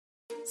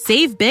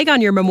Save big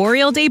on your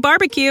Memorial Day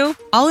barbecue,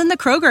 all in the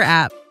Kroger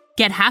app.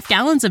 Get half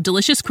gallons of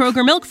delicious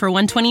Kroger milk for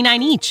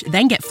 $1.29 each.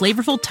 Then get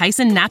flavorful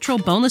Tyson natural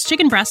boneless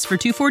chicken breasts for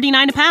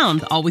 $2.49 a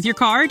pound, all with your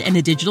card and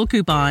a digital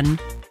coupon.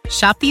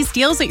 Shop these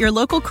deals at your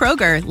local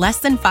Kroger,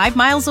 less than 5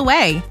 miles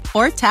away.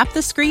 Or tap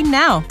the screen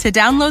now to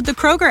download the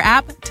Kroger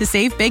app to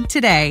save big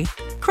today.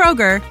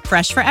 Kroger,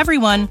 fresh for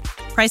everyone.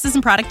 Prices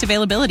and product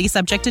availability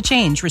subject to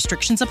change.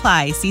 Restrictions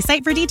apply. See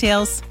site for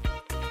details.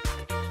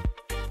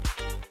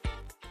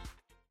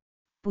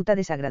 Puta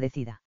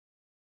desagradecida.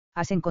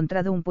 Has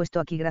encontrado un puesto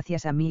aquí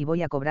gracias a mí y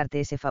voy a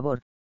cobrarte ese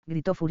favor,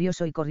 gritó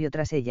furioso y corrió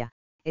tras ella.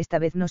 Esta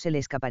vez no se le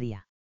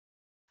escaparía.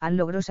 Ann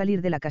logró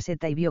salir de la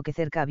caseta y vio que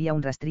cerca había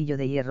un rastrillo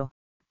de hierro,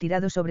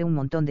 tirado sobre un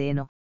montón de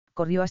heno,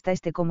 corrió hasta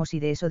este como si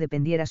de eso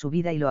dependiera su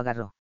vida y lo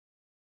agarró.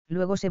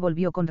 Luego se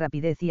volvió con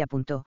rapidez y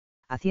apuntó,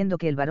 haciendo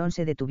que el varón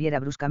se detuviera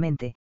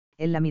bruscamente.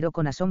 Él la miró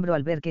con asombro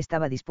al ver que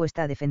estaba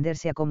dispuesta a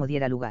defenderse a como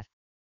diera lugar.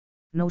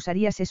 No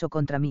usarías eso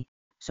contra mí,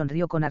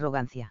 sonrió con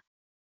arrogancia.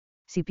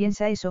 Si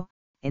piensa eso,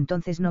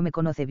 entonces no me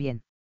conoce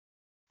bien.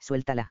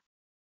 Suéltala.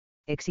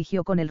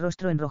 Exigió con el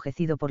rostro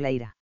enrojecido por la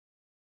ira.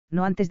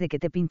 No antes de que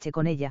te pinche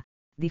con ella,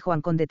 dijo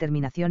Ann con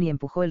determinación y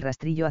empujó el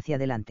rastrillo hacia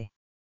adelante.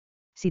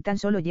 Si tan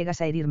solo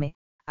llegas a herirme,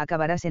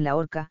 acabarás en la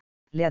horca,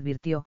 le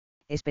advirtió,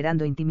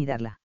 esperando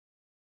intimidarla.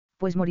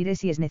 Pues moriré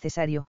si es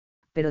necesario,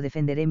 pero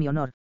defenderé mi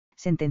honor,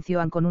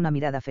 sentenció Ann con una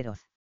mirada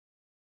feroz.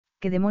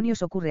 ¿Qué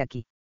demonios ocurre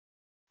aquí?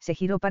 Se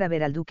giró para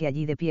ver al duque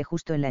allí de pie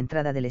justo en la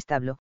entrada del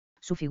establo.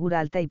 Su figura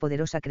alta y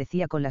poderosa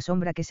crecía con la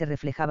sombra que se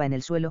reflejaba en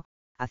el suelo,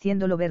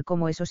 haciéndolo ver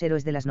como esos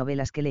héroes de las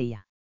novelas que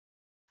leía.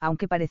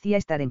 Aunque parecía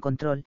estar en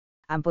control,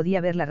 Ann podía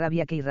ver la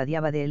rabia que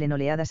irradiaba de él en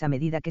oleadas a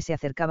medida que se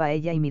acercaba a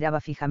ella y miraba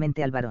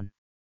fijamente al varón.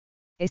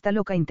 Esta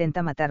loca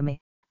intenta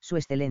matarme, su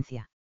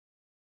excelencia.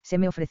 Se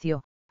me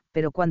ofreció,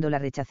 pero cuando la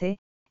rechacé,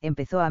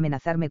 empezó a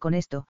amenazarme con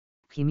esto,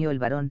 gimió el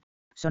varón,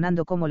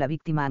 sonando como la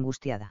víctima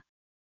angustiada.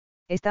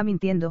 Está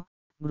mintiendo,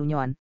 gruñó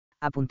Ann,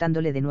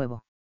 apuntándole de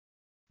nuevo.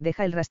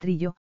 Deja el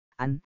rastrillo,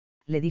 Ann,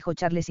 le dijo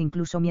Charles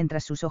incluso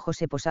mientras sus ojos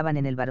se posaban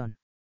en el varón.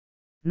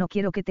 No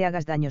quiero que te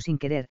hagas daño sin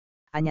querer,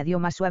 añadió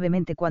más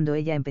suavemente cuando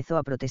ella empezó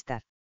a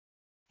protestar.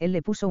 Él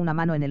le puso una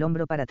mano en el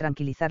hombro para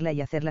tranquilizarla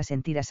y hacerla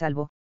sentir a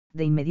salvo.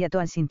 De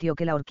inmediato Ann sintió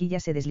que la horquilla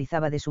se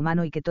deslizaba de su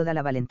mano y que toda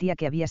la valentía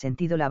que había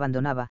sentido la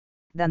abandonaba,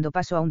 dando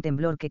paso a un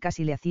temblor que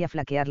casi le hacía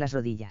flaquear las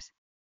rodillas.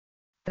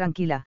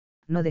 Tranquila,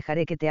 no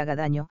dejaré que te haga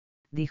daño,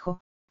 dijo,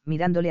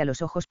 mirándole a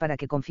los ojos para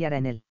que confiara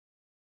en él.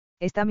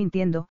 Está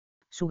mintiendo,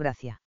 su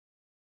gracia.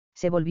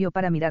 Se volvió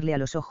para mirarle a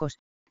los ojos,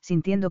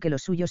 sintiendo que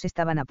los suyos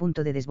estaban a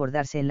punto de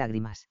desbordarse en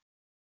lágrimas.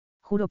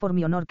 Juro por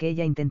mi honor que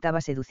ella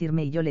intentaba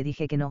seducirme y yo le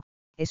dije que no.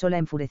 Eso la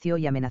enfureció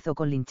y amenazó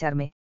con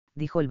lincharme,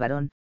 dijo el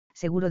varón,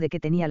 seguro de que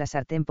tenía la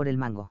sartén por el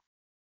mango.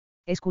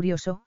 Es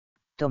curioso,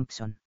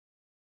 Thompson.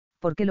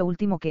 Porque lo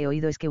último que he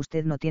oído es que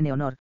usted no tiene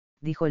honor,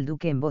 dijo el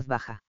duque en voz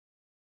baja.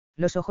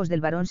 Los ojos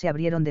del varón se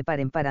abrieron de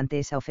par en par ante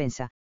esa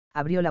ofensa,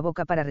 abrió la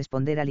boca para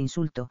responder al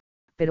insulto,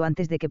 pero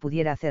antes de que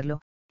pudiera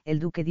hacerlo, el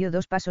duque dio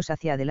 2 pasos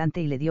hacia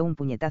adelante y le dio un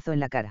puñetazo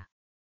en la cara.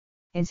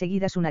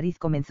 Enseguida su nariz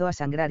comenzó a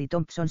sangrar y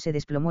Thompson se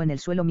desplomó en el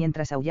suelo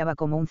mientras aullaba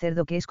como un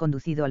cerdo que es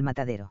conducido al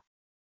matadero.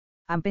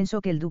 Ann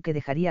pensó que el duque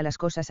dejaría las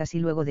cosas así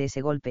luego de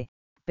ese golpe,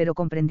 pero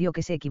comprendió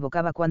que se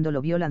equivocaba cuando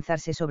lo vio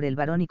lanzarse sobre el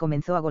varón y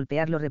comenzó a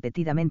golpearlo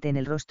repetidamente en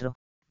el rostro,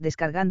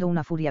 descargando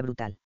una furia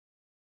brutal.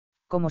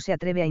 ¿Cómo se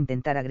atreve a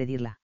intentar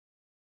agredirla?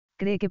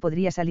 ¿Cree que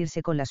podría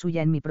salirse con la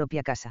suya en mi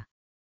propia casa?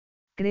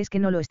 ¿Crees que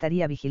no lo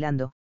estaría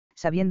vigilando,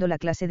 sabiendo la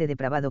clase de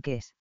depravado que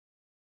es?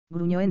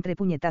 Gruñó entre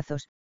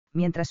puñetazos,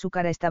 mientras su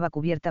cara estaba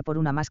cubierta por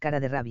una máscara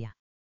de rabia.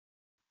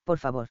 Por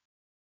favor.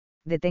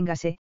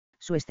 Deténgase,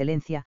 su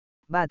excelencia,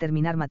 va a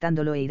terminar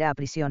matándolo e irá a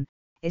prisión,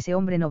 ese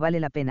hombre no vale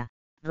la pena,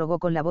 rogó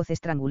con la voz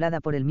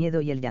estrangulada por el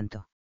miedo y el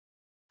llanto.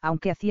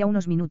 Aunque hacía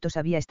unos minutos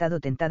había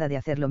estado tentada de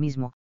hacer lo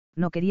mismo,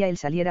 no quería él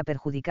saliera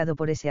perjudicado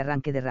por ese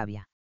arranque de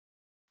rabia.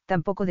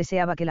 Tampoco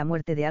deseaba que la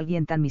muerte de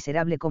alguien tan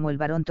miserable como el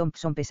barón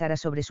Thompson pesara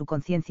sobre su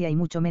conciencia y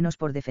mucho menos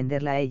por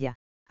defenderla a ella,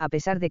 a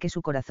pesar de que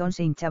su corazón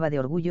se hinchaba de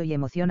orgullo y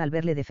emoción al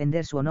verle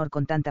defender su honor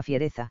con tanta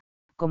fiereza,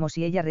 como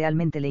si ella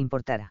realmente le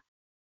importara.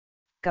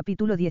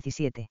 Capítulo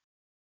 17.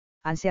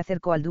 Ann se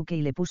acercó al duque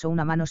y le puso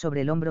una mano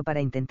sobre el hombro para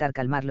intentar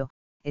calmarlo.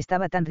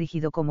 Estaba tan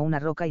rígido como una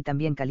roca y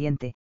también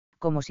caliente,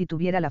 como si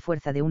tuviera la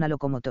fuerza de una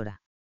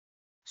locomotora.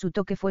 Su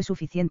toque fue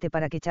suficiente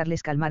para que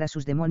Charles calmara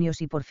sus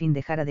demonios y por fin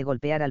dejara de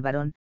golpear al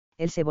varón.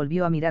 Él se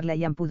volvió a mirarla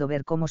y Ann pudo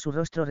ver cómo su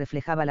rostro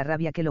reflejaba la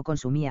rabia que lo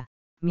consumía,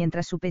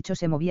 mientras su pecho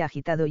se movía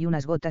agitado y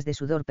unas gotas de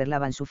sudor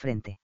perlaban su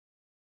frente.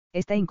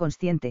 Está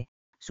inconsciente,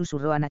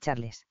 susurró Ann a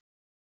Charles.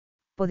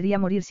 Podría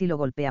morir si lo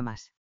golpea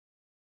más.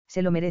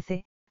 Se lo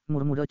merece,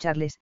 murmuró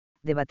Charles,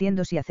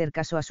 debatiendo si hacer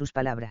caso a sus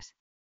palabras.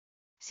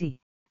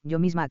 Sí, yo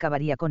misma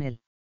acabaría con él.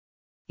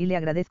 Y le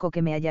agradezco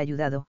que me haya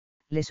ayudado,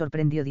 le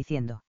sorprendió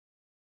diciendo.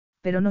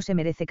 Pero no se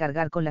merece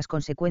cargar con las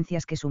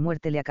consecuencias que su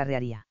muerte le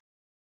acarrearía.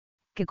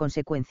 ¿Qué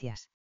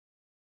consecuencias?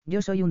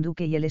 Yo soy un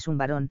duque y él es un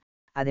varón,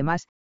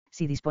 además,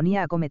 si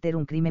disponía a cometer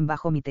un crimen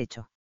bajo mi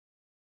techo.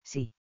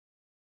 Sí.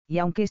 Y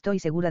aunque estoy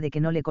segura de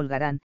que no le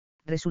colgarán,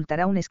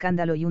 resultará un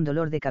escándalo y un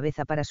dolor de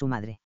cabeza para su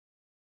madre.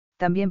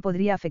 También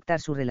podría afectar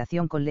su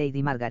relación con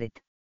Lady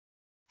Margaret.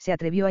 Se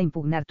atrevió a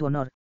impugnar tu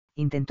honor,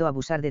 intentó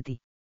abusar de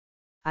ti.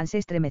 Anne se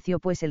estremeció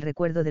pues el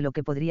recuerdo de lo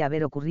que podría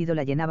haber ocurrido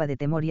la llenaba de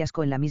temor y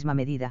asco en la misma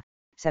medida,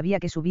 sabía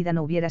que su vida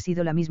no hubiera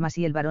sido la misma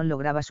si el varón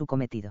lograba su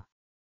cometido.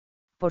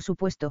 Por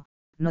supuesto,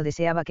 no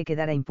deseaba que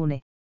quedara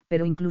impune,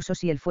 pero incluso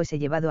si él fuese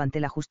llevado ante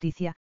la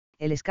justicia,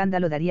 el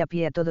escándalo daría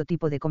pie a todo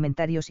tipo de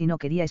comentarios y no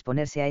quería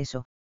exponerse a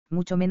eso,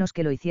 mucho menos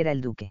que lo hiciera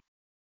el duque.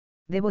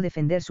 Debo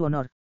defender su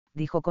honor,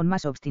 dijo con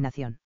más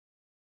obstinación.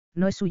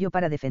 No es suyo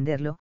para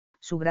defenderlo,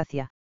 su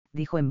gracia,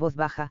 dijo en voz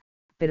baja,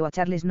 pero a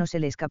Charles no se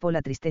le escapó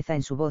la tristeza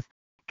en su voz,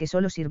 que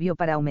solo sirvió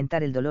para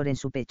aumentar el dolor en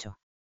su pecho.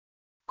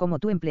 Como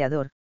tu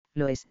empleador,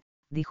 lo es,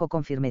 dijo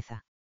con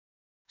firmeza.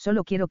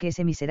 Solo quiero que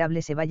ese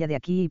miserable se vaya de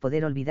aquí y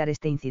poder olvidar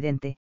este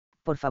incidente,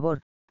 por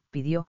favor,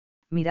 pidió,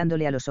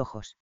 mirándole a los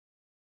ojos.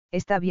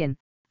 Está bien,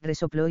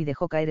 resopló y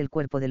dejó caer el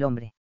cuerpo del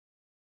hombre.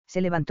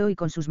 Se levantó y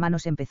con sus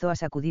manos empezó a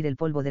sacudir el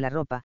polvo de la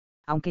ropa,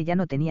 aunque ya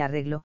no tenía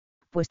arreglo,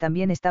 pues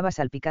también estaba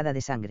salpicada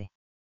de sangre.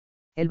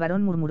 El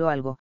varón murmuró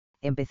algo,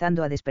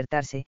 empezando a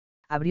despertarse,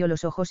 abrió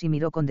los ojos y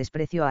miró con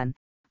desprecio a Anne,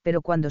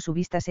 pero cuando su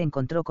vista se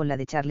encontró con la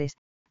de Charles,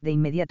 de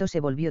inmediato se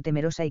volvió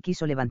temerosa y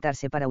quiso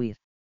levantarse para huir.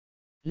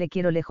 Le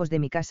quiero lejos de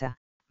mi casa,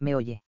 ¿me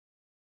oye?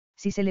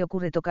 Si se le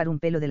ocurre tocar un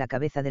pelo de la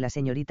cabeza de la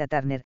señorita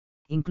Turner,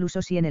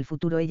 incluso si en el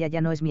futuro ella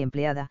ya no es mi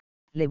empleada,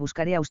 le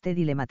buscaré a usted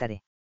y le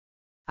mataré.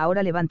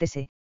 Ahora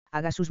levántese,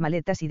 haga sus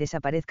maletas y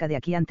desaparezca de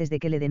aquí antes de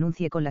que le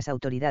denuncie con las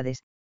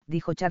autoridades,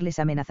 dijo Charles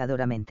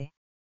amenazadoramente.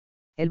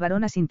 El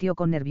varón asintió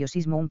con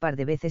nerviosismo un par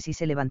de veces y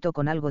se levantó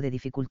con algo de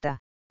dificultad,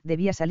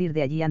 debía salir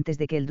de allí antes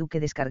de que el duque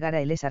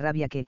descargara él esa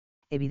rabia que,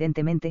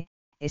 evidentemente,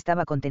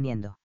 estaba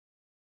conteniendo.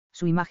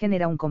 Su imagen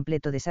era un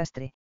completo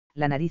desastre,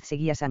 la nariz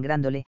seguía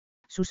sangrándole,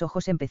 sus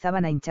ojos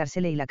empezaban a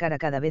hinchársele y la cara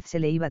cada vez se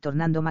le iba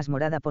tornando más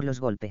morada por los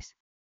golpes.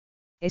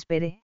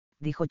 Espere,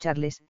 dijo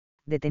Charles,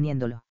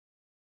 deteniéndolo.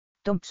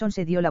 Thompson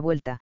se dio la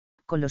vuelta,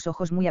 con los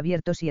ojos muy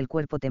abiertos y el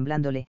cuerpo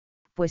temblándole,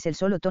 pues el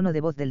solo tono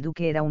de voz del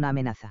duque era una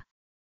amenaza.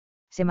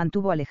 Se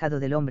mantuvo alejado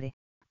del hombre,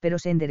 pero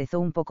se enderezó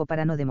un poco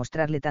para no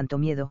demostrarle tanto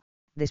miedo,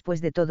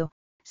 después de todo,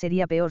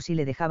 sería peor si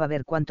le dejaba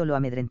ver cuánto lo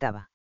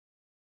amedrentaba.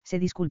 Se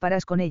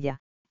disculparás con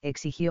ella,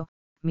 exigió,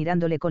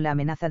 mirándole con la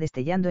amenaza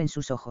destellando en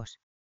sus ojos.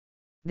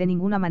 De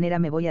ninguna manera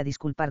me voy a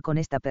disculpar con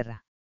esta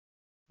perra.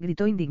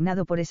 Gritó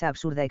indignado por esa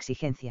absurda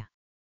exigencia.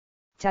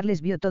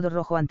 Charles vio todo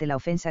rojo ante la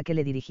ofensa que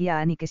le dirigía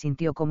a Anne y que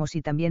sintió como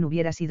si también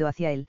hubiera sido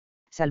hacia él,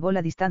 salvó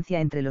la distancia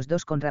entre los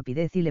dos con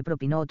rapidez y le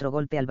propinó otro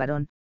golpe al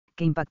varón,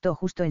 que impactó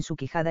justo en su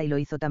quijada y lo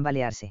hizo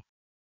tambalearse.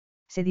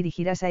 Se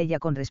dirigirás a ella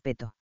con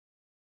respeto.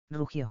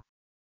 Rugió.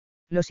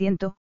 Lo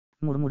siento,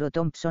 murmuró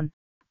Thompson,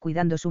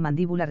 cuidando su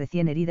mandíbula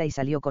recién herida y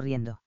salió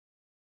corriendo.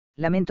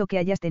 Lamento que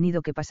hayas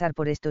tenido que pasar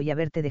por esto y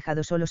haberte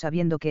dejado solo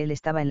sabiendo que él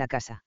estaba en la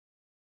casa.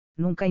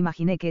 Nunca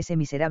imaginé que ese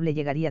miserable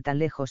llegaría tan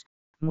lejos,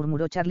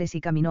 murmuró Charles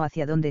y caminó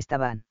hacia donde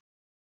estaban.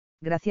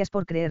 Gracias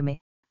por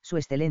creerme, su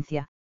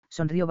excelencia,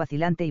 sonrió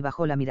vacilante y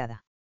bajó la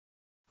mirada.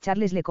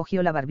 Charles le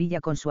cogió la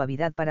barbilla con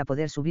suavidad para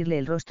poder subirle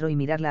el rostro y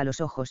mirarla a los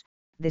ojos,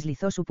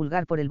 deslizó su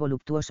pulgar por el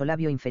voluptuoso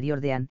labio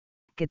inferior de Anne,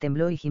 que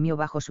tembló y gimió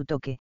bajo su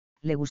toque,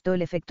 le gustó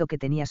el efecto que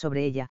tenía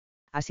sobre ella,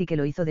 así que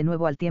lo hizo de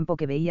nuevo al tiempo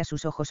que veía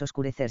sus ojos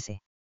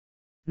oscurecerse.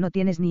 No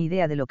tienes ni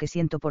idea de lo que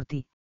siento por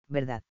ti,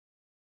 ¿verdad?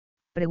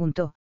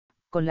 Preguntó,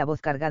 con la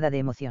voz cargada de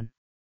emoción.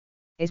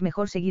 Es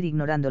mejor seguir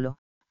ignorándolo,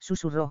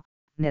 susurró,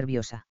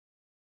 nerviosa.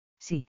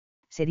 Sí,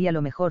 sería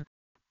lo mejor,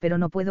 pero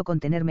no puedo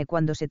contenerme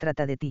cuando se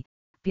trata de ti,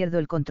 pierdo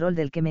el control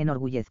del que me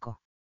enorgullezco.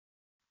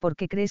 ¿Por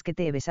qué crees que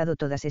te he besado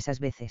todas esas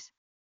veces?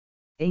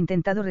 He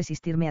intentado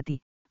resistirme a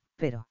ti,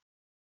 pero...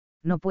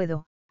 No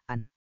puedo,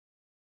 Anne.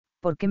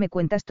 ¿Por qué me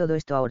cuentas todo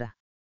esto ahora?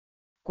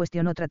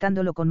 Cuestionó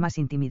tratándolo con más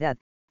intimidad,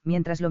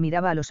 mientras lo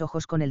miraba a los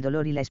ojos con el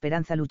dolor y la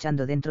esperanza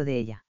luchando dentro de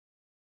ella.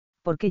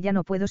 Porque ya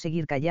no puedo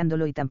seguir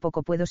callándolo y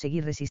tampoco puedo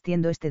seguir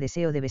resistiendo este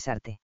deseo de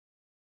besarte.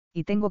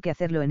 Y tengo que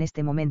hacerlo en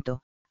este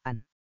momento,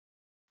 Anne.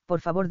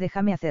 Por favor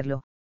déjame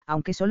hacerlo,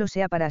 aunque solo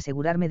sea para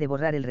asegurarme de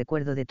borrar el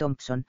recuerdo de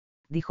Thompson,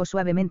 dijo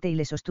suavemente y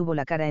le sostuvo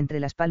la cara entre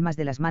las palmas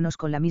de las manos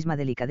con la misma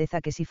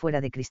delicadeza que si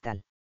fuera de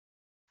cristal.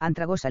 Anne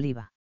tragó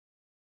saliva.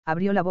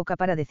 Abrió la boca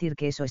para decir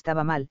que eso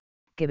estaba mal,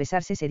 que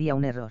besarse sería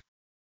un error.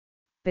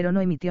 Pero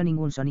no emitió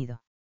ningún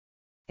sonido.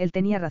 Él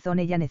tenía razón,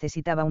 ella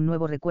necesitaba un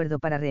nuevo recuerdo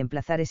para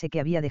reemplazar ese que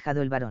había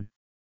dejado el varón.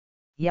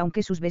 Y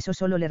aunque sus besos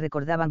solo le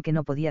recordaban que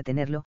no podía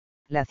tenerlo,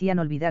 la hacían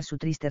olvidar su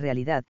triste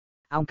realidad,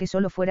 aunque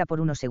solo fuera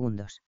por unos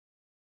segundos.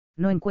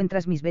 No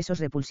encuentras mis besos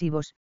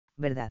repulsivos,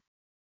 ¿verdad?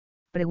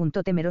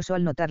 Preguntó temeroso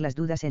al notar las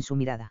dudas en su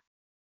mirada.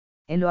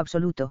 En lo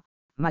absoluto,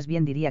 más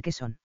bien diría que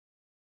son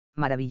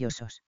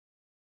maravillosos.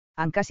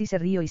 Anne casi se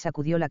rió y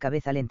sacudió la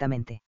cabeza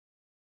lentamente.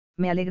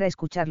 Me alegra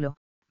escucharlo,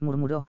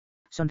 murmuró,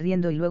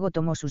 sonriendo y luego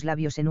tomó sus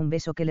labios en un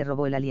beso que le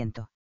robó el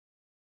aliento.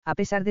 A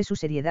pesar de su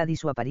seriedad y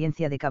su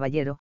apariencia de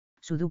caballero,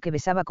 su duque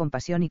besaba con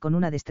pasión y con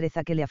una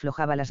destreza que le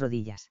aflojaba las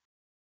rodillas.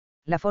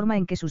 La forma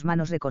en que sus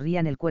manos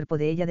recorrían el cuerpo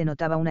de ella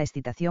denotaba una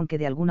excitación que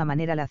de alguna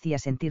manera la hacía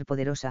sentir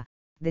poderosa,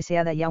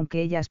 deseada y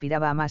aunque ella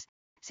aspiraba a más,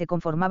 se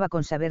conformaba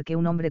con saber que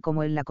un hombre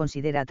como él la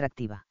considera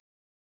atractiva.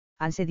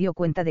 Anne se dio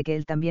cuenta de que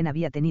él también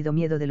había tenido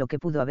miedo de lo que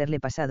pudo haberle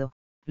pasado,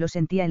 lo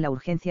sentía en la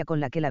urgencia con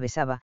la que la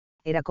besaba,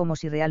 era como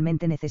si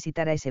realmente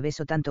necesitara ese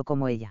beso tanto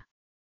como ella.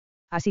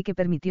 Así que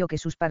permitió que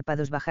sus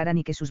párpados bajaran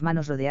y que sus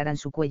manos rodearan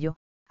su cuello,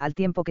 al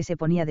tiempo que se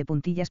ponía de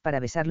puntillas para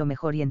besarlo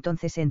mejor, y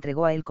entonces se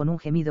entregó a él con un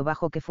gemido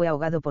bajo que fue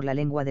ahogado por la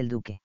lengua del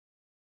duque.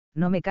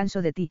 No me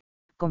canso de ti,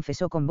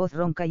 confesó con voz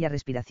ronca y a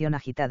respiración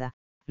agitada,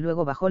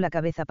 luego bajó la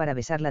cabeza para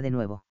besarla de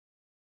nuevo.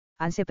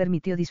 Anne se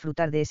permitió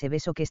disfrutar de ese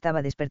beso que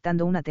estaba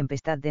despertando una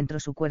tempestad dentro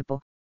su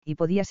cuerpo, y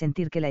podía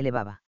sentir que la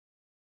elevaba.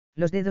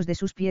 Los dedos de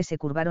sus pies se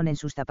curvaron en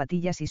sus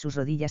zapatillas y sus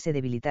rodillas se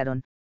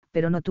debilitaron,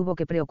 pero no tuvo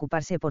que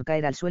preocuparse por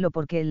caer al suelo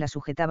porque él la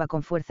sujetaba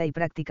con fuerza y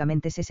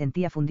prácticamente se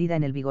sentía fundida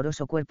en el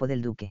vigoroso cuerpo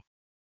del duque.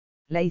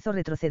 La hizo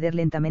retroceder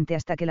lentamente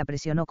hasta que la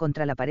presionó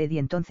contra la pared y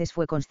entonces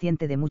fue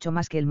consciente de mucho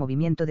más que el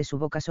movimiento de su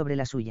boca sobre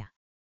la suya.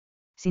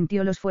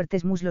 Sintió los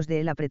fuertes muslos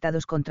de él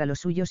apretados contra los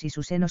suyos y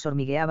sus senos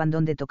hormigueaban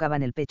donde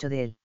tocaban el pecho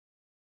de él.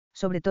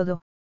 Sobre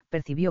todo,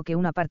 percibió que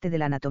una parte de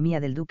la anatomía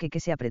del duque que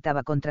se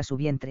apretaba contra su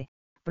vientre,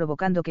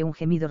 provocando que un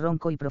gemido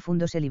ronco y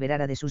profundo se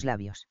liberara de sus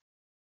labios.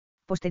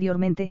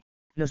 Posteriormente,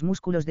 los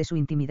músculos de su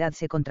intimidad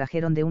se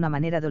contrajeron de una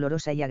manera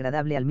dolorosa y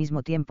agradable al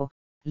mismo tiempo,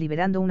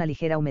 liberando una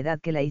ligera humedad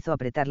que la hizo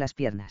apretar las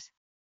piernas.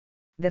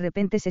 De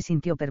repente se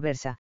sintió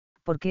perversa,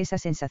 porque esa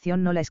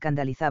sensación no la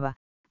escandalizaba,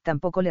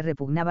 tampoco le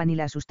repugnaba ni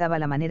la asustaba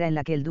la manera en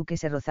la que el duque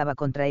se rozaba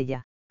contra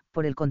ella,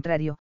 por el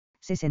contrario,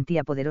 se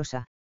sentía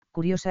poderosa,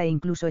 curiosa e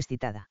incluso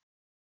excitada.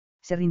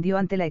 Se rindió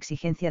ante la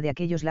exigencia de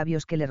aquellos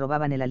labios que le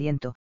robaban el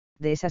aliento,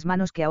 de esas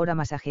manos que ahora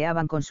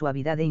masajeaban con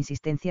suavidad e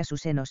insistencia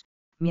sus senos,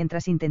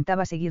 mientras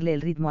intentaba seguirle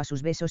el ritmo a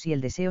sus besos y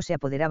el deseo se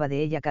apoderaba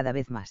de ella cada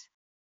vez más.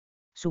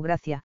 Su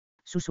gracia,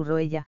 susurró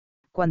ella,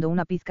 cuando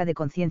una pizca de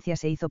conciencia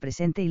se hizo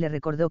presente y le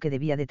recordó que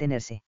debía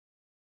detenerse.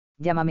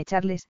 Llámame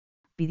Charles,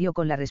 pidió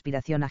con la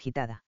respiración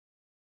agitada.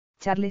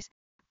 Charles,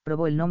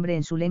 probó el nombre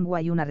en su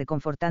lengua y una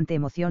reconfortante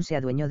emoción se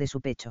adueñó de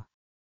su pecho.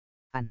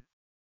 Anne.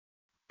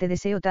 Te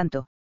deseo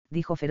tanto,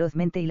 dijo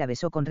ferozmente y la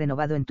besó con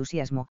renovado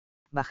entusiasmo,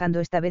 bajando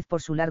esta vez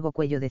por su largo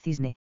cuello de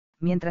cisne,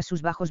 mientras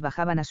sus bajos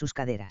bajaban a sus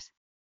caderas.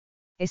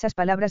 Esas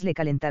palabras le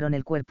calentaron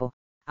el cuerpo,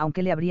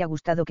 aunque le habría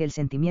gustado que el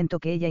sentimiento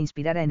que ella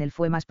inspirara en él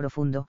fue más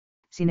profundo,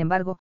 sin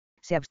embargo,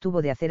 se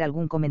abstuvo de hacer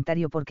algún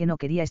comentario porque no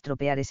quería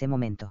estropear ese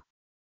momento.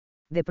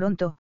 De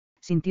pronto,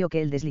 sintió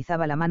que él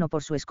deslizaba la mano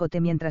por su escote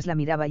mientras la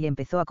miraba y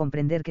empezó a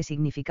comprender qué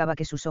significaba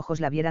que sus ojos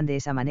la vieran de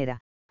esa manera,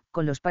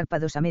 con los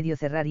párpados a medio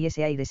cerrar y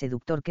ese aire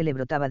seductor que le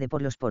brotaba de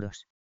por los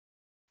poros.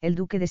 El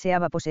duque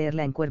deseaba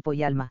poseerla en cuerpo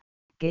y alma,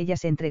 que ella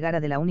se entregara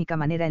de la única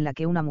manera en la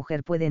que una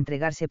mujer puede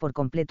entregarse por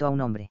completo a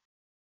un hombre.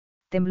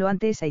 Tembló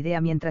ante esa idea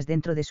mientras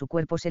dentro de su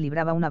cuerpo se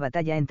libraba una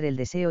batalla entre el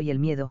deseo y el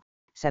miedo,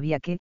 sabía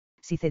que,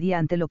 si cedía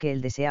ante lo que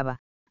él deseaba,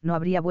 no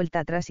habría vuelta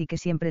atrás y que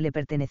siempre le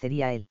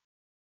pertenecería a él.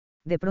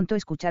 De pronto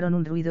escucharon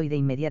un ruido y de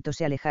inmediato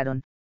se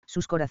alejaron,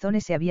 sus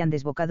corazones se habían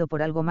desbocado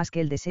por algo más que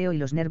el deseo y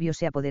los nervios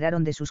se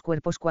apoderaron de sus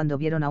cuerpos cuando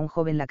vieron a un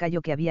joven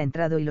lacayo que había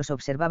entrado y los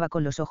observaba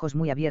con los ojos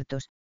muy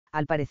abiertos,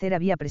 al parecer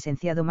había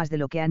presenciado más de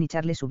lo que Anne y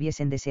Charles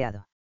hubiesen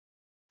deseado.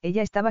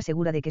 Ella estaba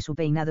segura de que su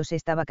peinado se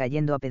estaba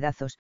cayendo a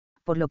pedazos,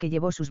 por lo que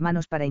llevó sus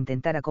manos para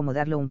intentar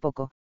acomodarlo un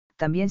poco,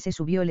 también se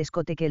subió el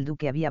escote que el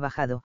duque había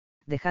bajado,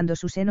 dejando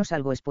sus senos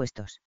algo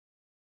expuestos.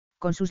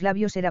 Con sus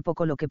labios era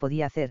poco lo que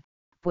podía hacer,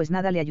 pues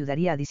nada le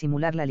ayudaría a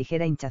disimular la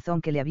ligera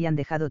hinchazón que le habían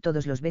dejado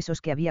todos los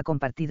besos que había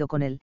compartido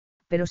con él,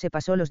 pero se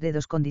pasó los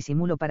dedos con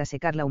disimulo para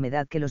secar la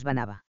humedad que los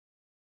banaba.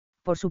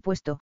 Por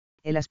supuesto,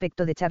 el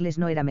aspecto de Charles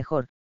no era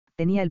mejor,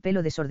 tenía el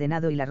pelo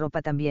desordenado y la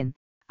ropa también,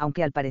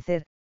 aunque al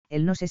parecer,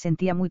 él no se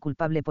sentía muy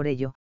culpable por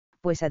ello,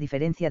 pues a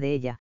diferencia de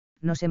ella,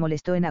 no se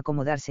molestó en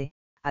acomodarse,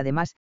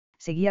 además,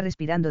 seguía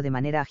respirando de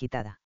manera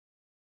agitada.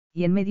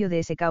 Y en medio de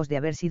ese caos de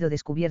haber sido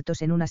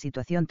descubiertos en una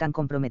situación tan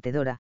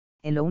comprometedora,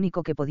 en lo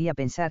único que podía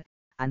pensar,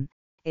 Anne,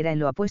 era en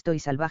lo apuesto y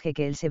salvaje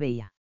que él se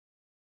veía.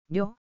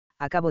 Yo,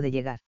 acabo de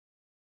llegar.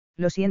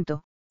 Lo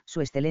siento,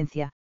 Su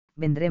Excelencia,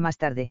 vendré más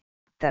tarde,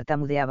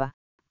 tartamudeaba,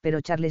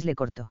 pero Charles le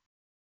cortó.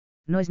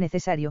 No es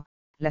necesario,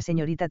 la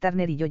señorita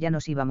Turner y yo ya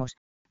nos íbamos,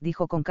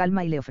 dijo con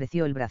calma y le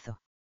ofreció el brazo.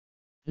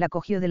 La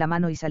cogió de la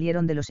mano y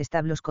salieron de los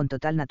establos con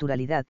total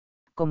naturalidad,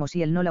 como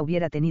si él no la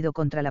hubiera tenido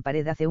contra la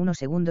pared hace unos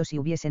segundos y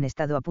hubiesen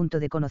estado a punto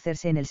de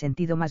conocerse en el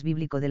sentido más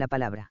bíblico de la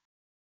palabra.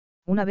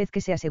 Una vez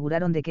que se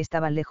aseguraron de que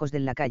estaban lejos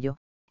del lacayo,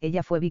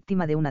 ella fue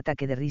víctima de un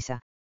ataque de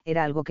risa,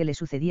 era algo que le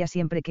sucedía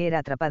siempre que era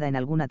atrapada en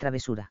alguna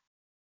travesura.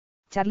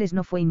 Charles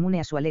no fue inmune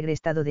a su alegre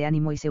estado de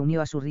ánimo y se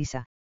unió a su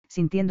risa,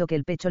 sintiendo que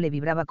el pecho le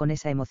vibraba con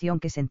esa emoción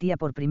que sentía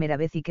por primera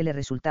vez y que le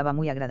resultaba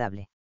muy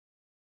agradable.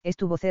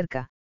 Estuvo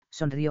cerca,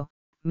 sonrió,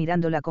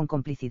 mirándola con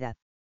complicidad.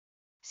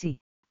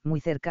 Sí,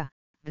 muy cerca,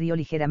 rió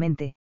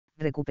ligeramente,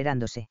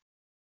 recuperándose.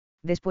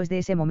 Después de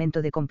ese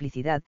momento de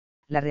complicidad,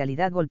 la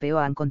realidad golpeó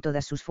a Anne con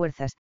todas sus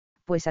fuerzas,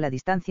 pues a la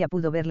distancia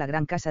pudo ver la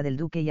gran casa del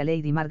duque y a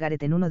Lady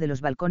Margaret en uno de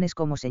los balcones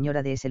como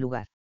señora de ese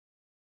lugar.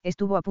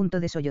 Estuvo a punto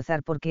de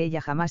sollozar porque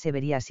ella jamás se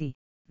vería así,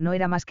 no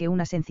era más que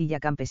una sencilla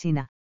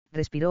campesina,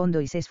 respiró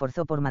hondo y se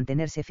esforzó por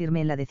mantenerse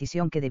firme en la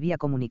decisión que debía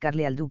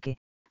comunicarle al duque,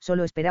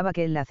 Solo esperaba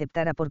que él la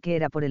aceptara porque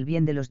era por el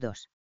bien de los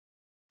dos.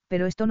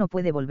 Pero esto no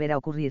puede volver a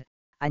ocurrir,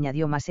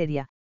 añadió más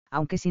seria,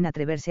 aunque sin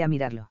atreverse a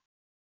mirarlo.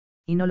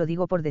 Y no lo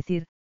digo por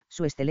decir,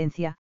 Su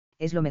Excelencia,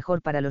 es lo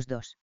mejor para los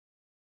dos.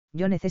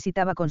 Yo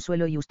necesitaba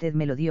consuelo y usted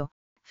me lo dio,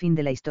 fin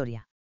de la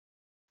historia.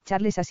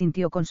 Charles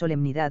asintió con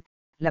solemnidad,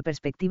 la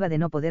perspectiva de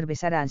no poder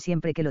besar a Anne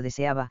siempre que lo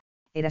deseaba,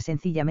 era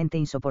sencillamente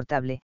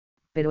insoportable,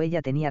 pero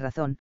ella tenía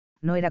razón,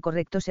 no era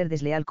correcto ser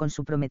desleal con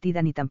su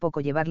prometida ni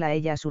tampoco llevarla a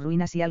ella a su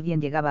ruina si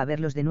alguien llegaba a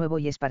verlos de nuevo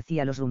y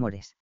esparcía los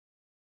rumores.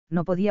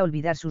 No podía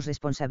olvidar sus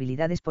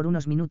responsabilidades por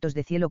unos minutos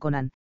de cielo con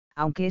Anne,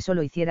 aunque eso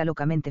lo hiciera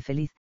locamente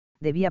feliz,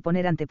 debía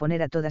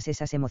anteponer a todas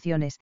esas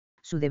emociones,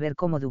 su deber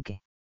como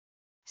duque.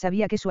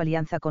 Sabía que su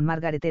alianza con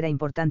Margaret era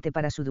importante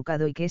para su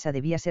ducado y que esa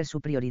debía ser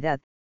su prioridad,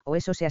 o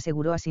eso se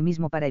aseguró a sí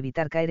mismo para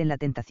evitar caer en la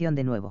tentación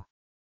de nuevo.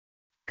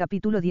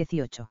 Capítulo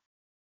 18.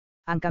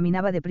 Anne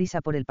caminaba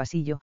deprisa por el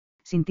pasillo,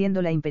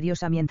 sintiéndola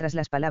imperiosa mientras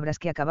las palabras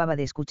que acababa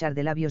de escuchar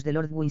de labios de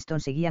Lord Winston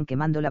seguían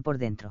quemándola por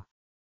dentro.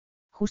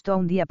 Justo a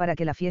un día para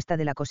que la fiesta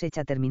de la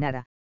cosecha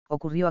terminara,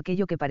 ocurrió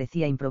aquello que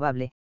parecía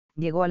improbable,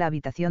 llegó a la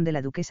habitación de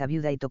la duquesa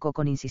viuda y tocó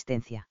con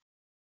insistencia.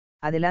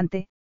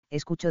 Adelante,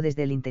 escuchó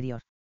desde el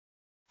interior.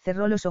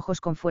 Cerró los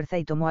ojos con fuerza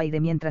y tomó aire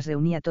mientras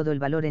reunía todo el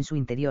valor en su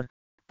interior,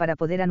 para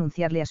poder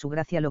anunciarle a su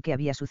gracia lo que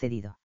había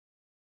sucedido.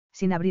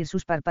 Sin abrir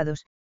sus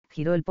párpados,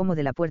 giró el pomo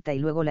de la puerta y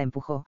luego la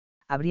empujó,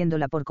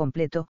 abriéndola por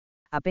completo,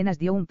 apenas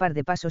dio un par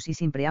de pasos y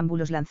sin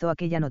preámbulos lanzó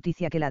aquella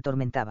noticia que la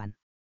atormentaban.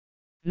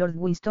 Lord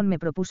Winston me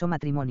propuso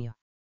matrimonio.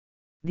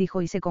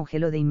 Dijo y se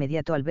congeló de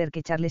inmediato al ver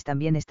que Charles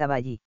también estaba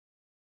allí.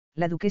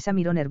 La duquesa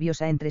miró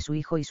nerviosa entre su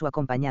hijo y su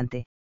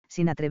acompañante,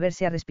 sin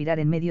atreverse a respirar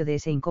en medio de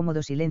ese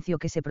incómodo silencio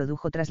que se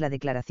produjo tras la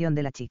declaración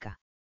de la chica.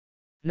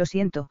 Lo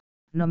siento,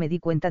 no me di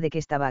cuenta de que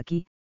estaba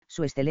aquí,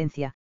 Su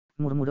Excelencia,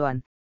 murmuró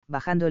Anne,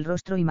 bajando el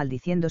rostro y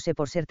maldiciéndose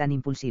por ser tan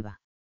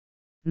impulsiva.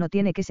 No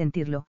tiene que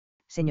sentirlo,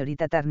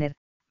 señorita Turner,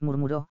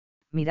 murmuró,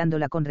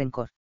 mirándola con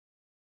rencor.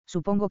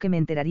 Supongo que me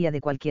enteraría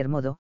de cualquier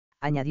modo,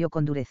 añadió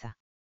con dureza.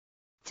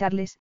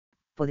 Charles,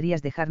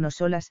 ¿podrías dejarnos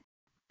solas,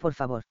 por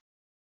favor?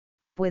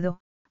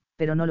 Puedo,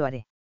 pero no lo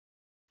haré.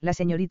 La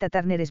señorita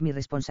Turner es mi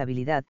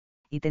responsabilidad,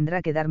 y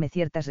tendrá que darme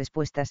ciertas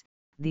respuestas,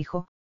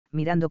 dijo,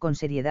 mirando con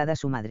seriedad a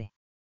su madre.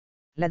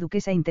 La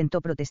duquesa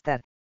intentó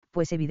protestar,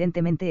 pues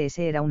evidentemente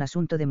ese era un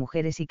asunto de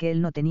mujeres y que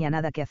él no tenía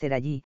nada que hacer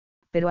allí,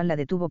 pero Anne la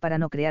detuvo para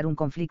no crear un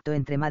conflicto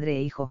entre madre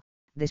e hijo.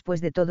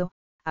 Después de todo,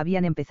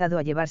 habían empezado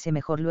a llevarse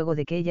mejor luego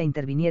de que ella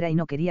interviniera y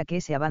no quería que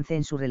ese avance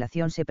en su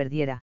relación se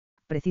perdiera,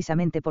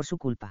 precisamente por su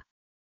culpa.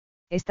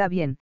 Está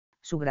bien,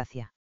 Su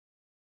Gracia.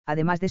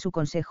 Además de su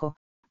consejo,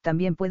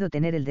 también puedo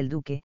tener el del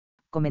duque,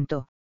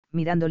 comentó,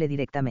 mirándole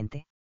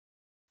directamente.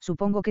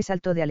 Supongo que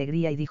saltó de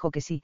alegría y dijo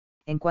que sí,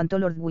 en cuanto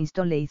Lord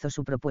Winston le hizo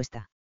su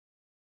propuesta.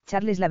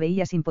 Charles la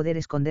veía sin poder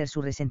esconder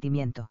su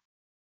resentimiento.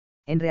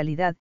 En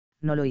realidad,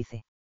 no lo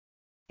hice.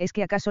 ¿Es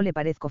que acaso le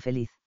parezco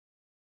feliz?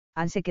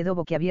 Anne se quedó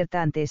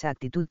boquiabierta ante esa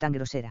actitud tan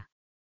grosera.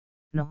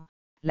 No,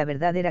 la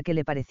verdad era que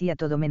le parecía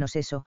todo menos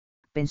eso,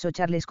 pensó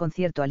Charles con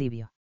cierto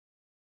alivio.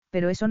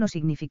 Pero eso no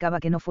significaba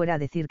que no fuera a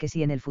decir que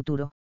sí en el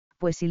futuro,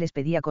 pues si les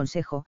pedía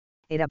consejo,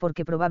 era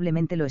porque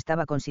probablemente lo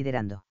estaba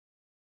considerando.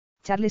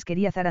 Charles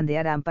quería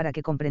zarandear a Anne para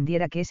que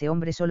comprendiera que ese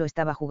hombre solo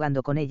estaba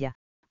jugando con ella,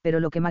 pero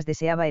lo que más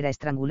deseaba era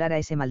estrangular a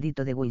ese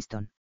maldito de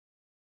Winston.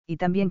 Y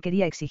también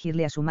quería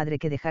exigirle a su madre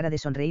que dejara de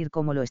sonreír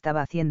como lo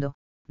estaba haciendo,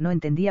 no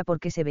entendía por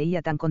qué se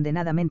veía tan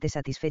condenadamente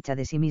satisfecha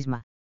de sí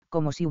misma,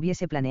 como si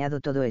hubiese planeado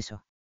todo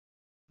eso.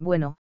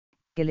 Bueno,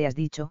 ¿qué le has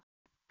dicho,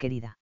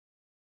 querida?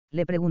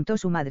 Le preguntó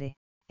su madre,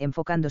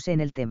 enfocándose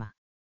en el tema.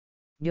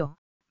 Yo,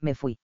 me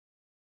fui.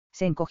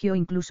 Se encogió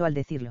incluso al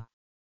decirlo.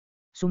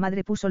 Su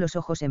madre puso los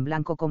ojos en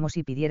blanco como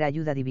si pidiera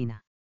ayuda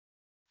divina.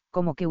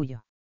 ¿Cómo que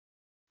huyó?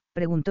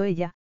 Preguntó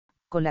ella,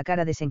 con la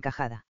cara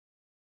desencajada.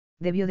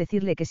 Debió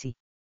decirle que sí.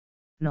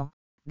 No,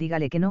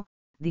 dígale que no,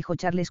 dijo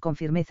Charles con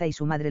firmeza y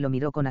su madre lo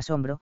miró con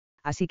asombro,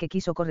 así que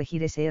quiso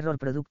corregir ese error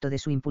producto de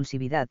su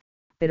impulsividad,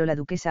 pero la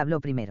duquesa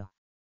habló primero.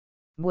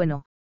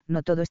 Bueno,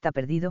 no todo está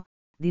perdido,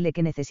 dile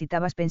que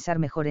necesitabas pensar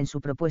mejor en su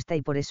propuesta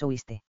y por eso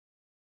huiste.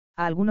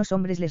 A algunos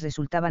hombres les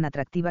resultaban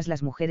atractivas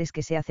las mujeres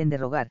que se hacen de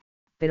rogar,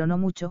 pero no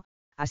mucho,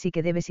 así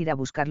que debes ir a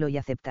buscarlo y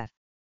aceptar.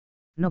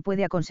 No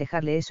puede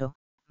aconsejarle eso,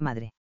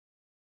 madre.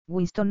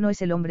 Winston no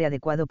es el hombre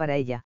adecuado para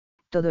ella,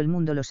 todo el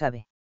mundo lo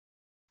sabe.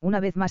 Una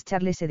vez más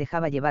Charles se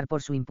dejaba llevar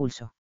por su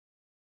impulso.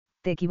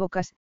 Te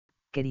equivocas,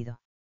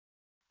 querido.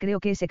 Creo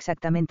que es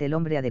exactamente el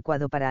hombre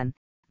adecuado para Anne,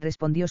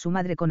 respondió su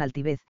madre con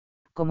altivez,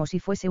 como si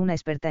fuese una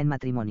experta en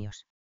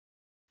matrimonios.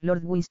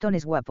 Lord Winston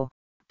es guapo,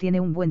 tiene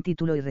un buen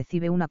título y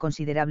recibe una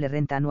considerable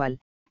renta anual,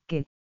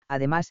 que,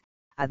 además,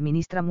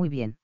 administra muy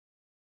bien.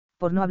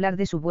 Por no hablar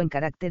de su buen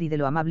carácter y de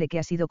lo amable que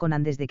ha sido con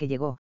Anne desde que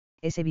llegó,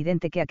 es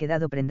evidente que ha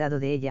quedado prendado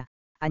de ella,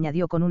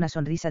 añadió con una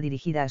sonrisa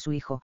dirigida a su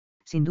hijo,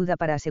 sin duda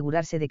para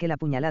asegurarse de que la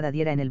puñalada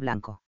diera en el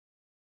blanco.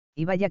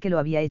 Y vaya que lo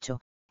había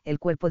hecho, el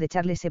cuerpo de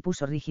Charles se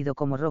puso rígido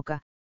como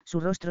roca, su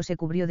rostro se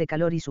cubrió de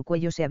calor y su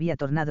cuello se había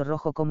tornado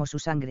rojo como su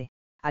sangre,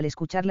 al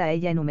escucharla a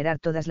ella enumerar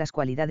todas las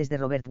cualidades de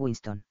Robert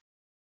Winston.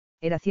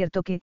 Era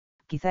cierto que,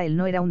 Quizá él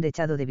no era un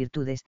dechado de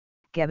virtudes,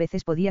 que a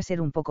veces podía ser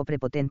un poco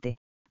prepotente,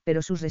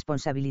 pero sus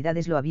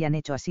responsabilidades lo habían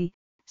hecho así.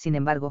 Sin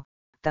embargo,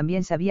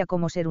 también sabía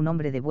cómo ser un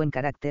hombre de buen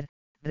carácter,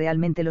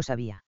 realmente lo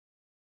sabía.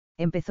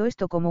 Empezó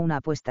esto como una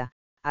apuesta,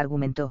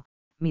 argumentó,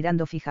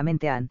 mirando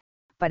fijamente a Anne,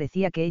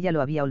 parecía que ella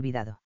lo había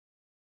olvidado.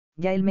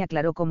 Ya él me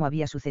aclaró cómo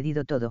había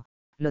sucedido todo,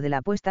 lo de la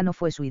apuesta no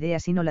fue su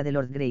idea sino la de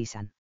Lord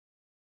Grayson.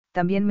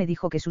 También me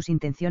dijo que sus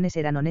intenciones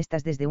eran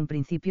honestas desde un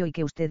principio y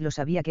que usted lo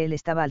sabía, que él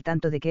estaba al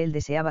tanto de que él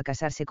deseaba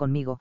casarse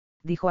conmigo,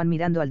 dijo Anne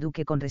mirando al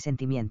duque con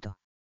resentimiento.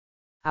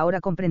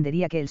 Ahora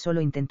comprendería que él solo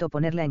intentó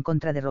ponerla en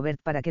contra de Robert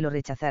para que lo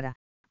rechazara,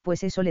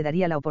 pues eso le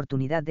daría la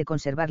oportunidad de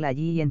conservarla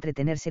allí y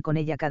entretenerse con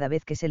ella cada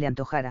vez que se le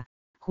antojara,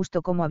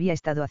 justo como había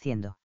estado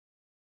haciendo.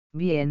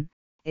 Bien,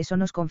 eso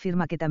nos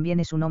confirma que también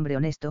es un hombre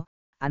honesto,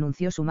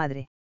 anunció su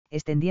madre,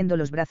 extendiendo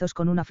los brazos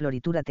con una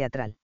floritura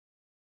teatral.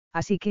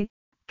 Así que,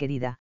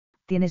 querida,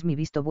 tienes mi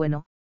visto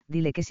bueno,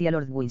 dile que sí a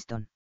Lord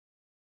Winston.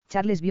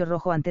 Charles vio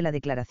rojo ante la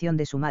declaración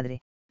de su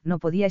madre, no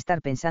podía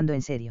estar pensando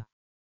en serio.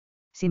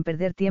 Sin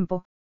perder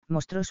tiempo,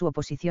 mostró su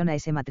oposición a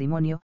ese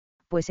matrimonio,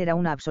 pues era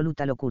una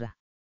absoluta locura.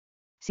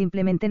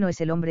 Simplemente no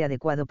es el hombre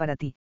adecuado para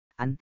ti,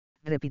 Anne,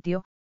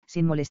 repitió,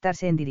 sin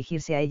molestarse en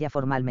dirigirse a ella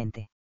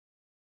formalmente.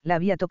 La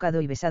había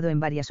tocado y besado en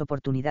varias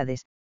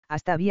oportunidades,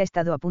 hasta había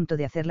estado a punto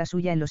de hacerla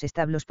suya en los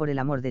establos por el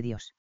amor de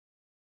Dios.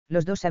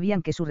 Los dos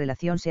sabían que su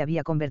relación se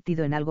había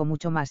convertido en algo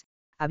mucho más,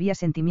 había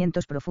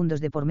sentimientos profundos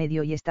de por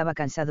medio y estaba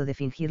cansado de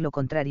fingir lo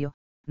contrario,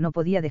 no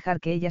podía dejar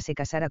que ella se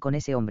casara con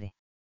ese hombre.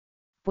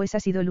 Pues ha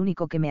sido el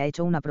único que me ha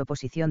hecho una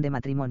proposición de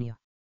matrimonio.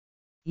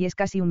 Y es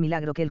casi un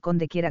milagro que el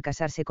conde quiera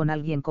casarse con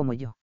alguien como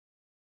yo.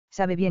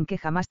 Sabe bien que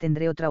jamás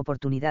tendré otra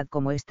oportunidad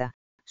como esta,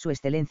 su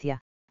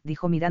excelencia,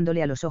 dijo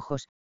mirándole a los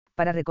ojos,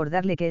 para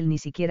recordarle que él ni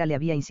siquiera le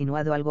había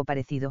insinuado algo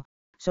parecido,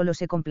 solo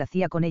se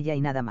complacía con ella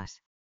y nada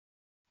más.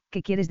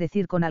 ¿Qué quieres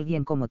decir con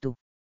alguien como tú?,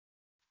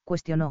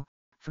 cuestionó,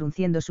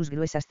 frunciendo sus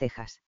gruesas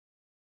cejas.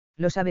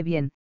 Lo sabe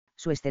bien,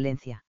 su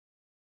excelencia.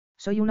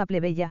 Soy una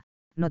plebeya,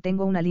 no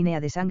tengo una línea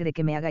de sangre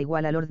que me haga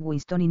igual a Lord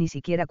Winston y ni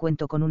siquiera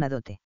cuento con una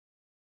dote.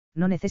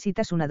 No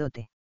necesitas una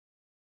dote.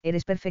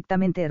 Eres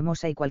perfectamente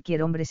hermosa y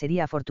cualquier hombre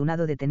sería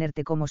afortunado de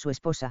tenerte como su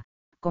esposa,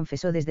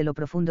 confesó desde lo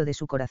profundo de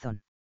su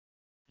corazón.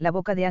 La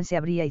boca de Anne se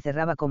abría y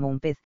cerraba como un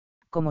pez,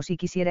 como si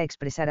quisiera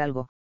expresar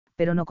algo,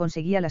 pero no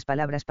conseguía las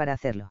palabras para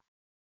hacerlo.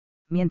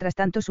 Mientras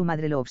tanto su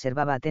madre lo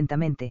observaba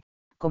atentamente,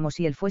 como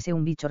si él fuese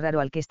un bicho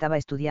raro al que estaba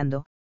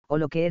estudiando, o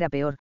lo que era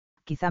peor,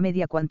 quizá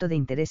media cuánto de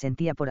interés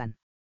sentía por Anne.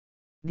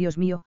 Dios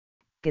mío,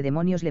 ¿qué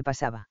demonios le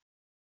pasaba?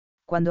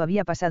 Cuando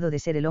había pasado de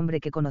ser el hombre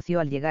que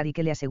conoció al llegar y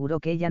que le aseguró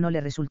que ella no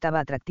le resultaba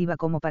atractiva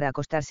como para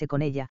acostarse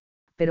con ella,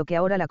 pero que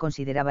ahora la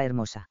consideraba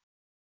hermosa.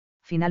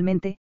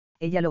 Finalmente,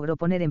 ella logró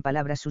poner en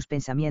palabras sus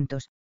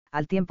pensamientos,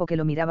 al tiempo que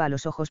lo miraba a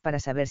los ojos para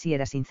saber si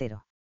era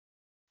sincero.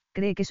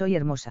 ¿Cree que soy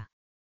hermosa?,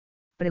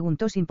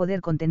 preguntó sin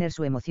poder contener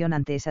su emoción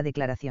ante esa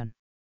declaración.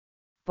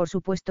 Por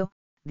supuesto,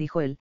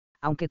 dijo él,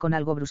 aunque con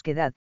algo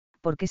brusquedad,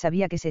 porque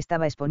sabía que se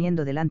estaba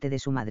exponiendo delante de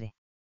su madre.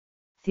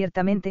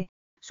 Ciertamente,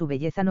 su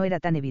belleza no era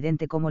tan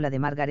evidente como la de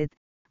Margaret,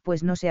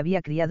 pues no se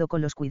había criado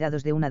con los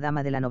cuidados de una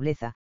dama de la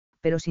nobleza,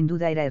 pero sin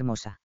duda era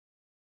hermosa.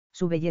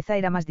 Su belleza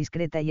era más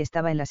discreta y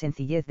estaba en la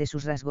sencillez de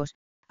sus rasgos,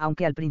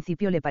 aunque al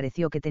principio le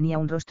pareció que tenía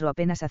un rostro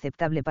apenas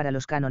aceptable para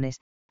los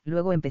cánones,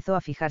 luego empezó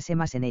a fijarse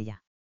más en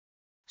ella.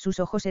 Sus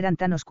ojos eran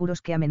tan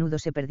oscuros que a menudo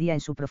se perdía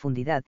en su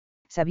profundidad,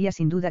 sabía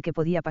sin duda que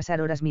podía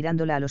pasar horas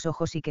mirándola a los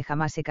ojos y que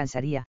jamás se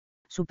cansaría,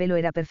 su pelo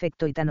era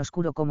perfecto y tan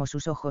oscuro como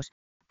sus ojos,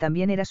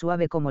 también era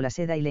suave como la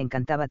seda y le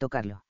encantaba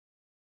tocarlo.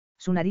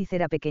 Su nariz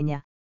era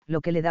pequeña,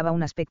 lo que le daba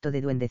un aspecto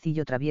de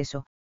duendecillo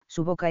travieso,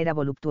 su boca era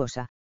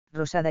voluptuosa,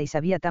 rosada y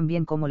sabía tan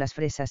bien como las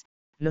fresas,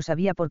 lo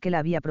sabía porque la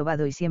había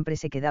probado y siempre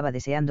se quedaba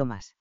deseando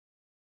más.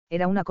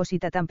 Era una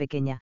cosita tan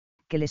pequeña,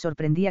 que le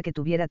sorprendía que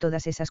tuviera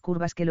todas esas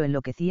curvas que lo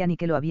enloquecían y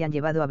que lo habían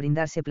llevado a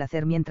brindarse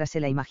placer mientras se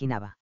la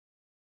imaginaba.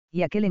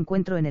 Y aquel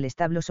encuentro en el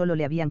establo solo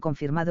le habían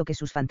confirmado que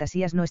sus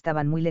fantasías no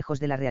estaban muy lejos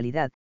de la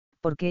realidad,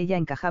 porque ella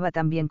encajaba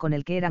tan bien con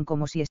él que eran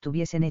como si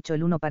estuviesen hecho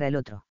el uno para el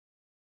otro.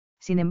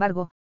 Sin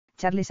embargo,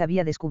 Charles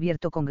había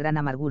descubierto con gran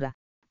amargura,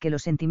 que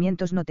los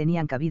sentimientos no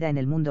tenían cabida en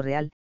el mundo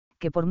real,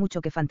 que por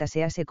mucho que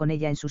fantasease con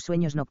ella en sus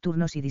sueños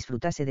nocturnos y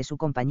disfrutase de su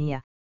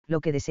compañía, lo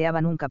que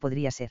deseaba nunca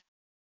podría ser.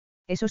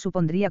 Eso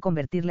supondría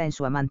convertirla en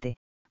su amante,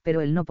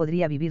 pero él no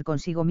podría vivir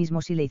consigo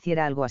mismo si le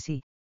hiciera algo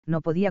así,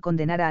 no podía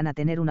condenar a Anne a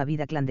tener una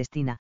vida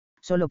clandestina,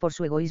 solo por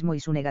su egoísmo y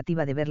su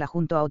negativa de verla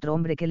junto a otro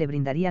hombre que le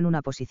brindarían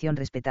una posición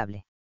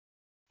respetable.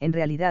 En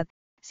realidad,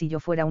 si yo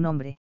fuera un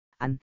hombre,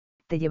 Anne,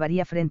 te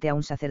llevaría frente a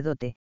un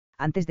sacerdote,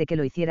 antes de que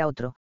lo hiciera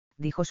otro,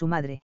 dijo su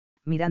madre,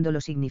 mirándolo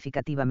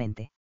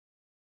significativamente.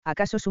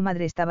 ¿Acaso su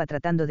madre estaba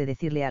tratando de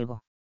decirle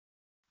algo?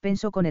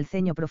 Pensó con el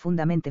ceño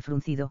profundamente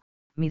fruncido,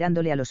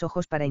 mirándole a los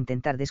ojos para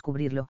intentar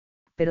descubrirlo,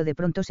 pero de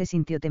pronto se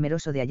sintió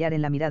temeroso de hallar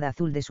en la mirada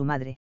azul de su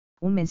madre,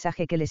 un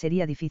mensaje que le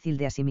sería difícil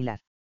de asimilar.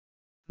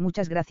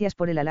 Muchas gracias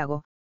por el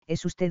halago,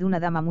 es usted una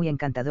dama muy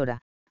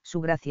encantadora, su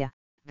gracia,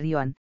 rió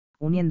Anne,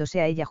 uniéndose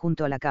a ella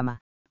junto a la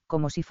cama,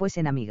 como si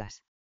fuesen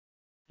amigas.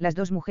 Las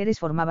dos mujeres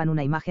formaban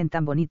una imagen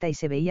tan bonita y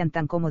se veían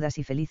tan cómodas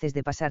y felices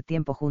de pasar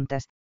tiempo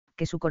juntas,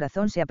 que su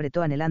corazón se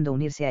apretó anhelando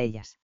unirse a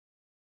ellas.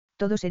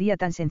 Todo sería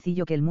tan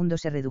sencillo que el mundo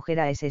se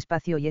redujera a ese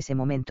espacio y ese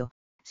momento,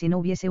 si no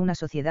hubiese una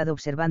sociedad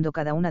observando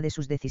cada una de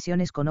sus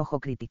decisiones con ojo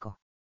crítico.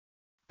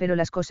 Pero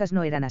las cosas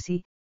no eran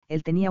así,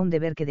 él tenía un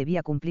deber que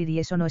debía cumplir y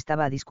eso no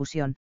estaba a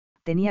discusión,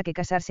 tenía que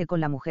casarse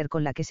con la mujer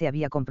con la que se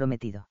había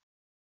comprometido.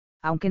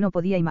 Aunque no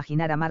podía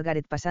imaginar a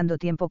Margaret pasando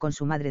tiempo con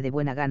su madre de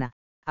buena gana,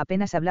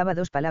 apenas hablaba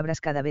 2 palabras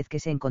cada vez que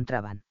se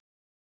encontraban.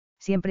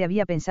 Siempre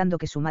había pensado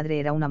que su madre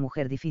era una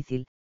mujer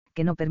difícil,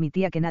 que no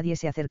permitía que nadie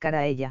se acercara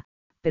a ella,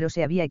 pero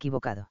se había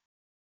equivocado.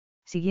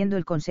 Siguiendo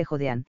el consejo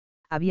de Anne,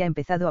 había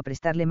empezado a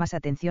prestarle más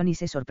atención y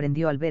se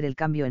sorprendió al ver el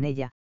cambio en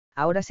ella,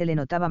 ahora se le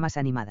notaba más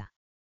animada.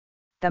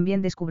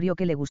 También descubrió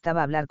que le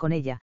gustaba hablar con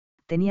ella,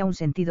 tenía un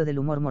sentido del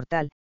humor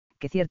mortal,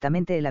 que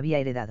ciertamente él había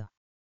heredado.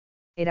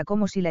 Era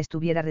como si la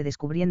estuviera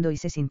redescubriendo y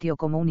se sintió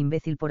como un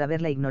imbécil por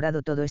haberla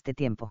ignorado todo este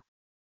tiempo.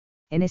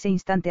 En ese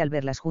instante al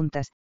verlas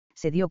juntas,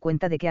 se dio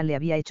cuenta de que Anne le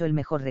había hecho el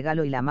mejor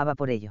regalo y la amaba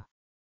por ello.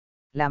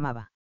 La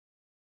amaba.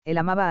 Él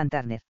amaba a Anne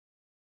Turner.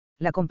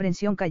 La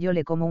comprensión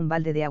cayóle como un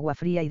balde de agua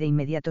fría y de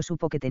inmediato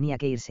supo que tenía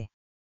que irse.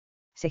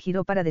 Se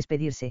giró para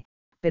despedirse,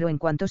 pero en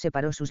cuanto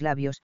separó sus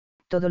labios,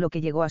 todo lo que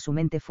llegó a su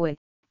mente fue,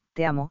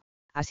 «Te amo»,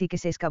 así que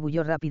se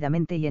escabulló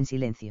rápidamente y en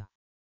silencio.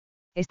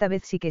 Esta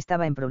vez sí que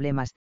estaba en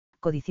problemas,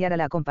 codiciar a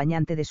la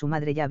acompañante de su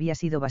madre ya había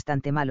sido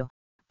bastante malo,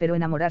 pero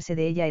enamorarse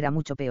de ella era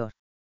mucho peor.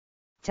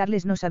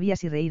 Charles no sabía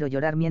si reír o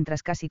llorar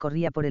mientras casi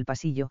corría por el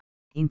pasillo,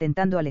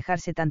 intentando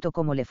alejarse tanto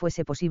como le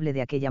fuese posible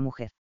de aquella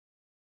mujer.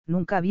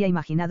 Nunca había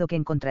imaginado que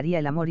encontraría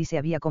el amor y se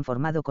había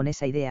conformado con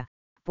esa idea,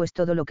 pues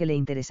todo lo que le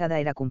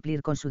interesaba era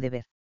cumplir con su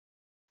deber.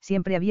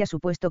 Siempre había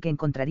supuesto que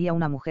encontraría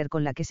una mujer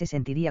con la que se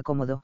sentiría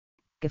cómodo,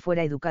 que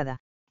fuera educada,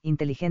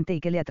 inteligente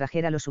y que le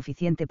atrajera lo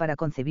suficiente para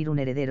concebir un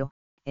heredero,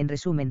 en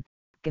resumen,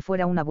 que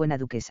fuera una buena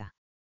duquesa.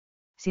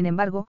 Sin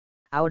embargo,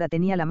 ahora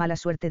tenía la mala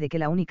suerte de que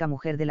la única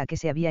mujer de la que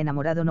se había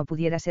enamorado no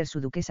pudiera ser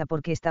su duquesa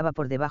porque estaba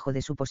por debajo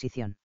de su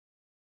posición.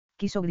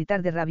 Quiso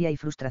gritar de rabia y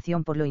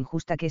frustración por lo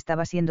injusta que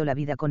estaba siendo la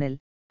vida con él,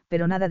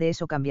 pero nada de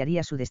eso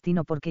cambiaría su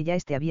destino porque ya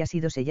este había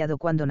sido sellado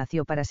cuando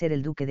nació para ser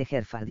el duque de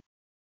Hereford.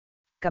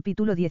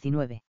 Capítulo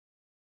 19.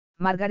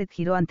 Margaret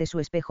giró ante su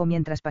espejo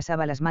mientras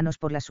pasaba las manos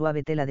por la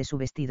suave tela de su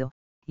vestido,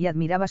 y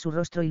admiraba su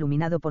rostro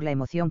iluminado por la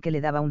emoción que le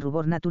daba un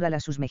rubor natural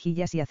a sus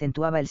mejillas y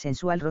acentuaba el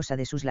sensual rosa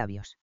de sus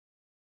labios.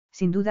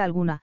 Sin duda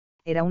alguna,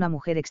 era una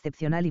mujer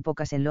excepcional y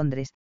pocas en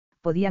Londres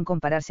podían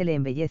comparársele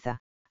en belleza,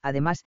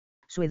 además,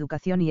 su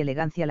educación y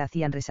elegancia la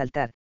hacían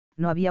resaltar,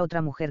 no había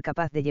otra mujer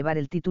capaz de llevar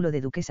el título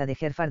de duquesa de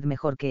Hereford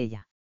mejor que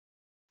ella.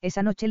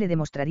 Esa noche le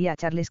demostraría a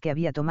Charles que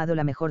había tomado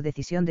la mejor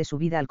decisión de su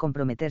vida al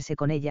comprometerse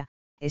con ella,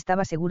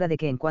 estaba segura de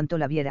que en cuanto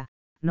la viera,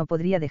 no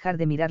podría dejar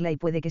de mirarla y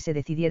puede que se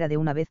decidiera de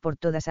una vez por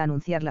todas a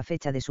anunciar la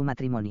fecha de su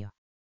matrimonio.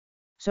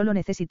 Solo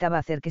necesitaba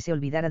hacer que se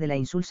olvidara de la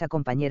insulsa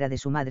compañera de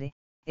su madre,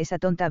 esa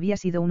tonta había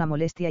sido una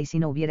molestia y si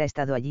no hubiera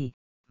estado allí,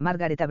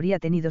 Margaret habría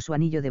tenido su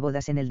anillo de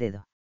bodas en el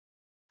dedo.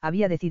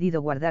 Había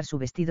decidido guardar su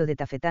vestido de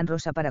tafetán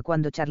rosa para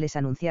cuando Charles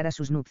anunciara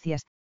sus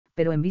nupcias,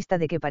 pero en vista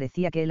de que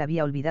parecía que él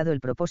había olvidado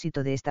el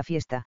propósito de esta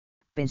fiesta,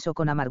 pensó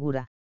con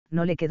amargura,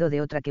 no le quedó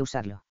de otra que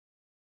usarlo.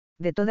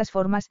 De todas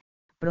formas,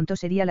 pronto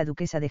sería la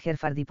duquesa de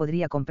Hereford y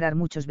podría comprar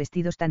muchos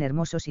vestidos tan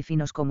hermosos y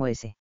finos como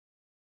ese.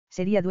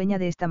 Sería dueña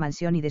de esta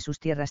mansión y de sus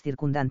tierras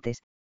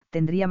circundantes,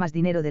 tendría más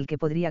dinero del que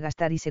podría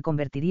gastar y se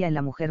convertiría en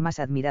la mujer más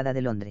admirada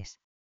de Londres.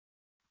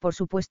 Por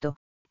supuesto,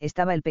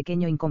 estaba el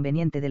pequeño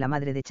inconveniente de la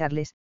madre de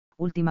Charles,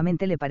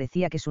 últimamente le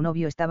parecía que su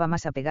novio estaba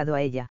más apegado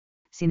a ella,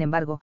 sin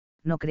embargo,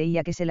 no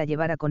creía que se la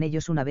llevara con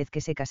ellos una vez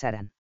que se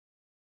casaran.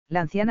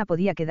 La anciana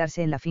podía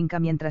quedarse en la finca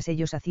mientras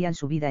ellos hacían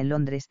su vida en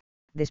Londres,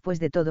 después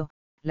de todo,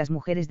 las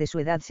mujeres de su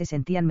edad se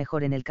sentían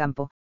mejor en el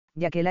campo,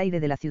 ya que el aire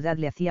de la ciudad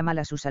le hacía mal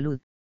a su salud,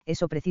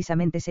 eso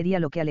precisamente sería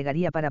lo que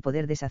alegaría para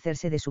poder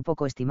deshacerse de su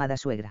poco estimada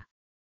suegra.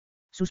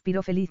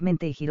 Suspiró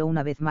felizmente y giró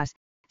una vez más,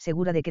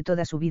 segura de que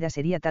toda su vida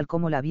sería tal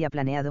como la había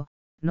planeado,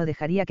 no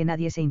dejaría que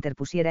nadie se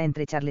interpusiera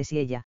entre Charles y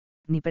ella,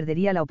 ni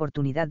perdería la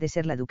oportunidad de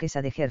ser la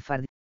duquesa de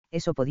Hereford,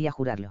 eso podía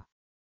jurarlo.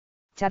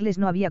 Charles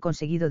no había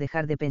conseguido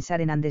dejar de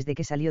pensar en Anne desde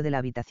que salió de la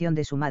habitación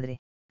de su madre,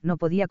 no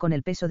podía con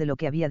el peso de lo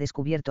que había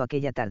descubierto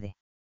aquella tarde.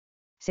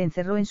 Se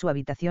encerró en su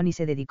habitación y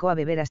se dedicó a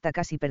beber hasta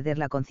casi perder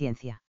la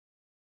conciencia.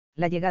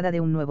 La llegada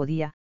de un nuevo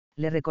día,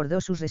 le recordó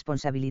sus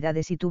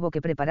responsabilidades y tuvo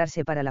que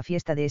prepararse para la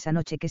fiesta de esa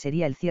noche que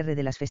sería el cierre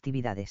de las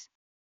festividades.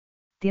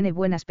 Tiene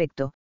buen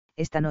aspecto,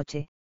 esta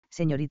noche,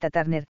 señorita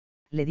Turner,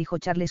 le dijo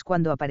Charles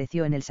cuando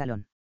apareció en el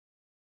salón.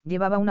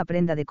 Llevaba una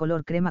prenda de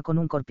color crema con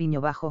un corpiño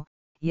bajo,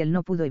 y él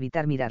no pudo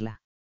evitar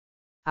mirarla.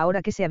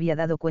 Ahora que se había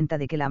dado cuenta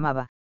de que la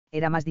amaba,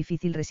 era más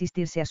difícil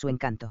resistirse a su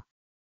encanto.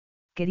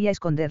 Quería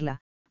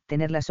esconderla,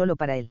 tenerla solo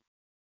para él.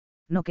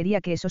 No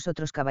quería que esos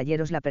otros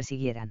caballeros la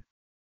persiguieran.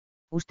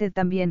 Usted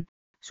también,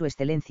 su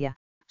excelencia,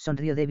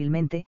 sonrió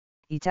débilmente,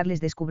 y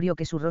Charles descubrió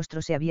que su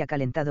rostro se había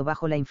calentado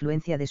bajo la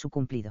influencia de su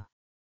cumplido.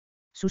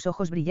 Sus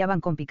ojos brillaban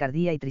con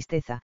picardía y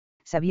tristeza,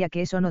 sabía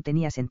que eso no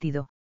tenía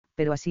sentido,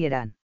 pero así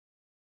eran.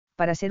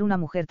 Para ser una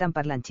mujer tan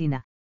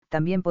parlanchina,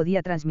 también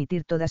podía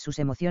transmitir todas sus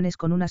emociones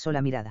con una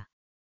sola mirada.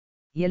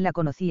 Y él la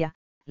conocía,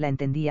 la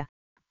entendía,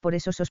 por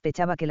eso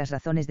sospechaba que las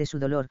razones de su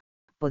dolor,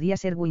 podía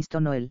ser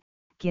Winston o él,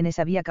 quienes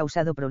había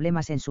causado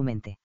problemas en su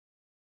mente.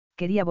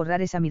 Quería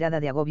borrar esa mirada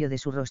de agobio de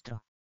su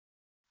rostro.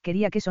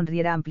 Quería que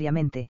sonriera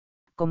ampliamente,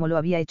 como lo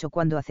había hecho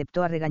cuando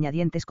aceptó a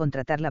regañadientes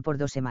contratarla por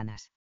 2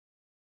 semanas.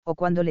 O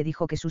cuando le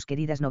dijo que sus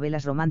queridas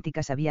novelas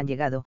románticas habían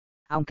llegado,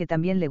 aunque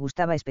también le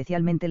gustaba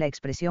especialmente la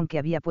expresión que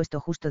había puesto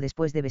justo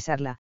después de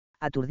besarla,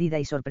 aturdida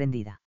y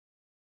sorprendida.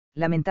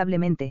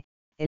 Lamentablemente,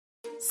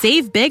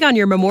 Save big on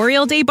your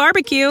Memorial Day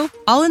barbecue,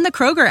 all in the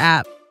Kroger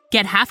app.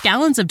 Get half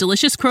gallons of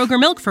delicious Kroger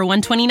milk for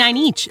 $1.29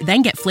 each,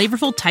 then get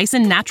flavorful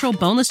Tyson natural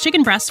boneless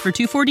chicken breasts for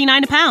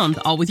 $2.49 a pound,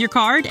 all with your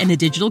card and a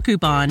digital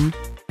coupon.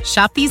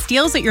 Shop these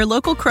deals at your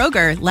local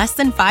Kroger, less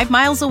than 5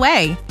 miles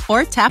away,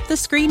 or tap the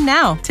screen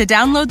now to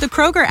download the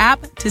Kroger app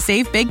to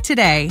save big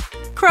today.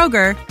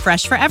 Kroger,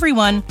 fresh for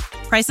everyone.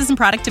 Prices and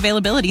product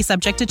availability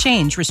subject to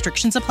change.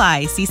 Restrictions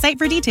apply. See site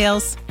for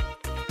details.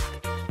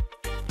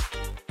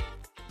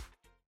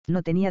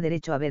 no tenía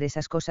derecho a ver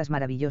esas cosas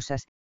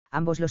maravillosas,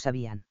 ambos lo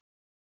sabían.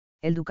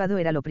 El ducado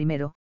era lo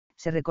primero,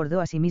 se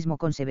recordó a sí mismo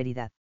con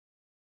severidad.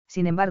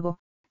 Sin embargo,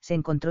 se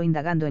encontró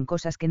indagando en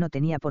cosas que no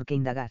tenía por qué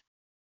indagar.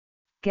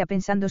 ¿Qué ha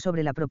pensado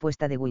sobre la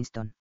propuesta de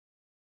Winston?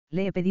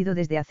 Le he pedido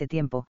desde hace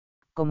tiempo,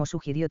 como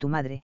sugirió tu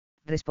madre,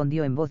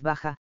 respondió en voz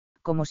baja,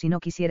 como si no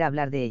quisiera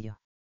hablar de ello.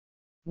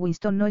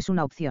 Winston no es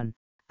una opción,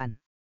 Anne.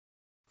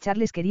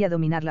 Charles quería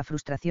dominar la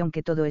frustración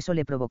que todo eso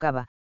le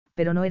provocaba,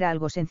 pero no era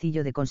algo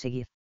sencillo de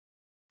conseguir.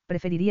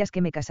 Preferirías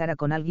que me casara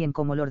con alguien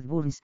como Lord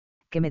Burns,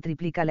 que me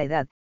triplica la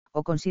edad,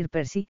 o con Sir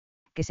Percy,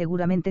 que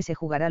seguramente se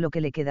jugará lo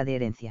que le queda de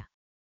herencia.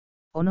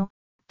 O no,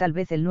 tal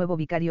vez el nuevo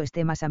vicario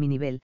esté más a mi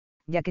nivel,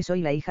 ya que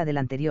soy la hija del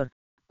anterior,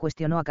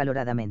 cuestionó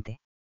acaloradamente.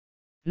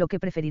 Lo que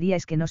preferiría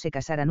es que no se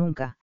casara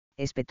nunca,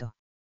 espetó.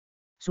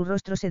 Su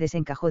rostro se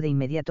desencajó de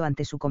inmediato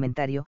ante su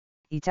comentario,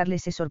 y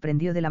Charles se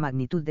sorprendió de la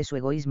magnitud de su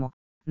egoísmo.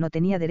 No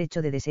tenía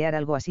derecho de desear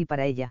algo así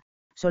para ella,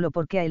 solo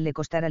porque a él le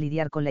costara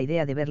lidiar con la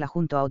idea de verla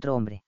junto a otro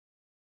hombre.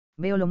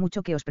 Veo lo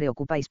mucho que os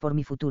preocupáis por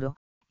mi futuro,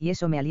 y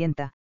eso me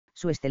alienta,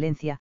 Su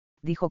Excelencia,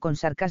 dijo con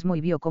sarcasmo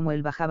y vio cómo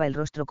él bajaba el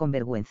rostro con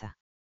vergüenza.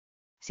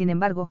 Sin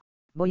embargo,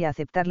 voy a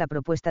aceptar la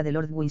propuesta de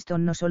Lord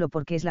Winston no solo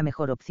porque es la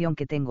mejor opción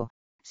que tengo,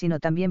 sino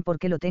también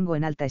porque lo tengo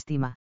en alta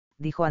estima,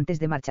 dijo antes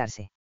de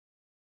marcharse.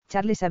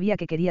 Charles sabía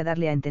que quería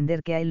darle a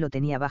entender que a él lo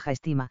tenía baja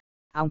estima,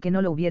 aunque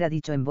no lo hubiera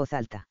dicho en voz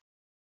alta.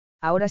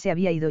 Ahora se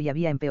había ido y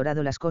había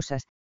empeorado las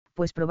cosas,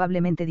 pues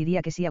probablemente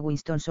diría que sí a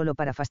Winston solo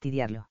para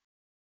fastidiarlo.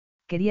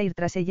 Quería ir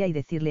tras ella y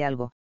decirle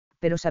algo,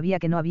 pero sabía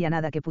que no había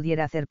nada que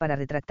pudiera hacer para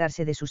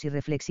retractarse de sus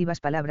irreflexivas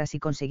palabras y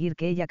conseguir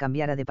que ella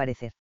cambiara de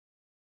parecer.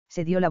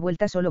 Se dio la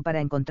vuelta solo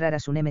para encontrar a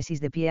su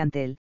némesis de pie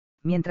ante él,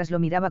 mientras lo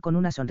miraba con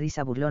una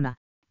sonrisa burlona,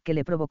 que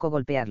le provocó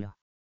golpearlo.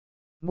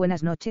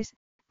 Buenas noches,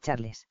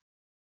 Charles.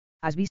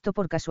 ¿Has visto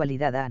por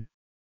casualidad a Anne?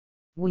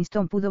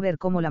 Winston pudo ver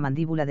cómo la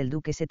mandíbula del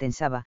duque se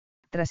tensaba,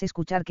 tras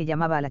escuchar que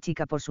llamaba a la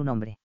chica por su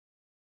nombre.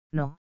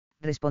 No,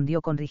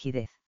 respondió con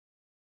rigidez.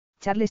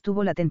 Charles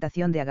tuvo la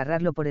tentación de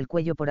agarrarlo por el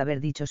cuello por haber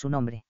dicho su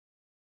nombre.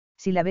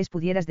 Si la ves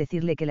pudieras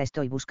decirle que la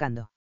estoy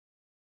buscando.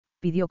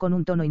 Pidió con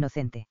un tono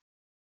inocente.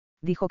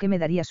 Dijo que me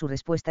daría su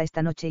respuesta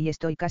esta noche y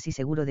estoy casi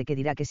seguro de que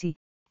dirá que sí,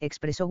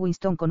 expresó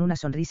Winston con una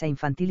sonrisa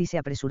infantil y se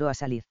apresuró a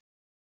salir.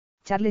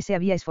 Charles se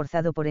había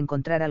esforzado por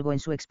encontrar algo en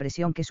su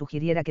expresión que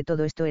sugiriera que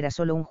todo esto era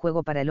solo un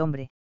juego para el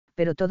hombre,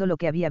 pero todo lo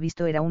que había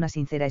visto era una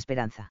sincera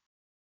esperanza.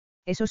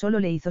 Eso solo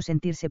le hizo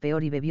sentirse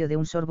peor y bebió de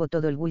un sorbo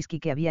todo el whisky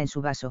que había en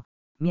su vaso,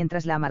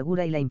 mientras la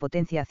amargura y la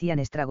impotencia hacían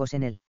estragos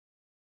en él.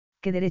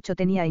 ¿Qué derecho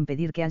tenía a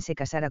impedir que Anne se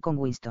casara con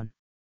Winston?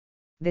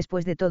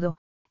 Después de todo,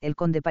 el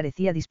conde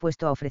parecía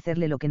dispuesto a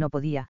ofrecerle lo que no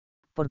podía,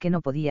 porque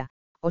no podía,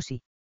 o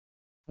sí.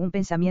 Un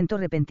pensamiento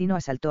repentino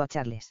asaltó a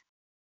Charles.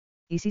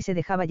 ¿Y si se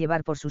dejaba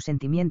llevar por sus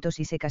sentimientos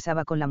y se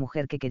casaba con la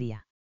mujer que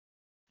quería?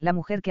 La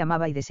mujer que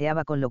amaba y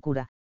deseaba con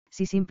locura,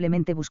 si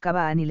simplemente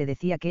buscaba a Anne y le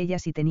decía que ella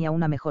sí tenía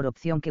una mejor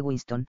opción que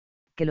Winston,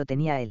 que lo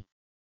tenía él.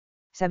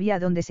 Sabía a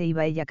dónde se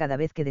iba ella cada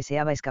vez que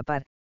deseaba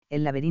escapar,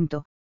 el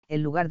laberinto,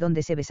 el lugar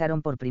donde se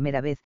besaron por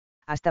primera vez,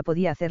 hasta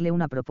podía hacerle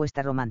una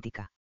propuesta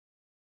romántica.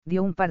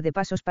 Dio un par de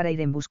pasos para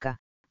ir en busca,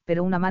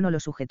 pero una mano lo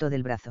sujetó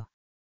del brazo.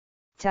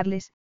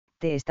 Charles,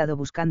 te he estado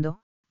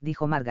buscando,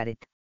 dijo Margaret.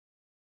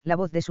 La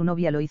voz de su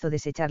novia lo hizo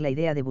desechar la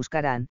idea de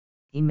buscar a Anne,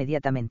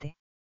 inmediatamente.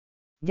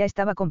 Ya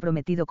estaba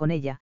comprometido con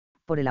ella,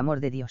 por el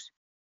amor de Dios.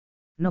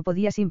 No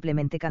podía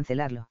simplemente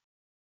cancelarlo.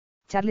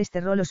 Charles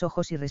cerró los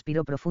ojos y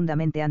respiró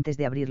profundamente antes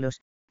de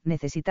abrirlos,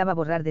 necesitaba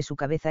borrar de su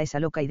cabeza esa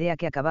loca idea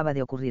que acababa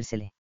de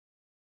ocurrírsele.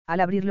 Al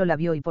abrirlo la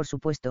vio y por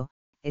supuesto,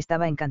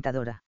 estaba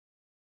encantadora.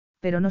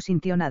 Pero no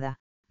sintió nada,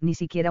 ni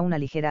siquiera una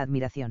ligera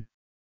admiración.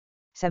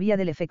 Sabía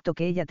del efecto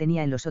que ella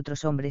tenía en los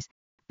otros hombres,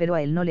 pero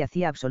a él no le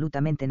hacía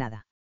absolutamente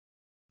nada.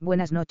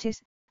 Buenas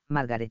noches,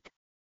 Margaret.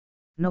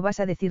 ¿No vas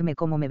a decirme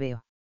cómo me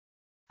veo?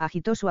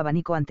 Agitó su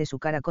abanico ante su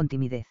cara con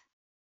timidez.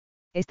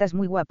 Estás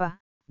muy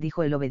guapa,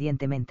 dijo él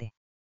obedientemente.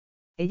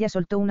 Ella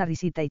soltó una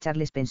risita y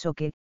Charles pensó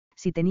que,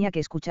 si tenía que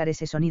escuchar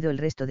ese sonido el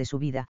resto de su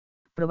vida,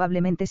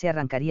 Probablemente se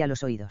arrancaría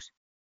los oídos.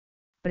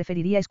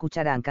 Preferiría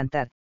escuchar a Anne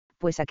cantar,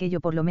 pues aquello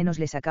por lo menos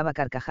le sacaba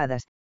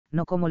carcajadas,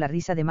 no como la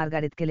risa de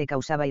Margaret que le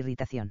causaba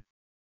irritación.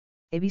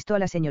 He visto a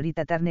la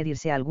señorita Turner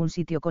irse a algún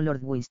sitio con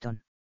Lord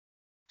Winston.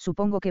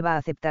 Supongo que va a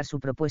aceptar su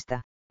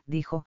propuesta,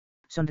 dijo,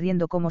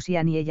 sonriendo como si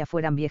Anne y ella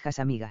fueran viejas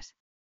amigas.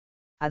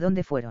 ¿A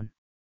dónde fueron?,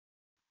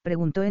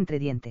 preguntó entre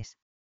dientes.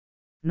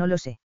 No lo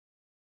sé.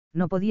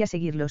 No podía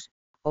seguirlos,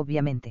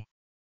 obviamente.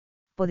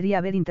 Podría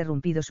haber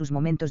interrumpido sus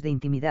momentos de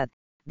intimidad,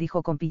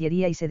 dijo con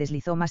pillería y se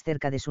deslizó más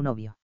cerca de su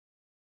novio.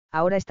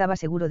 Ahora estaba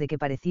seguro de que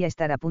parecía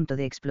estar a punto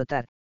de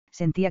explotar,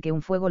 sentía que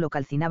un fuego lo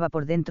calcinaba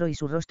por dentro y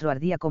su rostro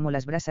ardía como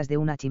las brasas de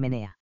una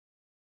chimenea.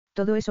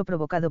 Todo eso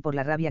provocado por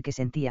la rabia que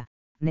sentía,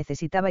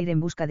 necesitaba ir en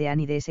busca de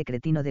Anne y de ese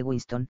cretino de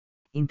Winston,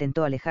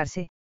 intentó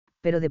alejarse,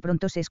 pero de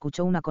pronto se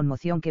escuchó una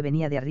conmoción que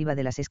venía de arriba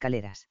de las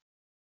escaleras.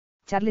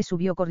 Charles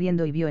subió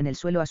corriendo y vio en el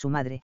suelo a su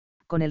madre,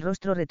 con el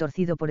rostro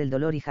retorcido por el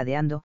dolor y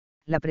jadeando.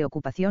 La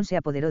preocupación se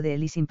apoderó de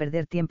él y sin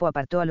perder tiempo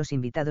apartó a los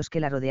invitados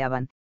que la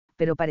rodeaban,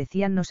 pero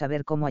parecían no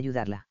saber cómo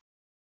ayudarla.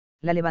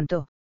 La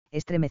levantó,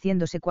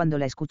 estremeciéndose cuando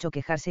la escuchó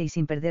quejarse y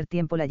sin perder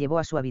tiempo la llevó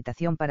a su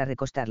habitación para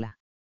recostarla.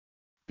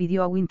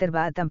 Pidió a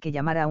Winterbotham que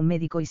llamara a un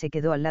médico y se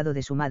quedó al lado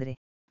de su madre,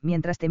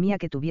 mientras temía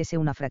que tuviese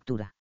una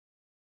fractura.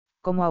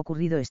 ¿Cómo ha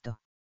ocurrido esto?,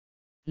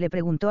 le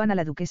preguntó Anne a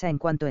la duquesa en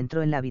cuanto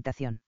entró en la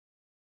habitación.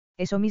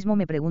 Eso mismo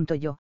me pregunto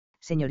yo,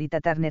 señorita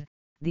Turner,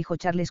 dijo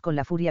Charles con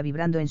la furia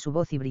vibrando en su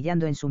voz y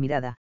brillando en su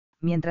mirada,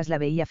 mientras la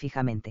veía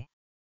fijamente.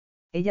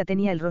 Ella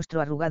tenía el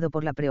rostro arrugado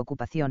por la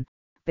preocupación,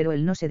 pero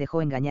él no se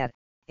dejó engañar,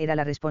 era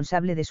la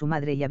responsable de su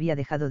madre y había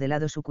dejado de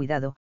lado su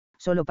cuidado,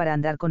 solo para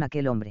andar con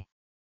aquel hombre.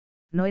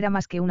 No era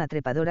más que una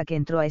trepadora que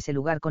entró a ese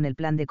lugar con el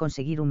plan de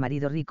conseguir un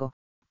marido rico,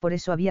 por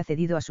eso había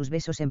cedido a sus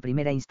besos en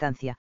primera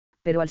instancia,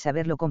 pero al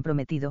saberlo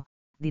comprometido,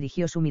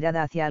 dirigió su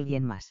mirada hacia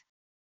alguien más.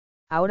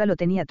 Ahora lo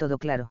tenía todo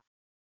claro.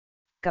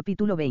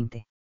 Capítulo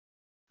 20.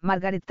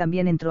 Margaret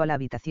también entró a la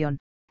habitación,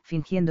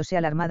 fingiéndose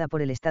alarmada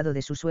por el estado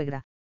de su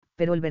suegra,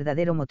 pero el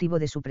verdadero motivo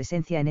de su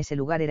presencia en ese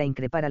lugar era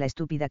increpar a la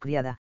estúpida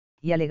criada,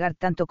 y alegar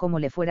tanto como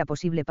le fuera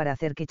posible para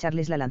hacer que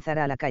Charles la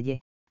lanzara a la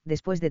calle.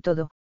 Después de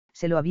todo,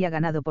 se lo había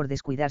ganado por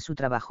descuidar su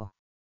trabajo.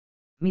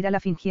 Mírala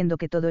fingiendo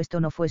que todo esto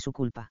no fue su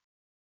culpa.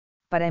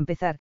 Para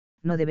empezar,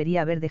 no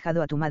debería haber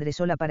dejado a tu madre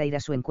sola para ir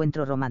a su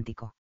encuentro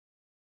romántico.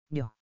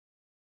 Yo.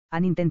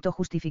 Anne intentó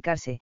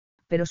justificarse,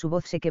 pero su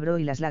voz se quebró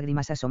y las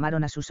lágrimas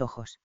asomaron a sus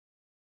ojos.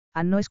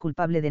 Anne no es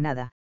culpable de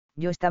nada,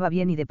 yo estaba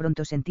bien y de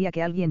pronto sentía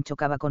que alguien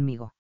chocaba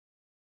conmigo.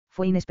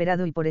 Fue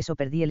inesperado y por eso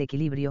perdí el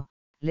equilibrio,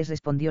 les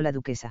respondió la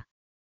duquesa.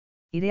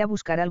 Iré a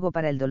buscar algo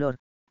para el dolor,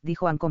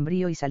 dijo Anne con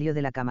brío y salió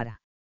de la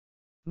cámara.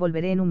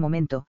 Volveré en un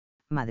momento,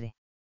 madre.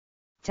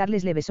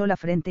 Charles le besó la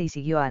frente y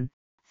siguió a Anne,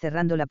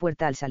 cerrando la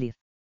puerta al salir.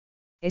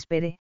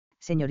 Espere,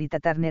 señorita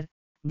Turner,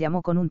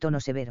 llamó con un tono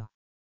severo.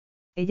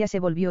 Ella se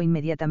volvió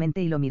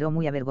inmediatamente y lo miró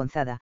muy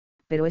avergonzada,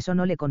 pero eso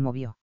no le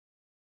conmovió.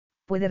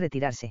 Puede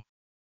retirarse.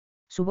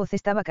 Su voz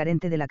estaba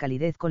carente de la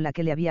calidez con la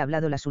que le había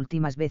hablado las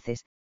últimas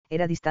veces,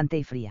 era distante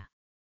y fría.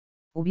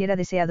 Hubiera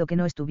deseado que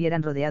no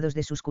estuvieran rodeados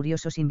de sus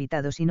curiosos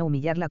invitados y no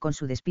humillarla con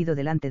su despido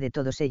delante de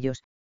todos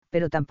ellos,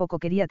 pero tampoco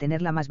quería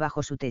tenerla más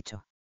bajo su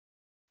techo.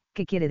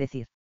 ¿Qué quiere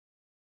decir?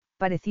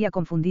 Parecía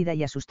confundida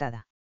y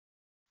asustada.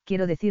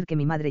 Quiero decir que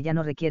mi madre ya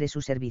no requiere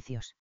sus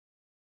servicios.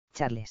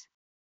 Charles.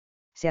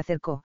 Se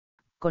acercó,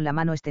 con la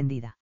mano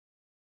extendida.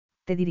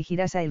 Te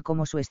dirigirás a él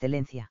como su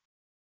excelencia.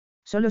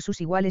 Solo sus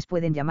iguales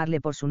pueden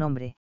llamarle por su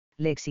nombre,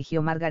 le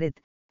exigió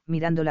Margaret,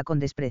 mirándola con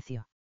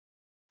desprecio.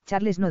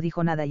 Charles no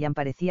dijo nada y Anne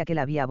parecía que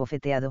la había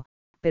abofeteado,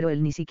 pero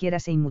él ni siquiera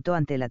se inmutó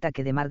ante el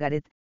ataque de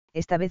Margaret,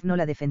 esta vez no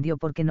la defendió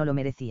porque no lo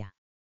merecía.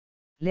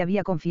 Le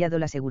había confiado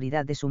la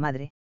seguridad de su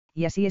madre,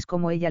 y así es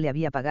como ella le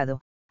había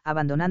pagado,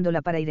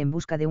 abandonándola para ir en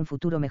busca de un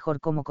futuro mejor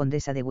como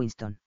condesa de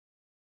Winston.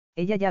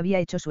 Ella ya había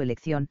hecho su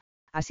elección,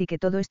 así que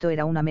todo esto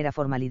era una mera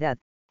formalidad.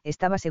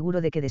 Estaba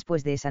seguro de que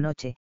después de esa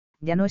noche,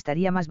 ya no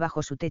estaría más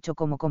bajo su techo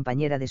como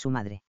compañera de su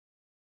madre.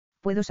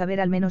 ¿Puedo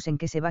saber al menos en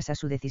qué se basa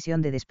su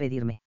decisión de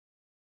despedirme?,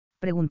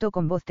 preguntó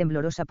con voz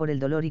temblorosa por el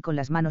dolor y con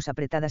las manos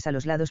apretadas a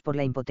los lados por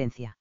la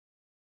impotencia.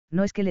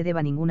 No es que le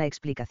deba ninguna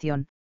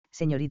explicación,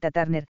 señorita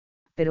Turner,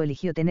 pero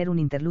eligió tener un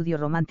interludio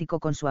romántico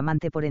con su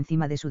amante por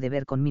encima de su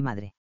deber con mi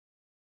madre.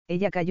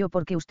 Ella cayó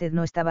porque usted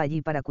no estaba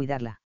allí para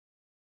cuidarla.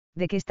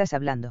 ¿De qué estás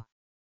hablando?,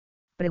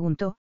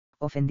 preguntó,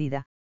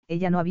 ofendida.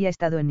 Ella no había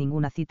estado en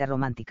ninguna cita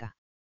romántica.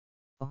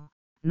 Oh,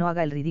 no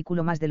haga el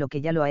ridículo más de lo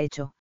que ya lo ha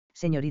hecho,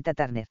 señorita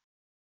Turner.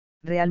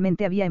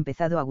 Realmente había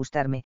empezado a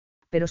gustarme,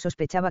 pero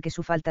sospechaba que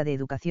su falta de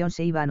educación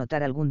se iba a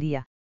notar algún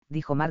día,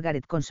 dijo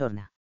Margaret con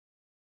sorna.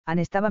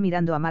 Anne estaba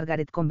mirando a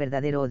Margaret con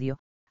verdadero odio,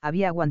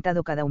 había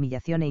aguantado cada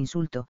humillación e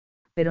insulto,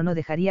 pero no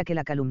dejaría que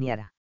la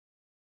calumniara.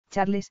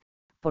 Charles,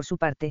 por su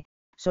parte,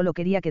 solo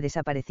quería que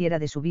desapareciera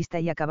de su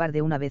vista y acabar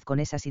de una vez con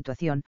esa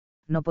situación.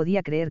 No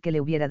podía creer que le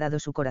hubiera dado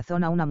su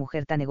corazón a una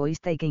mujer tan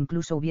egoísta y que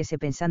incluso hubiese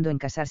pensando en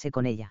casarse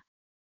con ella.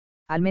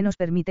 Al menos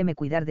permíteme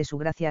cuidar de su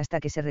gracia hasta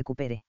que se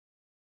recupere.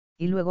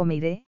 Y luego me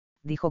iré,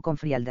 dijo con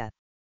frialdad.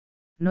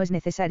 No es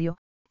necesario,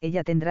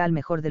 Ella tendrá al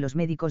mejor de los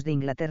médicos de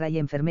Inglaterra y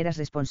enfermeras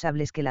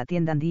responsables que la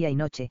atiendan día y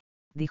noche,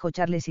 dijo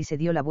Charles y se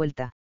dio la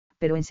vuelta,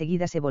 pero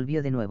enseguida se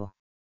volvió de nuevo.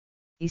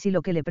 Y si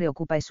lo que le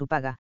preocupa es su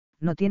paga,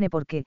 no tiene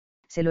por qué,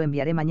 se lo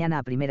enviaré mañana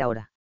a primera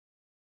hora.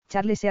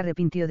 Charles se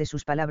arrepintió de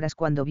sus palabras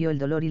cuando vio el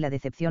dolor y la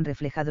decepción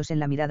reflejados en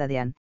la mirada de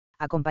Anne,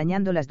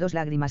 acompañando las 2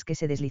 lágrimas que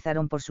se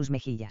deslizaron por sus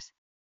mejillas.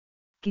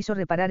 Quiso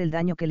reparar el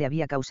daño que le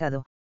había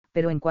causado,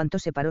 pero en cuanto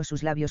separó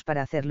sus labios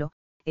para hacerlo,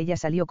 ella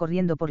salió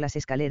corriendo por las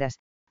escaleras,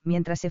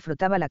 mientras se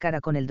frotaba la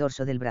cara con el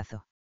dorso del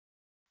brazo.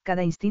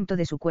 Cada instinto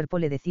de su cuerpo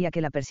le decía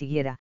que la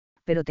persiguiera,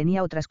 pero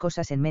tenía otras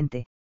cosas en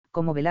mente,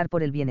 como velar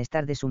por el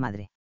bienestar de su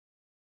madre.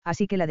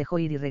 Así que la dejó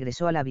ir y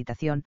regresó a la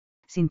habitación,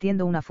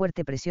 sintiendo una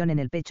fuerte presión en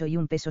el pecho y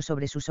un peso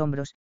sobre sus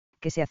hombros,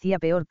 que se hacía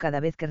peor cada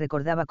vez que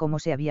recordaba cómo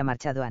se había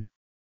marchado Anne.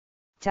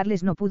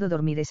 Charles no pudo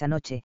dormir esa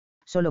noche,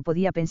 solo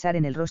podía pensar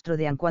en el rostro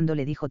de Anne cuando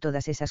le dijo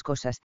todas esas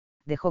cosas,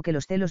 dejó que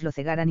los celos lo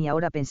cegaran y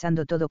ahora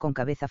pensando todo con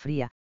cabeza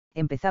fría,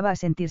 empezaba a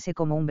sentirse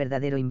como un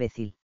verdadero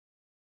imbécil.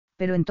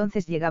 Pero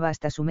entonces llegaba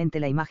hasta su mente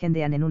la imagen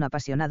de Anne en un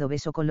apasionado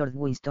beso con Lord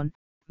Winston,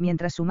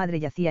 mientras su madre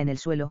yacía en el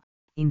suelo,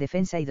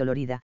 indefensa y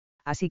dolorida,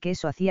 así que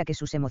eso hacía que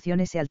sus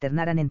emociones se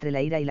alternaran entre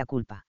la ira y la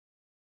culpa.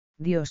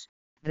 Dios,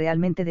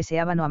 realmente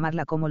deseaba no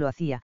amarla como lo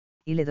hacía,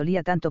 y le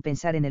dolía tanto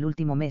pensar en el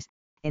último mes,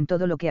 en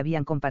todo lo que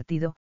habían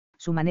compartido,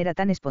 su manera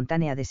tan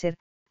espontánea de ser,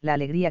 la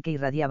alegría que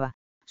irradiaba,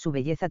 su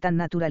belleza tan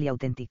natural y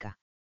auténtica.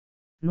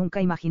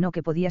 Nunca imaginó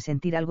que podía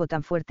sentir algo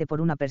tan fuerte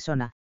por una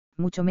persona,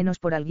 mucho menos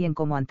por alguien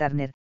como Anne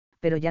Turner,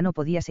 pero ya no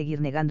podía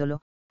seguir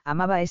negándolo,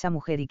 amaba a esa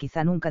mujer y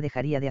quizá nunca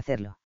dejaría de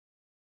hacerlo.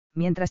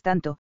 Mientras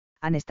tanto,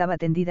 Anne estaba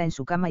tendida en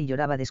su cama y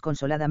lloraba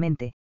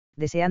desconsoladamente,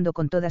 deseando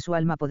con toda su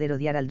alma poder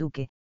odiar al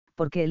duque,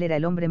 porque él era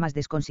el hombre más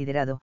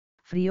desconsiderado,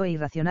 frío e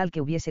irracional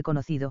que hubiese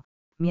conocido,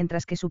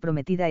 mientras que su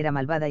prometida era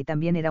malvada y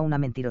también era una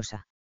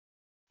mentirosa.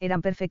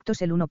 Eran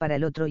perfectos el uno para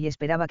el otro y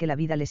esperaba que la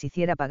vida les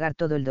hiciera pagar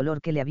todo el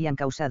dolor que le habían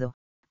causado,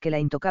 que la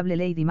intocable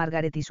Lady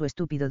Margaret y su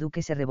estúpido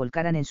duque se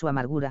revolcaran en su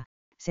amargura,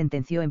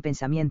 sentenció en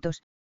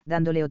pensamientos,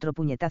 dándole otro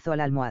puñetazo a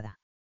la almohada.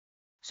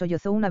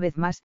 Sollozó una vez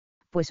más,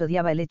 pues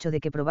odiaba el hecho de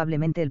que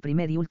probablemente el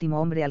primer y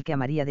último hombre al que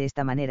amaría de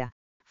esta manera,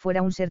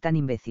 fuera un ser tan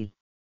imbécil.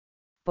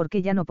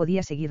 Porque ya no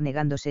podía seguir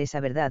negándose esa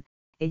verdad,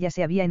 ella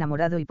se había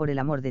enamorado y por el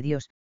amor de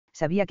Dios,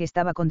 sabía que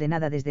estaba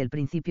condenada desde el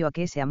principio a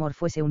que ese amor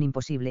fuese un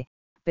imposible,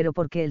 pero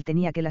porque él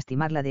tenía que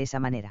lastimarla de esa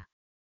manera.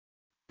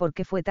 ¿Por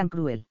qué fue tan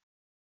cruel?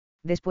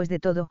 Después de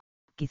todo,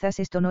 quizás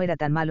esto no era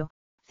tan malo,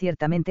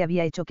 ciertamente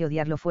había hecho que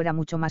odiarlo fuera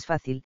mucho más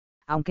fácil,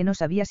 aunque no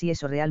sabía si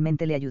eso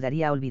realmente le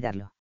ayudaría a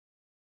olvidarlo.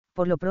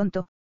 Por lo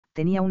pronto,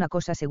 tenía una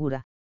cosa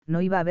segura,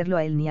 no iba a verlo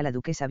a él ni a la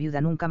duquesa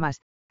viuda nunca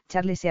más,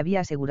 Charles se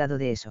había asegurado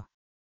de eso.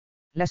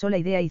 La sola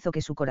idea hizo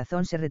que su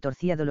corazón se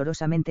retorcía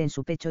dolorosamente en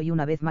su pecho y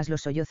una vez más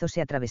los sollozos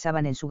se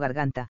atravesaban en su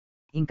garganta,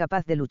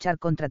 incapaz de luchar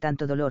contra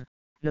tanto dolor,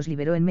 los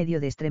liberó en medio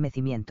de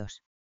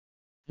estremecimientos.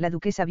 La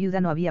duquesa viuda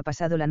no había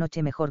pasado la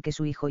noche mejor que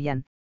su hijo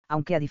Ian,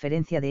 aunque a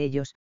diferencia de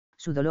ellos,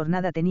 su dolor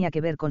nada tenía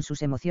que ver con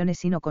sus emociones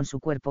sino con su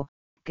cuerpo,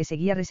 que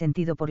seguía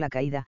resentido por la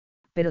caída,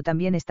 pero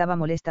también estaba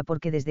molesta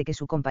porque desde que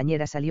su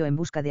compañera salió en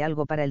busca de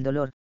algo para el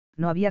dolor,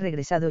 no había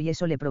regresado y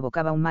eso le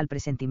provocaba un mal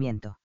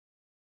presentimiento.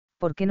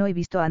 ¿Por qué no he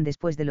visto a Anne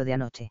después de lo de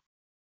anoche?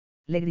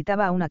 Le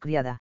gritaba a una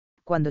criada,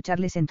 cuando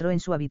Charles entró en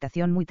su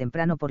habitación muy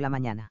temprano por la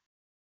mañana.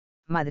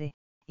 Madre,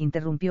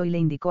 interrumpió y le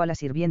indicó a la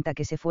sirvienta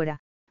que se fuera,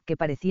 que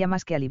parecía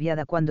más que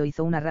aliviada cuando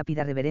hizo una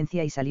rápida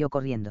reverencia y salió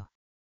corriendo.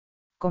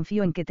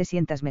 Confío en que te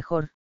sientas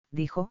mejor,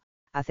 dijo,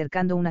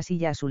 acercando una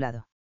silla a su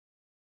lado.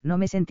 No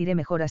me sentiré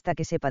mejor hasta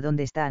que sepa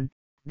dónde están,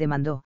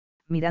 demandó,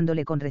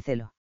 mirándole con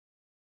recelo.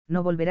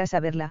 No volverás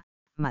a verla,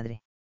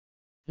 madre.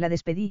 La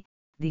despedí,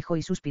 dijo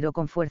y suspiró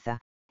con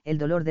fuerza, el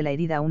dolor de la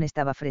herida aún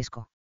estaba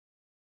fresco.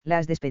 ¿La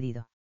has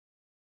despedido?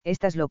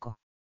 Estás loco.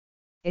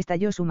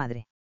 Estalló su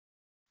madre.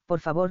 Por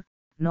favor,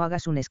 no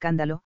hagas un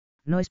escándalo,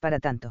 no es para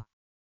tanto.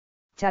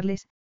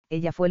 Charles,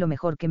 ella fue lo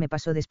mejor que me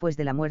pasó después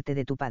de la muerte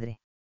de tu padre.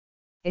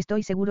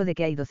 Estoy seguro de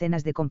que hay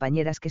docenas de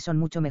compañeras que son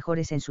mucho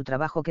mejores en su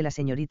trabajo que la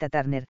señorita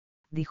Turner,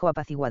 dijo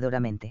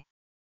apaciguadoramente.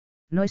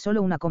 No es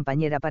solo una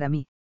compañera para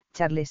mí,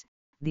 Charles,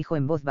 dijo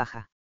en voz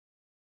baja.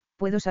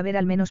 Puedo saber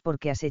al menos por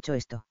qué has hecho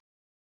esto.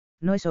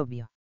 No es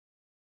obvio.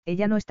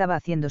 Ella no estaba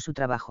haciendo su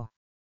trabajo.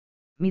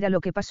 Mira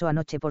lo que pasó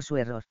anoche por su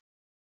error.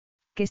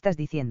 ¿Qué estás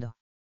diciendo?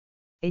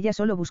 Ella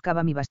solo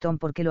buscaba mi bastón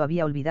porque lo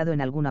había olvidado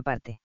en alguna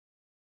parte.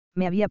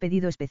 Me había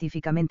pedido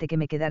específicamente que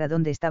me quedara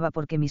donde estaba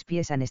porque mis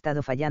pies han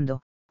estado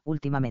fallando,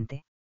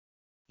 últimamente.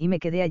 Y me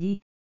quedé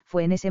allí,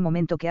 fue en ese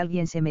momento que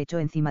alguien se me echó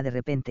encima de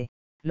repente,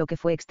 lo que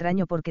fue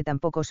extraño porque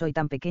tampoco soy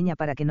tan pequeña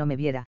para que no me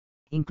viera,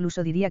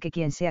 incluso diría que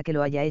quien sea que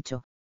lo haya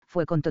hecho,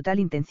 fue con total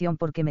intención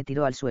porque me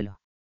tiró al suelo.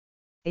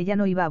 Ella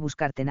no iba a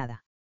buscarte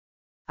nada.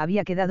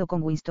 Había quedado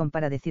con Winston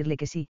para decirle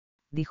que sí,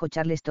 dijo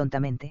Charles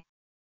tontamente.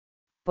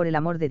 Por el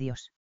amor de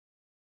Dios.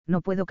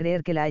 No puedo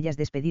creer que la hayas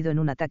despedido en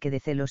un ataque de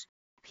celos,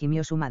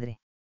 gimió su madre.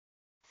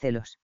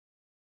 ¿Celos?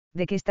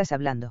 ¿De qué estás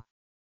hablando?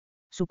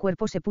 Su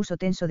cuerpo se puso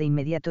tenso de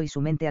inmediato y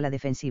su mente a la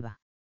defensiva.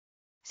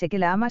 Sé que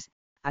la amas,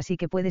 así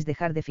que puedes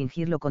dejar de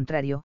fingir lo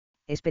contrario,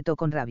 espetó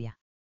con rabia.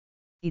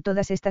 Y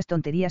todas estas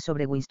tonterías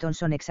sobre Winston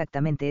son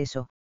exactamente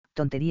eso,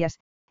 tonterías.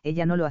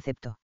 Ella no lo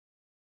aceptó.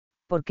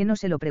 ¿Por qué no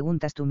se lo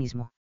preguntas tú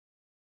mismo?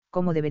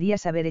 ¿Cómo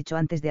deberías haber hecho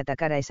antes de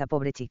atacar a esa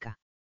pobre chica?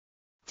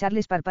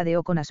 Charles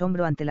parpadeó con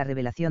asombro ante la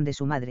revelación de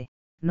su madre,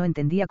 no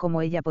entendía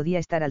cómo ella podía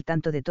estar al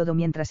tanto de todo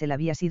mientras él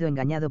había sido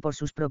engañado por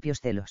sus propios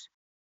celos.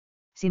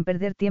 Sin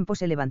perder tiempo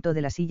se levantó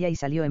de la silla y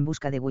salió en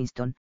busca de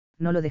Winston,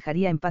 no lo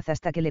dejaría en paz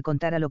hasta que le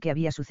contara lo que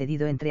había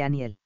sucedido entre Anne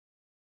y él.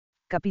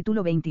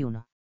 Capítulo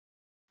 21.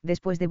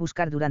 Después de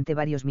buscar durante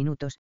varios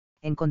minutos,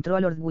 encontró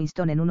a Lord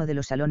Winston en uno de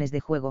los salones de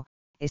juego.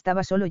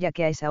 Estaba solo ya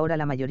que a esa hora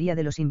la mayoría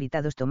de los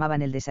invitados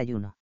tomaban el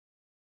desayuno.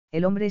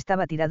 El hombre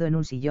estaba tirado en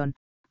un sillón,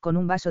 con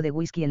un vaso de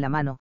whisky en la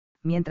mano,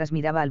 mientras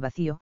miraba al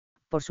vacío.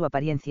 Por su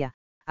apariencia,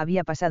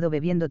 había pasado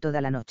bebiendo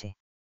toda la noche.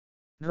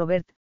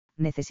 Robert,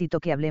 necesito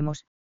que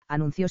hablemos,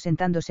 anunció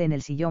sentándose en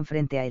el sillón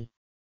frente a él.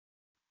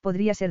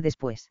 Podría ser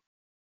después.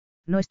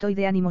 No estoy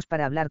de ánimos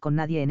para hablar con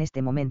nadie en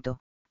este momento,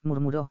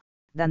 murmuró,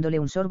 dándole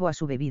un sorbo a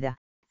su bebida,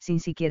 sin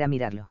siquiera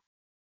mirarlo.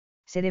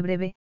 Seré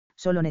breve,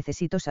 solo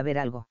necesito saber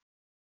algo.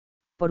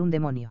 Por un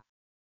demonio.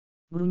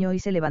 Gruñó y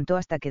se levantó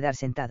hasta quedar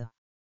sentado.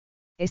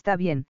 Está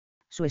bien,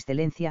 Su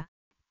Excelencia,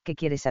 ¿qué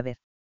quiere saber?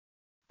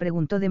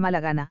 Preguntó de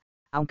mala gana,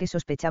 aunque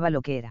sospechaba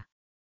lo que era.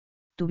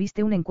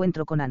 ¿Tuviste un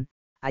encuentro con Anne,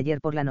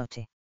 ayer por la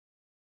noche?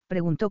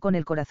 Preguntó con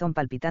el corazón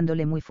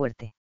palpitándole muy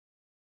fuerte.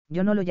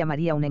 Yo no lo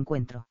llamaría un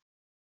encuentro.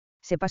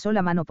 Se pasó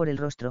la mano por el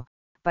rostro,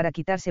 para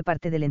quitarse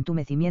parte del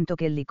entumecimiento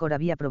que el licor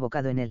había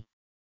provocado en él.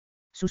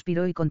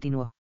 Suspiró y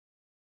continuó.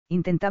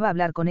 Intentaba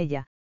hablar con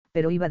ella,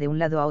 pero iba de un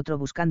lado a otro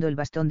buscando el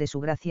bastón de su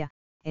gracia.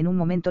 En un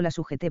momento la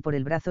sujeté por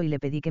el brazo y le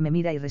pedí que me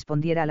mirara y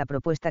respondiera a la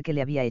propuesta que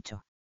le había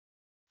hecho.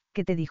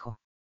 ¿Qué te dijo?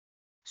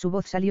 Su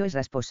voz salió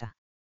rasposa.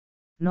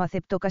 No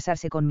aceptó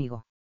casarse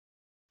conmigo.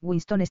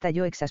 Winston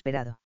estalló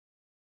exasperado.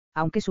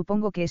 Aunque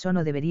supongo que eso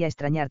no debería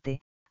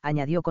extrañarte,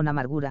 añadió con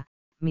amargura,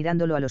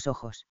 mirándolo a los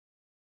ojos.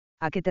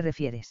 ¿A qué te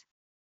refieres?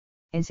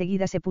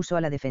 Enseguida se puso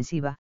a la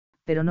defensiva,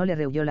 pero no le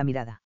rehuyó la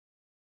mirada.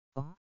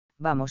 Oh,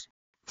 vamos,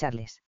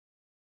 Charles.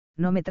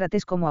 No me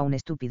trates como a un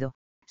estúpido,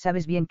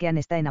 sabes bien que Anne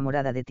está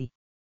enamorada de ti.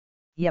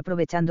 Y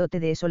aprovechándote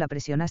de eso la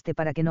presionaste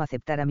para que no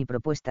aceptara mi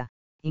propuesta,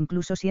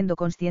 incluso siendo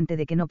consciente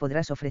de que no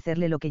podrás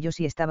ofrecerle lo que yo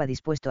sí estaba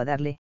dispuesto a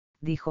darle,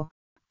 dijo,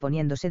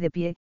 poniéndose de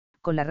pie,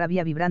 con la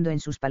rabia vibrando en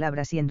sus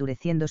palabras y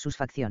endureciendo sus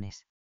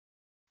facciones.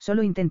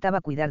 Solo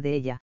intentaba cuidar de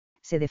ella,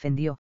 se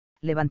defendió,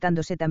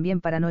 levantándose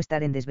también para no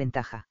estar en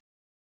desventaja.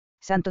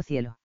 Santo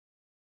cielo.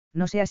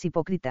 No seas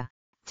hipócrita,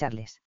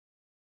 Charles.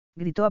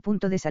 Gritó a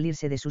punto de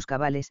salirse de sus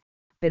cabales,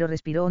 pero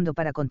respiró hondo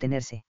para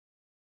contenerse.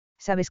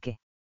 ¿Sabes qué?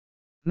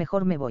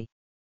 Mejor me voy.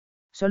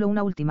 Solo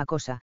una última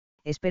cosa,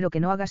 espero que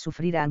no hagas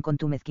sufrir a Anne con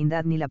tu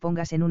mezquindad ni la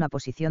pongas en una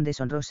posición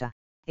deshonrosa.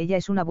 Ella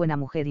es una buena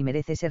mujer y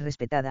merece ser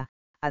respetada,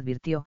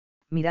 advirtió,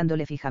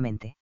 mirándole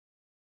fijamente.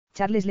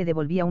 Charles le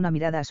devolvía una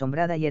mirada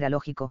asombrada y era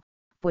lógico,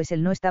 pues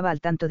él no estaba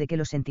al tanto de que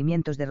los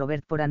sentimientos de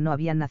Robert por Anne no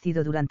habían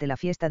nacido durante la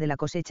fiesta de la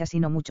cosecha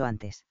sino mucho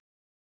antes.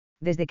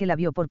 Desde que la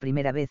vio por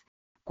primera vez,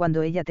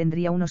 cuando ella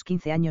tendría unos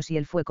 15 años y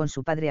él fue con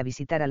su padre a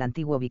visitar al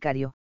antiguo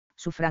vicario,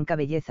 su franca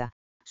belleza,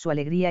 su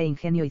alegría e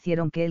ingenio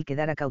hicieron que él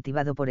quedara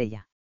cautivado por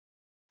ella.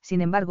 Sin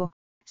embargo,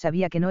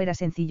 sabía que no era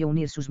sencillo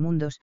unir sus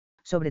mundos,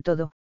 sobre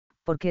todo,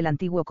 porque el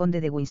antiguo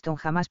conde de Winston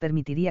jamás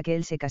permitiría que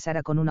él se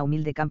casara con una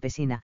humilde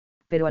campesina,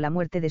 pero a la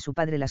muerte de su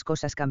padre las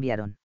cosas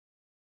cambiaron.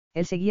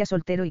 Él seguía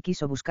soltero y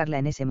quiso buscarla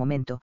en ese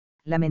momento,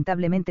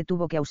 lamentablemente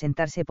tuvo que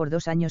ausentarse por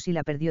 2 años y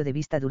la perdió de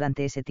vista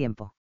durante ese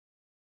tiempo.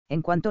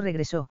 En cuanto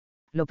regresó,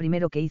 lo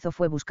primero que hizo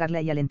fue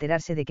buscarla y al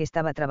enterarse de que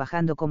estaba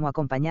trabajando como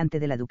acompañante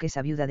de la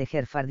duquesa viuda de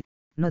Hereford,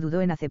 no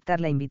dudó en aceptar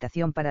la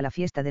invitación para la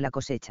fiesta de la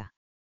cosecha.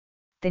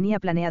 Tenía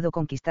planeado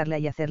conquistarla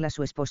y hacerla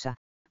su esposa,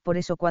 por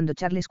eso cuando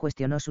Charles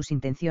cuestionó sus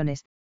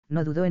intenciones,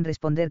 no dudó en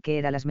responder que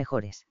eran las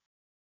mejores.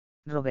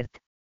 Robert.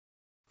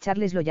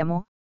 Charles lo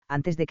llamó,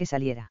 antes de que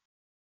saliera.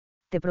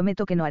 Te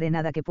prometo que no haré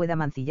nada que pueda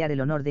mancillar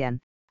el honor de Anne,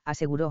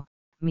 aseguró,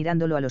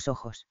 mirándolo a los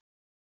ojos.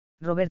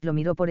 Robert lo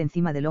miró por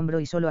encima del hombro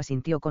y solo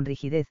asintió con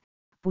rigidez,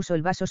 puso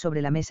el vaso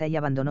sobre la mesa y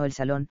abandonó el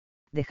salón,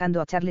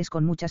 dejando a Charles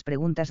con muchas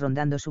preguntas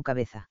rondando su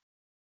cabeza.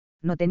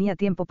 No tenía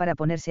tiempo para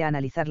ponerse a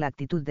analizar la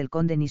actitud del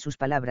conde ni sus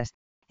palabras.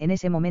 En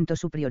ese momento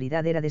su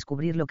prioridad era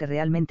descubrir lo que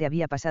realmente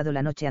había pasado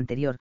la noche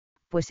anterior,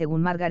 pues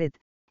según Margaret,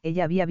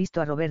 ella había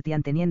visto a Robert y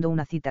Anne teniendo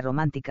una cita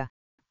romántica,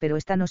 pero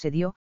esta no se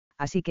dio,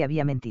 así que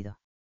había mentido.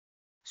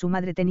 Su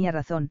madre tenía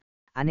razón,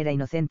 Anne era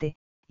inocente,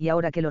 y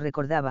ahora que lo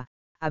recordaba,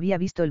 había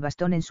visto el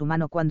bastón en su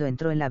mano cuando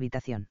entró en la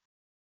habitación.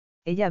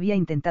 Ella había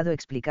intentado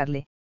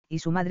explicarle, y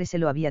su madre se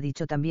lo había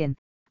dicho también,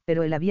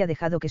 pero él había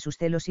dejado que sus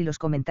celos y los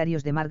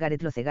comentarios de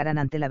Margaret lo cegaran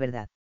ante la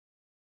verdad.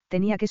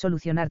 Tenía que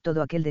solucionar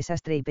todo aquel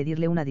desastre y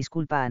pedirle una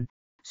disculpa a Anne,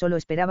 solo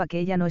esperaba que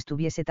ella no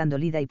estuviese tan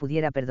dolida y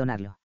pudiera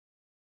perdonarlo.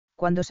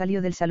 Cuando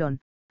salió del salón,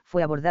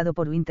 fue abordado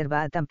por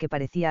Winterbotham que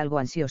parecía algo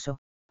ansioso,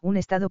 un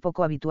estado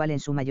poco habitual en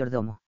su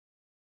mayordomo.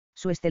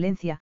 Su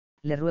Excelencia,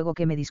 le ruego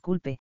que me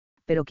disculpe,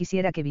 pero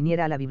quisiera que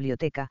viniera a la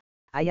biblioteca,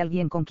 hay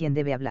alguien con quien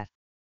debe hablar.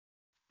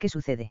 ¿Qué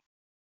sucede?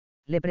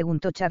 Le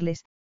preguntó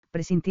Charles,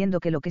 presintiendo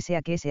que lo que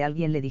sea que ese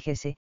alguien le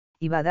dijese,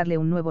 Iba a darle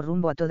un nuevo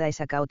rumbo a toda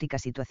esa caótica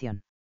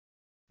situación.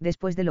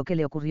 Después de lo que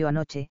le ocurrió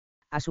anoche,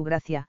 a su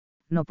gracia,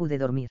 no pude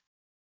dormir.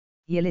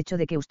 Y el hecho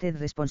de que usted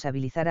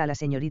responsabilizara a la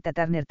señorita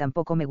Turner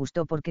tampoco me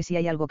gustó, porque si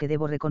hay algo que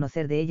debo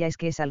reconocer de ella es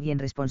que es alguien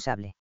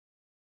responsable.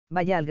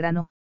 Vaya al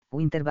grano,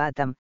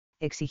 Winterbotham,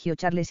 exigió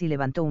Charles y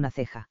levantó una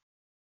ceja.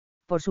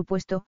 Por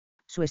supuesto,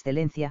 Su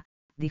Excelencia,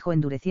 dijo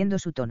endureciendo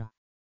su tono.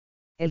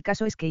 El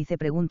caso es que hice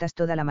preguntas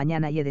toda la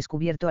mañana y he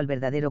descubierto al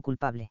verdadero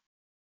culpable.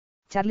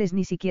 Charles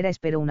ni siquiera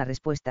esperó una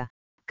respuesta,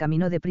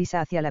 caminó deprisa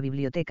hacia la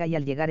biblioteca y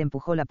al llegar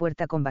empujó la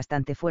puerta con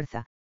bastante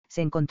fuerza,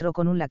 se encontró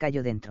con un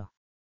lacayo dentro.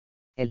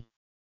 ¿Él?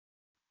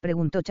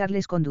 Preguntó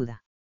Charles con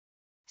duda.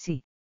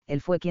 Sí,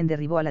 él fue quien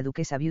derribó a la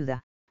duquesa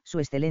viuda, Su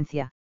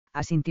Excelencia,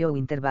 asintió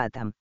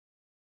Winterbotham.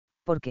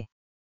 ¿Por qué?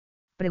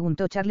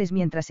 Preguntó Charles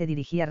mientras se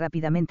dirigía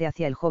rápidamente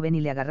hacia el joven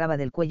y le agarraba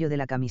del cuello de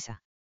la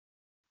camisa.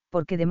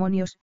 ¿Por qué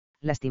demonios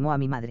lastimó a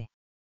mi madre?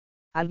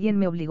 Alguien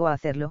me obligó a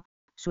hacerlo,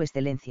 Su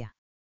Excelencia.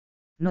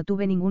 No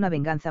tuve ninguna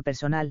venganza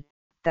personal,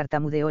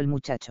 tartamudeó el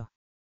muchacho.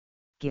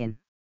 ¿Quién?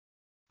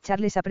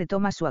 Charles apretó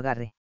más su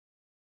agarre.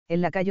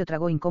 El lacayo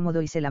tragó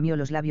incómodo y se lamió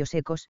los labios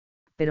secos,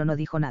 pero no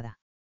dijo nada.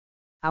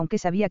 Aunque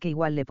sabía que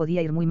igual le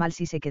podía ir muy mal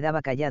si se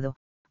quedaba callado,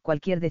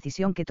 cualquier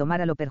decisión que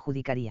tomara lo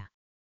perjudicaría.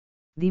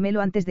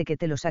 Dímelo antes de que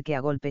te lo saque a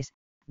golpes,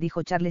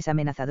 dijo Charles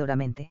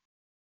amenazadoramente.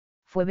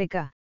 Fue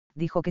Becca,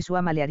 dijo que su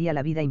ama le haría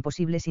la vida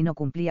imposible si no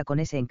cumplía con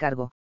ese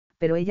encargo,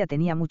 pero ella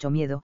tenía mucho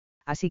miedo,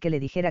 así que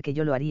le dijera que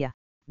yo lo haría,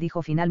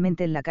 dijo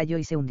finalmente el lacayo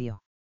y se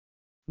hundió.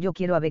 Yo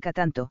quiero a Becca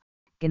tanto,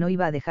 que no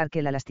iba a dejar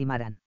que la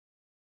lastimaran.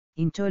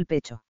 Hinchó el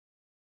pecho.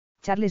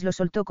 Charles lo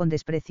soltó con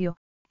desprecio,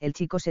 el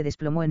chico se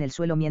desplomó en el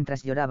suelo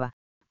mientras lloraba,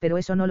 pero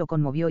eso no lo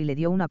conmovió y le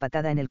dio una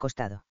patada en el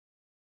costado.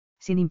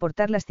 Sin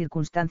importar las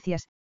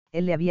circunstancias,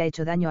 él le había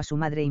hecho daño a su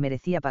madre y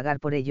merecía pagar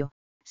por ello,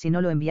 si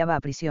no lo enviaba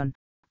a prisión,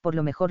 por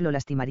lo mejor lo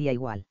lastimaría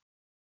igual.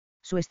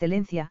 Su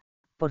Excelencia,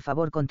 por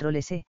favor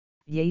contrólese,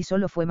 Jay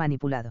solo fue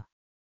manipulado.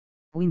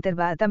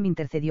 Winterbotham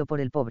intercedió por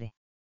el pobre.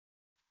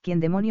 ¿Quién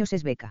demonios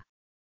es Becca?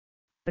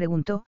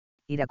 Preguntó,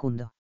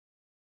 iracundo.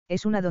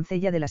 Es una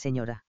doncella de la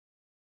señora.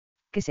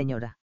 ¿Qué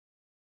señora?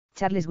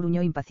 Charles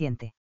gruñó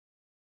impaciente.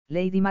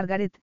 Lady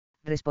Margaret,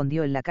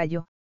 respondió el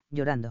lacayo,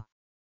 llorando.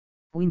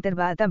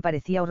 Winterbotham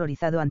parecía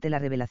horrorizado ante la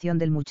revelación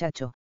del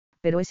muchacho,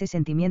 pero ese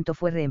sentimiento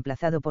fue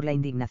reemplazado por la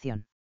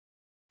indignación.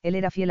 Él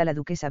era fiel a la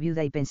duquesa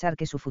viuda y pensar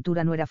que su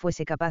futura nuera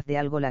fuese capaz de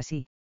algo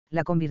así,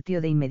 la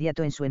convirtió de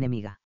inmediato en su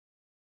enemiga.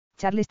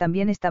 Charles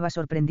también estaba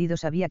sorprendido,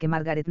 sabía que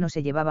Margaret no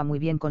se llevaba muy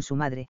bien con su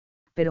madre,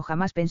 pero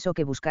jamás pensó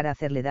que buscara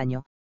hacerle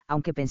daño,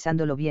 aunque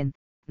pensándolo bien,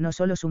 no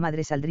solo su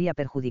madre saldría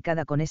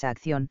perjudicada con esa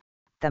acción,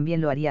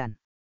 también lo harían.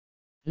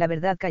 La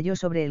verdad cayó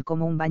sobre él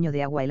como un baño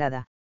de agua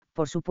helada,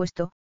 por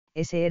supuesto,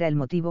 ese era el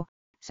motivo,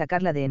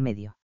 sacarla de en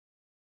medio.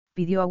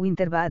 Pidió a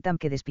Winterbotham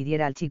que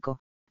despidiera al chico,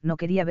 no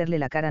quería verle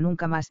la cara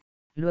nunca más,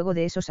 luego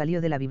de eso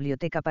salió de la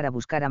biblioteca para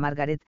buscar a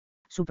Margaret,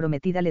 su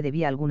prometida le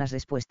debía algunas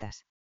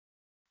respuestas.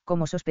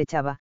 Como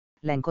sospechaba,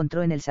 la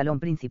encontró en el salón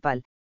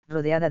principal,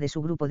 rodeada de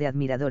su grupo de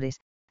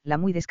admiradores, la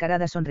muy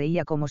descarada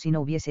sonreía como si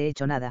no hubiese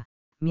hecho nada,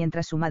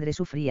 mientras su madre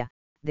sufría,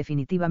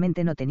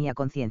 definitivamente no tenía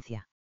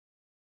conciencia.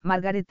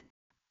 Margaret,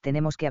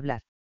 tenemos que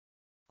hablar.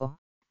 Oh,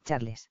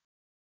 Charles.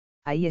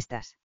 Ahí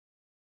estás.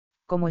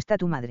 ¿Cómo está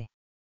tu madre?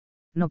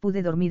 No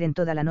pude dormir en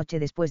toda la noche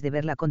después de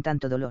verla con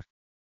tanto dolor.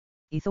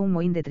 Hizo un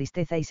mohín de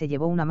tristeza y se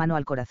llevó una mano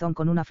al corazón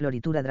con una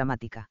floritura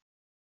dramática.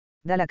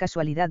 Da la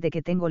casualidad de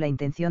que tengo la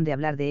intención de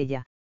hablar de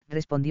ella,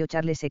 respondió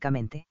Charles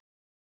secamente.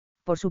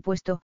 Por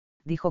supuesto,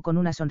 dijo con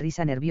una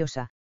sonrisa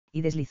nerviosa,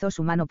 y deslizó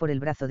su mano por el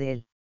brazo de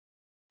él.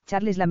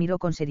 Charles la miró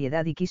con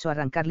seriedad y quiso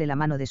arrancarle la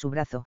mano de su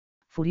brazo,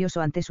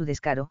 furioso ante su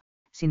descaro,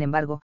 sin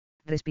embargo,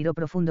 respiró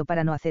profundo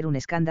para no hacer un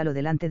escándalo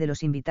delante de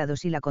los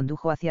invitados y la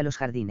condujo hacia los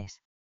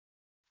jardines.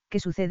 ¿Qué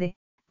sucede,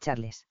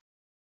 Charles?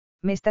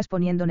 Me estás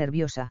poniendo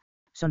nerviosa,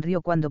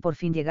 sonrió cuando por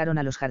fin llegaron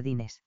a los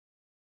jardines.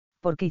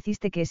 ¿Por qué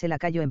hiciste que ese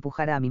lacayo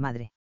empujara a mi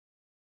madre?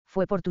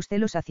 ¿Fue por tus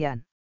celos hacia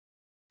Anne?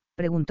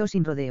 Preguntó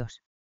sin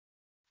rodeos.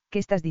 ¿Qué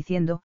estás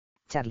diciendo,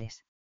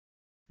 Charles?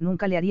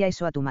 Nunca le haría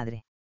eso a tu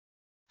madre.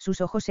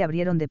 Sus ojos se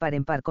abrieron de par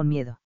en par con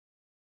miedo.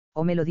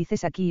 O me lo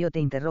dices aquí y yo te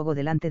interrogo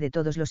delante de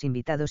todos los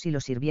invitados y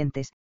los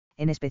sirvientes,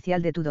 en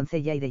especial de tu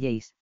doncella y de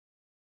Jace.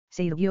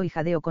 Se irguió y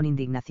jadeó con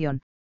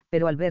indignación,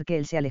 pero al ver que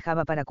él se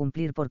alejaba para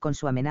cumplir con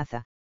su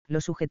amenaza,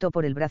 lo sujetó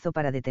por el brazo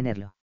para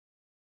detenerlo.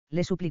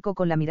 Le suplicó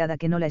con la mirada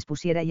que no la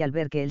expusiera y al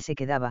ver que él se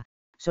quedaba,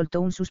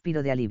 soltó un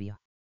suspiro de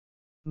alivio.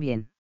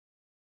 Bien.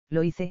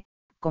 Lo hice,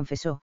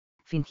 confesó,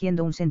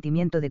 fingiendo un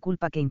sentimiento de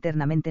culpa que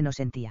internamente no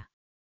sentía.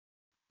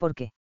 ¿Por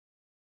qué?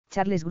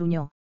 Charles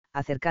gruñó,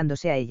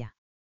 acercándose a ella.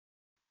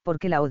 ¿Por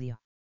qué la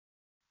odio?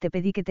 Te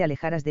pedí que te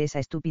alejaras de esa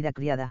estúpida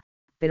criada,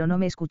 pero no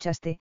me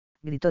escuchaste,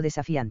 gritó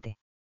desafiante.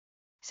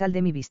 Sal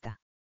de mi vista.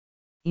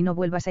 Y no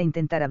vuelvas a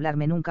intentar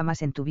hablarme nunca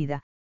más en tu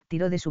vida,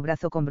 tiró de su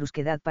brazo con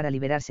brusquedad para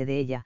liberarse de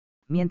ella,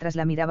 mientras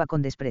la miraba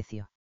con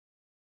desprecio.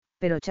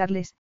 Pero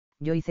Charles,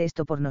 yo hice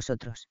esto por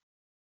nosotros.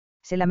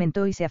 Se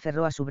lamentó y se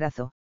aferró a su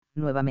brazo,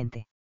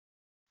 nuevamente.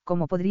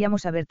 ¿Cómo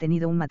podríamos haber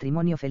tenido un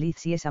matrimonio feliz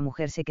si esa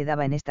mujer se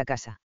quedaba en esta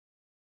casa?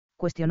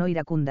 cuestionó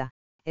iracunda.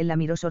 Él la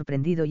miró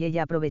sorprendido y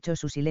ella aprovechó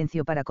su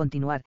silencio para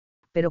continuar,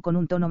 pero con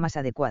un tono más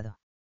adecuado.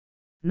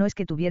 No es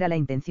que tuviera la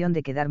intención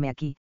de quedarme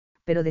aquí,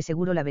 pero de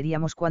seguro la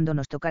veríamos cuando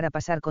nos tocara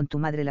pasar con tu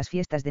madre las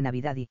fiestas de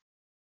Navidad y...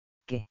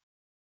 ¿Qué?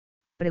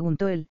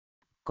 Preguntó él,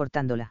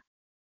 cortándola.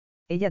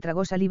 Ella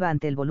tragó saliva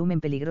ante el volumen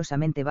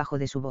peligrosamente bajo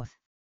de su voz.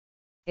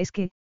 Es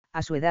que,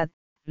 a su edad,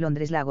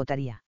 Londres la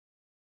agotaría.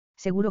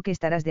 Seguro que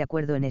estarás de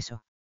acuerdo en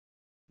eso.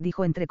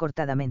 Dijo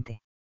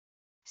entrecortadamente.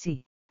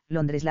 Sí,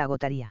 Londres la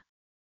agotaría.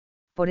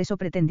 Por eso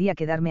pretendía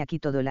quedarme aquí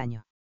todo el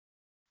año.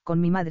 Con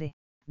mi madre,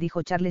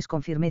 dijo Charles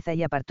con firmeza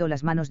y apartó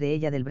las manos de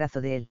ella del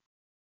brazo de él.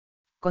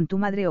 ¿Con tu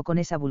madre o con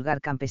esa vulgar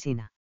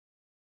campesina?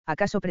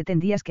 ¿Acaso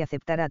pretendías que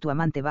aceptara a tu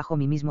amante bajo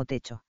mi mismo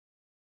techo?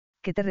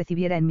 Que te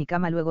recibiera en mi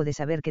cama luego de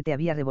saber que te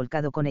había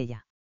revolcado con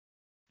ella.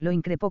 Lo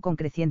increpó con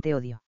creciente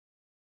odio.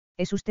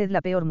 Es usted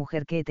la peor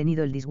mujer que he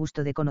tenido el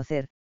disgusto de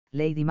conocer,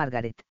 Lady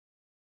Margaret.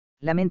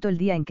 Lamento el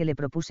día en que le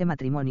propuse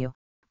matrimonio,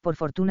 por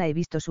fortuna he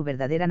visto su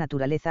verdadera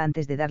naturaleza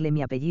antes de darle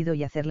mi apellido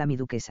y hacerla mi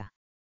duquesa.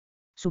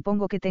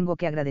 Supongo que tengo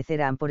que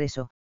agradecer a Anne por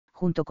eso,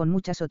 junto con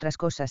muchas otras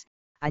cosas,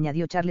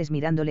 añadió Charles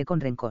mirándole con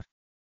rencor.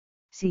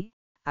 Sí,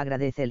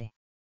 agradécele.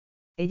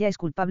 Ella es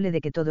culpable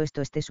de que todo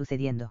esto esté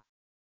sucediendo.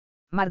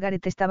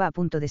 Margaret estaba a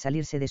punto de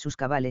salirse de sus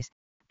cabales,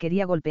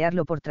 quería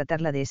golpearlo por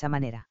tratarla de esa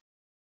manera.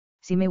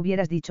 Si me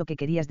hubieras dicho que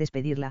querías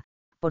despedirla,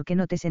 porque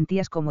no te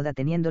sentías cómoda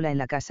teniéndola en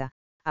la casa,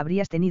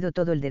 habrías tenido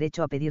todo el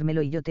derecho a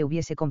pedírmelo y yo te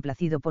hubiese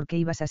complacido porque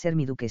ibas a ser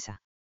mi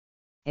duquesa.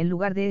 En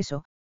lugar de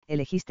eso,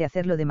 elegiste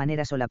hacerlo de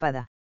manera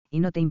solapada, y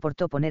no te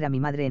importó poner a mi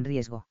madre en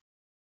riesgo.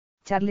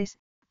 Charles,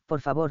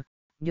 por favor,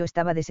 yo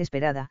estaba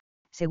desesperada,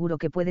 seguro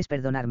que puedes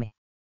perdonarme.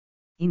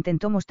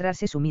 Intentó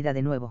mostrarse sumida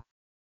de nuevo.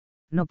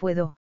 No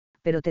puedo,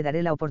 pero te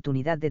daré la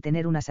oportunidad de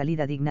tener una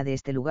salida digna de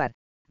este lugar.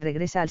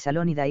 Regresa al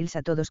salón y dailes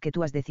a todos que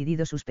tú has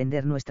decidido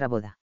suspender nuestra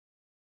boda.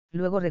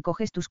 Luego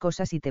recoges tus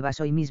cosas y te vas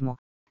hoy mismo.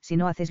 Si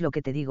no haces lo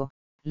que te digo,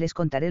 les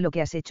contaré lo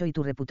que has hecho y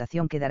tu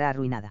reputación quedará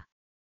arruinada.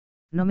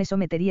 No me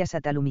someterías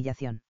a tal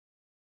humillación.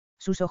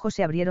 Sus ojos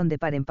se abrieron de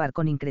par en par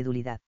con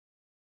incredulidad.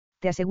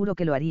 Te aseguro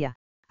que lo haría,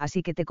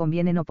 así que te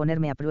conviene no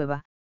ponerme a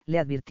prueba, le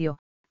advirtió,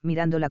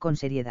 mirándola con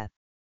seriedad.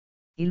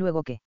 ¿Y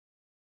luego qué?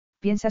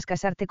 ¿Piensas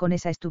casarte con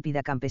esa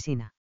estúpida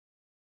campesina?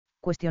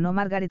 Cuestionó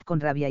Margaret con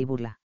rabia y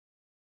burla.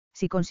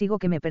 Si consigo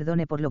que me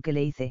perdone por lo que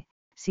le hice,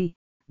 sí,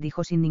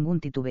 dijo sin ningún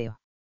titubeo.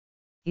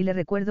 Y le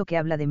recuerdo que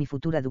habla de mi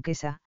futura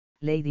duquesa,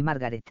 Lady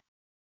Margaret.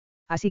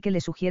 Así que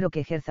le sugiero que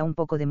ejerza un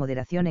poco de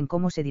moderación en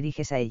cómo se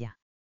diriges a ella.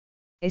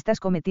 Estás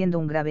cometiendo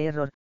un grave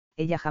error,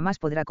 ella jamás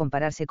podrá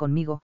compararse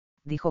conmigo,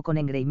 dijo con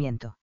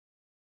engreimiento.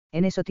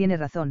 En eso tiene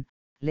razón,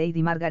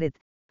 Lady Margaret,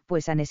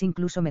 pues Anne es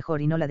incluso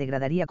mejor y no la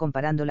degradaría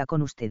comparándola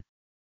con usted.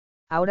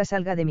 Ahora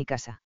salga de mi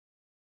casa.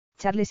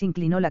 Charles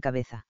inclinó la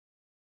cabeza.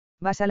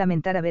 Vas a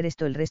lamentar haber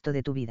esto el resto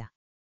de tu vida.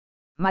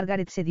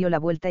 Margaret se dio la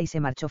vuelta y se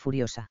marchó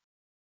furiosa.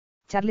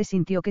 Charles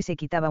sintió que se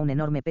quitaba un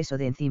enorme peso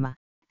de encima,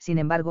 sin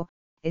embargo,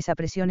 esa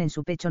presión en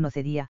su pecho no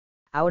cedía,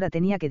 ahora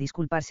tenía que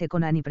disculparse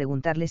con Anne y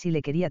preguntarle si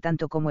le quería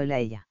tanto como él a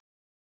ella.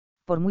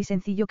 Por muy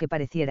sencillo que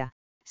pareciera,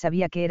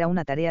 sabía que era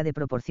una tarea de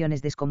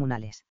proporciones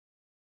descomunales.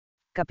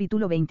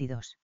 Capítulo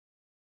 22.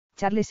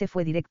 Charles se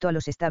fue directo a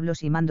los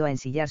establos y mandó a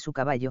ensillar su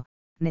caballo.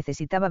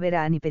 Necesitaba ver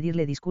a Anne y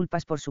pedirle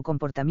disculpas por su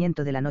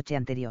comportamiento de la noche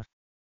anterior.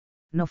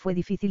 No fue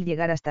difícil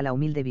llegar hasta la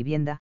humilde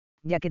vivienda,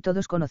 ya que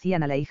todos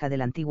conocían a la hija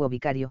del antiguo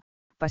vicario.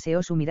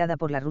 Paseó su mirada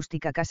por la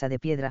rústica casa de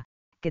piedra,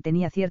 que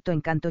tenía cierto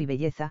encanto y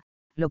belleza,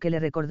 lo que le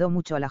recordó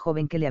mucho a la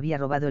joven que le había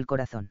robado el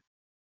corazón.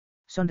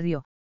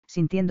 Sonrió,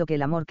 sintiendo que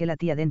el amor que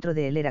latía dentro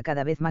de él era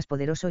cada vez más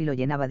poderoso y lo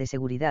llenaba de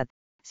seguridad.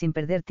 Sin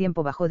perder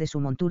tiempo bajó de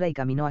su montura y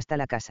caminó hasta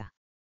la casa.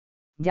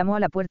 Llamó a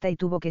la puerta y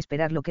tuvo que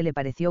esperar lo que le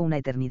pareció una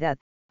eternidad,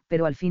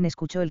 pero al fin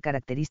escuchó el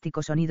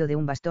característico sonido de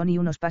un bastón y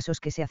unos pasos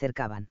que se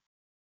acercaban.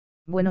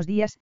 Buenos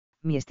días,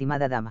 mi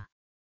estimada dama.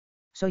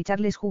 Soy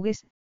Charles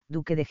Hughes,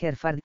 duque de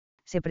Hereford,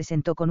 se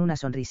presentó con una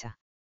sonrisa.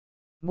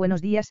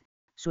 Buenos días,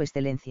 su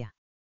excelencia.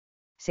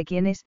 Sé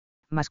quién es,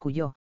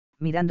 masculló,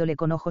 mirándole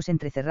con ojos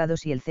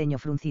entrecerrados y el ceño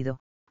fruncido,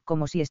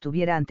 como si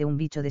estuviera ante un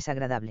bicho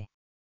desagradable.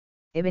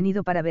 He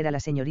venido para ver a la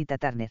señorita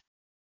Turner.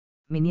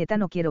 Mi nieta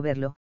no quiero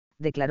verlo,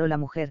 declaró la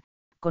mujer,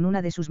 con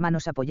una de sus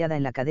manos apoyada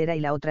en la cadera y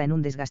la otra en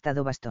un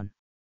desgastado bastón.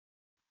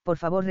 Por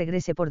favor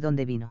regrese por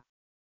donde vino.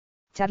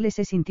 Charles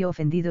se sintió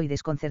ofendido y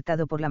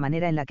desconcertado por la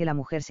manera en la que la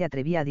mujer se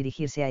atrevía a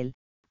dirigirse a él,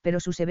 pero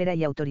su severa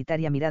y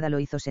autoritaria mirada lo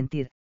hizo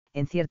sentir,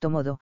 en cierto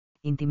modo,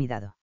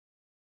 intimidado.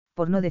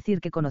 Por no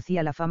decir que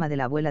conocía la fama de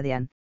la abuela de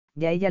Anne,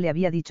 ya ella le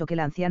había dicho que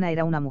la anciana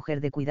era una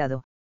mujer de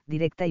cuidado,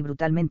 directa y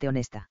brutalmente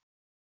honesta.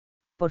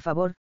 Por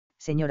favor,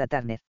 señora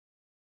Turner.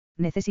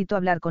 Necesito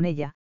hablar con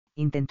ella,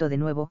 intentó de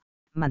nuevo,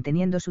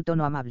 manteniendo su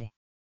tono amable.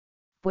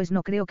 Pues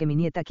no creo que mi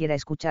nieta quiera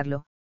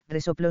escucharlo,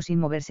 resopló sin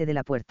moverse de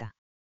la puerta.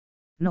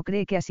 ¿No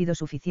cree que ha sido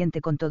suficiente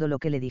con todo lo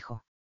que le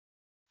dijo?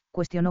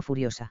 Cuestionó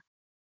furiosa.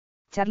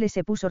 Charles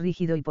se puso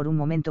rígido y por un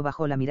momento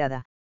bajó la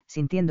mirada,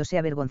 sintiéndose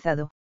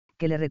avergonzado,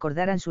 que le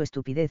recordaran su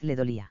estupidez le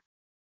dolía.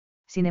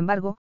 Sin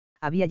embargo,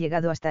 había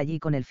llegado hasta allí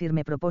con el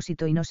firme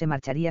propósito y no se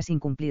marcharía sin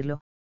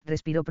cumplirlo,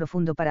 respiró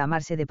profundo para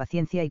amarse de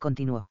paciencia y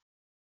continuó.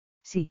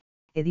 Sí,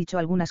 he dicho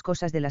algunas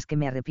cosas de las que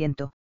me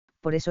arrepiento,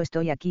 por eso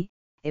estoy aquí,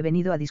 he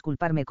venido a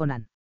disculparme con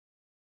Anne.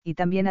 Y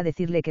también a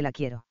decirle que la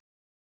quiero.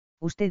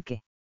 ¿Usted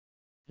qué?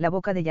 La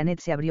boca de Janet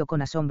se abrió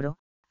con asombro,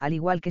 al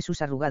igual que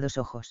sus arrugados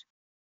ojos.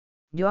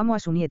 Yo amo a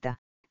su nieta,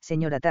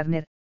 señora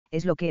Turner,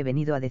 es lo que he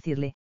venido a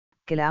decirle,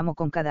 que la amo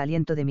con cada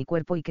aliento de mi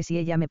cuerpo y que si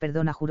ella me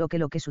perdona juró que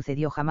lo que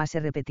sucedió jamás se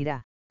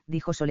repetirá,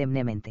 dijo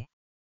solemnemente.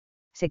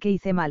 Sé que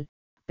hice mal,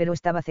 pero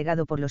estaba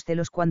cegado por los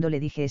celos cuando le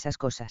dije esas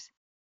cosas.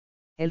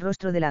 El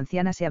rostro de la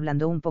anciana se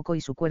ablandó un poco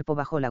y su cuerpo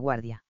bajó la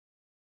guardia.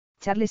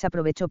 Charles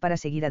aprovechó para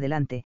seguir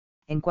adelante,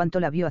 en cuanto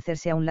la vio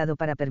hacerse a un lado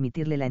para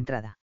permitirle la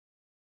entrada.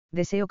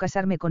 Deseo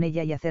casarme con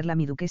ella y hacerla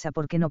mi duquesa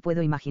porque no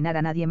puedo imaginar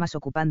a nadie más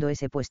ocupando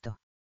ese puesto.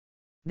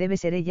 Debe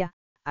ser ella,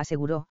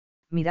 aseguró,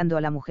 mirando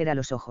a la mujer a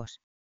los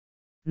ojos.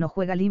 No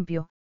juega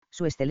limpio,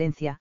 su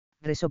excelencia,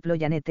 resopló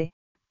Janete,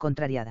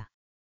 contrariada.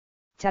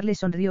 Charles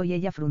sonrió y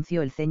ella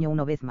frunció el ceño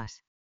una vez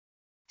más.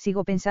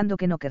 Sigo pensando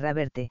que no querrá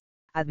verte,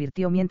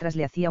 advirtió mientras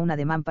le hacía un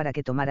ademán para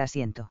que tomara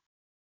asiento.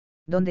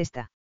 ¿Dónde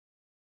está?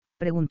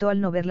 Preguntó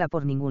al no verla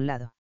por ningún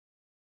lado.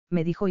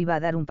 Me dijo iba a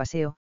dar un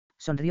paseo,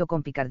 sonrió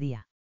con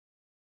picardía.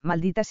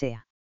 Maldita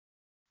sea.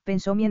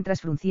 Pensó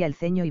mientras fruncía el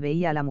ceño y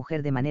veía a la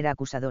mujer de manera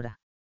acusadora.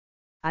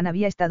 Anne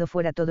había estado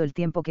fuera todo el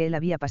tiempo que él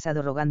había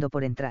pasado rogando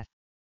por entrar.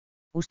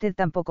 Usted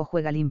tampoco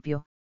juega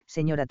limpio,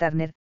 señora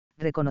Turner,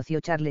 reconoció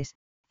Charles,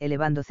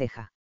 elevando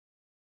ceja.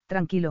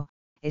 Tranquilo,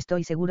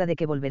 estoy segura de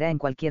que volverá en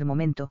cualquier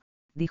momento,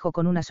 dijo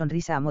con una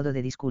sonrisa a modo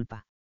de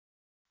disculpa.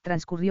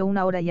 Transcurrió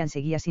una hora y Anne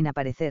seguía sin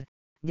aparecer,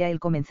 ya él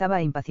comenzaba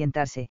a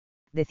impacientarse,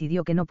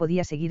 decidió que no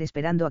podía seguir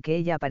esperando a que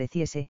ella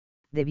apareciese,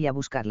 debía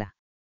buscarla.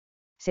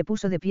 Se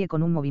puso de pie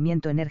con un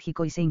movimiento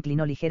enérgico y se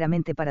inclinó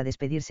ligeramente para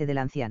despedirse de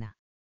la anciana.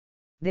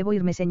 Debo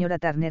irme, señora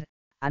Turner,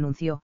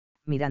 anunció,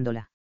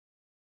 mirándola.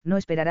 ¿No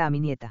esperará a mi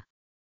nieta?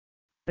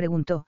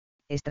 Preguntó,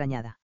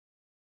 extrañada.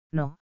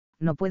 No,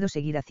 no puedo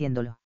seguir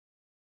haciéndolo.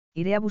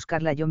 Iré a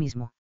buscarla yo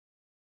mismo.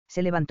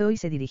 Se levantó y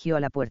se dirigió a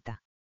la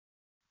puerta.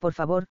 Por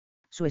favor,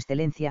 su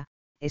excelencia,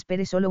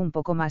 espere solo un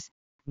poco más,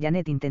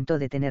 Janet intentó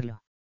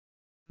detenerlo.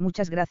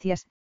 Muchas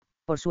gracias,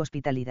 por su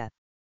hospitalidad.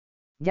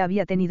 Ya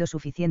había tenido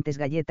suficientes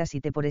galletas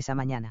y té por esa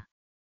mañana.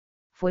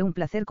 Fue un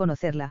placer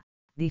conocerla,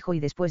 dijo y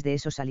después de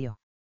eso salió.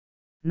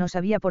 No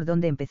sabía por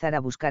dónde empezar a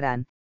buscar a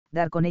Anne,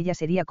 dar con ella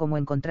sería como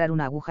encontrar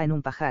una aguja en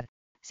un pajar,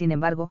 sin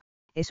embargo,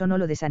 eso no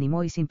lo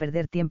desanimó y sin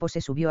perder tiempo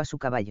se subió a su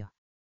caballo.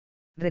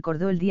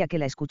 Recordó el día que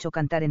la escuchó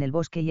cantar en el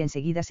bosque y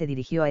enseguida se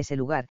dirigió a ese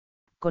lugar,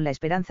 con la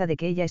esperanza de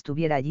que ella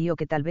estuviera allí o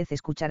que tal vez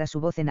escuchara su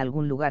voz en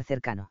algún lugar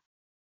cercano.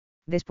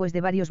 Después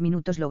de varios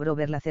minutos logró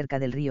verla cerca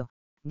del río,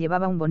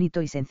 llevaba un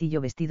bonito y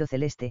sencillo vestido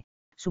celeste,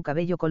 su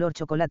cabello color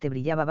chocolate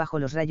brillaba bajo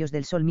los rayos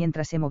del sol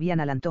mientras se movían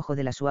al antojo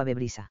de la suave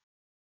brisa.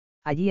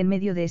 Allí en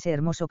medio de ese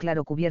hermoso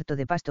claro cubierto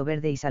de pasto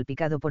verde y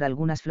salpicado por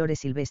algunas flores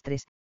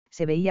silvestres,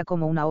 se veía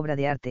como una obra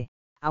de arte,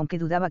 aunque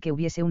dudaba que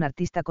hubiese un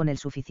artista con el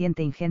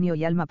suficiente ingenio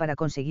y alma para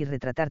conseguir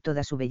retratar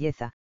toda su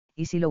belleza,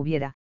 y si lo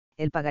hubiera,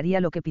 él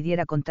pagaría lo que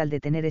pidiera con tal de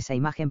tener esa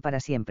imagen para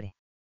siempre.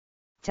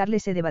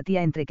 Charles se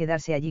debatía entre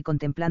quedarse allí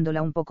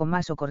contemplándola un poco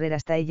más o correr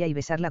hasta ella y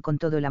besarla con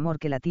todo el amor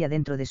que latía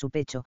dentro de su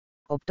pecho,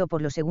 optó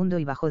por lo segundo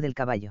y bajó del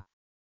caballo.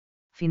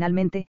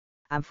 Finalmente,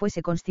 Anne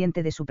fuese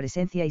consciente de su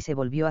presencia y se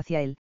volvió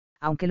hacia él,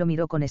 aunque lo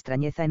miró con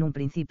extrañeza en un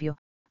principio,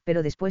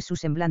 pero después su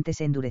semblante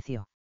se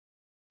endureció.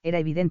 Era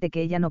evidente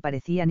que ella no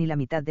parecía ni la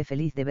mitad de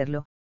feliz de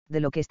verlo, de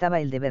lo que estaba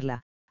él de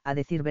verla, a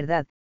decir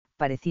verdad,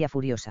 parecía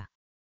furiosa.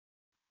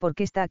 ¿Por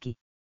qué está aquí?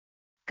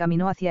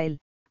 Caminó hacia él,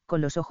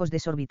 con los ojos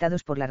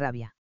desorbitados por la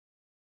rabia.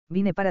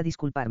 Vine para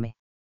disculparme.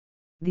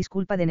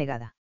 Disculpa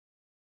denegada.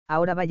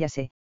 Ahora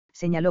váyase,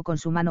 señaló con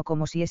su mano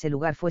como si ese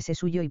lugar fuese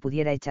suyo y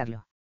pudiera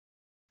echarlo.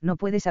 No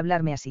puedes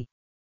hablarme así.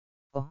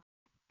 Oh,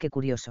 qué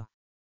curioso.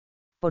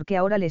 ¿Por qué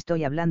ahora le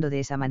estoy hablando de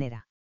esa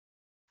manera?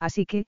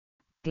 Así que,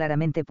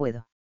 claramente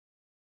puedo.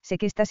 Sé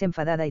que estás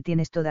enfadada y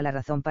tienes toda la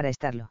razón para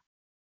estarlo.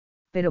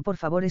 Pero por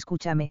favor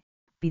escúchame,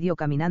 pidió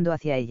caminando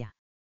hacia ella.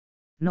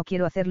 No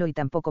quiero hacerlo y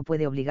tampoco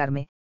puede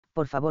obligarme,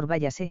 por favor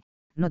váyase,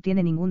 no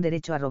tiene ningún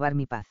derecho a robar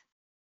mi paz.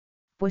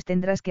 Pues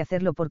tendrás que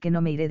hacerlo porque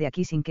no me iré de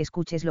aquí sin que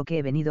escuches lo que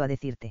he venido a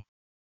decirte.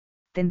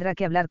 Tendrá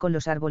que hablar con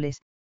los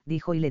árboles,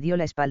 dijo y le dio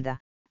la espalda,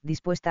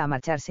 dispuesta a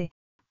marcharse,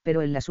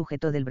 pero él la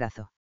sujetó del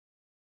brazo.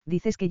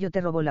 Dices que yo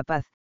te robó la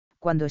paz,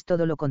 cuando es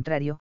todo lo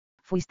contrario,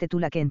 fuiste tú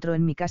la que entró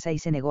en mi casa y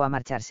se negó a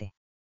marcharse.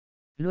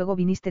 Luego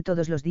viniste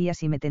todos los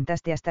días y me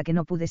tentaste hasta que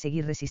no pude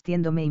seguir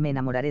resistiéndome y me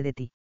enamoraré de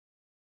ti.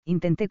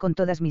 Intenté con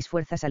todas mis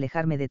fuerzas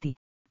alejarme de ti,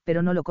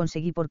 pero no lo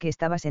conseguí porque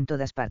estabas en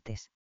todas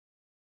partes.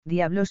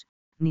 Diablos,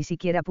 ni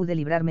siquiera pude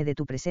librarme de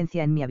tu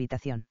presencia en mi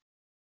habitación.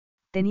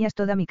 Tenías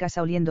toda mi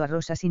casa oliendo a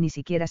rosas y ni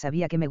siquiera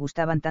sabía que me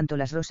gustaban tanto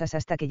las rosas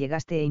hasta que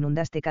llegaste e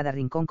inundaste cada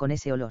rincón con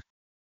ese olor.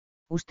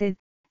 Usted,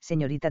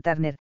 señorita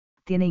Turner,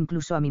 tiene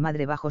incluso a mi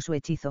madre bajo su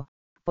hechizo,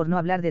 por no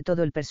hablar de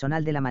todo el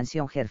personal de la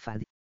mansión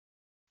Hereford.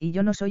 Y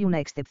yo no soy una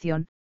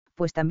excepción,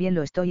 pues también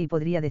lo estoy y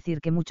podría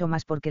decir que mucho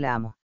más porque la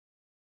amo.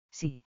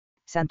 Sí,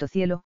 santo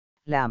cielo,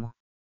 la amo.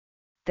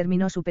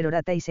 Terminó su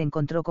perorata y se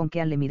encontró con que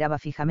Anne le miraba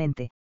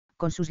fijamente,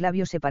 con sus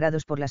labios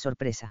separados por la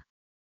sorpresa.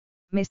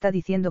 ¿Me está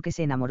diciendo que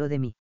se enamoró de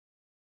mí?,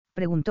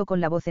 preguntó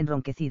con la voz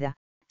enronquecida,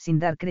 sin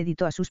dar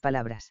crédito a sus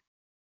palabras.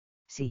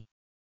 Sí,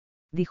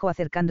 dijo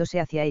acercándose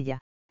hacia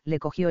ella, le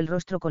cogió el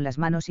rostro con las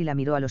manos y la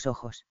miró a los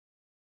ojos.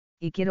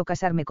 Y quiero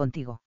casarme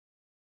contigo.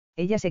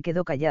 Ella se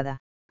quedó callada,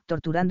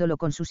 torturándolo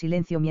con su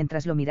silencio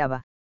mientras lo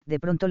miraba. De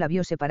pronto la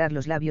vio separar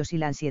los labios y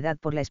la ansiedad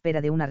por la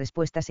espera de una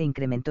respuesta se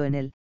incrementó en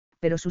él,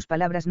 pero sus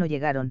palabras no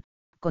llegaron,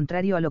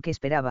 contrario a lo que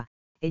esperaba.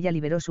 Ella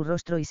liberó su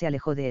rostro y se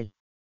alejó de él.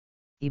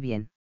 ¿Y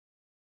bien?,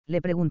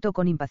 le preguntó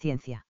con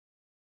impaciencia.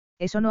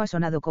 Eso no ha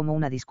sonado como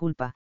una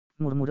disculpa,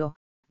 murmuró,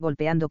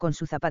 golpeando con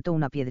su zapato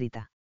una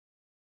piedrita.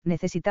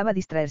 Necesitaba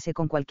distraerse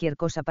con cualquier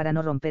cosa para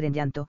no romper en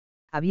llanto,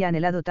 había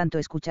anhelado tanto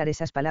escuchar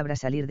esas palabras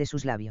salir de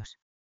sus labios.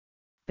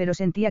 Pero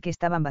sentía que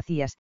estaban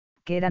vacías,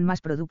 que eran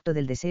más producto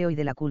del deseo y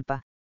de la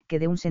culpa, que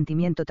de un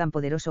sentimiento tan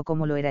poderoso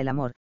como lo era el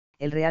amor.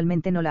 Él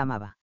realmente no la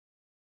amaba.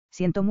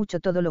 Siento mucho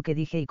todo lo que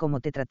dije y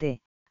cómo te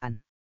traté,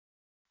 Anne.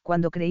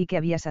 Cuando creí que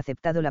habías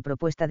aceptado la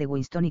propuesta de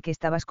Winston y que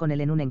estabas con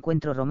él en un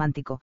encuentro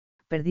romántico,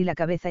 perdí la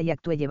cabeza y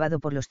actué llevado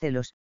por los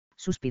celos,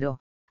 suspiró,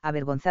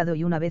 avergonzado,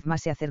 y una vez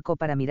más se acercó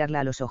para mirarla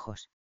a los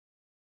ojos.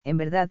 En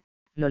verdad,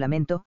 lo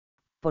lamento,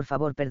 por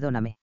favor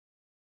perdóname.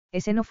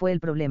 Ese no fue el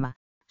problema,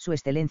 su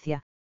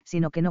excelencia,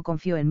 sino que no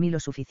confió en mí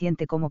lo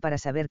suficiente como para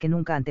saber que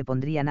nunca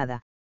antepondría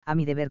nada, a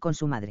mi deber con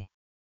su madre.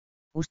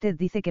 Usted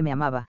dice que me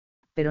amaba,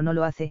 pero no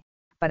lo hace.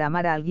 Para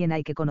amar a alguien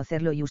hay que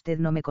conocerlo y usted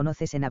no me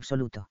conoces en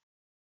absoluto.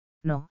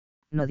 No,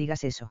 no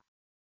digas eso.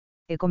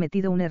 He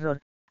cometido un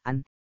error,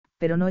 Anne,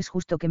 pero no es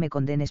justo que me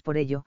condenes por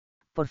ello,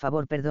 por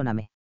favor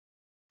perdóname.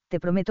 Te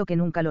prometo que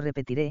nunca lo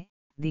repetiré,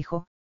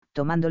 dijo,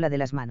 tomándola de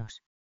las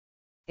manos.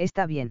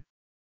 Está bien.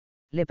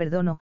 Le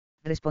perdono,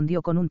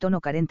 respondió con un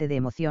tono carente de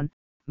emoción,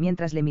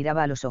 mientras le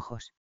miraba a los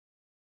ojos.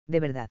 ¿De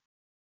verdad?,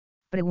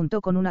 preguntó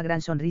con una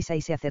gran sonrisa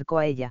y se acercó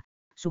a ella,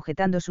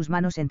 sujetando sus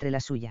manos entre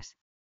las suyas.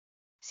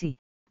 Sí,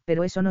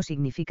 pero eso no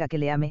significa que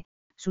le ame,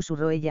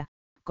 susurró ella,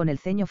 con el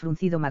ceño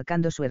fruncido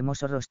marcando su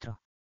hermoso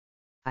rostro.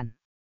 Anne.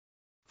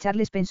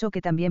 Charles pensó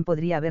que también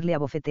podría haberle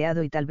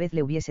abofeteado y tal vez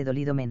le hubiese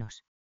dolido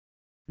menos.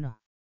 ¿No?,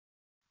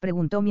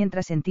 preguntó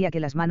mientras sentía que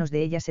las manos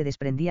de ella se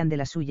desprendían de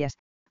las suyas,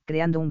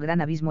 creando un gran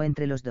abismo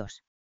entre los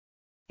dos.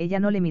 Ella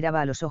no le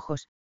miraba a los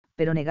ojos,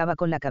 pero negaba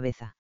con la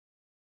cabeza.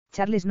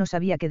 Charles no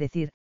sabía qué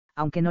decir,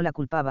 aunque no la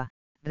culpaba,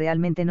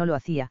 realmente no lo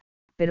hacía,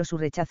 pero su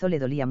rechazo le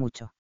dolía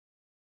mucho.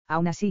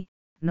 Aún así,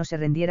 no se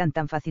rendieran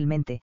tan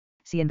fácilmente.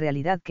 Si en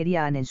realidad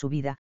quería a Anne en su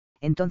vida,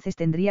 entonces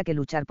tendría que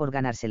luchar por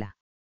ganársela.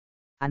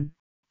 Anne,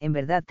 en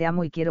verdad te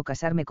amo y quiero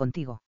casarme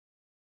contigo.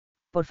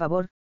 Por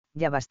favor,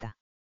 ya basta.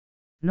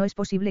 No es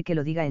posible que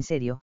lo diga en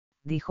serio,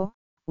 dijo,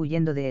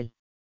 huyendo de él.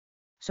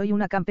 Soy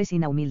una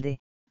campesina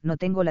humilde, no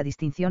tengo la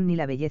distinción ni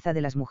la belleza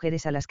de las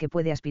mujeres a las que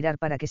puede aspirar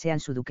para que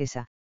sean su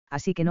duquesa,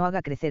 así que no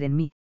haga crecer en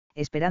mí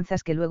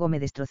esperanzas que luego me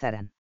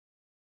destrozarán.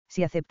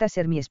 Si aceptas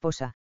ser mi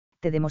esposa,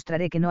 te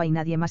demostraré que no hay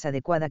nadie más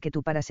adecuada que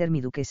tú para ser mi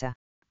duquesa.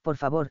 Por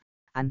favor,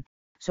 Anne,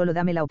 solo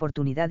dame la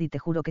oportunidad y te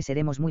juro que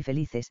seremos muy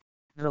felices,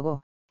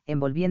 rogó,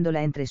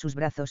 envolviéndola entre sus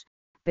brazos,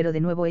 pero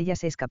de nuevo ella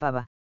se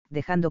escapaba,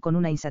 dejando con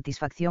una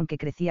insatisfacción que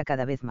crecía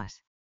cada vez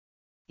más.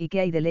 ¿Y qué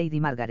hay de Lady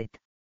Margaret?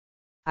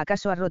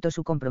 ¿Acaso ha roto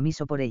su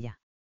compromiso por ella?,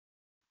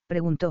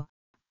 preguntó,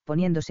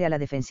 poniéndose a la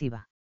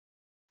defensiva.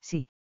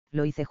 Sí,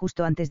 lo hice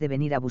justo antes de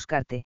venir a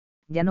buscarte.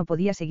 Ya no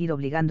podía seguir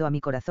obligando a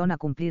mi corazón a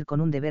cumplir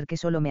con un deber que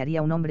solo me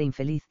haría un hombre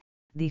infeliz,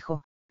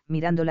 dijo,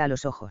 mirándola a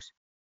los ojos.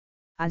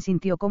 Anne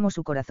sintió cómo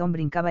su corazón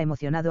brincaba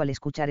emocionado al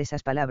escuchar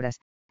esas palabras.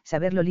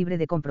 Saberlo libre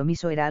de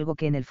compromiso era algo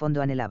que en el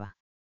fondo anhelaba.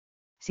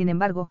 Sin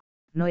embargo,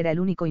 no era el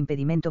único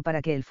impedimento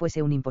para que él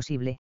fuese un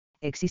imposible,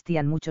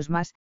 existían muchos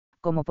más,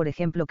 como por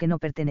ejemplo que no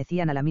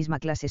pertenecían a la misma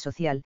clase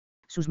social,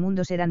 sus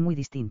mundos eran muy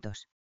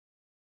distintos.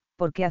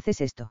 ¿Por qué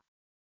haces esto?,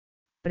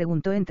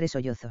 preguntó entre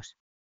sollozos.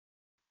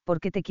 ¿Por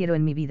qué te quiero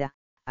en mi vida,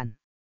 Anne?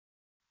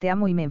 Te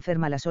amo y me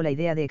enferma la sola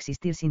idea de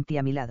existir sin ti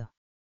a mi lado.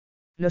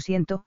 Lo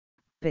siento,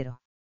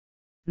 pero...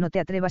 No te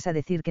atrevas a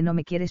decir que no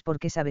me quieres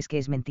porque sabes que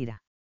es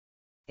mentira,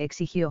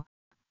 exigió,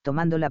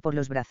 tomándola por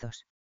los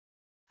brazos.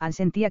 Anne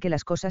sentía que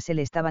las cosas se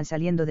le estaban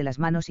saliendo de las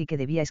manos y que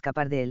debía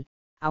escapar de él,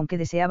 aunque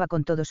deseaba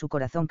con todo su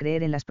corazón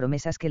creer en las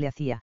promesas que le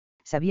hacía,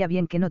 sabía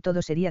bien que no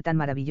todo sería tan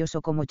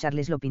maravilloso como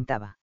Charles lo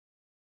pintaba.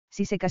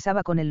 Si se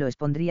casaba con él lo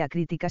expondría a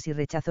críticas y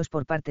rechazos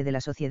por parte de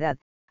la sociedad.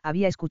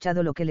 Había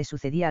escuchado lo que le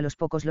sucedía a los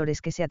pocos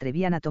lores que se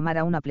atrevían a tomar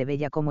a una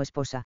plebeya como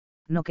esposa,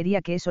 no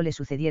quería que eso le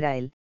sucediera a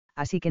él,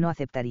 así que no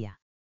aceptaría.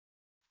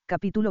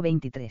 Capítulo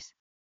 23.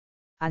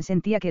 Anne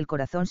sentía que el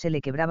corazón se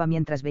le quebraba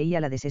mientras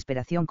veía la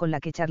desesperación con la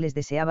que Charles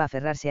deseaba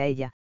aferrarse a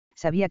ella,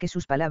 sabía que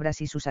sus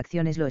palabras y sus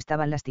acciones lo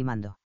estaban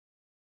lastimando.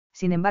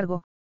 Sin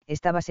embargo,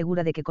 estaba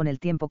segura de que con el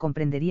tiempo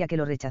comprendería que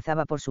lo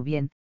rechazaba por su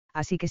bien,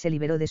 así que se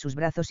liberó de sus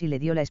brazos y le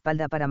dio la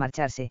espalda para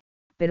marcharse,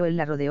 pero él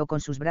la rodeó con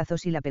sus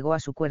brazos y la pegó a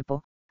su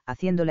cuerpo,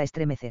 haciéndola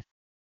estremecer.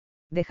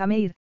 Déjame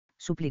ir,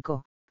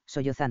 suplicó,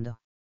 sollozando.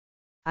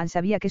 Anne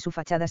sabía que su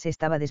fachada se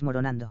estaba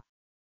desmoronando.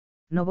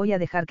 No voy a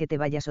dejar que te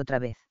vayas otra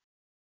vez.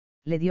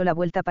 Le dio la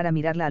vuelta para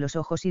mirarla a los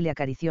ojos y le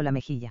acarició la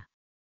mejilla.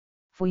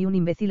 Fui un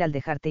imbécil al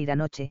dejarte ir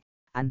anoche,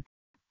 Anne,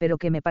 pero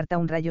que me parta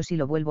un rayo si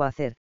lo vuelvo a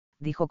hacer,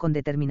 dijo con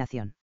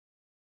determinación.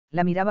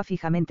 La miraba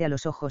fijamente a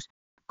los ojos,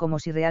 como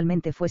si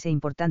realmente fuese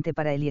importante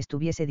para él y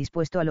estuviese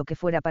dispuesto a lo que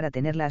fuera para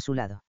tenerla a su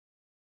lado.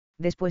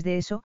 Después de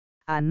eso,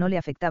 a Anne no le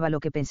afectaba lo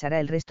que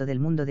pensara el resto del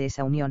mundo de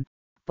esa unión,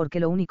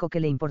 porque lo único que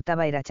le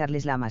importaba era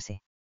Charles la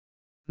amase.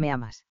 ¿Me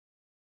amas?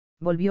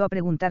 Volvió a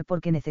preguntar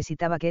porque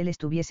necesitaba que él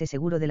estuviese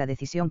seguro de la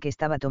decisión que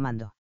estaba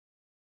tomando.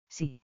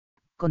 Sí,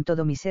 con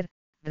todo mi ser,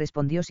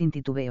 respondió sin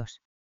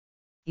titubeos.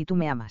 ¿Y tú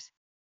me amas?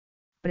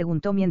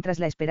 Preguntó mientras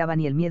la esperaban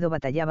y el miedo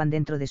batallaban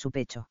dentro de su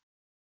pecho.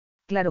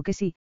 Claro que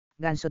sí,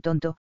 ganso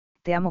tonto,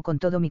 te amo con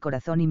todo mi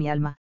corazón y mi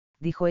alma,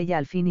 dijo ella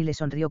al fin y le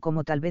sonrió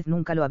como tal vez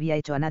nunca lo había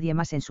hecho a nadie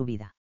más en su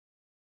vida.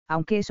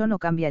 Aunque eso no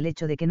cambia el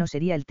hecho de que no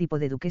sería el tipo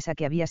de duquesa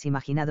que habías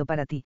imaginado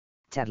para ti,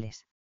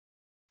 Charles.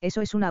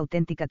 Eso es una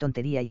auténtica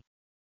tontería y...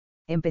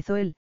 Empezó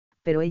él,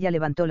 pero ella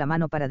levantó la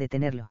mano para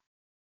detenerlo.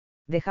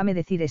 Déjame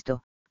decir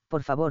esto,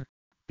 por favor,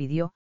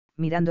 pidió,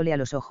 mirándole a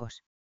los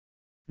ojos.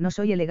 No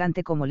soy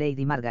elegante como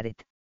Lady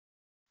Margaret.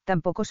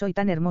 Tampoco soy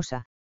tan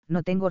hermosa,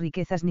 no tengo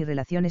riquezas ni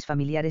relaciones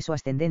familiares o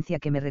ascendencia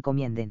que me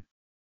recomienden.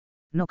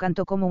 No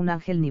canto como un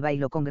ángel ni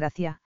bailo con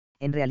gracia,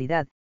 en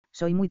realidad,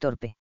 soy muy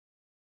torpe.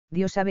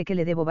 Dios sabe que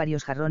le debo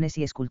varios jarrones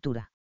y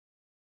escultura.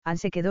 Anne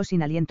se quedó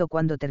sin aliento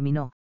cuando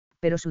terminó,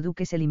 pero su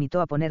duque se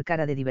limitó a poner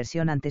cara de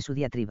diversión ante su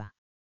diatriba.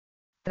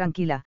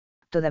 Tranquila,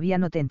 todavía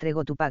no te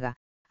entrego tu paga,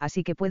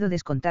 así que puedo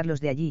descontarlos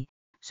de allí,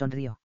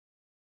 sonrió.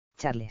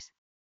 Charles.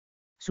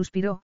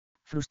 Suspiró,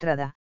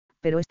 frustrada,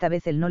 pero esta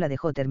vez él no la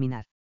dejó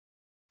terminar.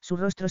 Su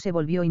rostro se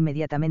volvió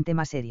inmediatamente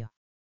más serio.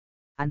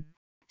 Anne,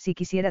 si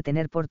quisiera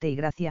tener porte y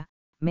gracia,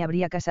 me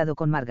habría casado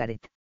con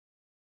Margaret.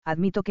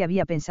 Admito que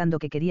había pensado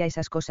que quería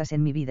esas cosas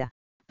en mi vida,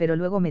 pero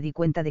luego me di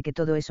cuenta de que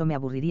todo eso me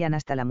aburrirían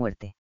hasta la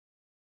muerte.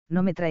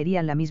 No me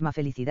traerían la misma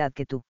felicidad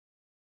que tú.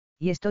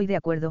 Y estoy de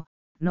acuerdo,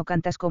 no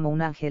cantas como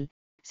un ángel,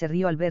 se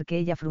rió al ver que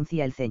ella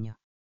fruncía el ceño.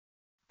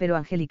 Pero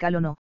angelical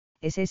o no,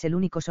 ese es el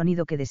único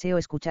sonido que deseo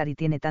escuchar y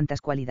tiene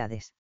tantas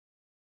cualidades.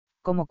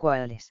 ¿Cómo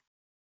cuáles?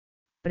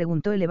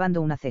 Preguntó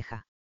elevando una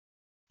ceja.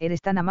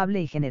 Eres tan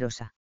amable y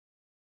generosa.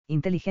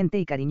 Inteligente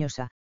y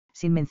cariñosa,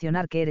 sin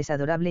mencionar que eres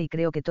adorable y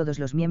creo que todos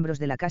los miembros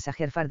de la casa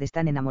Herford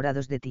están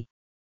enamorados de ti.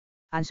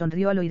 Anne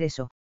sonrió al oír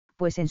eso,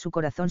 pues en su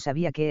corazón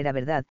sabía que era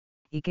verdad,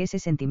 y que ese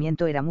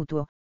sentimiento era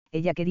mutuo.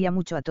 Ella quería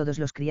mucho a todos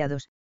los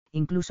criados,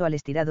 incluso al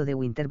estirado de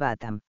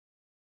Winterbotham.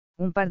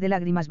 Un par de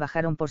lágrimas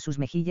bajaron por sus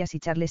mejillas y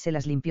Charles se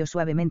las limpió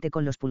suavemente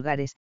con los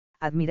pulgares,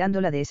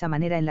 admirándola de esa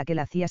manera en la que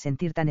la hacía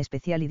sentir tan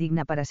especial y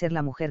digna para ser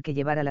la mujer que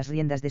llevara las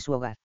riendas de su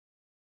hogar.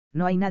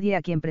 No hay nadie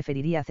a quien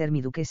preferiría hacer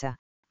mi duquesa,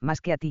 más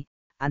que a ti,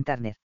 Anne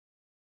Turner.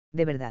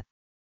 ¿De verdad?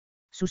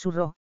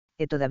 Susurró,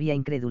 todavía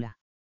incrédula.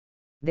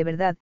 De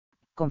verdad,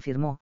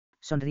 confirmó,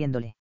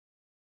 sonriéndole.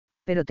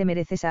 Pero te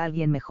mereces a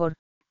alguien mejor,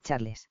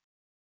 Charles.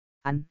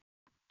 Anne,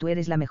 tú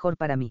eres la mejor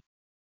para mí.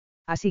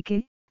 Así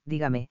que,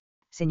 dígame,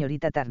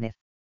 señorita Turner.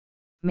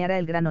 ¿Me hará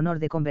el gran honor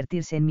de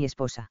convertirse en mi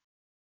esposa?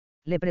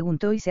 Le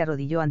preguntó y se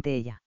arrodilló ante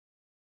ella.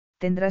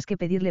 Tendrás que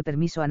pedirle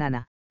permiso a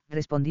Nana,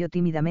 respondió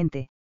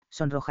tímidamente,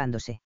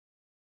 sonrojándose.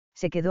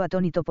 Se quedó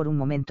atónito por un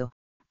momento,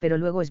 pero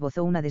luego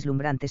esbozó una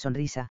deslumbrante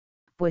sonrisa,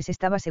 pues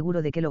estaba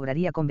seguro de que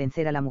lograría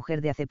convencer a la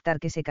mujer de aceptar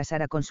que se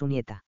casara con su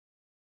nieta.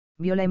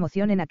 Vio la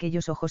emoción en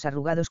aquellos ojos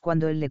arrugados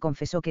cuando él le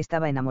confesó que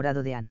estaba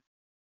enamorado de Anne.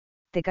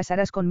 ¿Te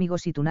casarás conmigo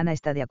si tu nana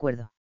está de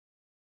acuerdo?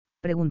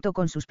 Preguntó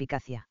con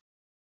suspicacia.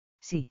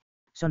 Sí,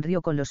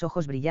 sonrió con los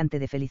ojos brillante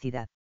de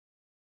felicidad.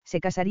 Se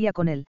casaría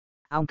con él,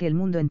 aunque el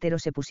mundo entero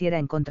se pusiera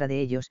en contra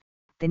de ellos,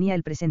 tenía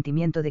el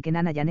presentimiento de que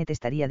Nana Janet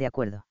estaría de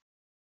acuerdo.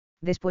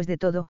 Después de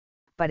todo,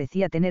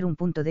 parecía tener un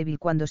punto débil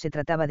cuando se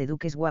trataba de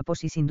duques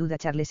guapos y sin duda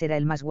Charles era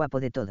el más guapo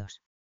de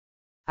todos.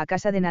 A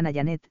casa de Nana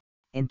Janet,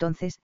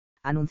 entonces,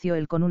 anunció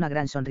él con una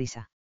gran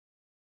sonrisa.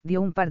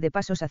 Dio un par de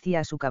pasos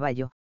hacia su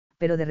caballo,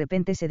 pero de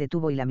repente se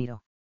detuvo y la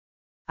miró.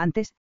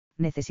 Antes,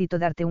 necesito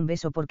darte un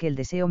beso porque el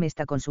deseo me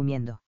está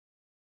consumiendo.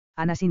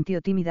 Ana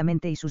sintió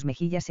tímidamente y sus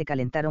mejillas se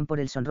calentaron por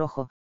el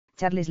sonrojo.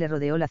 Charles le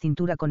rodeó la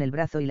cintura con el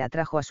brazo y la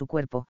atrajo a su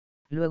cuerpo,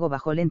 luego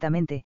bajó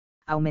lentamente,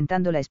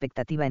 aumentando la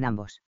expectativa en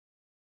ambos.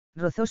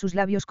 Rozó sus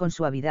labios con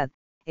suavidad,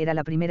 era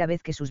la primera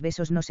vez que sus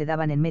besos no se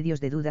daban en medios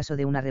de dudas o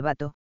de un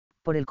arrebato,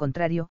 por el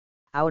contrario,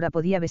 ahora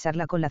podía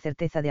besarla con la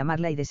certeza de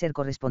amarla y de ser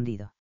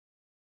correspondido.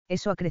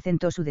 Eso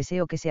acrecentó su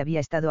deseo que se había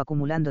estado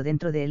acumulando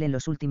dentro de él en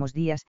los últimos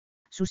días.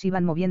 Sus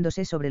iban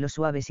moviéndose sobre los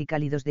suaves y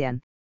cálidos de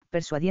Anne,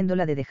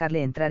 persuadiéndola de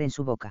dejarle entrar en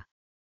su boca.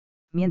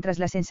 Mientras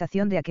la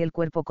sensación de aquel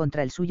cuerpo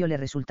contra el suyo le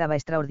resultaba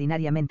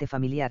extraordinariamente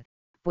familiar,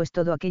 pues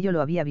todo aquello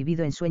lo había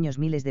vivido en sueños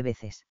miles de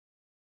veces.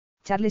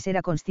 Charles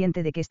era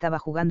consciente de que estaba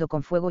jugando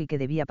con fuego y que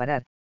debía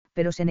parar,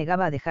 pero se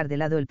negaba a dejar de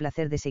lado el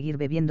placer de seguir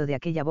bebiendo de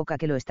aquella boca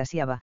que lo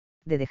extasiaba,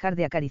 de dejar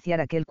de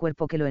acariciar aquel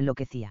cuerpo que lo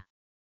enloquecía.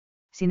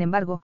 Sin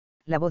embargo,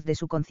 la voz de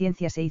su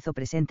conciencia se hizo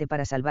presente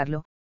para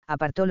salvarlo,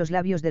 apartó los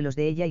labios de los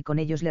de ella y con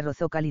ellos le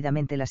rozó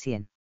cálidamente la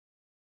sien.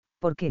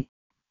 ¿Por qué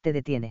te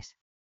detienes?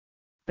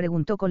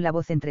 Preguntó con la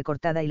voz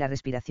entrecortada y la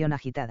respiración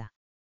agitada.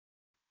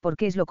 ¿Por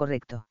qué es lo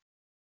correcto?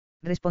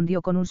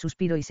 respondió con un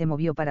suspiro y se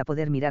movió para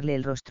poder mirarle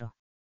el rostro.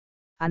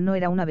 Anne no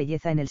era una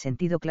belleza en el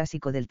sentido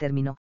clásico del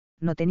término,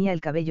 no tenía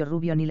el cabello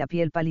rubio ni la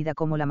piel pálida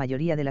como la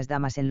mayoría de las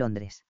damas en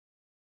Londres.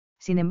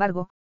 Sin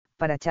embargo,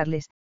 para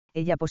Charles,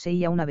 ella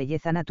poseía una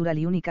belleza natural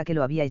y única que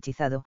lo había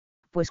hechizado,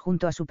 pues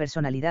junto a su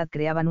personalidad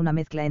creaban una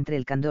mezcla entre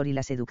el candor y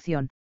la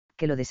seducción,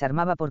 que lo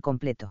desarmaba por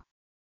completo.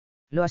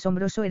 Lo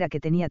asombroso era que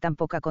tenía tan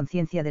poca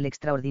conciencia del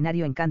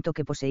extraordinario encanto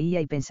que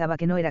poseía y pensaba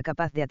que no era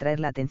capaz de atraer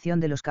la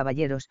atención de los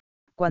caballeros,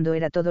 cuando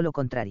era todo lo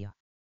contrario.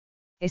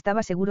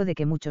 Estaba seguro de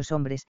que muchos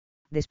hombres,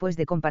 después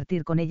de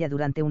compartir con ella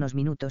durante unos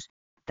minutos,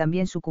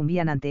 también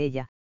sucumbían ante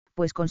ella,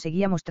 pues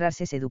conseguía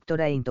mostrarse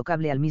seductora e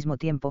intocable al mismo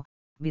tiempo,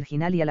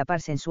 virginal y a la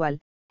par sensual,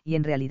 y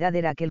en realidad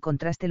era aquel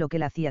contraste lo que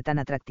la hacía tan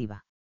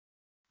atractiva.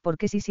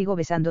 Porque si sigo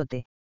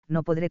besándote,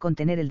 no podré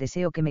contener el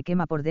deseo que me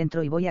quema por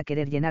dentro y voy a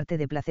querer llenarte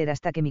de placer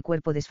hasta que mi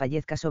cuerpo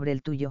desfallezca sobre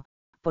el tuyo,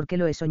 porque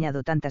lo he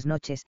soñado tantas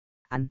noches.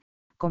 Anne,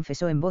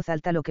 confesó en voz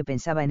alta lo que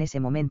pensaba en ese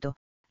momento,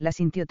 la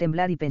sintió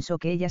temblar y pensó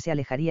que ella se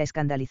alejaría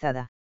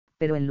escandalizada,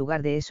 pero en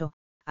lugar de eso,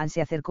 Anne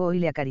se acercó y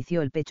le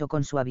acarició el pecho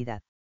con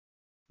suavidad.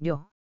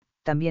 Yo,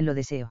 también lo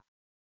deseo.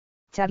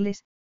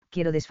 Charles,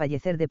 quiero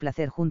desfallecer de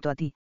placer junto a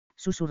ti,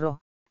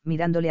 susurró,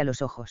 mirándole a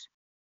los ojos.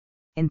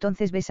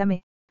 Entonces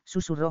bésame,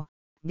 susurró,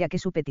 ya que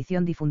su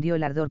petición difundió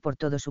el ardor por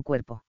todo su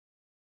cuerpo.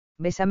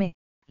 Bésame,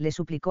 le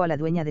suplicó a la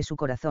dueña de su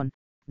corazón,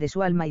 de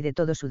su alma y de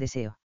todo su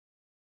deseo.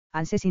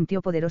 Anne se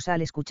sintió poderosa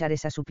al escuchar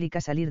esa súplica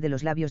salir de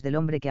los labios del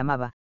hombre que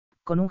amaba,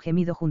 con un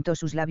gemido juntó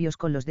sus labios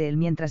con los de él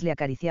mientras le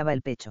acariciaba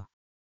el pecho.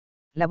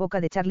 La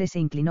boca de Charles se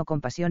inclinó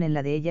con pasión en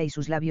la de ella y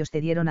sus labios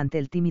cedieron ante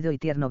el tímido y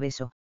tierno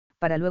beso,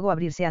 para luego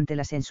abrirse ante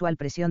la sensual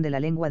presión de la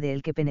lengua de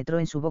él que penetró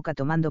en su boca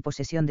tomando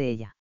posesión de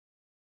ella.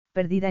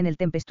 Perdida en el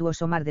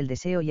tempestuoso mar del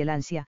deseo y el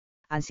ansia,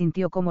 Anne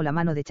sintió cómo la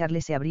mano de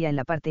Charles se abría en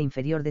la parte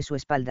inferior de su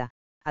espalda,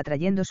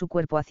 atrayendo su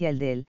cuerpo hacia el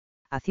de él,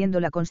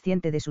 haciéndola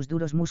consciente de sus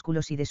duros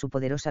músculos y de su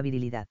poderosa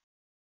virilidad.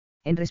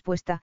 En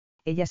respuesta,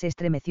 ella se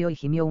estremeció y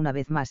gimió una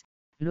vez más,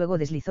 luego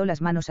deslizó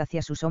las manos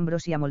hacia sus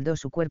hombros y amoldó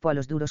su cuerpo a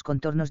los duros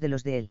contornos de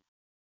los de él.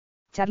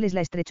 Charles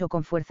la estrechó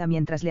con fuerza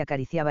mientras le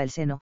acariciaba el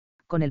seno,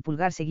 con el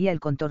pulgar seguía el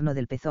contorno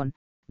del pezón,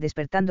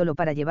 despertándolo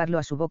para llevarlo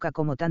a su boca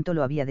como tanto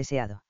lo había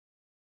deseado.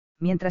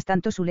 Mientras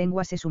tanto su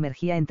lengua se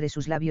sumergía entre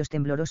sus labios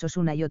temblorosos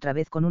una y otra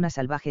vez con una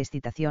salvaje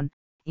excitación,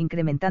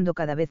 incrementando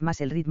cada vez más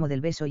el ritmo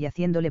del beso y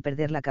haciéndole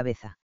perder la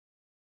cabeza.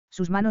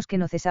 Sus manos que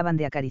no cesaban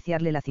de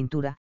acariciarle la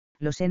cintura,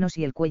 los senos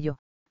y el cuello,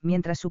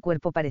 mientras su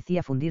cuerpo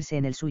parecía fundirse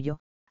en el suyo,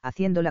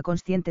 haciéndola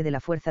consciente de la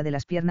fuerza de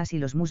las piernas y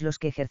los muslos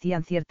que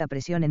ejercían cierta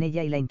presión en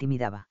ella y la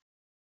intimidaba.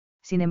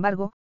 Sin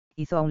embargo,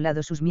 hizo a un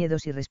lado sus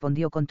miedos y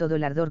respondió con todo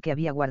el ardor que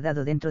había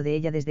guardado dentro de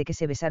ella desde que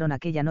se besaron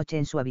aquella noche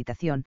en su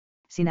habitación,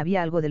 sin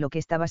había algo de lo que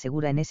estaba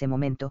segura en ese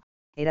momento,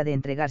 era de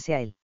entregarse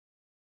a él.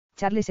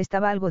 Charles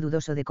estaba algo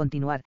dudoso de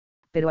continuar,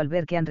 pero al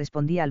ver que Anne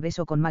respondía al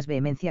beso con más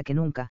vehemencia que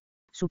nunca,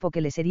 supo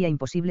que le sería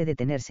imposible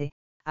detenerse,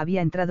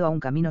 había entrado a un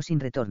camino sin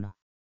retorno.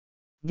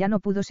 Ya no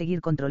pudo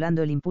seguir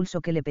controlando el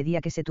impulso que le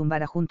pedía que se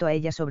tumbara junto a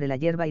ella sobre la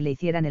hierba y le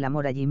hicieran el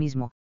amor allí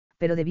mismo,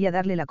 pero debía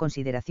darle la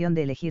consideración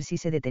de elegir si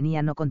se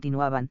detenían o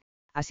continuaban,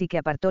 así que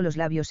apartó los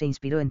labios e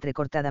inspiró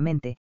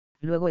entrecortadamente,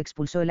 luego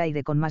expulsó el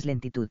aire con más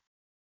lentitud.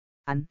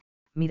 Anne,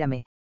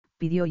 mírame,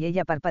 pidió y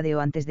ella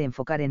parpadeó antes de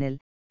enfocar en él,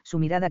 su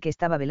mirada que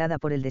estaba velada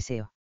por el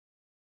deseo.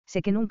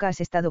 Sé que nunca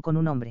has estado con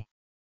un hombre.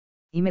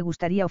 Y me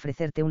gustaría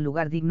ofrecerte un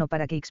lugar digno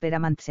para que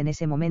experimentes en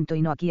ese momento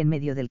y no aquí en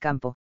medio del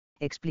campo,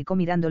 explicó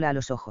mirándola a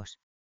los ojos.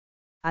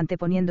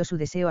 Anteponiendo su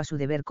deseo a su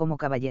deber como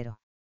caballero.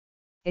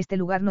 Este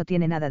lugar no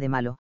tiene nada de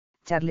malo,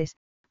 Charles,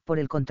 por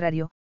el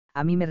contrario,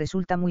 a mí me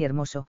resulta muy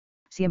hermoso,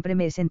 siempre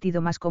me he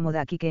sentido más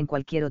cómoda aquí que en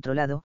cualquier otro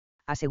lado,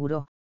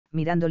 aseguró,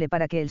 mirándole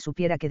para que él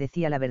supiera que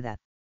decía la verdad.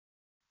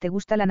 Te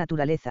gusta la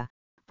naturaleza,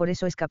 por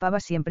eso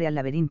escapabas siempre al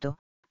laberinto,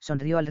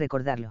 sonrió al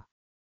recordarlo.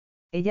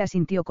 Ella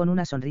asintió con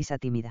una sonrisa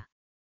tímida.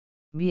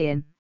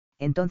 Bien,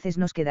 entonces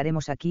nos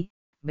quedaremos aquí,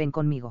 ven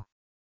conmigo.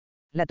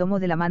 La tomó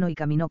de la mano y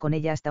caminó con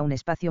ella hasta un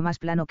espacio más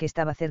plano que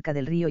estaba cerca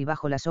del río y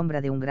bajo la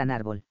sombra de un gran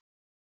árbol.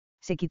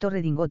 Se quitó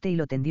redingote y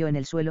lo tendió en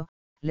el suelo,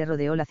 le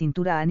rodeó la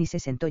cintura a Anne y se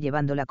sentó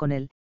llevándola con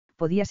él,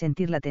 podía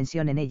sentir la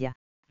tensión en ella,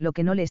 lo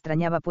que no le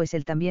extrañaba pues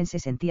él también se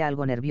sentía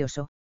algo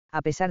nervioso,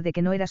 a pesar de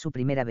que no era su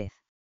primera vez.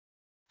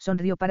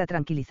 Sonrió para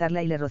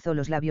tranquilizarla y le rozó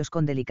los labios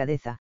con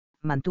delicadeza,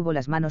 mantuvo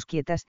las manos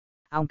quietas,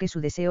 aunque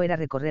su deseo era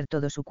recorrer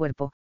todo su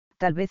cuerpo,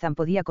 tal vez Anne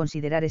podía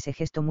considerar ese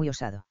gesto muy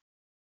osado.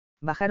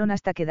 Bajaron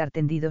hasta quedar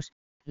tendidos,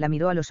 la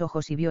miró a los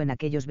ojos y vio en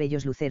aquellos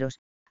bellos luceros,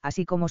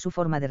 así como su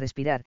forma de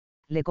respirar,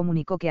 le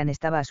comunicó que Anne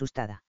estaba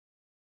asustada.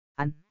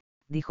 Anne,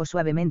 dijo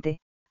suavemente,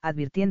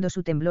 advirtiendo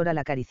su temblor al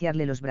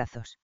acariciarle los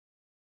brazos.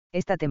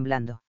 Está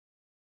temblando.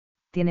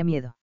 Tiene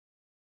miedo.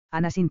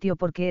 Anne asintió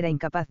porque era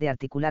incapaz de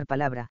articular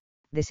palabra,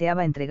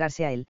 deseaba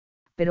entregarse a él,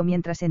 pero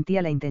mientras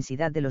sentía la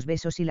intensidad de los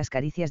besos y las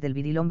caricias del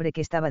viril hombre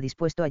que estaba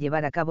dispuesto a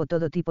llevar a cabo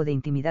todo tipo de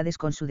intimidades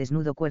con su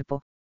desnudo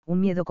cuerpo, un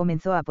miedo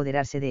comenzó a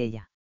apoderarse de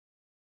ella.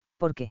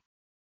 ¿Por qué?,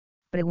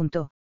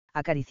 preguntó,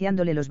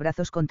 acariciándole los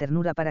brazos con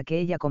ternura para que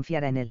ella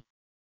confiara en él.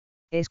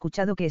 He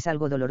escuchado que es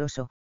algo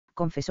doloroso,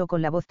 confesó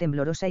con la voz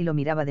temblorosa y lo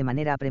miraba de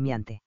manera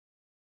apremiante.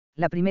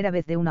 La primera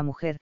vez de una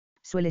mujer,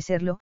 suele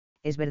serlo,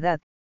 es verdad,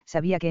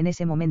 sabía que en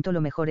ese momento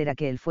lo mejor era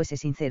que él fuese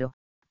sincero,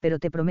 pero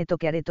te prometo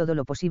que haré todo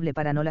lo posible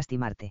para no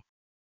lastimarte.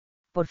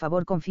 Por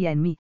favor, confía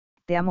en mí,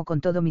 te amo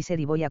con todo mi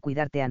ser y voy a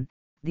cuidarte, Anne,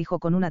 dijo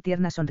con una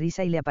tierna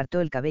sonrisa y le apartó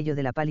el cabello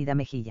de la pálida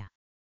mejilla.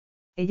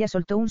 Ella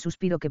soltó un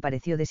suspiro que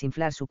pareció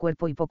desinflar su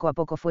cuerpo y poco a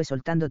poco fue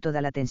soltando toda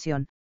la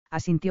tensión,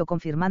 asintió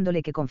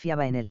confirmándole que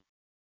confiaba en él.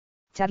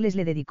 Charles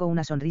le dedicó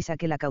una sonrisa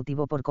que la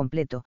cautivó por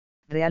completo,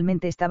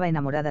 realmente estaba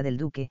enamorada del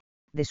duque,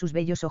 de sus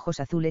bellos ojos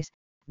azules,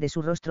 de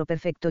su rostro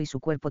perfecto y su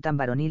cuerpo tan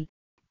varonil,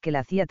 que la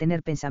hacía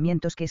tener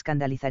pensamientos que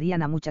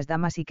escandalizarían a muchas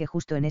damas y que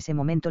justo en ese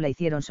momento la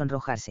hicieron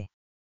sonrojarse.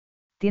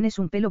 Tienes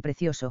un pelo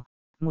precioso,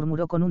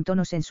 murmuró con un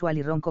tono sensual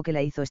y ronco que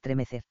la hizo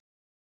estremecer.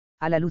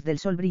 A la luz del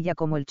sol brilla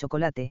como el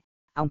chocolate,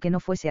 aunque no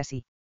fuese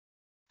así.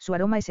 Su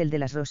aroma es el de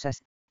las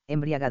rosas,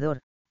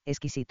 embriagador,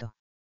 exquisito.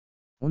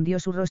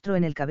 Hundió su rostro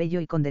en el cabello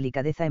y con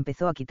delicadeza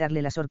empezó a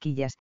quitarle las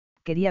horquillas,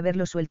 quería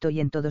verlo suelto y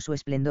en todo su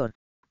esplendor,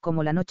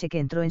 como la noche que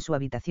entró en su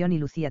habitación y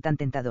lucía tan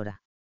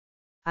tentadora.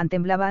 Anne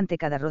temblaba ante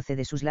cada roce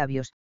de sus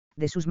labios,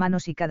 de sus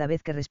manos y cada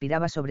vez que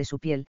respiraba sobre su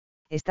piel,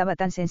 estaba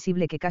tan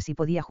sensible que casi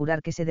podía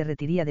jurar que se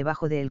derretiría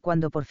debajo de él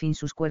cuando por fin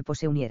sus cuerpos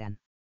se unieran.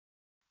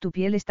 Tu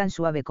piel es tan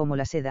suave como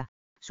la seda,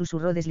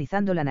 susurró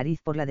deslizando la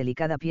nariz por la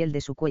delicada piel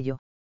de su cuello,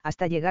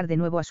 hasta llegar de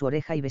nuevo a su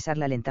oreja y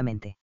besarla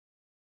lentamente.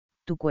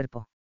 Tu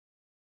cuerpo.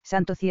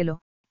 Santo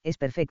cielo, es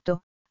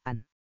perfecto,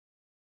 Anne.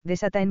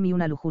 Desata en mí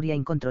una lujuria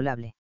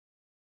incontrolable.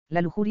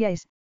 La lujuria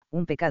es,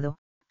 un pecado,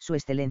 su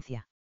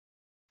excelencia.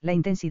 La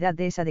intensidad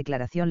de esa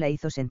declaración la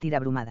hizo sentir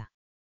abrumada.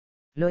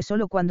 Lo es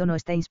solo cuando no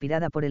está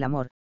inspirada por el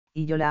amor,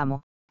 y yo la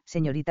amo,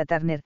 señorita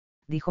Turner,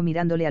 dijo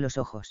mirándole a los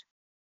ojos.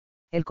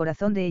 El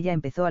corazón de ella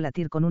empezó a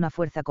latir con una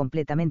fuerza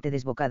completamente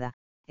desbocada,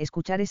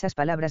 escuchar esas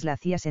palabras la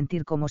hacía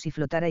sentir como si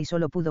flotara y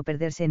solo pudo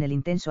perderse en el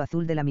intenso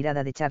azul de la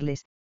mirada de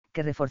Charles,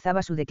 que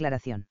reforzaba su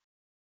declaración.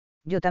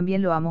 Yo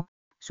también lo amo,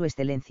 su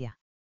excelencia.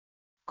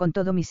 Con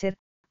todo mi ser,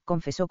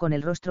 confesó con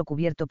el rostro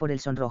cubierto por el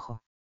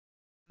sonrojo.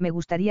 Me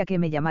gustaría que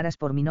me llamaras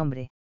por mi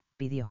nombre,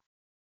 pidió.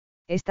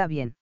 Está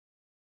bien.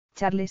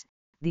 Charles,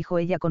 dijo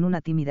ella con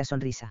una tímida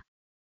sonrisa.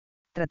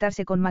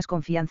 Tratarse con más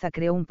confianza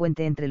creó un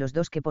puente entre los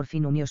dos que por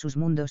fin unió sus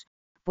mundos,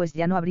 pues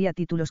ya no habría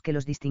títulos que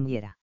los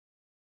distinguiera.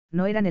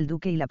 No eran el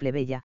duque y la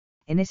plebeya,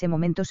 en ese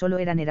momento solo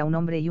era un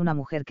hombre y una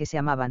mujer que se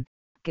amaban,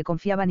 que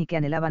confiaban y que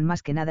anhelaban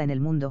más que nada en el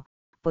mundo,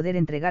 poder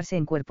entregarse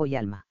en cuerpo y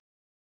alma.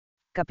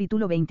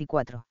 Capítulo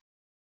 24.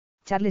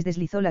 Charles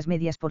deslizó las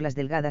medias por las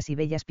delgadas y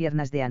bellas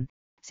piernas de Anne,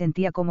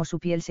 sentía cómo su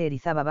piel se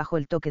erizaba bajo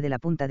el toque de la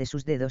punta de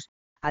sus dedos,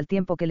 al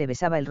tiempo que le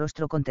besaba el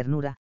rostro con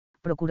ternura,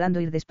 procurando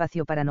ir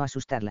despacio para no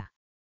asustarla.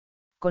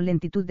 Con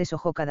lentitud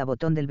deshojó cada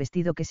botón del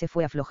vestido que se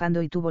fue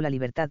aflojando y tuvo la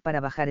libertad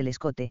para bajar el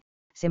escote,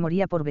 se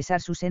moría por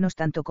besar sus senos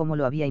tanto como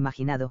lo había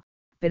imaginado,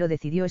 pero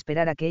decidió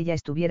esperar a que ella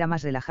estuviera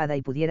más relajada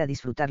y pudiera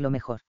disfrutarlo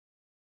mejor.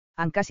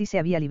 Anne casi se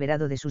había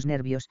liberado de sus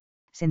nervios,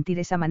 sentir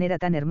esa manera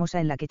tan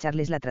hermosa en la que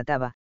Charles la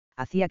trataba,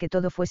 hacía que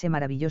todo fuese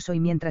maravilloso y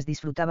mientras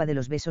disfrutaba de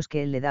los besos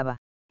que él le daba,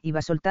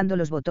 iba soltando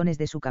los botones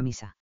de su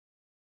camisa.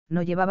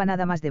 No llevaba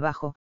nada más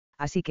debajo,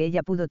 así que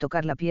ella pudo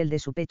tocar la piel de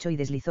su pecho y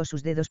deslizó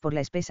sus dedos por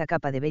la espesa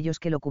capa de vellos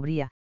que lo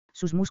cubría,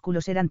 sus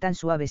músculos eran tan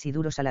suaves y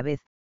duros a la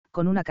vez,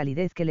 con una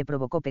calidez que le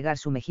provocó pegar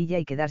su mejilla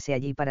y quedarse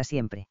allí para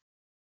siempre.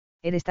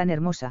 Eres tan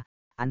hermosa,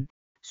 Anne,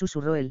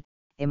 susurró él,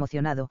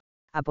 emocionado,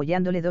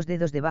 apoyándole dos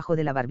dedos debajo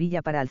de la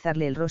barbilla para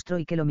alzarle el rostro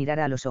y que lo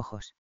mirara a los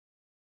ojos.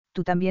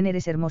 Tú también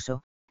eres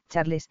hermoso,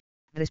 Charles,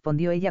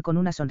 respondió ella con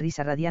una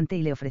sonrisa radiante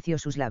y le ofreció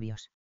sus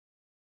labios.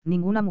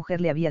 Ninguna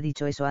mujer le había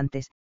dicho eso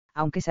antes,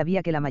 aunque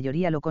sabía que la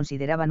mayoría lo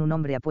consideraban un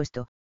hombre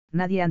apuesto,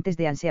 nadie antes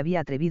de Anne se había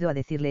atrevido a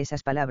decirle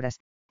esas palabras,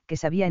 que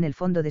sabía en el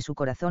fondo de su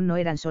corazón no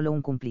eran solo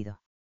un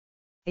cumplido.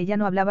 Ella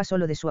no hablaba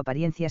solo de su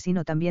apariencia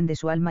sino también de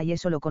su alma y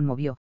eso lo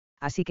conmovió,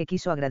 así que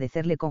quiso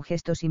agradecerle con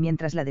gestos y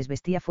mientras la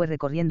desvestía fue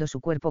recorriendo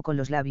su cuerpo con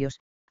los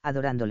labios,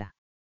 adorándola.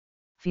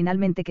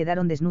 Finalmente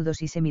quedaron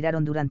desnudos y se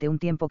miraron durante un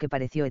tiempo que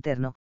pareció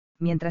eterno,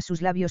 mientras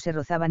sus labios se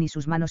rozaban y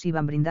sus manos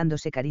iban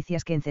brindándose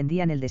caricias que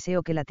encendían el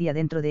deseo que latía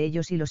dentro de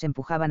ellos y los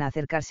empujaban a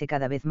acercarse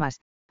cada vez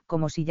más,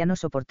 como si ya no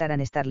soportaran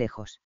estar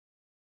lejos.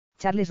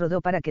 Charles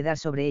rodó para quedar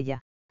sobre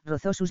ella,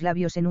 rozó sus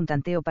labios en un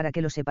tanteo para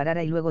que los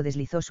separara y luego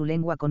deslizó su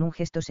lengua con un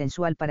gesto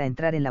sensual para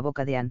entrar en la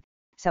boca de Anne,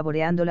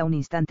 saboreándola un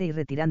instante y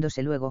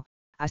retirándose luego,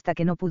 hasta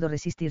que no pudo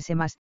resistirse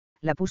más,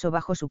 la puso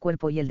bajo su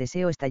cuerpo y el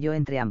deseo estalló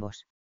entre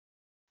ambos.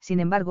 Sin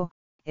embargo,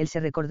 él se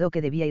recordó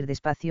que debía ir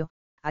despacio,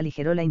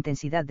 aligeró la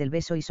intensidad del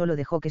beso y solo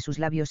dejó que sus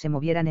labios se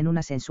movieran en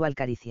una sensual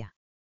caricia.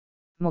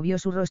 Movió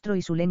su rostro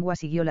y su lengua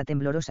siguió la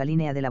temblorosa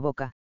línea de la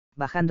boca,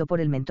 bajando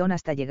por el mentón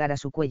hasta llegar a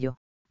su cuello,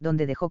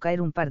 donde dejó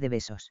caer un par de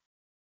besos.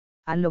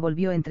 Anne lo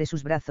volvió entre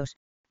sus brazos,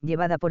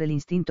 llevada por el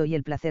instinto y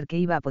el placer que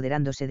iba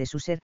apoderándose de su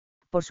ser,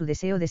 por su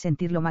deseo de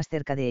sentirlo más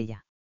cerca de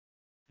ella.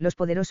 Los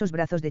poderosos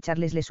brazos de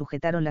Charles le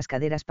sujetaron las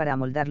caderas para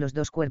amoldar los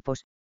dos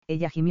cuerpos,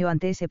 ella gimió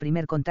ante ese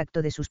primer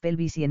contacto de sus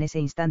pelvis y en ese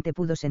instante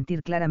pudo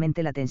sentir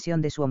claramente la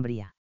tensión de su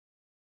hombría.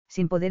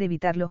 Sin poder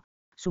evitarlo,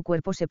 Su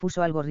cuerpo se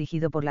puso algo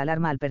rígido por la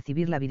alarma al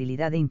percibir la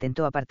virilidad e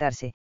intentó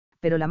apartarse,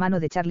 pero la mano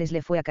de Charles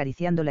le fue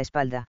acariciando la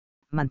espalda,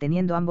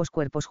 manteniendo ambos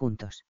cuerpos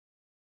juntos.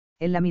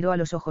 Él la miró a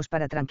los ojos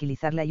para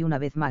tranquilizarla y una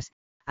vez más,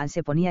 Anne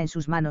se ponía en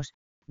sus manos,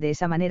 de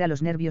esa manera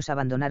los nervios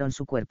abandonaron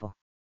su cuerpo.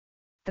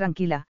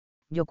 Tranquila,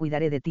 yo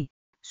cuidaré de ti,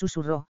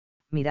 susurró,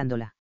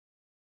 mirándola.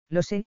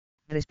 Lo sé,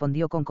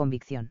 respondió con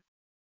convicción.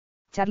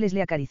 Charles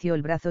le acarició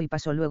el brazo y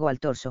pasó luego al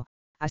torso,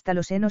 hasta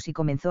los senos y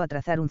comenzó a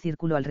trazar un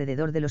círculo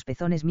alrededor de los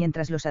pezones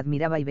mientras los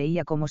admiraba y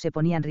veía cómo se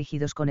ponían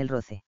rígidos con el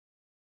roce.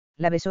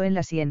 La besó en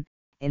la sien,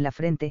 en la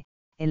frente,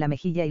 en la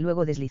mejilla y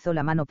luego deslizó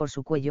la mano por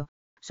su cuello,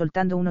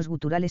 soltando unos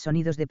guturales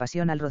sonidos de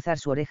pasión al rozar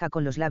su oreja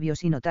con los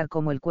labios y notar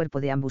cómo el cuerpo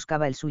de Anne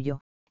buscaba el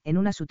suyo, en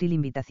una sutil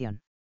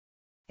invitación.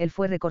 Él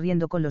fue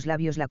recorriendo con los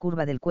labios la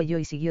curva del cuello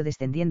y siguió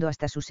descendiendo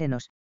hasta sus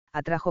senos,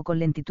 atrajo con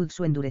lentitud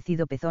su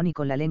endurecido pezón y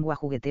con la lengua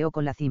jugueteó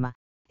con la cima,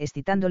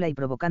 excitándola y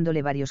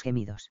provocándole varios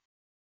gemidos.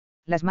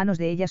 Las manos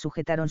de ella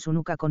sujetaron su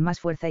nuca con más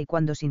fuerza y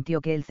cuando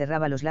sintió que él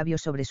cerraba los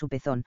labios sobre su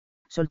pezón,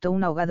 soltó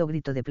un ahogado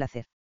grito de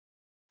placer.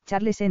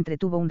 Charles se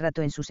entretuvo un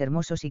rato en sus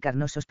hermosos y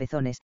carnosos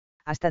pezones,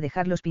 hasta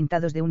dejarlos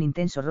pintados de un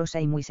intenso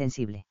rosa y muy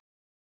sensible.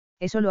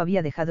 Eso lo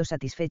había dejado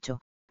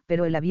satisfecho,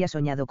 pero él había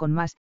soñado con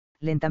más.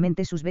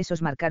 Lentamente sus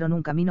besos marcaron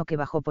un camino que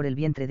bajó por el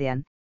vientre de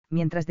Anne,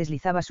 mientras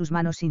deslizaba sus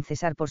manos sin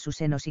cesar por sus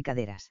senos y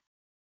caderas.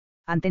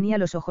 Anne tenía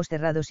los ojos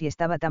cerrados y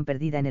estaba tan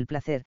perdida en el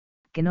placer,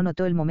 que no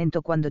notó el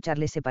momento cuando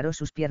Charles separó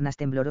sus piernas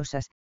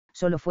temblorosas,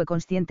 solo fue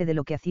consciente de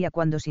lo que hacía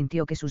cuando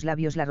sintió que sus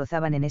labios la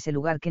rozaban en ese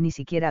lugar que ni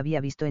siquiera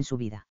había visto en su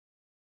vida.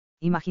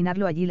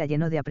 Imaginarlo allí la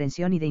llenó de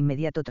aprensión y de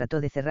inmediato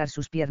trató de cerrar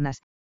sus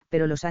piernas,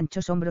 pero los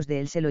anchos hombros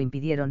de él se lo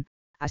impidieron,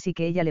 así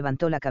que ella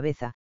levantó la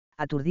cabeza,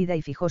 aturdida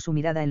y fijó su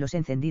mirada en los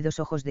encendidos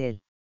ojos de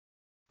él.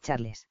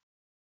 Charles.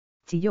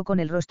 Chilló con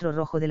el rostro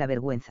rojo de la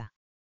vergüenza.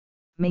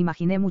 Me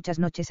imaginé muchas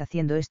noches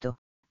haciendo esto,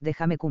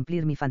 déjame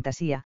cumplir mi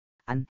fantasía,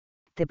 Anne,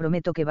 te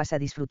prometo que vas a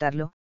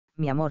disfrutarlo,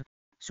 mi amor,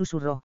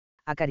 susurró,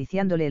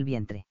 acariciándole el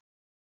vientre.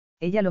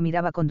 Ella lo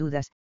miraba con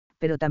dudas,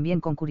 pero también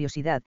con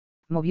curiosidad,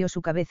 movió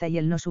su cabeza y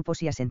él no supo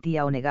si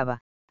asentía o negaba,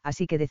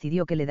 así que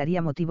decidió que le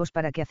daría motivos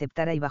para que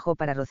aceptara y bajó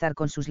para rozar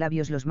con sus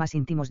labios los más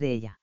íntimos de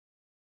ella.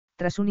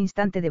 Tras un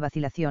instante de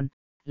vacilación,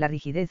 la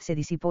rigidez se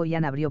disipó y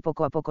Anne abrió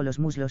poco a poco los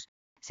muslos,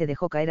 se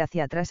dejó caer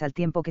hacia atrás al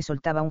tiempo que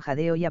soltaba un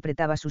jadeo y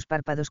apretaba sus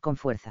párpados con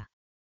fuerza.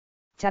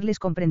 Charles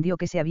comprendió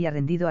que se había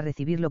rendido a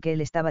recibir lo que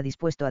él estaba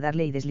dispuesto a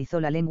darle y deslizó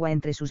la lengua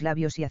entre sus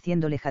labios y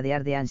haciéndole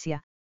jadear de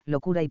ansia,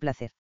 locura y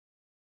placer.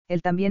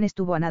 Él también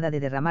estuvo a nada de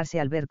derramarse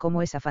al ver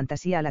cómo esa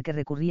fantasía a la que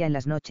recurría en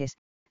las noches,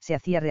 se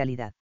hacía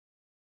realidad.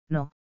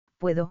 No,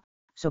 puedo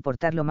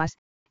soportarlo más,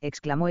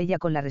 exclamó ella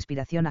con la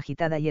respiración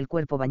agitada y el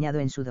cuerpo bañado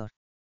en sudor.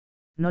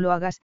 No lo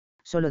hagas,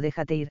 solo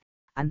déjate ir,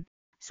 Anne,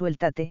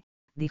 suéltate,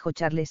 dijo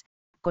Charles,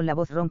 con la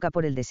voz ronca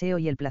por el deseo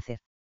y el placer.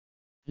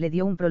 Le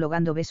dio un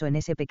prolongado beso en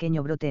ese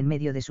pequeño brote en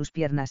medio de sus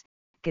piernas,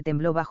 que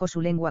tembló bajo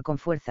su lengua con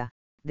fuerza,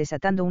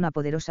 desatando una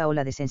poderosa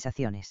ola de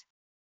sensaciones.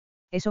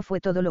 Eso fue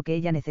todo lo que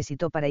ella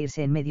necesitó para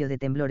irse en medio de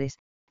temblores,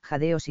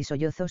 jadeos y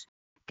sollozos,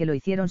 que lo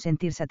hicieron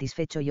sentir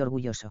satisfecho y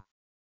orgulloso.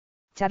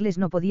 Charles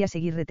no podía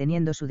seguir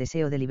reteniendo su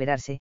deseo de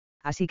liberarse,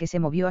 así que se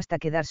movió hasta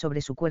quedar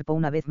sobre su cuerpo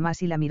una vez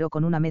más y la miró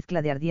con una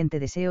mezcla de ardiente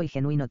deseo y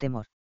genuino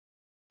temor.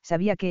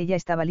 Sabía que ella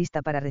estaba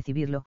lista para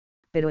recibirlo,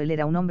 pero él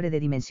era un hombre de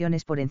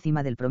dimensiones por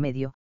encima del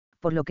promedio,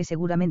 por lo que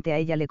seguramente a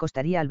ella le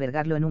costaría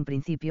albergarlo en un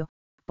principio,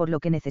 por lo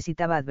que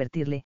necesitaba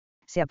advertirle,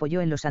 se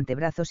apoyó en los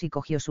antebrazos y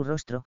cogió su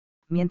rostro,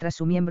 mientras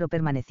su miembro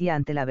permanecía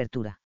ante la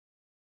abertura.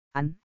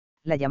 Anne,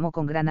 la llamó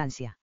con gran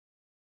ansia.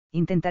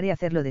 Intentaré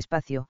hacerlo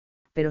despacio,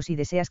 pero si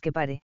deseas que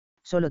pare,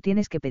 solo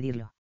tienes que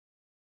pedirlo.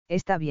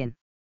 ¿Está bien?,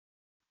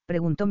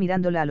 preguntó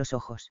mirándola a los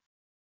ojos.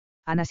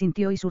 Anne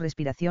asintió y su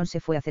respiración se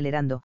fue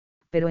acelerando,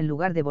 pero en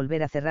lugar de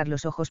volver a cerrar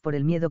los ojos por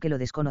el miedo que lo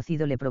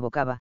desconocido le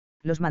provocaba,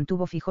 los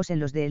mantuvo fijos en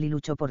los de él y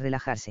luchó por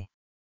relajarse.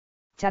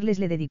 Charles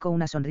le dedicó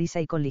una sonrisa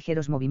y con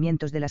ligeros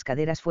movimientos de las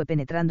caderas fue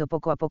penetrando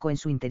poco a poco en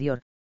su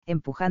interior,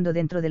 empujando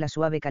dentro de la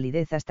suave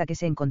calidez hasta que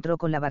se encontró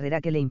con la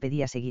barrera que le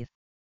impedía seguir.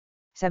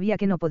 Sabía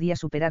que no podía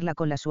superarla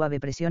con la suave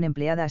presión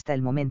empleada hasta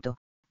el momento,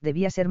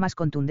 debía ser más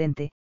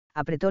contundente,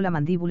 apretó la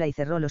mandíbula y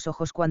cerró los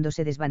ojos cuando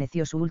se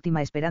desvaneció su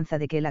última esperanza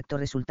de que el acto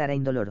resultara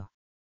indoloro.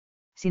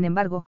 Sin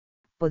embargo,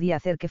 podía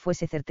hacer que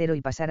fuese certero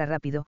y pasara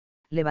rápido,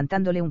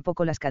 levantándole un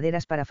poco las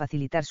caderas para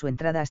facilitar su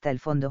entrada hasta el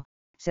fondo,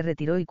 se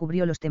retiró y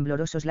cubrió los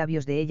temblorosos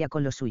labios de ella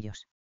con los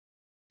suyos.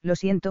 Lo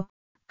siento,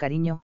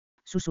 cariño,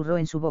 susurró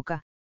en su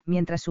boca,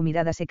 mientras su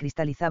mirada se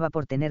cristalizaba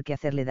por tener que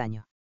hacerle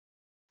daño.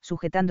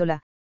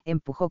 Sujetándola,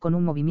 empujó con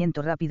un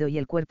movimiento rápido y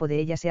el cuerpo de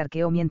ella se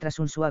arqueó mientras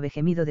un suave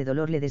gemido de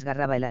dolor le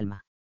desgarraba el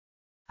alma.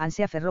 Anne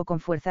se aferró con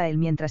fuerza a él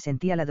mientras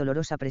sentía la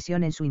dolorosa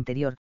presión en su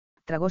interior,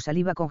 tragó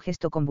saliva con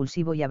gesto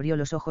convulsivo y abrió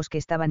los ojos que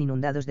estaban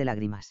inundados de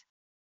lágrimas.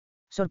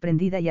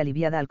 Sorprendida y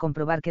aliviada al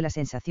comprobar que la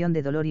sensación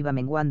de dolor iba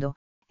menguando,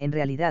 en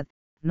realidad,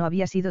 no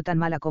había sido tan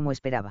mala como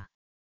esperaba.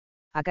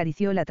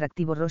 Acarició el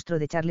atractivo rostro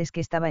de Charles que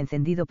estaba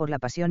encendido por la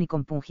pasión y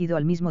compungido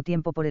al mismo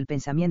tiempo por el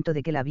pensamiento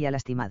de que la había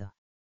lastimado.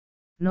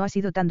 No ha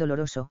sido tan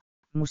doloroso,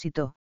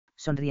 musitó,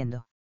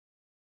 sonriendo.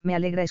 Me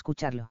alegra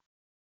escucharlo.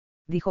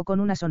 dijo con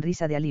una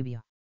sonrisa de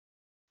alivio.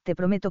 Te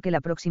prometo que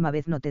la próxima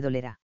vez no te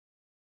dolerá.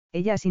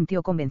 Ella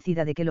asintió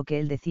convencida de que lo que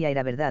él decía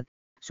era verdad,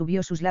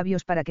 subió sus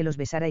labios para que los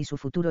besara y su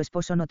futuro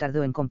esposo no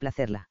tardó en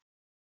complacerla.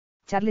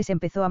 Charles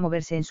empezó a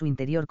moverse en su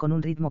interior con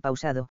un ritmo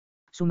pausado,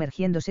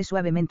 sumergiéndose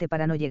suavemente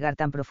para no llegar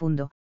tan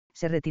profundo,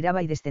 se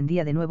retiraba y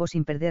descendía de nuevo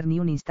sin perder ni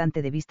un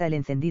instante de vista el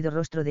encendido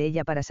rostro de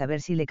ella para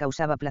saber si le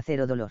causaba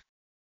placer o dolor.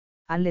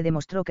 Anne le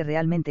demostró que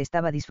realmente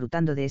estaba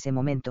disfrutando de ese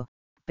momento,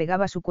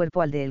 pegaba su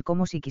cuerpo al de él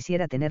como si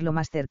quisiera tenerlo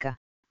más cerca,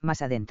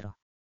 más adentro.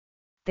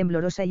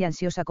 Temblorosa y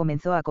ansiosa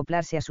comenzó a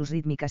acoplarse a sus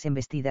rítmicas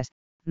embestidas,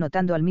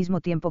 notando al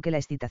mismo tiempo que la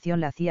excitación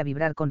la hacía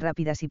vibrar con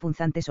rápidas y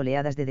punzantes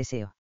oleadas de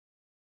deseo.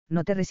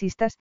 No te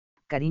resistas,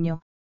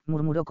 cariño,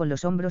 murmuró con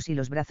los hombros y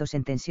los brazos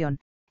en tensión,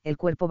 el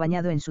cuerpo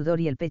bañado en sudor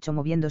y el pecho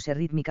moviéndose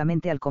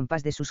rítmicamente al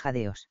compás de sus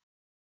jadeos.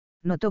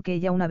 Notó que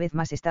ella una vez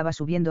más estaba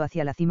subiendo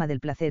hacia la cima del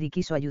placer y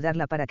quiso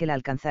ayudarla para que la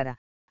alcanzara,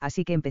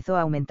 así que empezó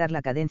a aumentar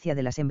la cadencia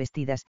de las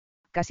embestidas,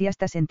 casi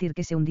hasta sentir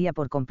que se hundía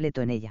por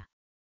completo en ella.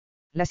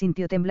 La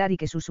sintió temblar y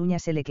que sus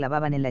uñas se le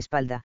clavaban en la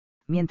espalda,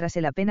 mientras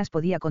él apenas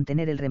podía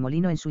contener el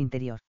remolino en su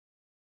interior.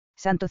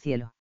 ¡Santo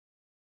cielo!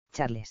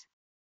 Charles,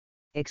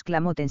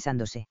 exclamó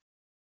tensándose.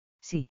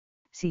 Sí,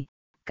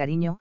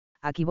 cariño,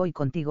 aquí voy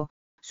contigo,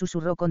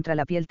 susurró contra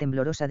la piel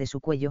temblorosa de su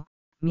cuello,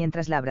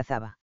 mientras la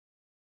abrazaba.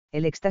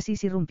 El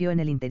éxtasis irrumpió en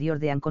el interior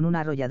de Anne con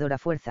una arrolladora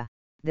fuerza,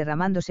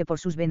 derramándose por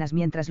sus venas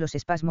mientras los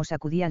espasmos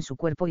sacudían su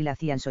cuerpo y la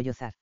hacían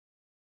sollozar.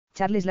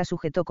 Charles la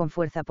sujetó con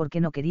fuerza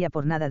porque no quería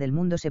por nada del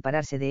mundo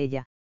separarse de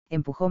ella,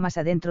 empujó más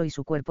adentro y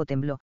su cuerpo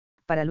tembló,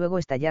 para luego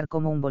estallar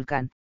como un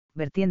volcán,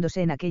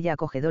 vertiéndose en aquella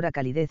acogedora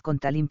calidez con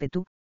tal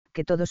ímpetu,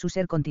 que todo su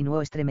ser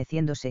continuó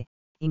estremeciéndose,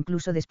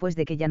 incluso después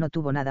de que ya no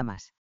tuvo nada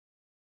más.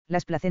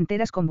 Las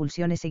placenteras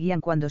convulsiones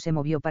seguían cuando se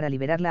movió para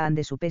liberarla a Anne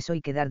de su peso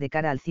y quedar de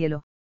cara al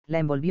cielo, la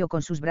envolvió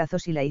con sus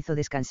brazos y la hizo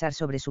descansar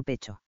sobre su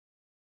pecho.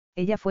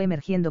 Ella fue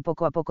emergiendo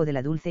poco a poco de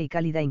la dulce y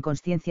cálida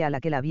inconsciencia a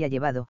la que la había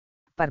llevado,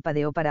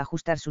 parpadeó para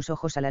ajustar sus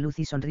ojos a la luz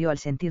y sonrió al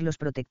sentir los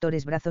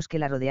protectores brazos que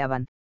la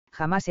rodeaban,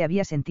 jamás se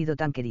había sentido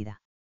tan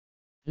querida.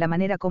 La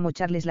manera como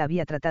Charles la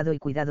había tratado y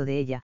cuidado de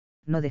ella,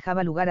 no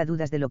dejaba lugar a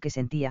dudas de lo que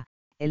sentía,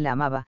 él la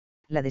amaba,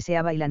 la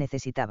deseaba y la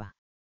necesitaba.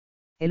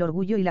 El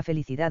orgullo y la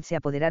felicidad se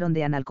apoderaron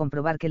de Anne al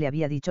comprobar que le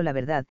había dicho la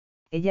verdad,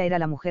 ella era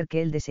la mujer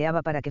que él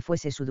deseaba para que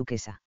fuese su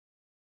duquesa.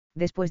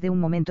 Después de un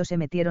momento se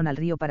metieron al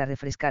río para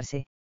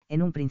refrescarse,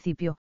 en un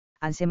principio,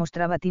 Anne se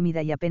mostraba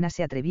tímida y apenas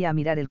se atrevía a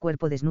mirar el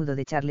cuerpo desnudo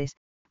de Charles,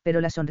 pero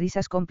las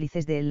sonrisas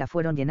cómplices de él la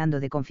fueron llenando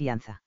de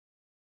confianza.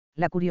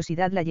 La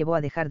curiosidad la llevó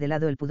a dejar de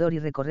lado el pudor y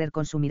recorrer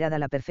con su mirada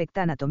la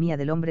perfecta anatomía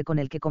del hombre con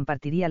el que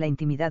compartiría la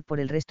intimidad por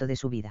el resto de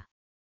su vida.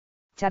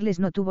 Charles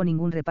no tuvo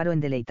ningún reparo en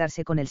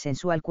deleitarse con el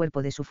sensual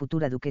cuerpo de su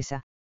futura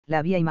duquesa, la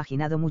había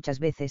imaginado muchas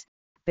veces,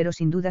 pero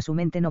sin duda su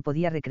mente no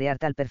podía recrear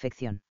tal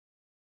perfección.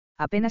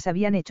 Apenas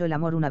habían hecho el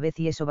amor una vez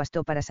y eso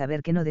bastó para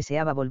saber que no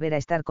deseaba volver a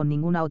estar con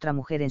ninguna otra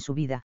mujer en su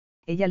vida,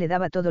 ella le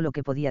daba todo lo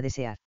que podía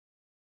desear.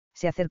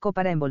 Se acercó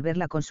para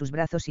envolverla con sus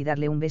brazos y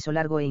darle un beso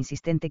largo e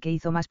insistente que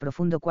hizo más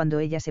profundo cuando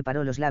ella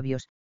separó los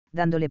labios,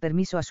 dándole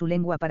permiso a su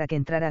lengua para que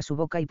entrara a su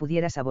boca y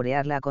pudiera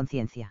saborearla a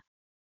conciencia.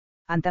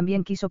 Anne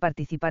también quiso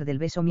participar del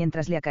beso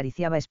mientras le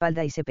acariciaba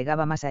espalda y se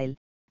pegaba más a él,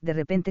 de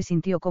repente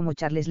sintió cómo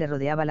Charles le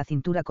rodeaba la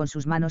cintura con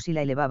sus manos y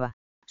la elevaba,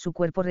 su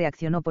cuerpo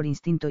reaccionó por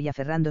instinto y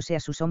aferrándose a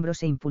sus hombros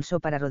se impulsó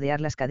para rodear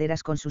las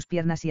caderas con sus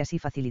piernas y así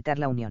facilitar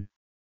la unión.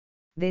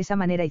 De esa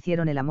manera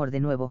hicieron el amor de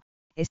nuevo,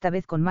 esta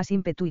vez con más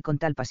ímpetu y con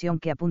tal pasión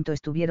que a punto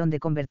estuvieron de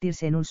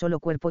convertirse en un solo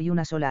cuerpo y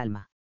una sola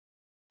alma.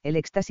 El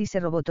éxtasis se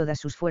robó todas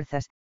sus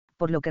fuerzas,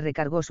 por lo que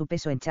recargó su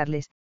peso en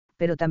Charles,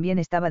 pero también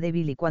estaba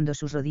débil y cuando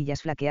sus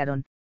rodillas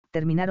flaquearon,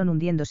 terminaron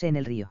hundiéndose en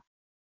el río.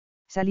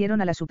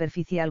 Salieron a la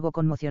superficie algo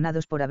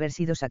conmocionados por haber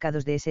sido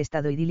sacados de ese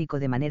estado idílico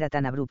de manera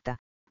tan abrupta,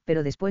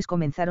 pero después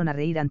comenzaron a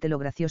reír ante lo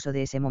gracioso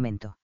de ese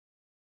momento.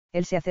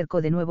 Él se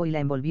acercó de nuevo y la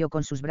envolvió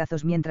con sus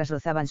brazos mientras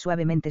rozaban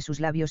suavemente sus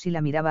labios y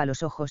la miraba a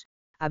los ojos,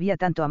 había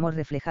tanto amor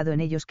reflejado en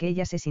ellos que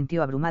ella se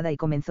sintió abrumada y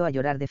comenzó a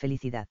llorar de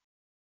felicidad.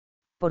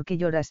 ¿Por qué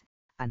lloras,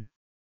 Anne?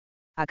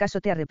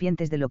 ¿Acaso te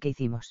arrepientes de lo que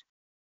hicimos?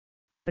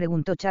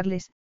 Preguntó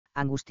Charles,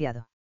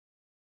 angustiado.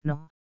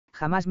 No,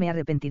 jamás me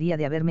arrepentiría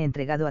de haberme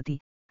entregado a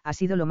ti, ha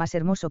sido lo más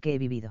hermoso que he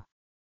vivido.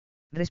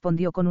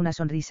 Respondió con una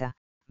sonrisa,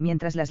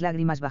 mientras las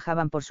lágrimas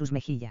bajaban por sus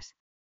mejillas.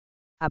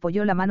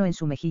 Apoyó la mano en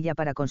su mejilla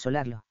para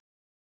consolarlo.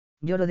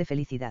 Lloro de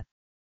felicidad.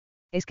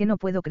 Es que no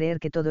puedo creer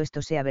que todo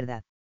esto sea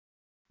verdad.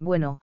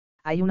 Bueno,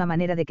 hay una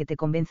manera de que te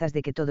convenzas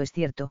de que todo es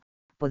cierto,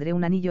 pondré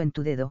un anillo en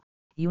tu dedo,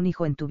 y un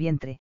hijo en tu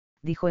vientre,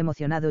 dijo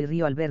emocionado y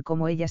rió al ver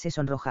cómo ella se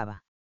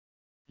sonrojaba.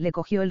 Le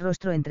cogió el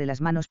rostro entre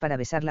las manos para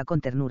besarla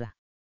con ternura.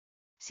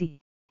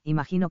 Sí,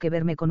 imagino que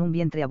verme con un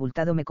vientre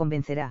abultado me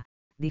convencerá,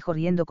 dijo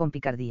riendo con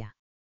picardía.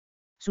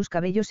 Sus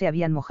cabellos se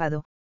habían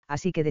mojado,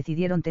 así que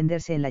decidieron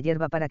tenderse en la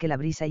hierba para que la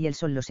brisa y el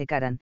sol los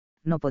secaran,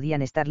 no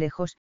podían estar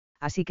lejos,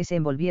 así que se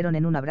envolvieron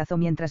en un abrazo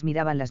mientras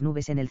miraban las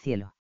nubes en el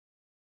cielo.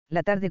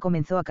 La tarde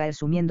comenzó a caer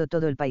sumiendo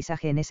todo el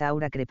paisaje en esa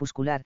aura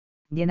crepuscular,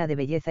 llena de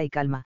belleza y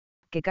calma,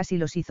 que casi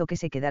los hizo que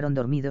se quedaron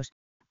dormidos,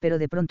 pero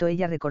de pronto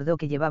ella recordó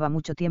que llevaba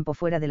mucho tiempo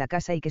fuera de la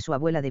casa y que su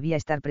abuela debía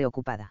estar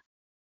preocupada.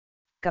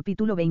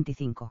 Capítulo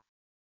 25.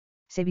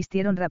 Se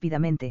vistieron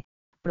rápidamente,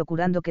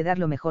 procurando quedar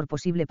lo mejor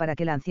posible para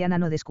que la anciana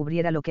no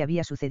descubriera lo que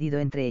había sucedido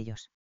entre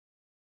ellos.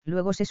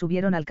 Luego se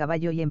subieron al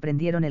caballo y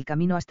emprendieron el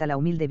camino hasta la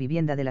humilde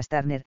vivienda de las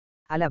Turner.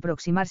 Al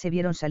aproximarse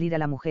vieron salir a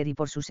la mujer y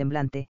por su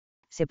semblante,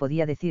 se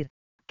podía decir,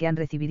 que Anne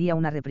recibiría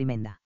una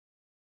reprimenda.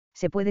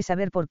 ¿Se puede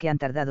saber por qué han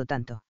tardado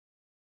tanto?,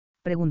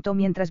 preguntó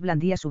mientras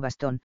blandía su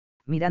bastón,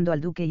 mirando al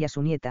duque y a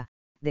su nieta,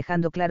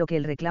 dejando claro que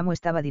el reclamo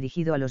estaba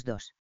dirigido a los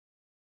dos.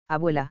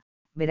 Abuela,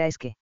 verá es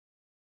que.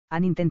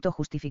 Anne intentó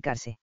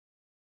justificarse.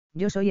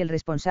 Yo soy el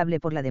responsable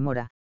por la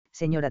demora,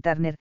 señora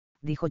Turner,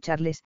 dijo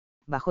Charles,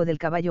 bajó del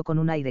caballo con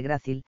un aire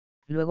grácil,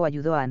 luego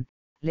ayudó a Anne,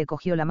 le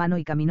cogió la mano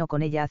y caminó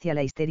con ella hacia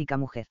la histérica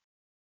mujer.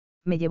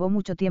 Me llevó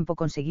mucho tiempo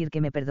conseguir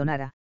que me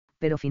perdonara,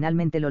 pero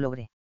finalmente lo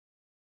logré.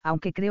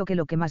 Aunque creo que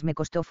lo que más me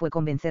costó fue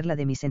convencerla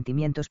de mis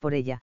sentimientos por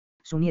ella,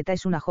 su nieta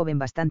es una joven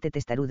bastante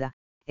testaruda,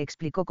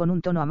 explicó con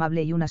un tono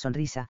amable y una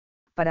sonrisa,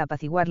 para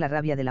apaciguar la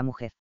rabia de la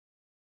mujer.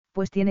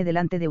 Pues tiene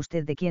delante de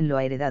usted de quien lo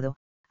ha heredado,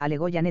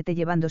 alegó Janet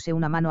llevándose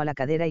una mano a la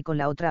cadera y con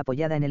la otra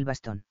apoyada en el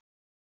bastón.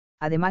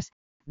 Además,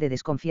 de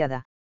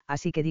desconfiada,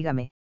 así que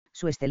dígame,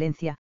 Su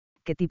Excelencia,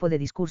 ¿qué tipo de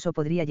discurso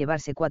podría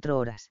llevarse 4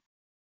 horas?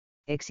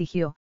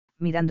 Exigió,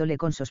 mirándole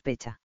con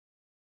sospecha.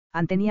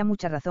 Anne tenía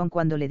mucha razón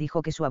cuando le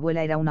dijo que su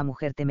abuela era una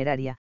mujer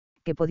temeraria,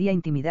 que podía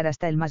intimidar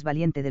hasta el más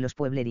valiente de los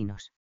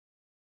pueblerinos.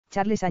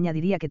 Charles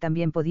añadiría que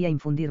también podía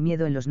infundir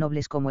miedo en los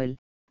nobles como él,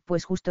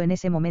 pues justo en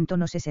ese momento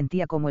no se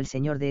sentía como el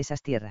señor de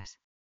esas tierras.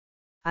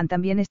 Anne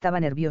también estaba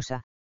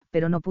nerviosa,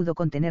 pero no pudo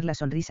contener la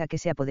sonrisa que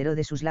se apoderó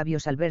de sus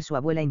labios al ver su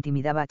abuela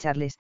intimidaba a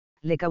Charles,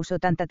 le causó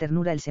tanta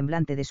ternura el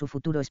semblante de su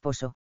futuro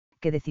esposo,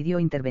 que decidió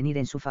intervenir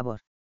en su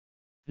favor.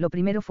 Lo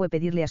primero fue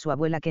pedirle a su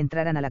abuela que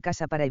entraran a la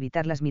casa para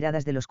evitar las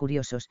miradas de los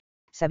curiosos,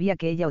 sabía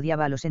que ella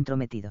odiaba a los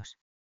entrometidos.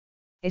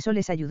 Eso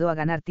les ayudó a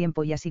ganar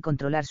tiempo y así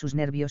controlar sus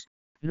nervios,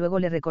 luego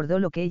le recordó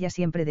lo que ella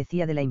siempre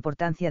decía de la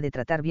importancia de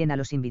tratar bien a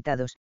los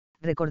invitados,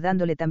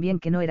 recordándole también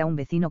que no era un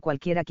vecino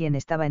cualquiera quien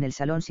estaba en el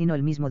salón sino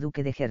el mismo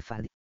duque de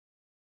Hereford.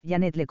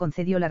 Janet le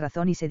concedió la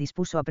razón y se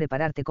dispuso a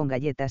preparar té con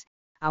galletas,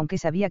 aunque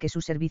sabía que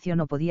su servicio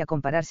no podía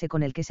compararse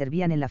con el que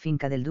servían en la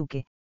finca del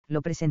duque,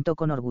 lo presentó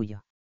con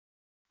orgullo.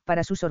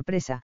 Para su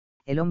sorpresa,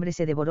 el hombre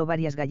se devoró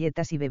varias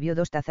galletas y bebió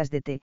 2 tazas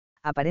de té,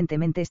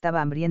 aparentemente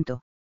estaba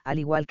hambriento, al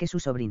igual que su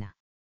sobrina.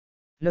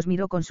 Los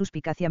miró con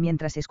suspicacia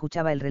mientras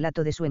escuchaba el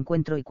relato de su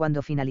encuentro y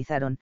cuando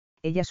finalizaron,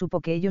 ella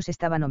supo que ellos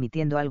estaban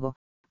omitiendo algo,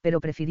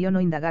 pero prefirió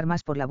no indagar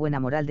más por la buena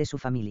moral de su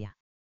familia.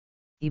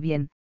 Y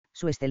bien,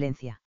 Su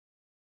Excelencia.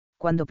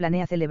 ¿Cuándo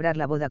planea celebrar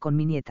la boda con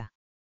mi nieta?,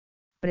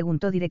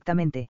 preguntó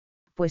directamente,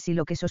 pues si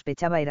lo que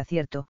sospechaba era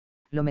cierto,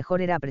 lo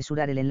mejor era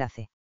apresurar el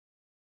enlace.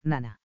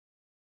 Nana.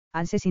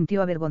 Anne se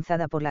sintió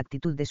avergonzada por la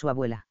actitud de su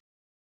abuela.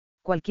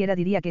 Cualquiera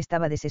diría que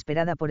estaba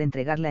desesperada por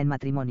entregarla en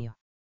matrimonio.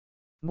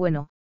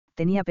 Bueno,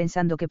 tenía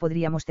pensando que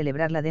podríamos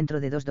celebrarla dentro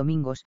de 2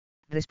 domingos,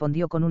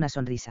 respondió con una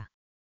sonrisa.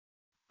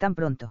 ¿Tan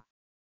pronto?,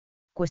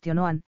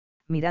 cuestionó Anne,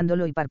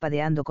 mirándolo y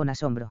parpadeando con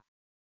asombro.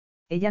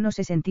 Ella no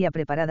se sentía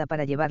preparada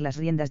para llevar las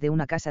riendas de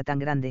una casa tan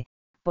grande,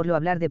 por lo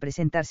hablar de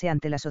presentarse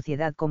ante la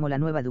sociedad como la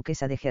nueva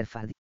duquesa de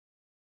Hereford.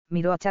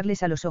 Miró a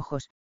Charles a los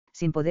ojos,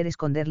 sin poder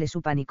esconderle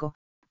su pánico,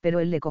 pero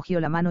él le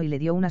cogió la mano y le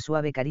dio una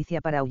suave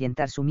caricia para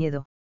ahuyentar su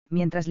miedo,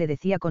 mientras le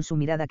decía con su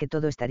mirada que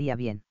todo estaría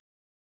bien.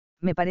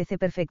 Me parece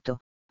perfecto,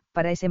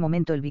 para ese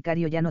momento el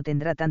vicario ya no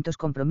tendrá tantos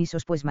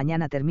compromisos pues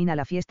mañana termina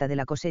la fiesta de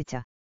la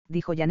cosecha,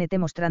 dijo Janet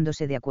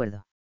mostrándose de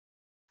acuerdo.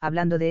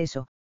 Hablando de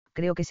eso,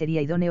 creo que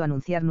sería idóneo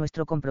anunciar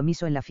nuestro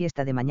compromiso en la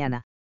fiesta de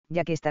mañana,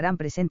 ya que estarán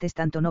presentes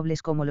tanto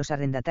nobles como los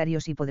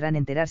arrendatarios y podrán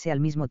enterarse al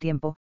mismo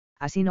tiempo,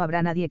 así no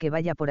habrá nadie que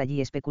vaya por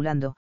allí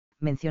especulando,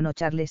 mencionó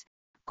Charles,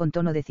 con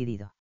tono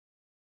decidido.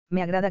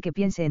 Me agrada que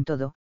piense en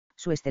todo,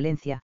 Su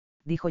Excelencia,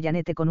 dijo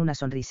Janet con una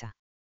sonrisa.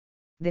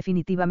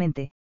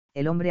 Definitivamente,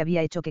 el hombre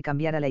había hecho que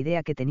cambiara la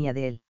idea que tenía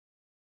de él.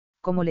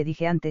 Como le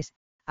dije antes,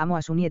 amo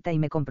a su nieta y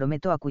me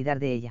comprometo a cuidar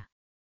de ella.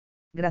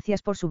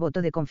 Gracias por su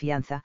voto de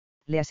confianza,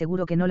 le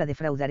aseguro que no la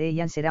defraudaré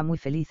y Anne será muy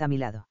feliz a mi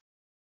lado.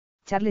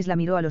 Charles la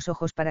miró a los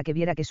ojos para que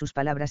viera que sus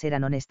palabras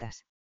eran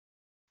honestas.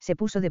 Se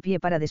puso de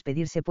pie para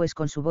despedirse pues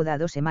con su boda a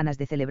 2 semanas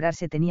de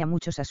celebrarse tenía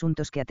muchos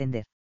asuntos que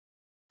atender.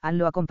 Anne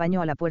lo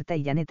acompañó a la puerta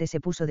y Janet se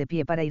puso de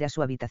pie para ir a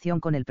su habitación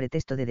con el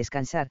pretexto de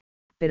descansar,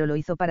 pero lo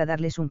hizo para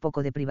darles un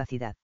poco de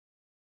privacidad.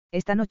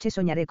 Esta noche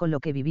soñaré con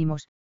lo que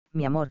vivimos,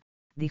 mi amor,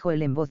 dijo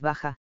él en voz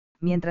baja,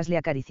 mientras le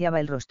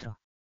acariciaba el rostro.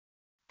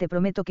 Te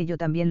prometo que yo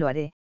también lo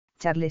haré,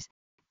 Charles,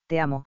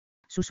 te amo,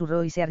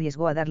 susurró y se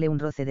arriesgó a darle un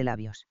roce de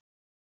labios.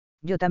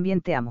 Yo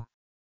también te amo.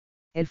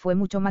 Él fue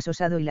mucho más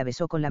osado y la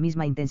besó con la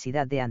misma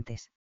intensidad de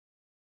antes.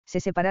 Se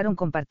separaron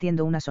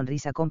compartiendo una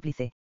sonrisa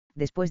cómplice,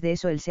 después de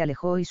eso él se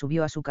alejó y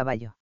subió a su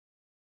caballo.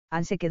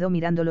 Anne se quedó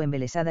mirándolo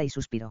embelesada y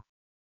suspiró.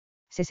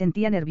 Se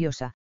sentía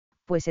nerviosa,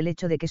 pues el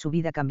hecho de que su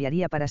vida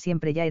cambiaría para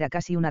siempre ya era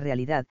casi una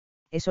realidad,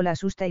 eso la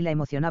asusta y la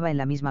emocionaba en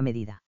la misma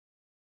medida.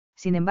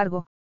 Sin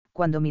embargo,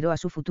 cuando miró a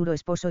su futuro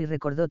esposo y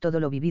recordó todo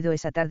lo vivido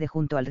esa tarde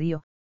junto al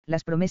río,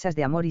 las promesas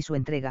de amor y su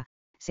entrega,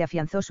 se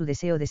afianzó su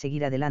deseo de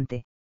seguir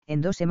adelante.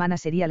 En 2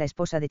 semanas sería la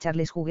esposa de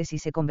Charles Hughes y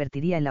se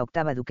convertiría en la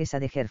 8ª duquesa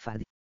de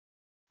Hereford.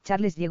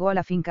 Charles llegó a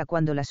la finca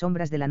cuando las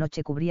sombras de la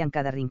noche cubrían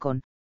cada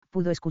rincón,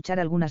 pudo escuchar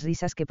algunas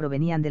risas que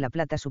provenían de la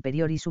plata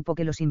superior y supo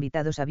que los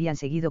invitados habían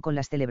seguido con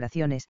las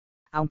celebraciones,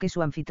 aunque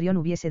su anfitrión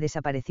hubiese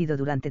desaparecido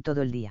durante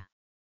todo el día.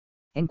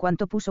 En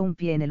cuanto puso un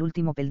pie en el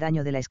último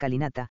peldaño de la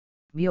escalinata,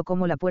 vio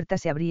cómo la puerta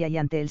se abría y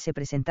ante él se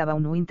presentaba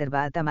un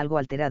Winterbottom algo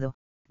alterado.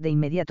 De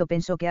inmediato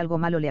pensó que algo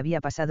malo le había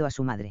pasado a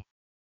su madre.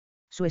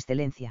 Su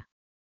excelencia.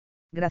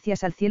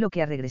 Gracias al cielo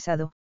que ha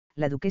regresado,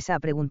 la duquesa ha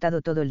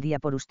preguntado todo el día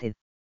por usted.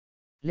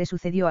 ¿Le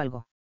sucedió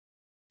algo?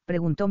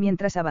 Preguntó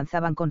mientras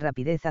avanzaban con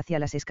rapidez hacia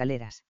las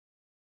escaleras.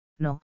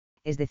 No,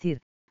 es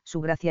decir, su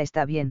gracia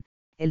está bien,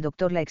 el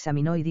doctor la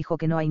examinó y dijo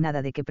que no hay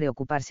nada de qué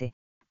preocuparse,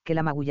 que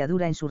la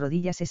magulladura en su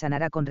rodilla se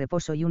sanará con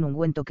reposo y un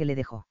ungüento que le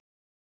dejó.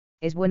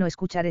 Es bueno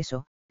escuchar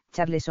eso,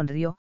 Charles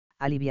sonrió,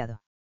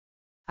 aliviado.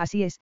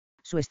 Así es,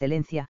 su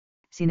excelencia,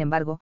 sin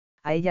embargo,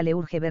 a ella le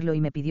urge verlo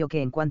y me pidió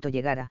que en cuanto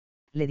llegara,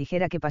 le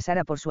dijera que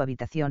pasara por su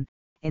habitación,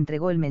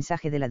 entregó el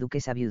mensaje de la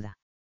duquesa viuda.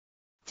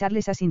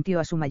 Charles asintió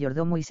a su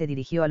mayordomo y se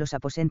dirigió a los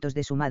aposentos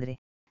de su madre,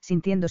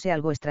 sintiéndose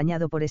algo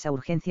extrañado por esa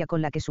urgencia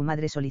con la que su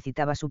madre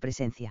solicitaba su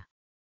presencia.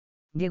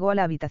 Llegó a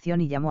la habitación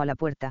y llamó a la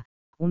puerta.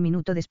 1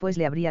 minuto después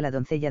le abría la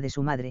doncella de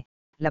su madre.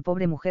 La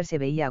pobre mujer se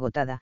veía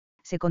agotada,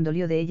 se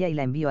condolió de ella y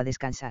la envió a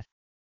descansar.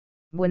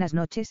 Buenas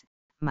noches,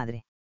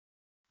 madre.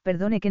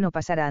 Perdone que no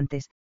pasara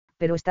antes,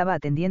 pero estaba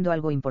atendiendo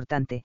algo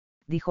importante,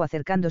 dijo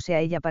acercándose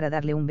a ella para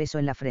darle un beso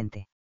en la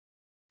frente.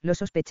 Lo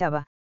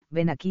sospechaba.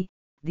 Ven aquí,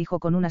 dijo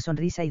con una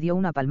sonrisa y dio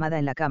una palmada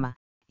en la cama,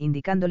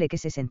 indicándole que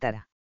se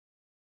sentara.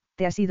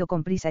 ¿Te has ido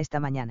con prisa esta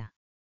mañana?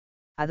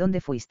 ¿A dónde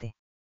fuiste?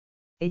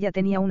 Ella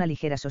tenía una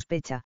ligera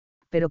sospecha,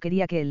 pero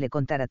quería que él le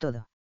contara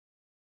todo.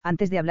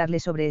 Antes de hablarle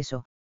sobre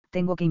eso,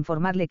 tengo que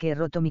informarle que he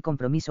roto mi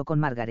compromiso con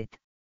Margaret.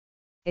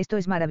 Esto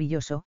es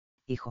maravilloso,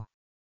 hijo.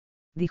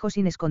 Dijo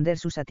sin esconder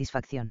su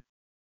satisfacción.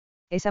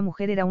 Esa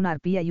mujer era una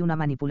arpía y una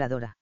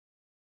manipuladora.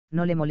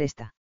 ¿No le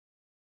molesta?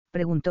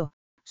 Preguntó,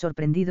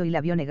 sorprendido, y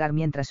la vio negar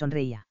mientras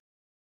sonreía.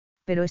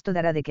 Pero esto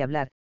dará de qué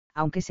hablar,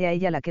 aunque sea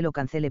ella la que lo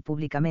cancele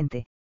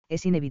públicamente.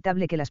 Es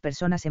inevitable que las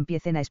personas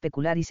empiecen a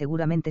especular y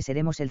seguramente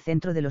seremos el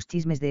centro de los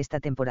chismes de esta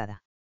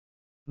temporada.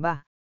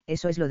 Bah,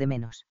 eso es lo de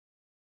menos.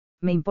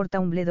 Me importa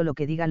un bledo lo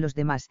que digan los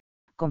demás,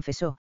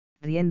 confesó,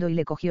 riendo, y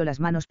le cogió las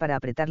manos para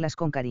apretarlas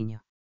con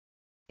cariño.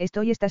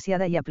 Estoy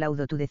extasiada y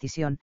aplaudo tu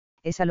decisión,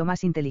 es a lo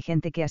más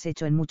inteligente que has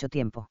hecho en mucho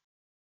tiempo.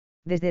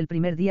 Desde el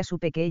primer día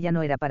supe que ella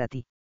no era para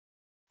ti.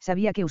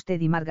 Sabía que usted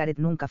y Margaret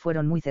nunca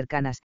fueron muy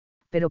cercanas,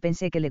 pero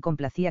pensé que le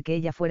complacía que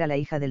ella fuera la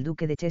hija del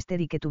duque de Chester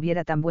y que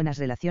tuviera tan buenas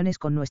relaciones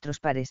con nuestros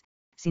pares.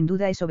 Sin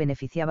duda eso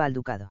beneficiaba al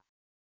ducado.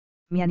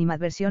 Mi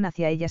animadversión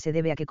hacia ella se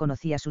debe a que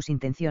conocía sus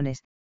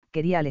intenciones,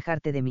 quería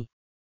alejarte de mí.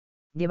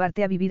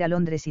 Llevarte a vivir a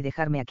Londres y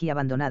dejarme aquí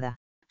abandonada.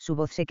 Su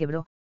voz se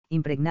quebró,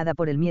 impregnada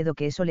por el miedo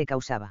que eso le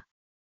causaba.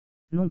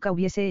 Nunca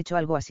hubiese hecho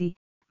algo así,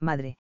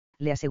 madre,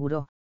 le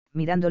aseguró,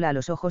 mirándola a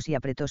los ojos, y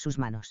apretó sus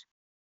manos.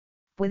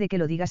 Puede que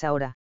lo digas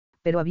ahora,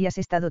 pero habías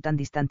estado tan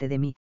distante de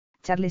mí,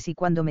 Charles, y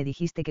cuando me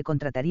dijiste que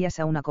contratarías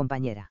a una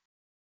compañera.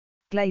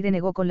 Claire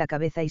negó con la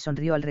cabeza y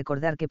sonrió al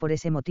recordar que por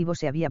ese motivo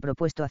se había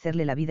propuesto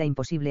hacerle la vida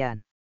imposible a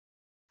Anne.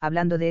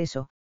 Hablando de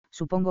eso,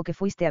 supongo que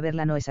fuiste a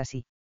verla, ¿no es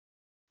así?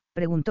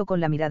 Preguntó con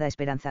la mirada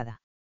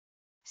esperanzada.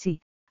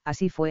 Sí,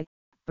 así fue,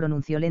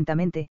 pronunció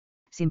lentamente,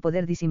 sin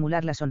poder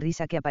disimular la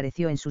sonrisa que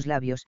apareció en sus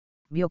labios.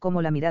 Vio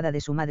cómo la mirada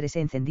de su madre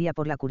se encendía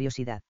por la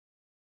curiosidad.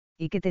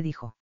 ¿Y qué te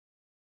dijo?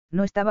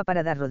 No estaba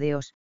para dar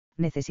rodeos,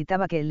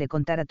 necesitaba que él le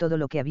contara todo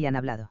lo que habían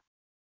hablado.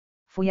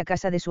 Fui a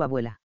casa de su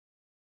abuela.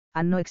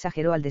 Anne no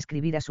exageró al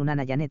describir a su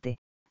nana Janete,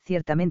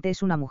 ciertamente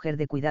es una mujer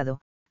de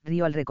cuidado,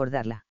 rió al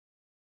recordarla.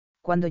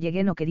 Cuando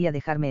llegué no quería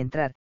dejarme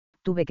entrar,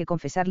 tuve que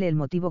confesarle el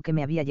motivo que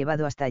me había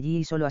llevado hasta allí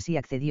y solo así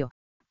accedió,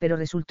 pero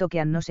resultó que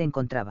Anne no se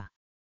encontraba.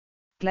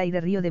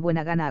 Claire rió de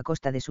buena gana a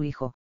costa de su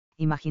hijo,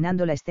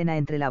 imaginando la escena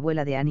entre la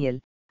abuela de Anne y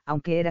él.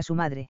 Aunque era su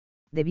madre,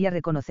 debía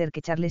reconocer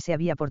que Charles se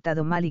había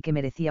portado mal y que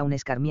merecía un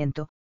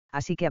escarmiento,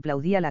 así que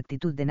aplaudía la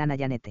actitud de nana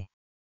Janete.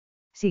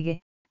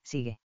 Sigue,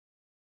 sigue.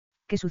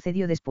 ¿Qué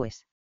sucedió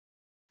después?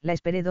 La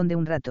esperé donde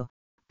un rato,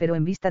 pero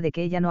en vista de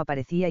que ella no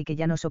aparecía y que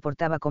ya no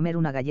soportaba comer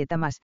una galleta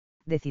más,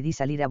 decidí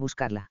salir a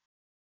buscarla.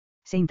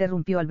 Se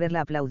interrumpió al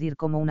verla aplaudir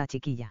como una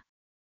chiquilla.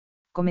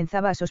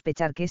 Comenzaba a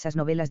sospechar que esas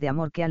novelas de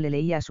amor que Anne le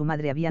leía a su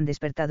madre habían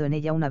despertado en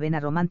ella una vena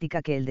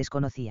romántica que él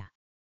desconocía.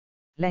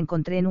 La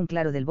encontré en un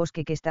claro del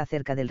bosque que está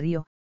cerca del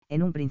río.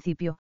 En un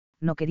principio,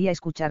 no quería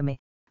escucharme,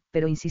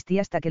 pero insistí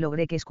hasta que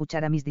logré que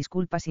escuchara mis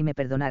disculpas y me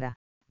perdonara,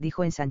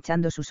 dijo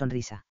ensanchando su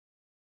sonrisa.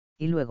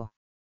 ¿Y luego?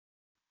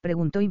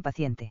 Preguntó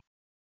impaciente.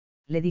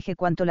 Le dije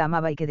cuánto la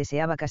amaba y que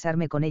deseaba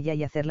casarme con ella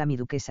y hacerla mi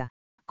duquesa,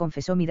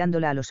 confesó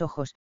mirándola a los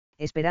ojos,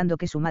 esperando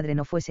que su madre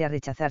no fuese a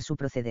rechazar su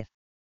proceder.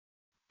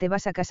 ¿Te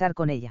vas a casar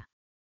con ella?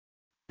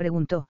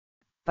 Preguntó,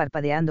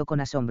 parpadeando con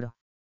asombro.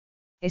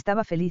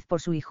 Estaba feliz por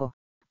su hijo,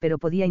 pero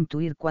podía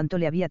intuir cuánto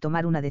le había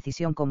tomar una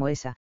decisión como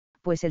esa,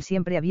 pues él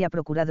siempre había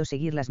procurado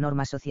seguir las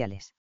normas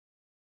sociales.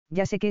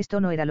 Ya sé que esto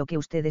no era lo que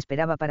usted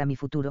esperaba para mi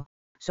futuro,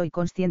 soy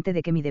consciente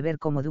de que mi deber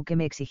como duque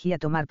me exigía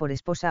tomar por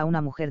esposa a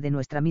una mujer de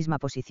nuestra misma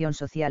posición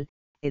social,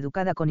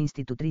 educada con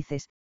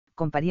institutrices,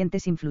 con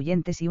parientes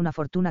influyentes y una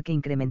fortuna que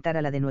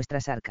incrementara la de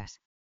nuestras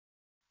arcas.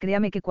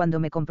 Créame que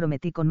cuando me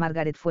comprometí con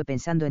Margaret fue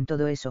pensando en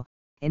todo eso,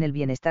 en el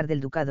bienestar del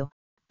ducado,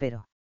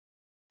 pero...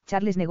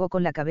 Charles negó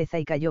con la cabeza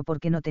y calló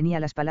porque no tenía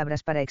las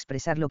palabras para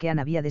expresar lo que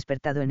Anne había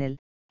despertado en él,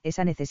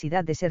 esa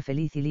necesidad de ser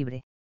feliz y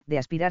libre, de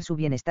aspirar su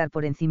bienestar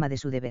por encima de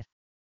su deber.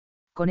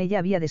 Con ella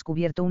había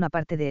descubierto una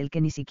parte de él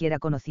que ni siquiera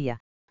conocía,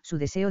 su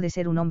deseo de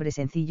ser un hombre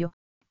sencillo,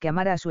 que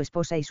amara a su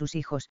esposa y sus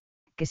hijos,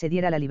 que se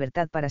diera la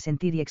libertad para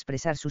sentir y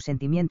expresar sus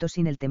sentimientos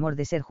sin el temor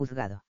de ser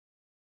juzgado.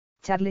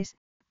 Charles,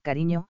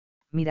 cariño,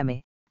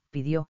 mírame,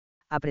 pidió,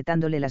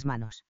 apretándole las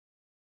manos.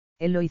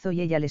 Él lo hizo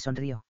y ella le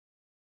sonrió.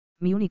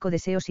 Mi único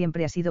deseo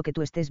siempre ha sido que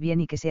tú estés bien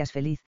y que seas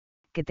feliz,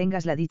 que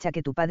tengas la dicha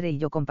que tu padre y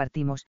yo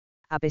compartimos,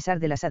 a pesar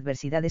de las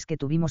adversidades que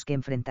tuvimos que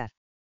enfrentar.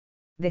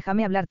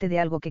 Déjame hablarte de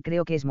algo que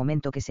creo que es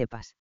momento que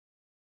sepas.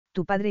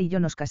 Tu padre y yo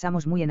nos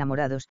casamos muy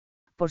enamorados,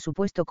 por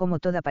supuesto como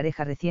toda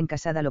pareja recién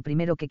casada lo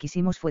primero que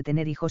quisimos fue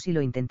tener hijos y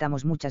lo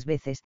intentamos muchas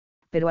veces,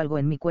 pero algo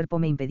en mi cuerpo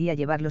me impedía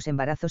llevar los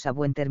embarazos a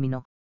buen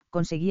término,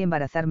 conseguí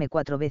embarazarme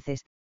 4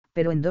 veces,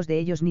 pero en 2 de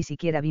ellos ni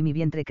siquiera vi mi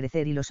vientre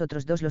crecer y los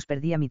otros 2 los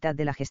perdí a mitad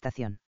de la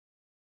gestación.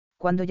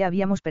 Cuando ya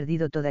habíamos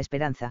perdido toda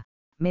esperanza,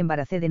 me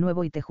embaracé de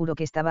nuevo y te juro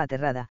que estaba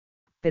aterrada,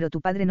 pero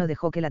tu padre no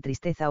dejó que la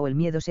tristeza o el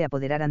miedo se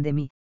apoderaran de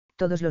mí,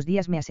 todos los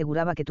días me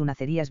aseguraba que tú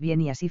nacerías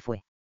bien y así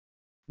fue.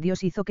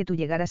 Dios hizo que tú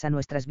llegaras a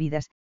nuestras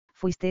vidas,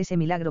 fuiste ese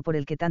milagro por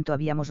el que tanto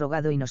habíamos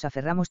rogado y nos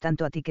aferramos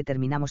tanto a ti que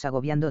terminamos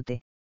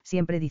agobiándote,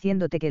 siempre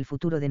diciéndote que el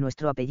futuro de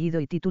nuestro apellido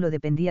y título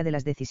dependía de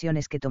las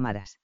decisiones que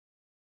tomaras.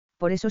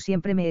 Por eso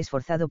siempre me he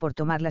esforzado por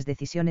tomar las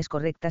decisiones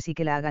correctas y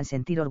que la hagan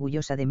sentir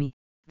orgullosa de mí,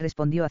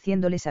 respondió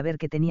haciéndole saber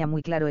que tenía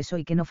muy claro eso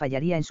y que no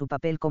fallaría en su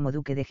papel como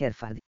duque de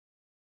Hereford.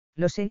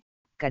 Lo sé,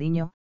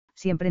 cariño,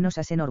 siempre nos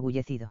has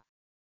enorgullecido.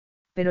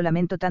 Pero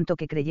lamento tanto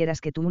que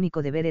creyeras que tu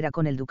único deber era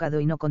con el ducado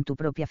y no con tu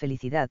propia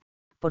felicidad,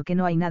 porque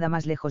no hay nada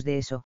más lejos de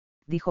eso,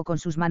 dijo con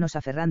sus manos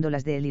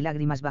aferrándolas de él y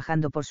lágrimas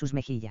bajando por sus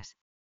mejillas.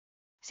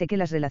 Sé que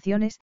las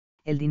relaciones,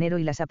 el dinero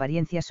y las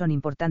apariencias son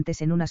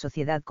importantes en una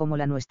sociedad como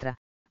la nuestra,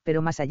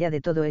 pero más allá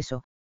de todo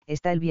eso,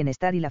 está el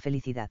bienestar y la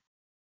felicidad.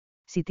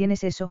 Si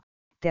tienes eso,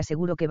 te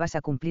aseguro que vas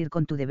a cumplir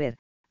con tu deber,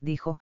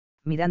 dijo,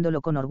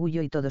 mirándolo con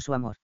orgullo y todo su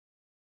amor.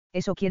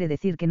 ¿Eso quiere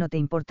decir que no te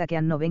importa que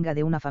Anne no venga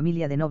de una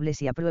familia de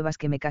nobles y apruebas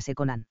que me case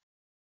con Anne?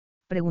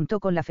 Preguntó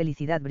con la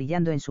felicidad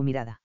brillando en su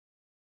mirada.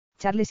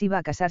 Charles iba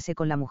a casarse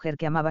con la mujer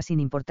que amaba sin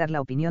importar la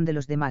opinión de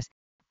los demás,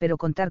 pero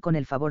contar con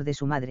el favor de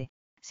su madre,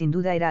 sin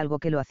duda era algo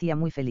que lo hacía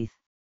muy feliz.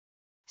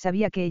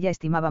 Sabía que ella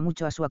estimaba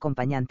mucho a su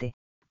acompañante,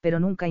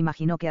 pero nunca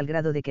imaginó que al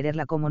grado de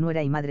quererla como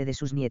nuera y madre de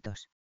sus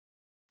nietos.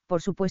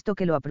 Por supuesto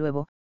que lo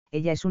apruebo,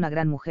 ella es una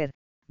gran mujer,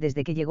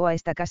 desde que llegó a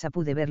esta casa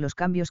pude ver los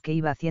cambios que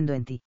iba haciendo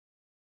en ti.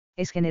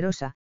 Es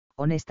generosa,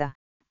 honesta,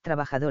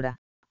 trabajadora,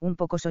 un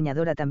poco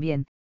soñadora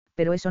también,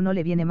 pero eso no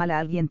le viene mal a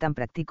alguien tan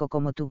práctico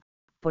como tú,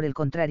 por el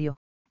contrario,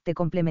 te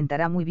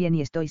complementará muy bien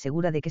y estoy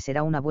segura de que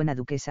será una buena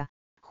duquesa,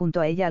 junto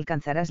a ella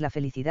alcanzarás la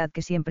felicidad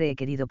que siempre he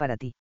querido para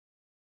ti.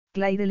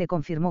 Claire le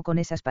confirmó con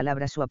esas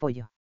palabras su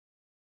apoyo.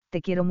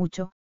 Te quiero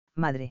mucho,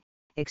 madre,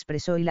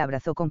 expresó y la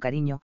abrazó con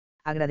cariño,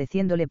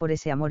 agradeciéndole por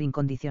ese amor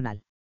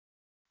incondicional.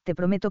 Te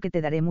prometo que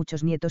te daré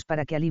muchos nietos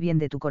para que alivien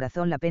de tu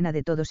corazón la pena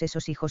de todos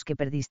esos hijos que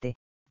perdiste,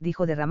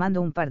 dijo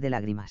derramando un par de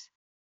lágrimas.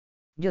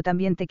 Yo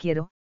también te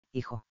quiero,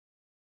 hijo.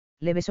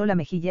 Le besó la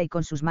mejilla y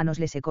con sus manos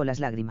le secó las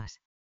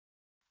lágrimas.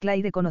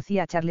 Claire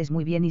conocía a Charles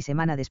muy bien y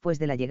semana después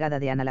de la llegada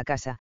de Anne a la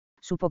casa,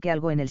 supo que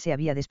algo en él se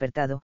había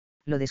despertado,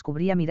 lo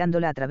descubría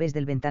mirándola a través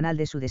del ventanal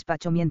de su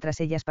despacho mientras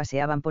ellas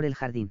paseaban por el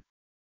jardín.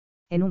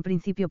 En un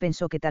principio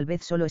pensó que tal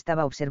vez solo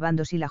estaba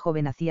observando si la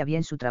joven hacía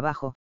bien su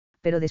trabajo,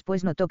 pero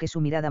después notó que su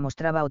mirada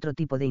mostraba otro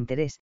tipo de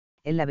interés,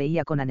 él la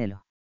veía con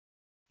anhelo.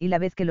 Y la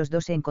vez que los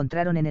dos se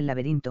encontraron en el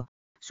laberinto,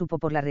 supo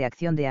por la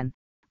reacción de Anne,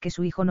 que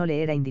su hijo no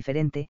le era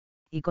indiferente,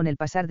 y con el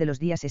pasar de los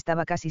días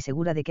estaba casi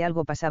segura de que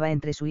algo pasaba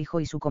entre su hijo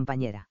y su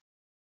compañera.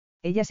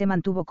 Ella se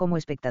mantuvo como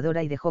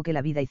espectadora y dejó que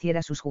la vida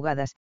hiciera sus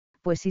jugadas,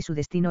 pues si su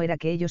destino era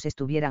que ellos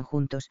estuvieran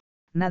juntos,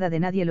 nada de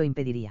nadie lo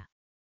impediría.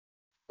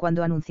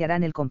 ¿Cuándo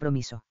anunciarán el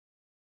compromiso?,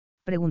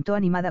 preguntó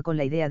animada con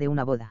la idea de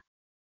una boda.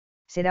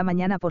 Será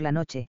mañana por la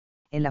noche,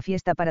 en la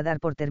fiesta para dar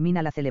por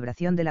termina la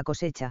celebración de la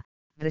cosecha,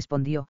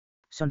 respondió,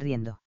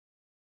 sonriendo.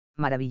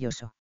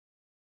 Maravilloso.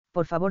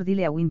 Por favor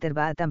dile a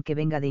Winterbotham que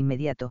venga de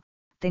inmediato,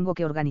 tengo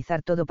que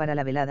organizar todo para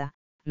la velada,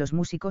 los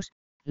músicos,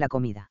 la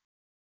comida.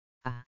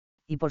 Ah,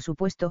 y por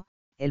supuesto,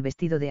 el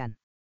vestido de Anne.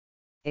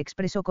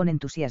 Expresó con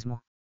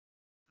entusiasmo.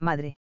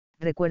 Madre,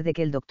 recuerde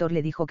que el doctor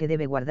le dijo que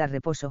debe guardar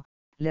reposo,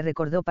 le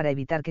recordó para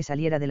evitar que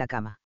saliera de la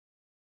cama.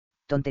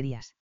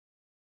 Tonterías.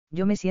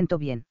 Yo me siento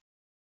bien.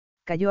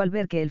 Calló al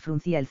ver que él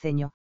fruncía el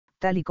ceño,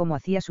 tal y como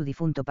hacía su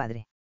difunto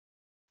padre.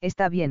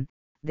 Está bien,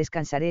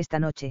 descansaré esta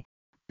noche,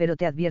 pero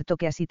te advierto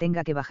que así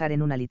tenga que bajar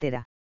en una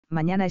litera,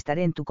 mañana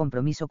estaré en tu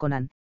compromiso con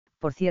Anne.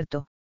 Por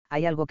cierto,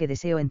 hay algo que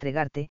deseo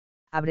entregarte,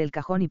 Abre el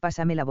cajón y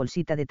pásame la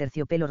bolsita de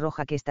terciopelo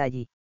roja que está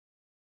allí.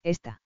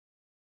 ¿Esta?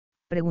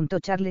 Preguntó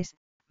Charles,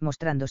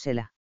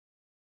 mostrándosela.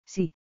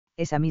 Sí,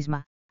 esa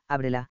misma,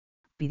 ábrela,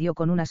 pidió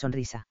con una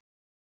sonrisa.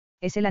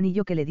 Es el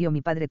anillo que le dio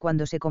mi padre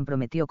cuando se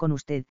comprometió con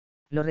usted,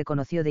 lo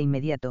reconoció de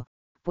inmediato,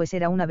 pues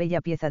era una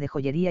bella pieza de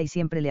joyería y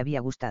siempre le había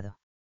gustado.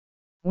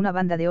 Una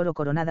banda de oro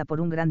coronada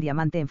por un gran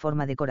diamante en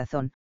forma de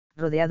corazón,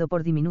 rodeado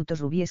por diminutos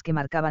rubíes que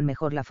marcaban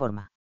mejor la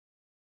forma.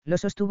 Lo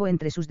sostuvo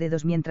entre sus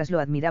dedos mientras lo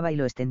admiraba y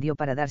lo extendió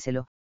para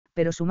dárselo,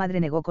 pero su madre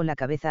negó con la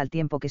cabeza al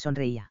tiempo que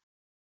sonreía.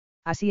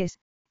 Así es,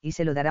 y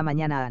se lo dará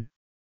mañana a Anne.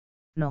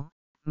 No,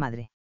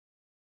 madre.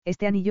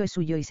 Este anillo es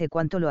suyo y sé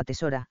cuánto lo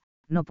atesora,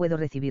 no puedo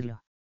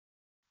recibirlo.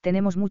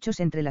 Tenemos muchos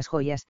entre las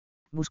joyas,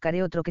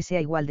 buscaré otro que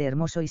sea igual de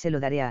hermoso y se lo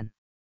daré a Anne.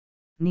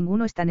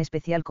 Ninguno es tan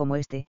especial como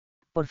este,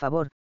 por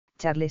favor,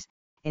 Charles,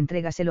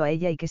 entrégaselo a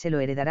ella y que se lo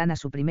heredarán a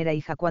su primera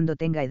hija cuando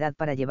tenga edad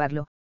para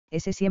llevarlo,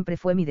 ese siempre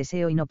fue mi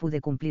deseo y no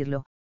pude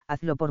cumplirlo,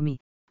 hazlo por mí,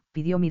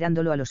 pidió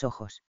mirándolo a los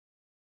ojos.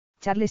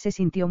 Charles se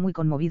sintió muy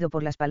conmovido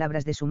por las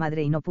palabras de su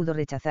madre y no pudo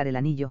rechazar el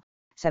anillo,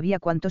 sabía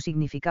cuánto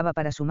significaba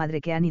para su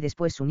madre que Anne y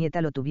después su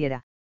nieta lo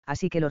tuviera,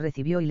 así que lo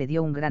recibió y le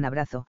dio un gran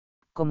abrazo,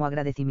 como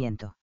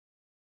agradecimiento.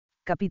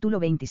 Capítulo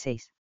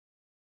 26.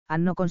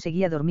 Anne no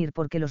conseguía dormir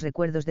porque los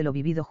recuerdos de lo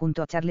vivido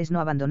junto a Charles no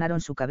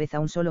abandonaron su cabeza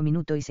un solo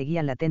minuto y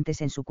seguían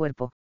latentes en su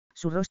cuerpo,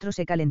 su rostro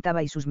se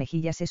calentaba y sus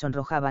mejillas se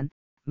sonrojaban,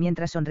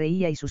 mientras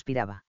sonreía y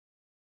suspiraba.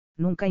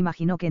 Nunca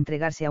imaginó que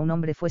entregarse a un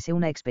hombre fuese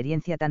una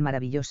experiencia tan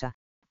maravillosa,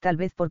 tal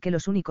vez porque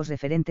los únicos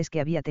referentes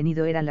que había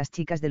tenido eran las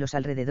chicas de los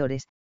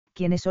alrededores,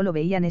 quienes solo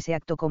veían ese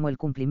acto como el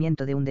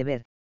cumplimiento de un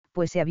deber,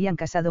 pues se habían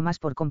casado más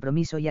por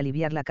compromiso y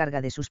aliviar la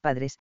carga de sus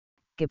padres,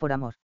 que por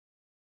amor.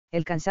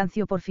 El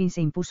cansancio por fin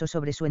se impuso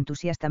sobre su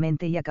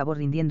entusiastamente y acabó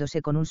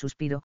rindiéndose con un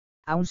suspiro,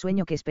 a un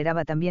sueño que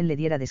esperaba también le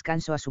diera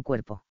descanso a su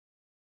cuerpo.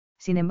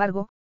 Sin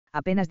embargo,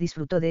 apenas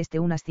disfrutó de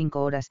unas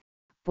 5 horas,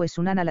 pues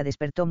su nana la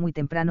despertó muy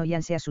temprano y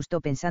Anne se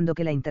asustó pensando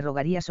que la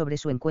interrogaría sobre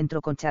su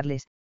encuentro con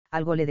Charles,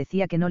 algo le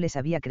decía que no les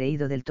había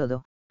creído del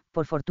todo,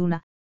 por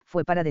fortuna,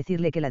 fue para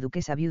decirle que la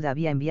duquesa viuda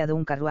había enviado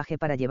un carruaje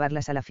para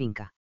llevarlas a la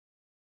finca.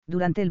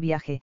 Durante el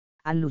viaje,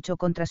 Anne luchó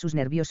contra sus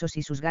nerviosos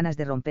y sus ganas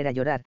de romper a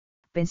llorar,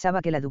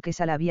 pensaba que la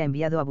duquesa la había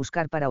enviado a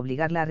buscar para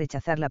obligarla a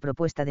rechazar la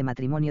propuesta de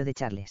matrimonio de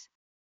Charles.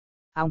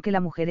 Aunque la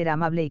mujer era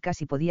amable y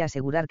casi podía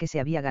asegurar que se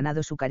había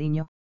ganado su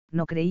cariño,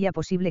 no creía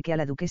posible que a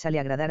la duquesa le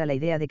agradara la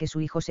idea de que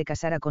su hijo se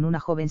casara con una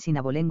joven sin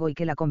abolengo y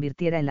que la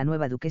convirtiera en la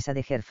nueva duquesa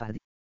de Hereford.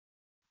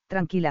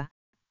 Tranquila,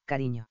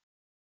 cariño.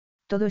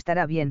 Todo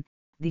estará bien,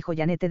 dijo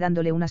Janet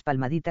dándole unas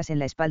palmaditas en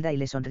la espalda y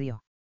le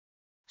sonrió.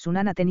 Su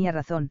nana tenía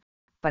razón,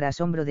 para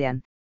asombro de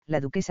Anne,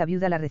 la duquesa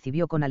viuda la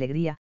recibió con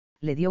alegría,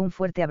 le dio un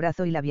fuerte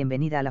abrazo y la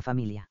bienvenida a la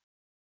familia.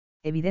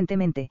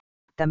 Evidentemente,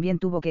 también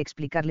tuvo que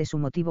explicarle su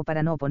motivo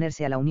para no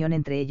oponerse a la unión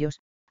entre ellos,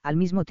 al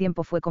mismo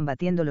tiempo fue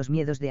combatiendo los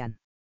miedos de Anne.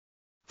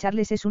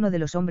 Charles es uno de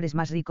los hombres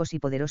más ricos y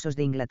poderosos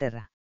de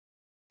Inglaterra.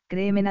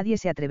 Créeme, nadie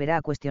se atreverá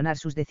a cuestionar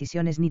sus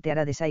decisiones ni te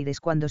hará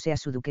desaires cuando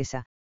seas su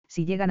duquesa,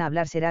 si llegan a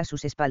hablar será a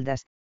sus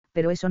espaldas,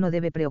 pero eso no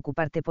debe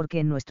preocuparte porque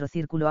en nuestro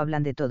círculo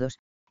hablan de todos,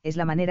 es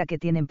la manera que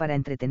tienen para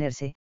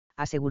entretenerse,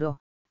 aseguró,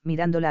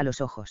 mirándola a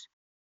los ojos.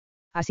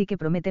 Así que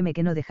prométeme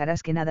que no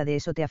dejarás que nada de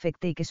eso te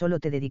afecte y que solo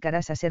te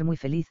dedicarás a ser muy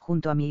feliz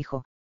junto a mi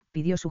hijo,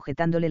 pidió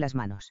sujetándole las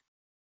manos.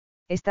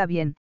 Está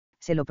bien,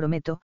 se lo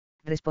prometo,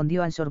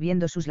 respondió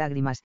absorbiendo sus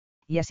lágrimas,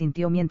 y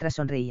asintió mientras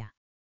sonreía.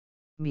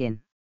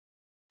 Bien.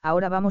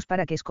 Ahora vamos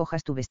para que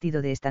escojas tu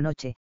vestido de esta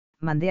noche,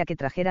 mandé a que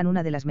trajeran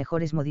una de las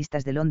mejores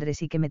modistas de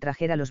Londres y que me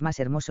trajera los más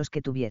hermosos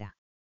que tuviera.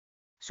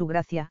 Su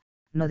gracia,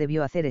 no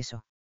debió hacer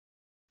eso.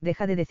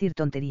 Deja de decir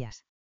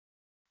tonterías.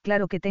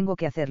 Claro que tengo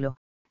que hacerlo,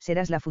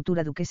 serás la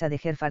futura duquesa de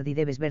Hereford y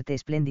debes verte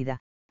espléndida,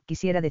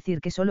 quisiera decir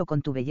que solo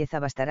con tu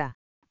belleza bastará,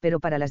 pero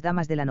para las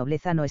damas de la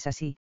nobleza no es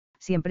así,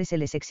 siempre se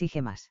les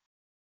exige más.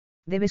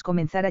 Debes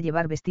comenzar a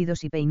llevar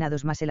vestidos y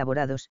peinados más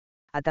elaborados,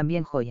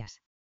 también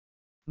joyas.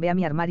 Ve a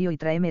mi armario y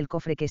tráeme el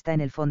cofre que está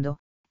en el fondo,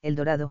 el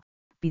dorado,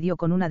 pidió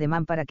con un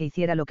ademán para que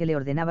hiciera lo que le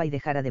ordenaba y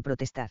dejara de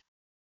protestar.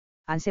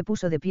 Anne se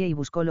puso de pie y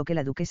buscó lo que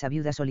la duquesa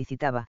viuda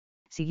solicitaba,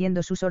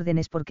 siguiendo sus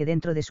órdenes porque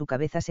dentro de su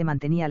cabeza se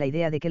mantenía la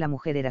idea de que la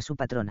mujer era su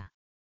patrona.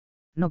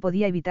 No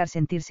podía evitar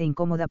sentirse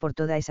incómoda por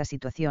toda esa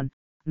situación,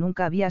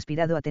 nunca había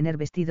aspirado a tener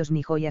vestidos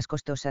ni joyas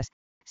costosas,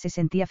 se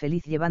sentía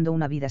feliz llevando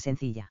una vida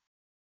sencilla.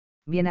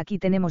 Bien, aquí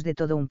tenemos de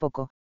todo un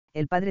poco,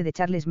 el padre de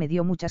Charles me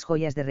dio muchas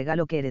joyas de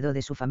regalo que heredó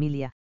de su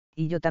familia,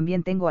 y yo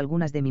también tengo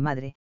algunas de mi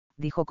madre,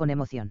 dijo con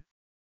emoción.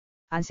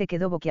 Anne se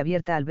quedó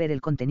boquiabierta al ver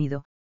el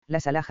contenido,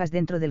 las alhajas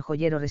dentro del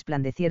joyero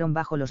resplandecieron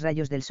bajo los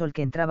rayos del sol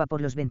que entraba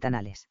por los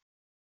ventanales.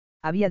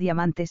 Había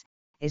diamantes,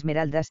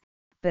 esmeraldas,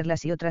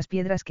 perlas y otras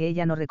piedras que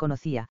ella no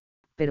reconocía,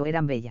 pero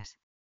eran bellas.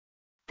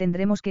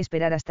 Tendremos que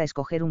esperar hasta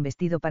escoger un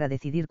vestido para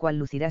decidir cuál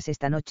lucirás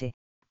esta noche,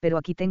 pero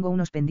aquí tengo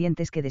unos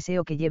pendientes que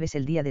deseo que lleves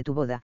el día de tu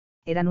boda,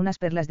 eran unas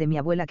perlas de mi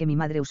abuela que mi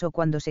madre usó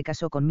cuando se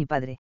casó con mi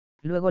padre,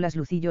 luego las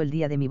lucí yo el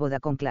día de mi boda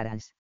con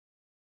Clarence.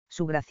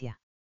 Su gracia.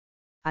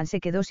 Anne se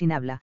quedó sin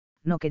habla,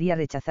 no quería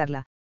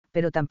rechazarla,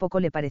 pero tampoco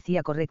le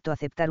parecía correcto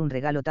aceptar un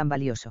regalo tan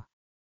valioso.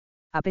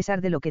 A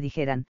pesar de lo que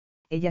dijeran,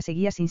 ella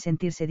seguía sin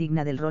sentirse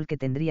digna del rol que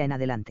tendría en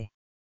adelante.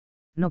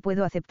 No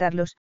puedo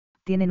aceptarlos,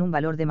 tienen un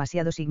valor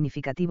demasiado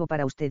significativo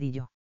para usted y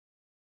yo.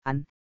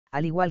 Anne,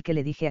 al igual que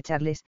le dije a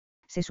Charles,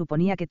 se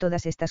suponía que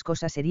todas estas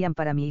cosas serían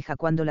para mi hija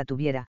cuando la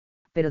tuviera,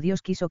 pero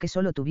Dios quiso que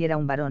solo tuviera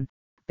un varón,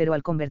 pero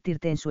al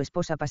convertirte en su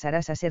esposa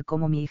pasarás a ser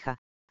como mi hija,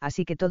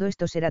 así que todo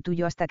esto será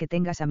tuyo hasta que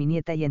tengas a mi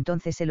nieta y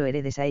entonces se lo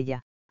heredes a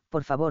ella.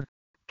 Por favor,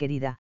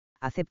 querida,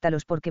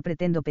 acéptalos porque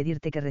pretendo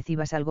pedirte que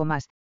recibas algo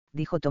más,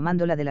 dijo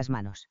tomándola de las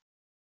manos.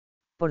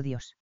 Por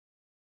Dios.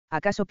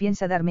 ¿Acaso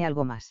piensa darme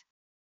algo más?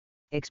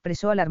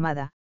 Expresó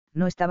alarmada,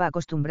 no estaba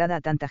acostumbrada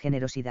a tanta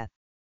generosidad.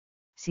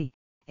 Sí,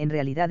 en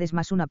realidad es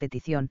más una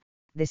petición,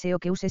 deseo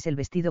que uses el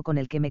vestido con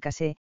el que me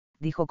casé,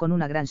 dijo con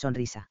una gran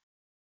sonrisa.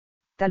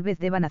 Tal vez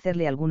deban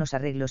hacerle algunos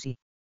arreglos y...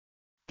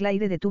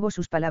 Claire detuvo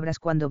sus palabras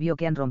cuando vio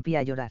que Anne rompía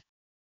a llorar.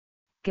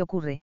 ¿Qué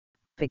ocurre,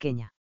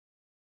 pequeña?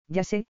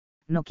 Ya sé,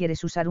 no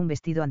quieres usar un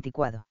vestido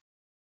anticuado.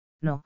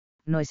 No,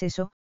 no es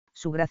eso,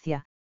 su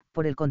gracia,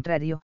 por el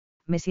contrario,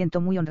 me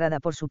siento muy honrada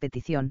por su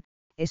petición,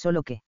 es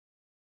solo que...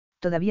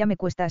 Todavía me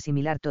cuesta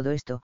asimilar todo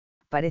esto,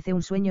 parece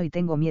un sueño y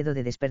tengo miedo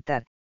de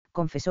despertar,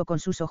 confesó con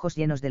sus ojos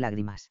llenos de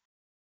lágrimas.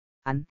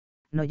 Anne,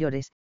 no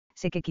llores,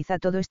 sé que quizá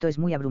todo esto es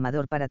muy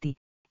abrumador para ti,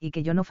 y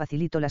que yo no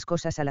facilito las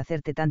cosas al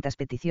hacerte tantas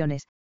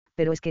peticiones,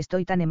 pero es que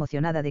estoy tan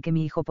emocionada de que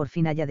mi hijo por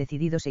fin haya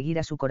decidido seguir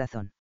a su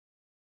corazón.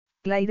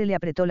 Claire le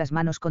apretó las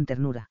manos con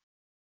ternura.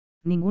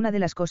 Ninguna de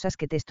las cosas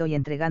que te estoy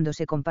entregando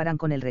se comparan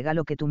con el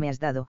regalo que tú me has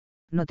dado,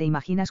 no te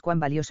imaginas cuán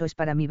valioso es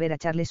para mí ver a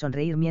Charles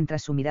sonreír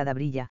mientras su mirada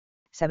brilla,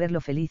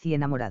 saberlo feliz y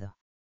enamorado.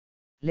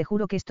 Le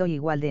juro que estoy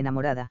igual de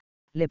enamorada,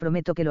 le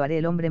prometo que lo haré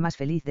el hombre más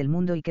feliz del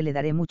mundo y que le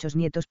daré muchos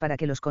nietos para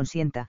que los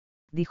consienta,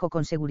 dijo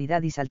con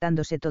seguridad y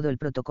saltándose todo el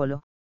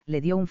protocolo, le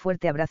dio un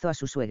fuerte abrazo a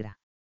su suegra.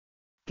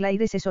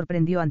 Claire se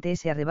sorprendió ante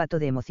ese arrebato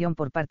de emoción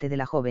por parte de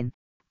la joven,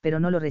 pero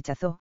no lo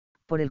rechazó,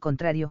 por el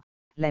contrario,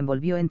 la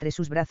envolvió entre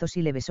sus brazos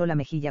y le besó la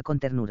mejilla con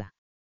ternura.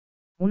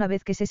 Una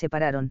vez que se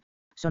separaron,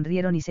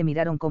 sonrieron y se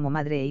miraron como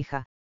madre e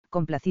hija,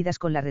 complacidas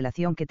con la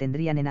relación que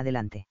tendrían en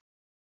adelante.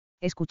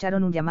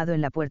 Escucharon un llamado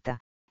en la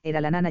puerta,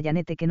 era la nana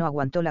Janete que no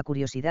aguantó la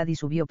curiosidad y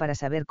subió para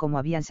saber cómo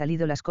habían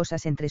salido las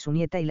cosas entre su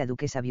nieta y la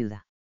duquesa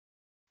viuda.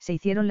 Se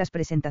hicieron las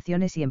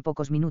presentaciones y en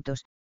pocos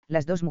minutos,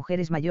 las dos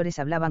mujeres mayores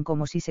hablaban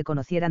como si se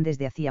conocieran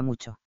desde hacía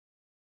mucho.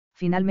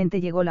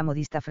 Finalmente llegó la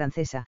modista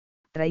francesa,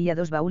 traía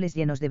 2 baúles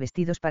llenos de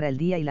vestidos para el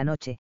día y la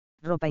noche,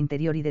 ropa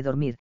interior y de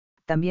dormir,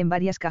 también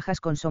varias cajas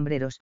con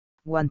sombreros,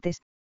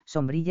 guantes,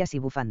 sombrillas y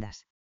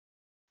bufandas.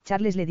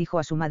 Charles le dijo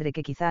a su madre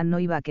que quizá no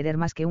iba a querer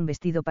más que un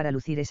vestido para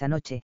lucir esa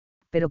noche,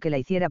 pero que la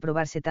hiciera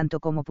probarse tanto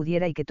como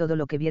pudiera y que todo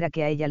lo que viera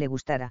que a ella le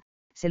gustara,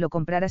 se lo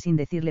comprara sin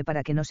decirle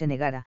para que no se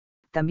negara,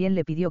 también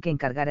le pidió que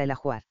encargara el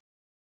ajuar.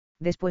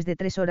 Después de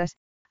 3 horas,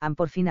 Anne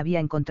por fin había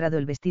encontrado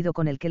el vestido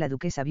con el que la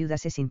duquesa viuda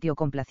se sintió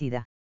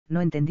complacida,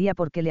 no entendía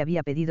por qué le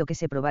había pedido que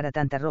se probara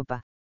tanta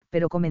ropa,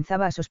 pero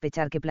comenzaba a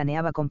sospechar que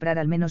planeaba comprar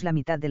al menos la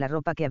mitad de la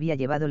ropa que había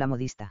llevado la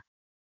modista.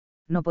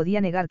 No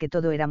podía negar que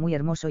todo era muy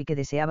hermoso y que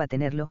deseaba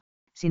tenerlo,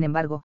 sin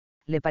embargo,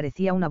 le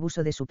parecía un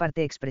abuso de su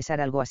parte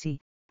expresar algo así,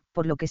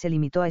 por lo que se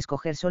limitó a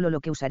escoger solo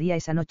lo que usaría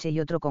esa noche y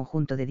otro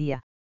conjunto de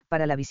día,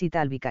 para la visita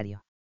al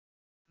vicario.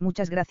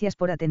 Muchas gracias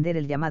por atender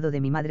el llamado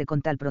de mi madre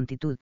con tal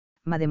prontitud,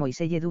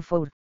 Mademoiselle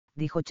Dufour,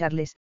 dijo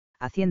Charles,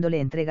 haciéndole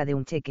entrega de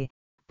un cheque,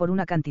 por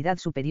una cantidad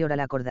superior a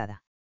la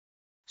acordada.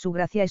 Su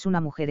gracia es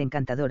una mujer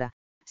encantadora,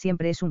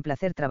 siempre es un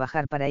placer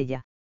trabajar para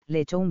ella,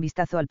 le echó un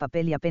vistazo al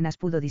papel y apenas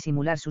pudo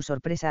disimular su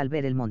sorpresa al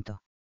ver el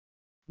monto.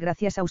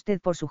 Gracias a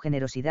usted por su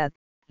generosidad,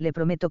 le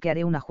prometo que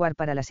haré un ajuar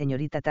para la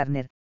señorita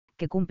Turner,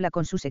 que cumpla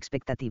con sus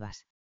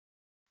expectativas.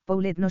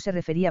 Paulette no se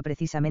refería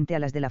precisamente a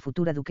las de la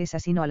futura duquesa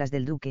sino a las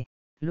del duque,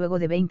 luego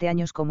de 20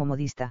 años como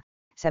modista,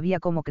 sabía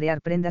cómo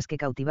crear prendas que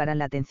cautivaran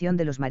la atención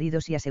de los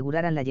maridos y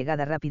aseguraran la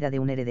llegada rápida de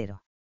un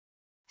heredero.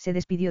 Se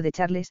despidió de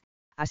Charles,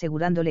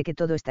 asegurándole que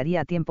todo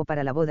estaría a tiempo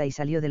para la boda y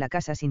salió de la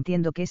casa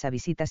sintiendo que esa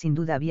visita sin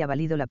duda había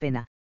valido la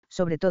pena,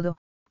 sobre todo,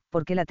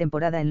 porque la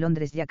temporada en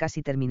Londres ya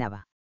casi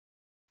terminaba.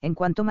 En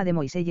cuanto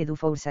Mademoiselle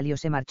Dufour salió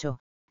se marchó,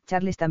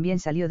 Charles también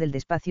salió del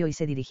despacio y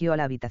se dirigió a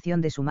la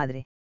habitación de su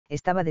madre,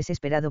 estaba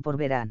desesperado por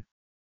ver a Anne.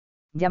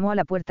 Llamó a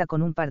la puerta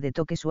con un par de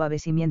toques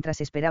suaves y mientras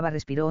esperaba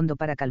respiró hondo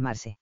para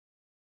calmarse.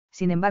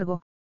 Sin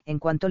embargo, en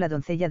cuanto la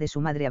doncella de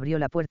su madre abrió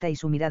la puerta y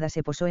su mirada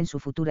se posó en su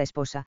futura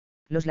esposa,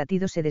 los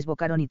latidos se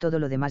desbocaron y todo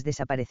lo demás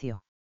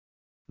desapareció.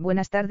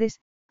 Buenas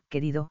tardes,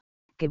 querido,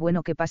 qué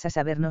bueno que pasas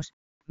a vernos,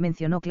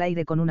 mencionó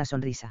Claire con una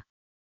sonrisa.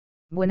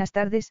 Buenas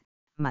tardes,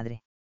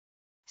 madre.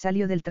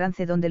 Salió del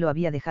trance donde lo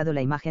había dejado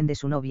la imagen de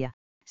su novia,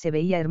 se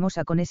veía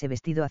hermosa con ese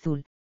vestido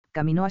azul,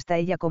 caminó hasta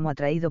ella como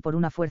atraído por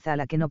una fuerza a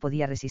la que no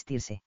podía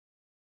resistirse.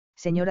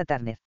 Señora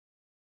Turner.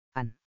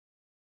 Anne.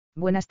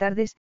 Buenas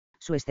tardes,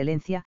 Su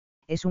Excelencia,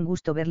 es un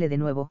gusto verle de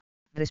nuevo,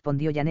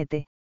 respondió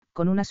Janete,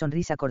 con una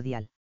sonrisa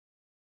cordial.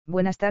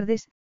 Buenas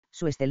tardes,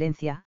 Su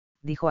Excelencia,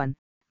 dijo Anne,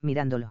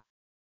 mirándolo.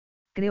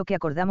 Creo que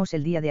acordamos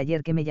el día de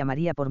ayer que me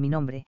llamaría por mi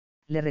nombre,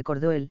 le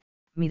recordó él,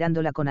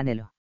 mirándola con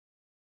anhelo.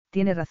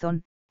 Tiene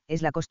razón,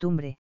 es la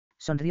costumbre,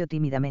 sonrió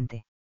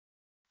tímidamente.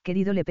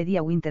 Querido, le pedí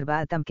a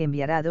Winterbotham que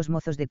enviara a 2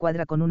 mozos de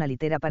cuadra con una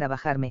litera para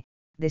bajarme.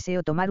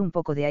 Deseo tomar un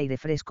poco de aire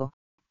fresco.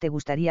 ¿Te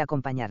gustaría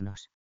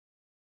acompañarnos?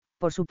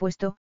 Por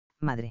supuesto,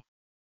 madre.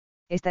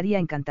 Estaría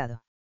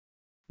encantado.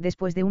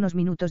 Después de unos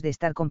minutos de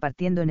estar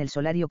compartiendo en el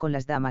solario con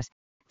las damas,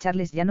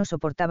 Charles ya no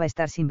soportaba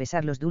estar sin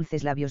besar los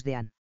dulces labios de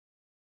Anne.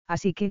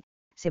 Así que,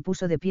 se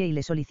puso de pie y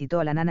le solicitó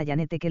a la nana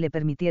Janette que le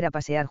permitiera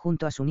pasear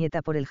junto a su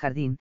nieta por el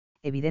jardín.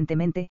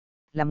 Evidentemente,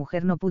 la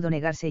mujer no pudo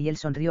negarse y él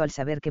sonrió al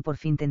saber que por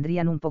fin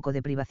tendrían un poco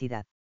de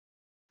privacidad.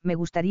 Me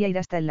gustaría ir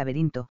hasta el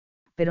laberinto,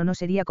 pero no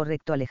sería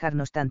correcto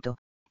alejarnos tanto,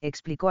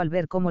 explicó al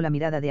ver cómo la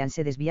mirada de Anne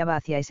se desviaba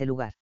hacia ese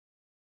lugar.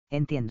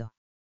 Entiendo.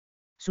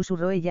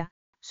 Susurró ella,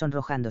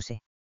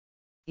 sonrojándose.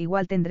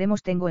 Igual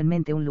tengo en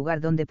mente un lugar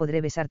donde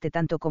podré besarte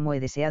tanto como he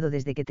deseado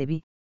desde que te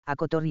vi,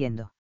 acotó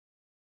riendo.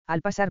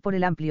 Al pasar por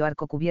el amplio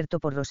arco cubierto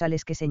por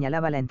rosales que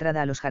señalaba la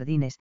entrada a los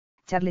jardines,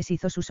 Charles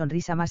hizo su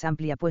sonrisa más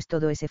amplia pues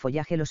todo ese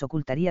follaje los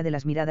ocultaría de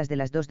las miradas de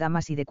las 2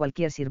 damas y de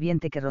cualquier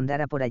sirviente que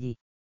rondara por allí.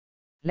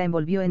 La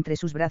envolvió entre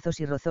sus brazos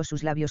y rozó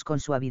sus labios con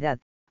suavidad,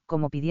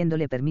 como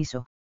pidiéndole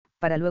permiso,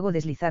 para luego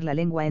deslizar la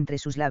lengua entre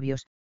sus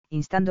labios,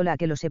 instándola a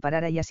que los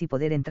separara y así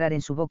poder entrar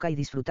en su boca y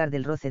disfrutar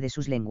del roce de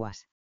sus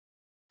lenguas.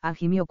 Anne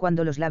gimió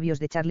cuando los labios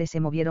de Charles se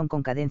movieron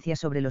con cadencia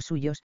sobre los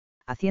suyos,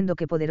 haciendo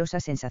que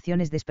poderosas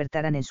sensaciones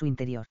despertaran en su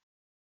interior.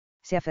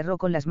 Se aferró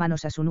con las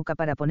manos a su nuca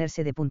para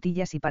ponerse de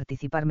puntillas y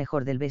participar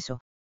mejor del beso,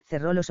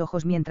 cerró los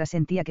ojos mientras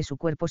sentía que su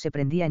cuerpo se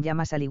prendía en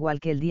llamas al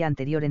igual que el día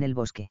anterior en el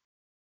bosque.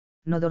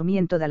 No dormí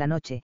en toda la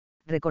noche,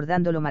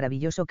 recordando lo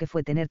maravilloso que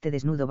fue tenerte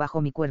desnudo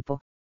bajo mi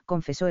cuerpo,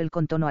 confesó él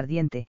con tono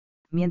ardiente,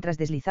 mientras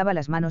deslizaba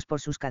las manos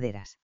por sus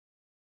caderas.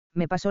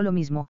 Me pasó lo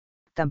mismo,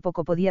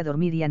 tampoco podía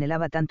dormir y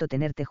anhelaba tanto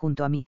tenerte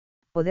junto a mí,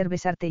 poder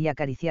besarte y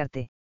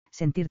acariciarte,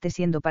 sentirte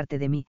siendo parte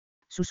de mí,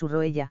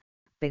 susurró ella,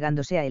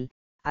 pegándose a él,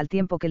 al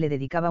tiempo que le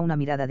dedicaba una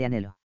mirada de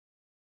anhelo.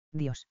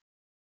 Dios.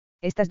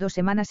 Estas 2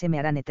 semanas se me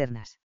harán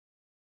eternas.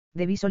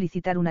 Debí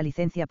solicitar una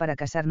licencia para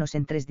casarnos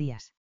en 3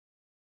 días.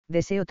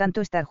 Deseo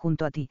tanto estar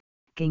junto a ti,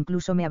 que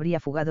incluso me habría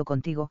fugado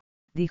contigo,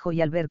 dijo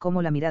y al ver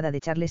cómo la mirada de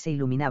Charles se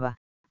iluminaba,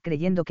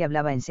 creyendo que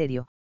hablaba en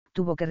serio,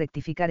 tuvo que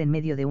rectificar en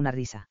medio de una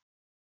risa.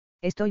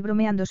 Estoy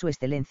bromeando, su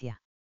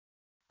excelencia.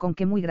 Con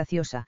que muy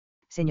graciosa,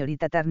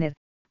 señorita Turner,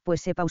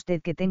 pues sepa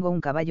usted que tengo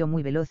un caballo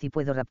muy veloz y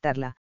puedo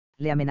raptarla,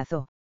 le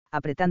amenazó,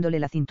 apretándole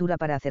la cintura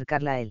para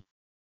acercarla a él.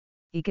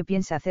 ¿Y qué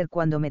piensa hacer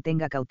cuando me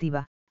tenga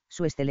cautiva,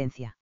 su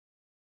excelencia?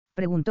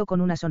 Preguntó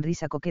con una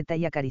sonrisa coqueta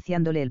y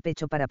acariciándole el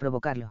pecho para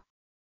provocarlo.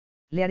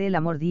 Le haré el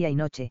amor día y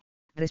noche,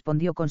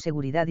 respondió con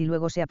seguridad y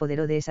luego se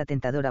apoderó de esa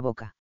tentadora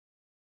boca.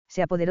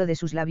 Se apoderó de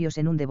sus labios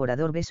en un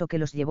devorador beso que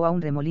los llevó a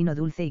un remolino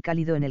dulce y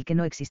cálido en el que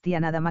no existía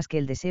nada más que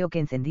el deseo que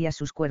encendía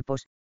sus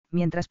cuerpos,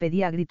 mientras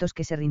pedía a gritos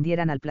que se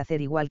rindieran al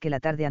placer igual que la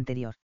tarde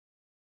anterior.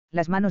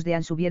 Las manos de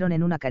Anne subieron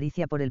en una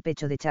caricia por el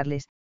pecho de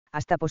Charles,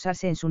 hasta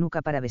posarse en su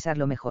nuca para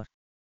besarlo mejor.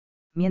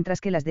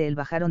 Mientras que las de él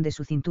bajaron de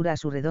su cintura a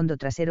su redondo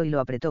trasero y lo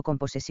apretó con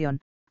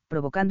posesión,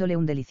 provocándole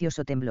un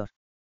delicioso temblor.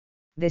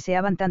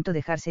 Deseaban tanto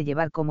dejarse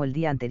llevar como el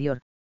día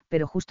anterior,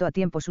 pero justo a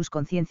tiempo sus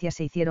conciencias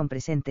se hicieron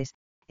presentes,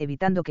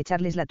 evitando que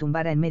Charles la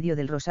tumbara en medio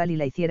del rosal y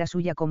la hiciera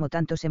suya como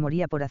tanto se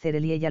moría por hacer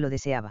él y ella lo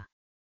deseaba.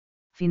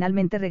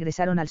 Finalmente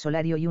regresaron al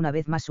solario y una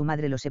vez más su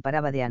madre lo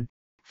separaba de Anne,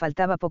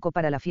 faltaba poco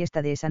para la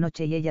fiesta de esa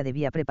noche y ella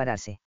debía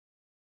prepararse.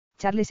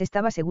 Charles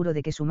estaba seguro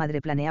de que su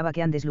madre planeaba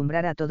que Anne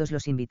deslumbrara a todos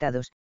los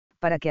invitados,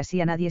 para que así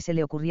a nadie se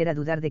le ocurriera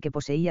dudar de que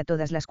poseía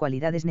todas las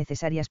cualidades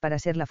necesarias para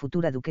ser la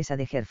futura duquesa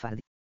de Hereford.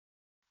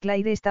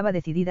 Claire estaba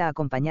decidida a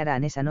acompañar a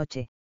Anne esa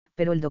noche,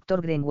 pero el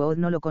doctor Greenwood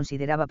no lo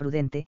consideraba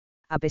prudente,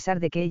 a pesar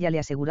de que ella le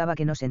aseguraba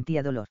que no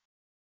sentía dolor.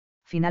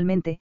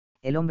 Finalmente,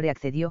 el hombre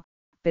accedió,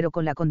 pero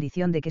con la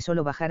condición de que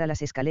solo bajara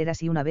las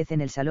escaleras y una vez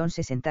en el salón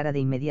se sentara de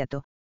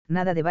inmediato,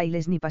 nada de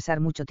bailes ni pasar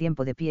mucho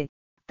tiempo de pie.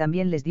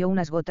 También les dio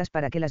unas gotas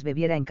para que las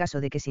bebiera en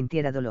caso de que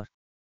sintiera dolor.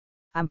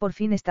 Anne por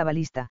fin estaba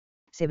lista,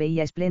 se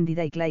veía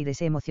espléndida y Claire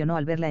se emocionó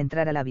al verla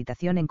entrar a la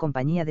habitación en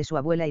compañía de su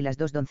abuela y las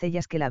 2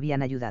 doncellas que la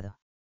habían ayudado.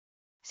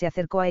 Se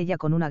acercó a ella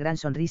con una gran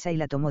sonrisa y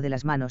la tomó de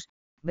las manos,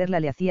 verla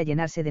le hacía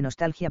llenarse de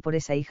nostalgia por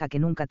esa hija que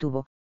nunca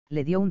tuvo,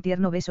 le dio un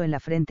tierno beso en la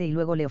frente y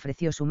luego le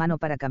ofreció su mano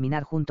para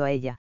caminar junto a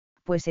ella,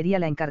 pues sería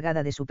la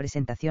encargada de su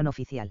presentación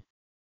oficial.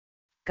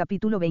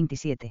 Capítulo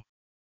 27.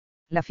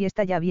 La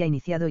fiesta ya había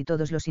iniciado y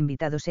todos los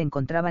invitados se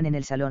encontraban en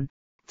el salón.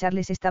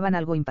 Charles estaba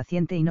algo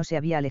impaciente y no se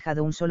había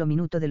alejado un solo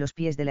minuto de los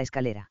pies de la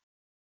escalera.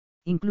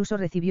 Incluso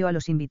recibió a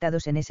los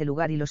invitados en ese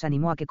lugar y los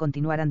animó a que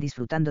continuaran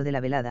disfrutando de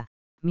la velada,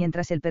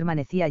 mientras él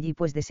permanecía allí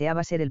pues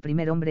deseaba ser el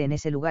primer hombre en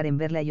ese lugar en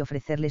verla y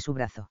ofrecerle su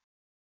brazo.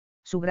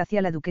 Su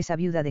gracia la duquesa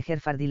viuda de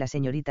Hereford y la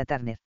señorita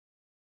Turner,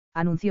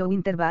 anunció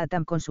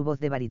Winterbotham con su voz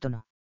de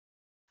barítono.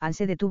 Anne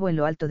se detuvo en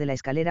lo alto de la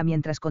escalera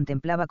mientras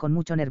contemplaba con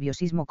mucho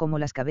nerviosismo cómo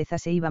las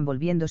cabezas se iban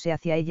volviéndose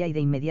hacia ella y de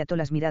inmediato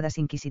las miradas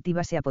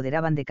inquisitivas se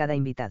apoderaban de cada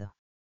invitado.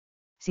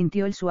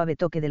 Sintió el suave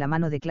toque de la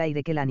mano de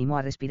Claire que la animó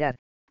a respirar,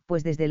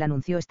 pues desde el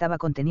anuncio estaba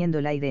conteniendo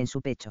el aire en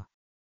su pecho.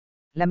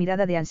 La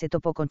mirada de Anne se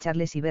topó con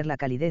Charles y ver la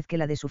calidez que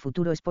la de su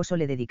futuro esposo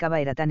le dedicaba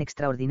era tan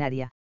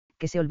extraordinaria,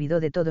 que se olvidó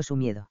de todo su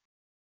miedo.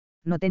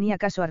 No tenía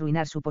caso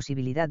arruinar su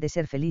posibilidad de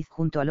ser feliz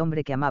junto al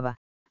hombre que amaba,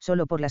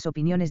 solo por las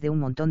opiniones de un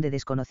montón de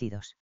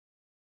desconocidos.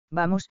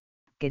 Vamos,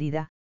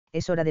 querida,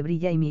 es hora de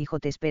brilla y mi hijo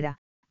te espera,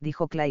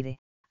 dijo Claire,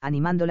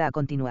 animándola a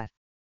continuar.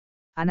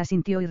 Ana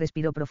sintió y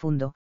respiró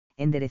profundo,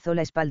 enderezó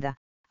la espalda,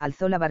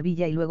 alzó la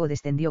barbilla y luego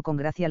descendió con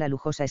gracia la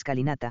lujosa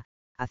escalinata,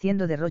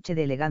 haciendo derroche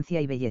de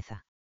elegancia y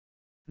belleza.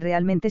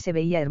 Realmente se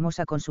veía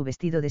hermosa con su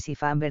vestido de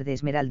sifán verde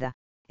esmeralda,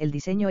 el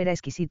diseño era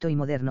exquisito y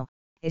moderno,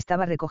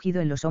 estaba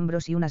recogido en los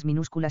hombros y unas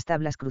minúsculas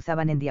tablas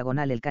cruzaban en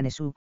diagonal el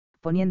canesú,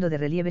 poniendo de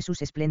relieve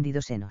sus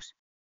espléndidos senos.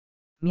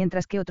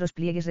 Mientras que otros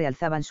pliegues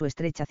realzaban su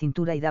estrecha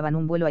cintura y daban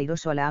un vuelo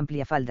airoso a la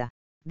amplia falda,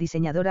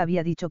 diseñadora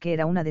había dicho que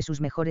era una de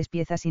sus mejores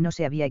piezas y no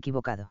se había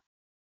equivocado.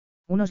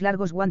 Unos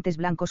largos guantes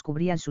blancos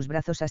cubrían sus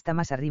brazos hasta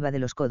más arriba de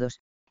los codos,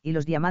 y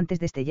los diamantes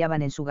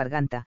destellaban en su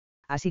garganta,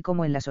 así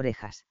como en las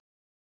orejas.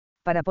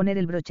 Para poner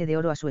el broche de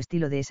oro a su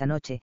estilo de esa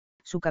noche,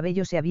 su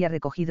cabello se había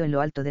recogido en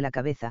lo alto de la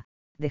cabeza,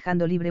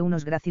 dejando libre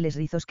unos gráciles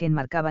rizos que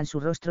enmarcaban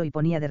su rostro y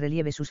ponía de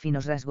relieve sus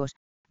finos rasgos,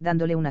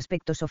 dándole un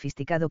aspecto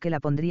sofisticado que la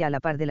pondría a la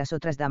par de las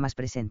otras damas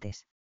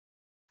presentes.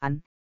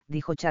 «Anne»,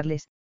 dijo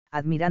Charles,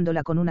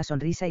 admirándola con una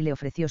sonrisa y le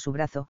ofreció su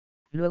brazo,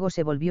 luego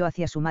se volvió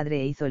hacia su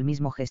madre e hizo el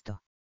mismo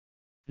gesto.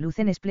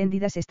 «Lucen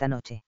espléndidas esta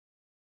noche».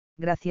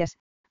 «Gracias»,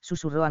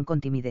 susurró Anne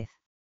con timidez.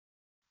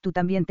 «Tú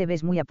también te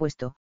ves muy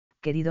apuesto,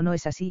 querido, ¿no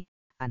es así,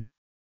 Anne?»,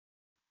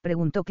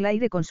 preguntó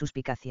Claire con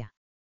suspicacia.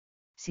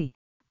 «Sí,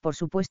 por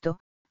supuesto,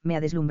 me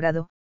ha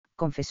deslumbrado»,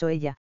 confesó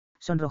ella,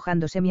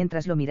 sonrojándose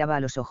mientras lo miraba a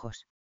los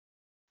ojos.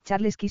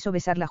 Charles quiso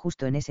besarla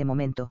justo en ese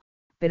momento,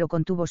 pero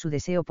contuvo su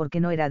deseo porque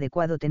no era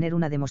adecuado tener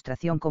una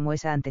demostración como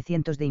esa ante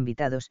cientos de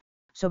invitados,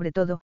 sobre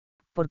todo,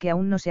 porque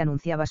aún no se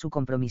anunciaba su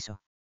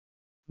compromiso.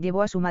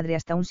 Llevó a su madre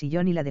hasta un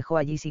sillón y la dejó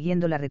allí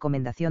siguiendo la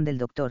recomendación del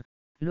doctor,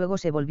 luego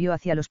se volvió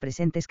hacia los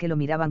presentes que lo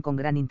miraban con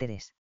gran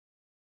interés.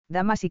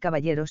 «Damas y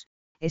caballeros,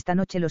 esta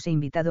noche los he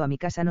invitado a mi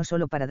casa no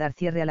solo para dar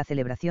cierre a la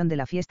celebración de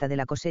la fiesta de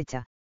la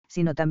cosecha,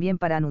 sino también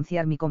para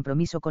anunciar mi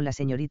compromiso con la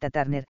señorita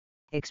Turner»,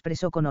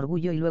 expresó con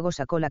orgullo y luego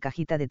sacó la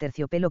cajita de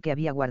terciopelo que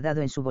había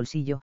guardado en su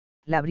bolsillo,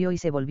 la abrió y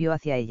se volvió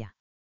hacia ella.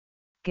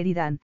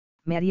 «Querida Anne,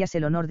 ¿me harías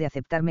el honor de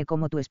aceptarme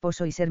como tu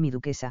esposo y ser mi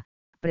duquesa?»,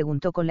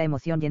 preguntó con la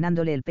emoción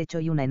llenándole el pecho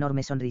y una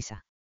enorme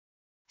sonrisa.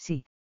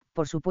 «Sí,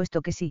 por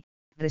supuesto que sí»,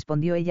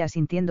 respondió ella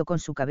asintiendo con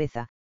su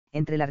cabeza,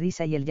 entre la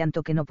risa y el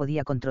llanto que no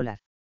podía controlar.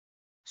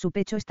 Su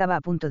pecho estaba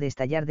a punto de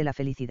estallar de la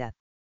felicidad.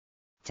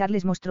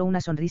 Charles mostró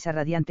una sonrisa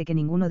radiante que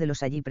ninguno de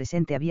los allí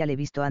presentes había le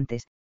visto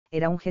antes,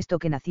 era un gesto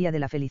que nacía de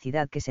la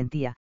felicidad que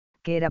sentía,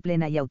 que era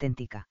plena y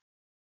auténtica.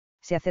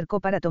 Se acercó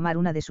para tomar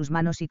una de sus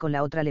manos y con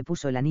la otra le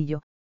puso el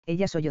anillo,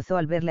 ella sollozó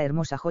al ver la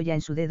hermosa joya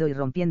en su dedo y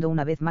rompiendo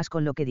una vez más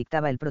con lo que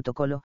dictaba el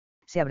protocolo,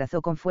 se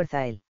abrazó con fuerza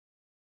a él.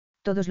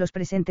 Todos los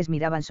presentes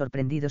miraban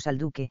sorprendidos al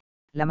duque,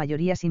 la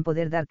mayoría sin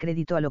poder dar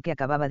crédito a lo que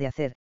acababa de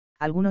hacer,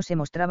 algunos se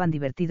mostraban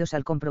divertidos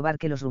al comprobar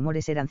que los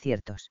rumores eran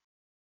ciertos.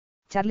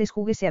 Charles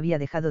Hughes se había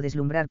dejado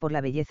deslumbrar por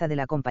la belleza del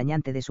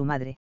acompañante de su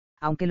madre,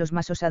 aunque los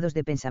más osados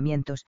de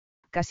pensamientos,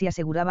 casi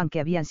aseguraban que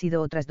habían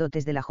sido otras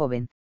dotes de la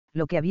joven,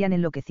 lo que habían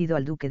enloquecido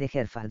al duque de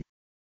Hereford.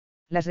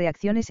 Las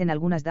reacciones en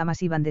algunas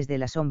damas iban desde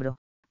el asombro,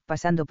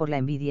 pasando por la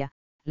envidia,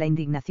 la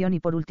indignación y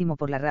por último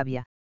por la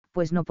rabia,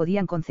 pues no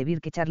podían concebir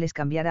que Charles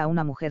cambiara a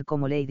una mujer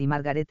como Lady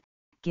Margaret,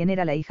 quien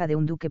era la hija de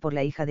un duque por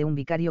la hija de un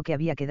vicario que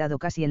había quedado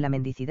casi en la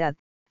mendicidad,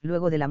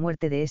 luego de la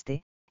muerte de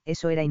este,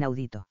 eso era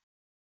inaudito.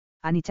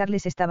 Anne y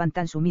Charles estaban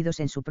tan sumidos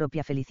en su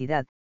propia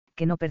felicidad,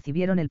 que no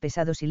percibieron el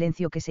pesado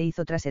silencio que se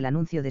hizo tras el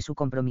anuncio de su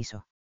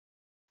compromiso.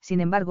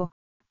 Sin embargo,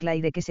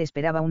 Claire, que se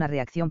esperaba una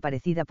reacción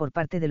parecida por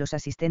parte de los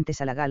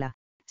asistentes a la gala,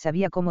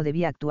 sabía cómo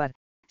debía actuar,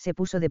 se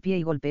puso de pie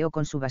y golpeó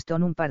con su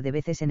bastón un par de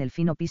veces en el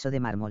fino piso de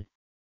mármol.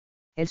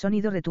 El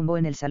sonido retumbó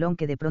en el salón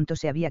que de pronto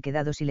se había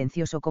quedado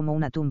silencioso como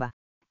una tumba,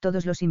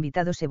 todos los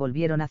invitados se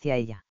volvieron hacia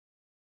ella.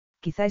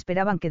 Quizá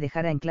esperaban que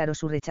dejara en claro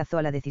su rechazo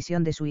a la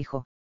decisión de su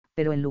hijo,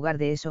 pero en lugar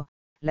de eso,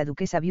 la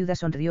duquesa viuda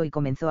sonrió y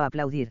comenzó a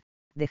aplaudir,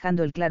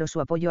 dejando el claro su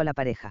apoyo a la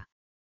pareja.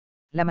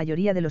 La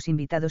mayoría de los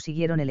invitados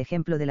siguieron el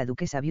ejemplo de la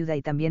duquesa viuda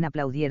y también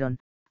aplaudieron,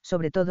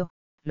 sobre todo,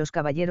 los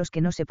caballeros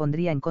que no se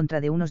pondría en contra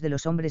de unos de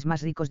los hombres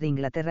más ricos de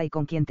Inglaterra y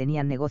con quien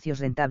tenían negocios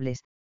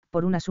rentables,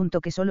 por un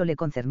asunto que solo le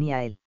concernía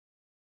a él.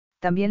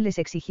 También les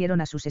exigieron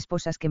a sus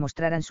esposas que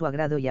mostraran su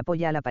agrado y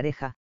apoyo a la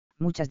pareja,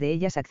 muchas de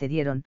ellas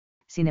accedieron,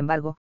 sin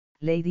embargo,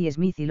 Lady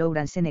Smith y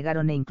Lawrence se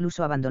negaron e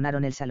incluso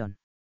abandonaron el salón.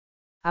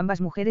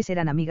 Ambas mujeres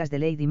eran amigas de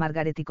Lady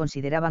Margaret y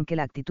consideraban que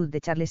la actitud de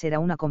Charles era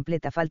una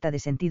completa falta de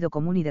sentido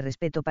común y de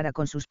respeto para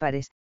con sus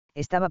pares,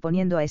 estaba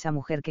poniendo a esa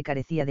mujer que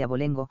carecía de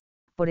abolengo,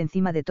 por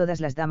encima de todas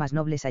las damas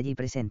nobles allí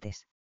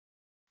presentes.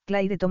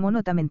 Claire tomó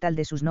nota mental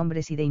de sus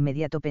nombres y de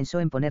inmediato pensó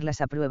en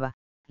ponerlas a prueba,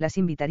 las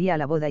invitaría a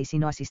la boda y si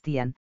no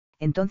asistían,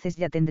 entonces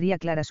ya tendría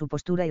clara su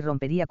postura y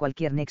rompería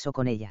cualquier nexo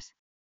con ellas.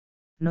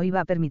 No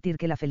iba a permitir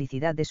que la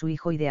felicidad de su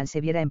hijo y de Anne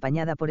se viera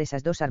empañada por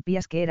esas dos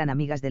arpías que eran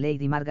amigas de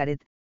Lady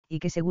Margaret, y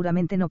que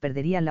seguramente no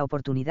perderían la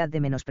oportunidad de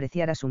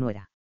menospreciar a su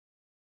nuera.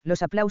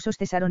 Los aplausos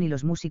cesaron y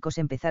los músicos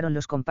empezaron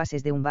los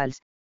compases de un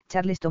vals.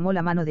 Charles tomó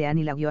la mano de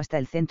Anne y la guió hasta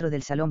el centro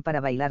del salón para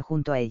bailar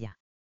junto a ella.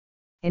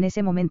 En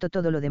ese momento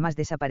todo lo demás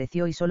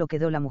desapareció y solo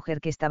quedó la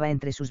mujer que estaba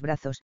entre sus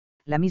brazos,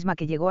 la misma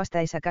que llegó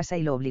hasta esa casa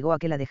y lo obligó a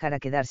que la dejara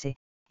quedarse,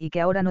 y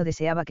que ahora no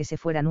deseaba que se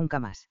fuera nunca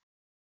más.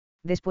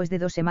 Después de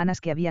 2 semanas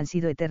que habían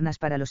sido eternas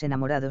para los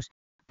enamorados,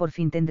 por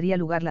fin tendría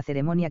lugar la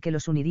ceremonia que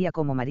los uniría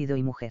como marido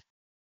y mujer.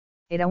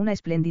 Era una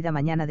espléndida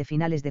mañana de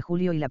finales de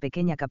julio y la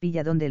pequeña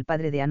capilla donde el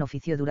padre de Anne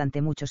ofició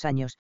durante muchos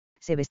años,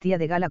 se vestía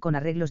de gala con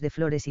arreglos de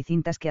flores y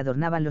cintas que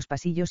adornaban los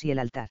pasillos y el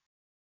altar.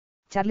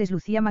 Charles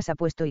lucía más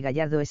apuesto y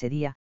gallardo ese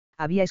día,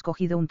 había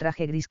escogido un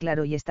traje gris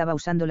claro y estaba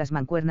usando las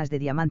mancuernas de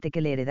diamante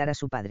que le heredara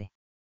su padre.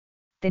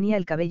 Tenía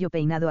el cabello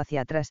peinado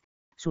hacia atrás,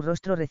 su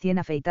rostro recién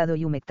afeitado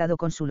y humectado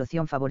con su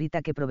loción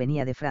favorita que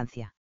provenía de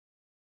Francia.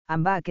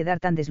 Anne va a quedar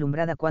tan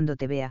deslumbrada cuando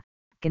te vea,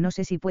 que no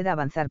sé si pueda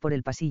avanzar por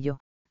el pasillo,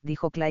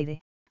 dijo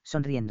Claire,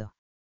 sonriendo.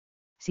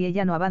 Si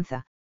ella no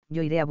avanza,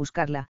 yo iré a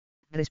buscarla,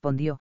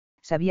 respondió,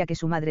 sabía que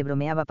su madre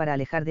bromeaba para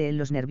alejar de él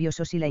los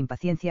nerviosos y la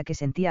impaciencia que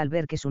sentía al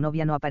ver que su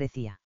novia no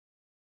aparecía.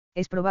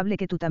 Es probable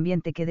que tú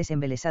también te quedes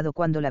embelesado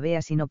cuando la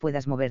veas y no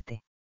puedas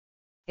moverte.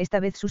 Esta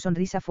vez su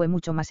sonrisa fue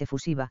mucho más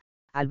efusiva,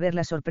 al ver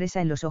la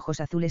sorpresa en los ojos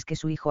azules que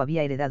su hijo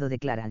había heredado de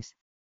Clarence.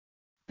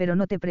 Pero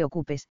no te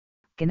preocupes,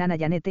 que Nana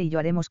Janette y yo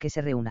haremos que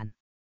se reúnan.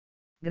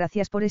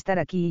 Gracias por estar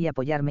aquí y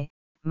apoyarme,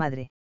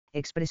 madre,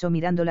 expresó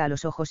mirándola a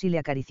los ojos y le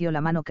acarició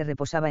la mano que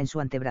reposaba en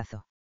su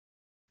antebrazo.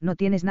 No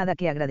tienes nada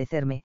que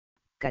agradecerme,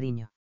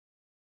 cariño.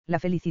 La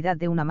felicidad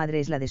de una madre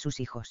es la de sus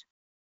hijos.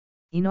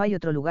 Y no hay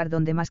otro lugar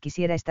donde más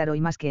quisiera estar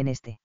hoy más que en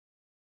este.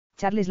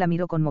 Charles la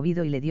miró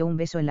conmovido y le dio un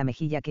beso en la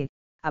mejilla que,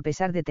 a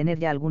pesar de tener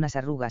ya algunas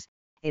arrugas,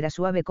 era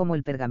suave como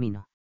el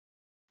pergamino.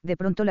 De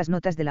pronto las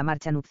notas de la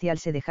marcha nupcial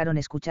se dejaron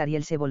escuchar y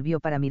él se volvió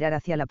para mirar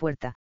hacia la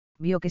puerta,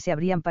 vio que se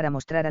abrían para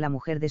mostrar a la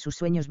mujer de sus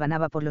sueños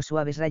vanaba por los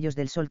suaves rayos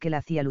del sol que la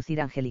hacía lucir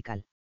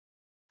angelical.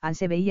 Anne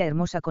se veía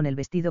hermosa con el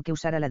vestido que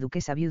usara la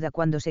duquesa viuda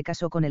cuando se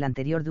casó con el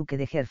anterior duque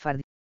de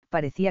Hertford,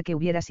 parecía que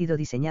hubiera sido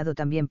diseñado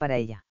también para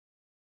ella.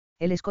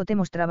 El escote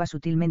mostraba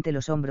sutilmente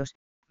los hombros,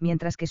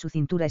 mientras que su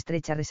cintura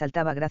estrecha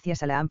resaltaba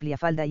gracias a la amplia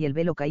falda y el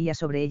velo caía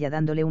sobre ella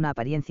dándole una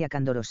apariencia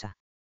candorosa.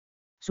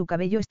 Su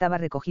cabello estaba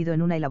recogido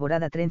en una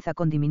elaborada trenza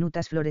con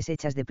diminutas flores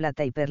hechas de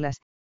plata y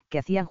perlas, que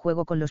hacían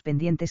juego con los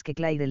pendientes que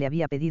Claire le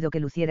había pedido que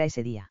luciera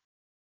ese día.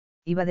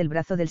 Iba del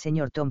brazo del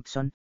señor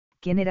Thompson,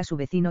 quien era su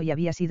vecino y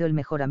había sido el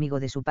mejor amigo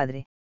de su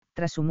padre,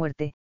 tras su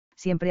muerte,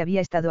 siempre había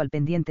estado al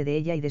pendiente de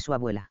ella y de su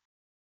abuela.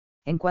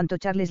 En cuanto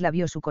Charles la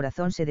vio, su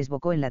corazón se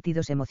desbocó en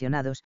latidos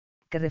emocionados,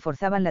 que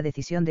reforzaban la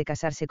decisión de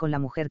casarse con la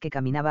mujer que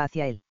caminaba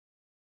hacia él.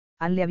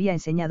 Anne le había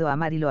enseñado a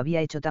amar y lo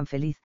había hecho tan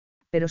feliz,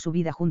 pero su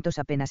vida juntos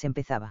apenas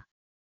empezaba.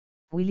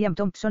 William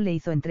Thompson le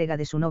hizo entrega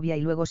de su novia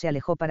y luego se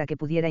alejó para que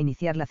pudiera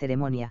iniciar la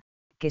ceremonia,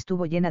 que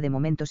estuvo llena de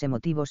momentos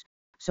emotivos,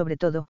 sobre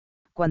todo,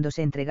 cuando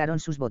se entregaron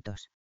sus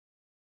votos.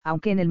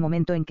 Aunque en el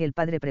momento en que el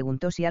padre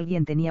preguntó si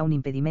alguien tenía un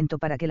impedimento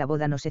para que la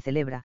boda no se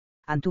celebra,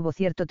 Anne tuvo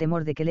cierto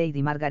temor de que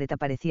Lady Margaret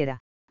apareciera,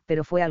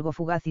 pero fue algo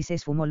fugaz y se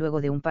esfumó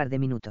luego de un par de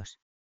minutos.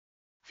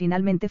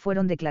 Finalmente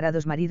fueron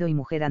declarados marido y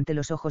mujer ante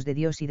los ojos de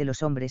Dios y de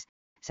los hombres,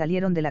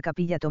 salieron de la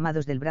capilla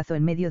tomados del brazo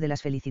en medio de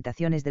las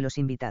felicitaciones de los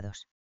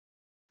invitados.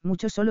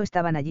 Muchos solo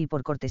estaban allí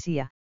por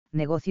cortesía,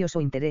 negocios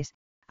o interés,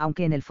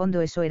 aunque en el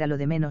fondo eso era lo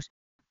de menos,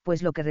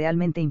 pues lo que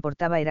realmente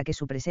importaba era que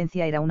su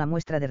presencia era una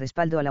muestra de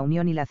respaldo a la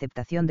unión y la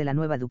aceptación de la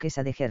nueva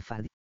duquesa de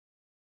Hertford.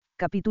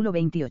 Capítulo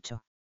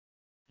 28.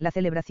 La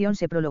celebración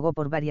se prolongó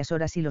por varias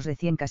horas y los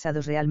recién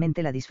casados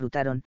realmente la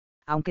disfrutaron,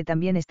 aunque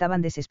también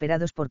estaban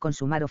desesperados por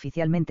consumar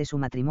oficialmente su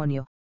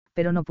matrimonio,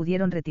 pero no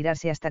pudieron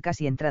retirarse hasta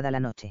casi entrada la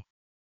noche.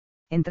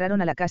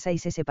 Entraron a la casa y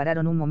se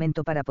separaron un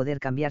momento para poder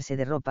cambiarse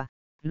de ropa,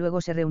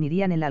 luego se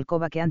reunirían en la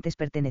alcoba que antes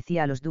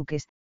pertenecía a los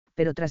duques,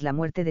 pero tras la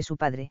muerte de su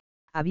padre,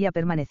 había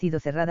permanecido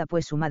cerrada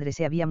pues su madre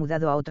se había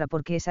mudado a otra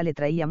porque esa le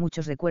traía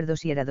muchos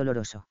recuerdos y era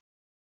doloroso.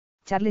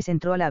 Charles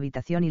entró a la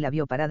habitación y la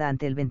vio parada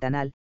ante el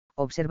ventanal,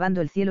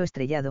 observando el cielo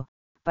estrellado,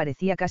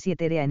 parecía casi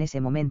etérea en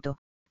ese momento,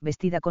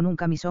 vestida con un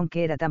camisón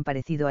que era tan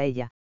parecido a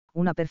ella,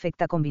 una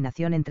perfecta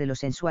combinación entre lo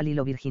sensual y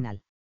lo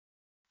virginal.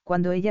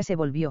 Cuando ella se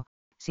volvió,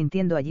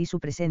 sintiendo allí su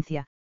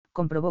presencia,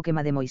 comprobó que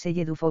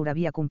Mademoiselle Dufour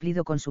había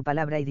cumplido con su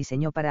palabra y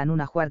diseñó para Anne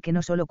un ajuar que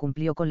no solo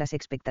cumplió con las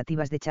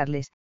expectativas de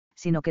Charles,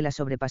 sino que las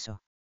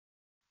sobrepasó.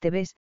 «Te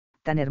ves,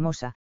 tan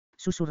hermosa»,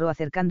 susurró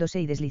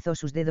acercándose y deslizó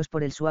sus dedos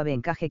por el suave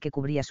encaje que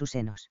cubría sus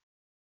senos.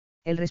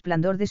 El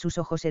resplandor de sus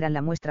ojos era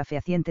la muestra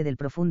fehaciente del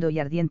profundo y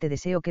ardiente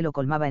deseo que lo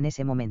colmaba en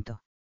ese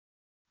momento.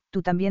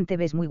 «Tú también te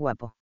ves muy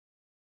guapo».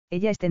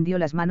 Ella extendió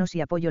las manos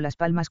y apoyó las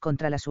palmas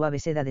contra la suave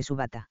seda de su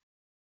bata.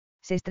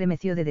 Se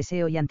estremeció de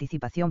deseo y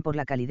anticipación por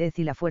la calidez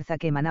y la fuerza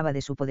que emanaba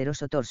de su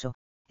poderoso torso,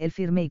 el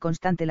firme y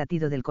constante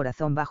latido del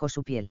corazón bajo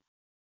su piel.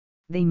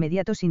 De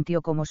inmediato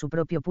sintió cómo su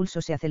propio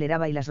pulso se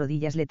aceleraba y las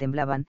rodillas le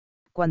temblaban,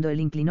 cuando él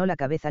inclinó la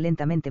cabeza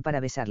lentamente para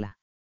besarla.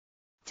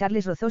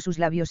 Charles rozó sus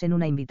labios en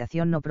una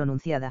invitación no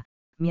pronunciada,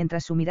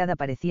 mientras su mirada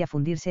parecía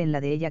fundirse en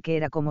la de ella que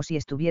era como si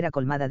estuviera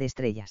colmada de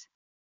estrellas.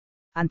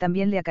 Anne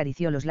también le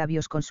acarició los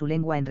labios con su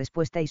lengua en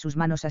respuesta y sus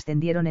manos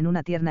ascendieron en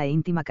una tierna e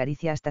íntima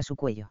caricia hasta su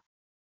cuello.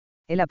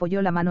 Él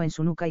apoyó la mano en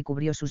su nuca y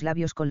cubrió sus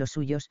labios con los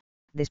suyos,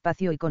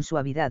 despacio y con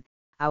suavidad,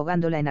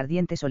 ahogándola en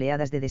ardientes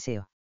oleadas de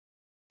deseo.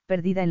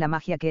 Perdida en la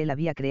magia que él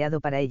había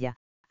creado para ella,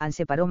 Anne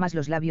separó más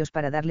los labios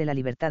para darle la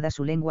libertad a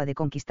su lengua de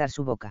conquistar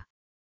su boca.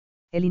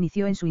 Él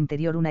inició en su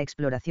interior una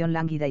exploración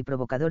lánguida y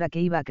provocadora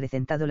que iba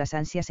acrecentando las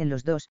ansias en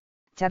los dos.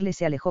 Charles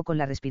se alejó con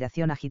la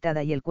respiración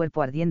agitada y el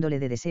cuerpo ardiéndole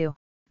de deseo,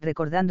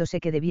 recordándose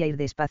que debía ir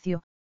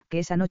despacio, que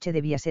esa noche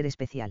debía ser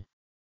especial.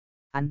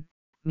 Anne,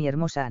 mi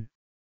hermosa Anne.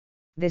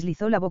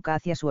 Deslizó la boca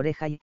hacia su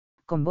oreja y,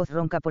 con voz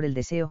ronca por el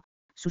deseo,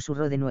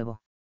 susurró de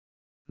nuevo.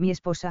 Mi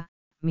esposa,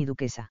 mi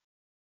duquesa.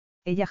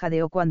 Ella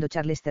jadeó cuando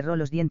Charles cerró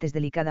los dientes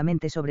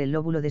delicadamente sobre el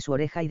lóbulo de su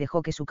oreja y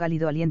dejó que su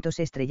cálido aliento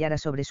se estrellara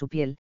sobre su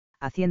piel,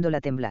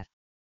 haciéndola temblar.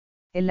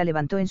 Él la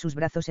levantó en sus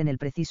brazos en el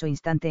preciso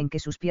instante en que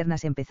sus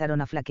piernas empezaron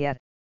a flaquear,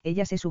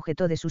 ella se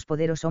sujetó de sus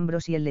poderosos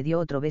hombros y él le dio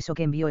otro beso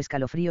que envió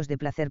escalofríos de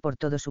placer por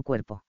todo su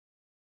cuerpo.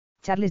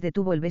 Charles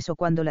detuvo el beso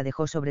cuando la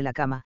dejó sobre la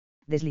cama,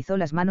 deslizó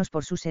las manos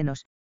por sus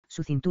senos,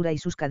 su cintura y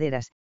sus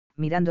caderas,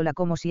 mirándola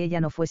como si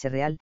ella no fuese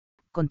real,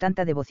 con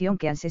tanta devoción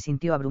que Anne se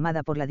sintió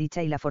abrumada por la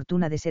dicha y la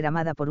fortuna de ser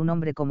amada por un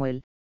hombre como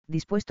él,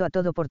 dispuesto a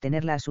todo por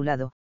tenerla a su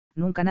lado.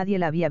 Nunca nadie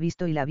la había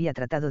visto y la había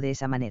tratado de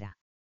esa manera.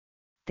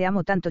 Te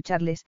amo tanto,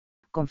 Charles,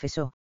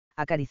 confesó,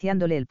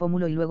 acariciándole el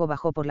pómulo y luego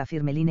bajó por la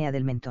firme línea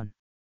del mentón.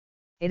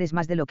 Eres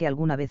más de lo que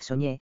alguna vez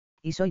soñé,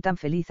 y soy tan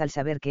feliz al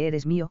saber que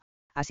eres mío,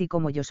 así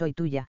como yo soy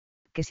tuya,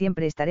 que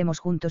siempre estaremos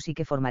juntos y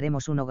que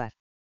formaremos un hogar.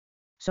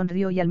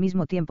 Sonrió y al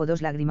mismo tiempo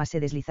dos lágrimas se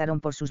deslizaron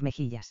por sus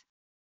mejillas.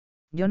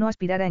 Yo no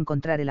aspirara a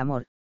encontrar el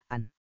amor,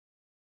 Anne.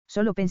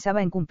 Solo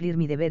pensaba en cumplir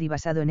mi deber y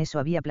basado en eso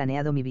había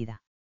planeado mi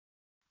vida.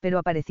 Pero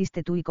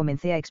apareciste tú y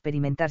comencé a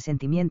experimentar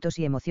sentimientos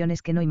y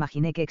emociones que no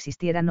imaginé que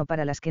existieran o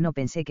para las que no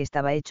pensé que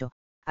estaba hecho,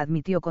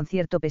 admitió con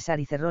cierto pesar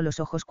y cerró los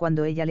ojos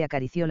cuando ella le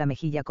acarició la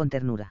mejilla con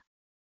ternura.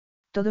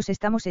 Todos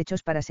estamos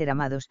hechos para ser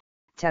amados,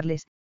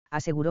 Charles,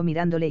 aseguró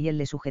mirándole y él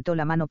le sujetó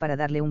la mano para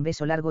darle un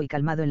beso largo y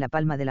calmado en la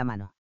palma de la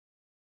mano.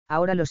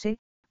 Ahora lo sé,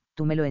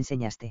 tú me lo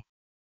enseñaste.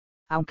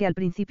 Aunque al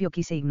principio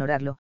quise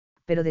ignorarlo,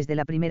 pero desde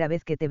la primera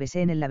vez que te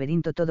besé en el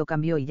laberinto todo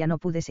cambió y ya no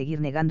pude seguir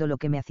negando lo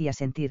que me hacía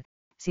sentir.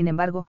 Sin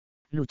embargo,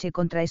 luché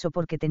contra eso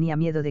porque tenía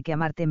miedo de que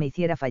amarte me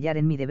hiciera fallar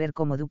en mi deber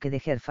como duque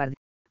de Hertford,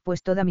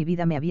 pues toda mi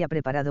vida me había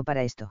preparado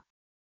para esto.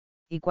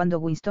 Y cuando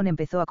Winston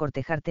empezó a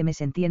cortejarte me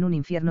sentí en un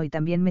infierno y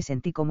también me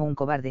sentí como un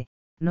cobarde,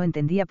 no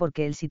entendía por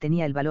qué él sí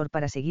tenía el valor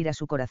para seguir a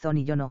su corazón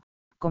y yo no,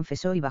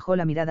 confesó y bajó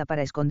la mirada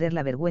para esconder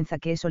la vergüenza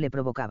que eso le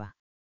provocaba.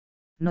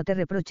 No te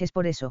reproches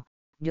por eso,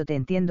 yo te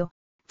entiendo,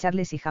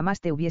 Charles, y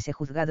jamás te hubiese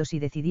juzgado si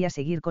decidías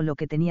seguir con lo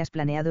que tenías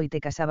planeado y te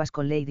casabas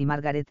con Lady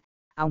Margaret,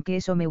 aunque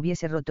eso me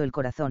hubiese roto el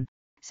corazón,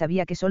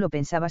 sabía que solo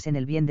pensabas en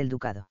el bien del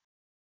ducado.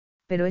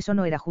 Pero eso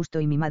no era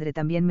justo y mi madre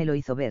también me lo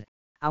hizo ver,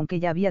 aunque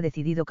ya había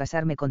decidido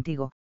casarme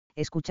contigo,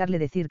 escucharle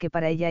decir que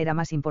para ella era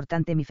más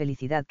importante mi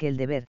felicidad que el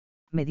deber,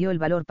 me dio el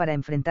valor para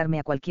enfrentarme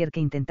a cualquier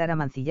que intentara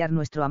mancillar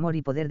nuestro amor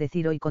y poder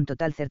decir hoy con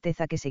total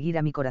certeza que seguir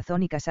a mi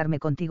corazón y casarme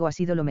contigo ha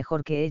sido lo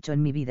mejor que he hecho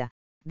en mi vida,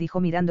 dijo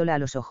mirándola a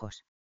los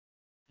ojos.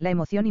 La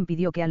emoción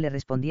impidió que Anne le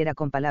respondiera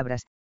con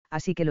palabras,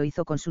 así que lo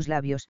hizo con sus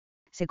labios,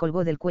 se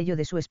colgó del cuello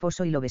de su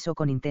esposo y lo besó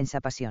con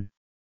intensa pasión.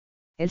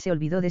 Él se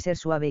olvidó de ser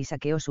suave y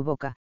saqueó su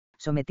boca,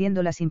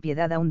 sometiéndola sin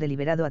piedad a un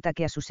deliberado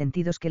ataque a sus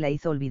sentidos que la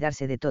hizo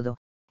olvidarse de todo,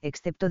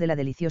 excepto de la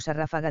deliciosa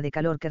ráfaga de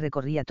calor que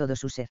recorría todo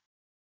su ser.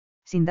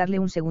 Sin darle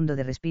un segundo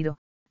de respiro,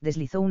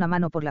 deslizó una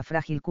mano por la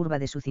frágil curva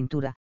de su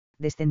cintura,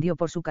 descendió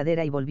por su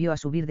cadera y volvió a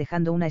subir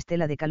dejando una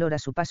estela de calor a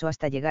su paso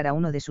hasta llegar a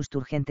uno de sus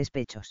turgentes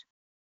pechos.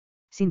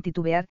 Sin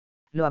titubear,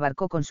 lo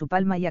abarcó con su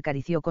palma y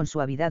acarició con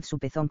suavidad su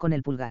pezón con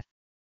el pulgar.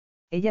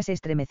 Ella se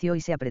estremeció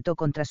y se apretó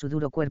contra su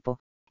duro cuerpo,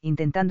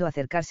 intentando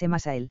acercarse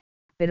más a él,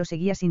 pero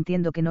seguía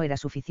sintiendo que no era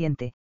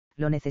suficiente,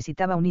 lo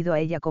necesitaba unido a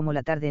ella como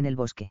la tarde en el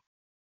bosque.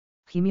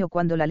 Gimió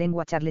cuando la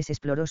lengua Charles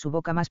exploró su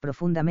boca más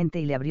profundamente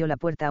y le abrió la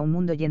puerta a un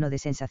mundo lleno de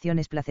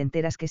sensaciones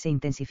placenteras que se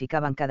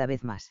intensificaban cada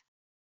vez más.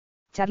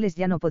 Charles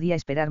ya no podía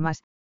esperar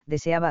más,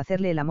 deseaba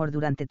hacerle el amor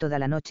durante toda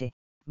la noche,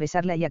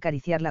 besarla y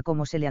acariciarla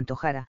como se le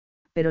antojara,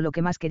 pero lo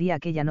que más quería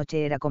aquella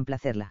noche era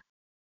complacerla.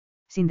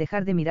 Sin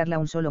dejar de mirarla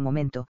un solo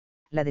momento,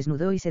 la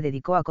desnudó y se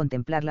dedicó a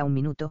contemplarla un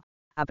minuto,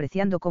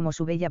 apreciando cómo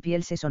su bella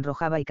piel se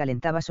sonrojaba y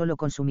calentaba solo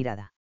con su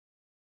mirada.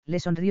 Le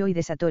sonrió y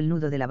desató el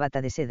nudo de la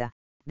bata de seda,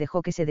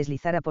 dejó que se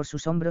deslizara por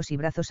sus hombros y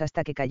brazos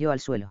hasta que cayó al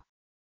suelo.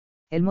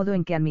 El modo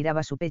en que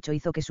admiraba su pecho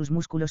hizo que sus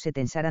músculos se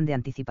tensaran de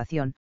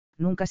anticipación,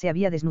 nunca se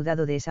había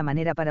desnudado de esa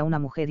manera para una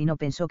mujer y no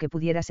pensó que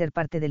pudiera ser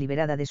parte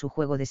deliberada de su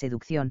juego de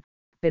seducción,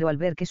 pero al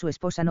ver que su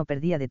esposa no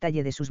perdía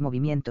detalle de sus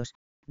movimientos,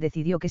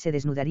 decidió que se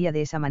desnudaría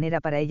de esa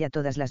manera para ella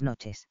todas las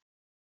noches.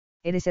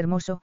 Eres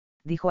hermoso,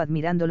 dijo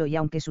admirándolo y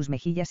aunque sus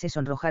mejillas se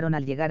sonrojaron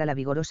al llegar a la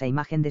vigorosa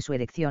imagen de su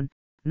erección,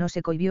 no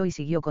se cohibió y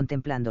siguió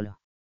contemplándolo.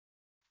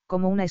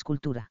 Como una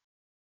escultura.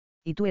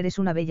 Y tú eres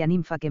una bella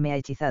ninfa que me ha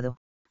hechizado,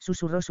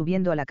 susurró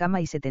subiendo a la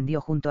cama y se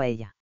tendió junto a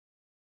ella.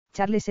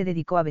 Charles se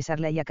dedicó a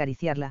besarla y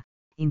acariciarla,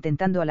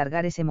 intentando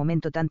alargar ese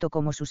momento tanto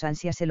como sus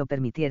ansias se lo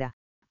permitiera,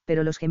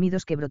 pero los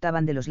gemidos que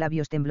brotaban de los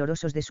labios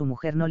temblorosos de su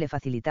mujer no le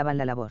facilitaban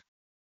la labor.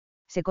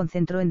 Se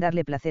concentró en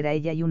darle placer a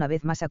ella y una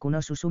vez más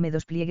acunó sus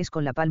húmedos pliegues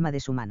con la palma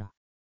de su mano.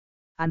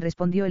 Anne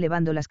respondió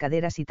elevando las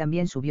caderas y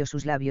también subió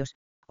sus labios,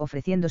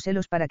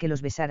 ofreciéndoselos para que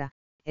los besara.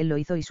 Él lo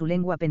hizo y su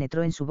lengua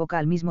penetró en su boca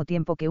al mismo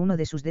tiempo que uno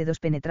de sus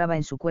dedos penetraba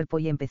en su cuerpo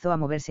y empezó a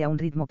moverse a un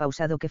ritmo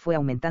pausado que fue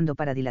aumentando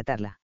para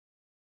dilatarla.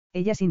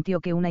 Ella sintió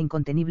que una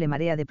incontenible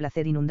marea de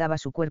placer inundaba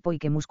su cuerpo y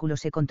que músculos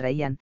se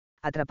contraían,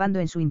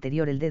 atrapando en su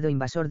interior el dedo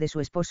invasor de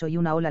su esposo y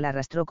una ola la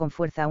arrastró con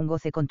fuerza a un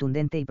goce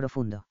contundente y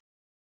profundo.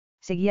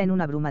 Seguía en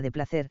una bruma de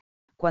placer,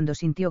 cuando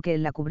sintió que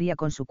él la cubría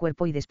con su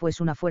cuerpo y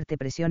después una fuerte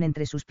presión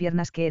entre sus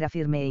piernas que era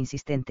firme e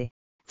insistente.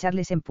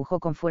 Charles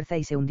empujó con fuerza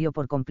y se hundió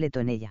por completo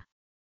en ella.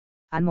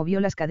 Anne movió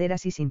las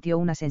caderas y sintió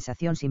una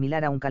sensación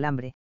similar a un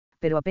calambre,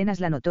 pero apenas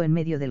la notó en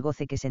medio del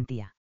goce que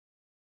sentía.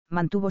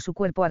 Mantuvo su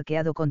cuerpo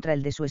arqueado contra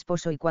el de su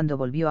esposo y cuando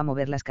volvió a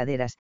mover las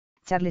caderas,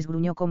 Charles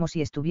gruñó como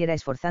si estuviera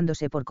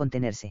esforzándose por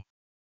contenerse.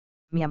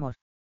 Mi amor.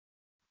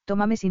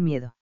 Tómame sin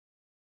miedo.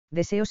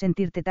 Deseo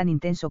sentirte tan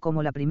intenso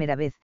como la primera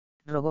vez,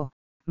 rogó,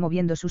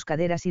 moviendo sus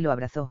caderas y lo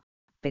abrazó,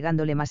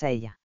 pegándole más a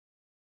ella.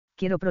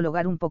 Quiero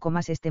prolongar un poco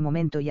más este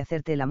momento y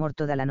hacerte el amor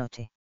toda la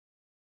noche.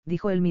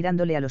 Dijo él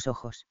mirándole a los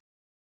ojos.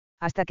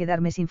 Hasta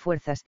quedarme sin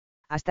fuerzas,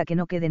 hasta que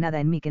no quede nada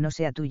en mí que no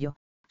sea tuyo.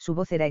 Su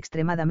voz era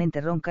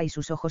extremadamente ronca y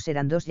sus ojos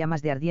eran dos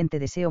llamas de ardiente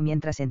deseo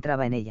mientras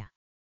entraba en ella.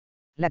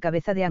 La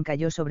cabeza de Anne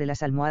cayó sobre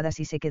las almohadas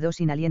y se quedó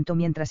sin aliento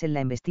mientras él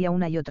la embestía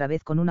una y otra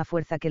vez con una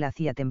fuerza que la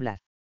hacía temblar.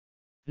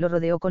 Lo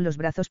rodeó con los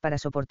brazos para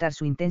soportar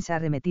su intensa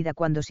arremetida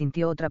cuando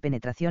sintió otra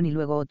penetración y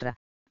luego otra,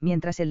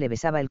 mientras él le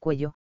besaba el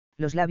cuello,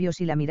 los labios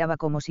y la miraba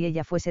como si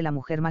ella fuese la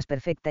mujer más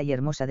perfecta y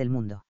hermosa del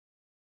mundo.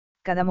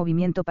 Cada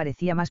movimiento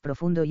parecía más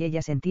profundo y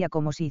ella sentía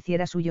como si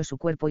hiciera suyo su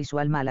cuerpo y su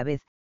alma a la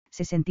vez,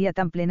 se sentía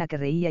tan plena que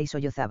reía y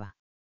sollozaba.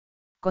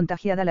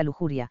 Contagiada la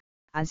lujuria,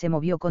 Anne se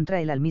movió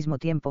contra él al mismo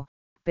tiempo,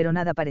 pero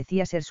nada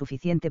parecía ser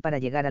suficiente para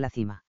llegar a la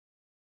cima.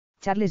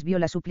 Charles vio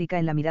la súplica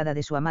en la mirada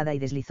de su amada y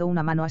deslizó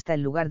una mano hasta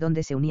el lugar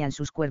donde se unían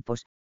sus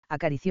cuerpos,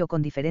 acarició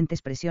con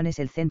diferentes presiones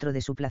el centro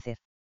de su placer.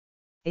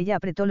 Ella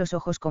apretó los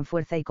ojos con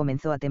fuerza y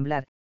comenzó a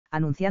temblar,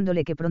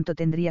 anunciándole que pronto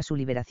tendría su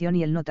liberación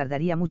y él no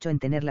tardaría mucho en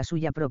tener la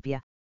suya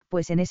propia,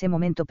 pues en ese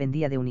momento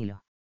pendía de un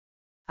hilo.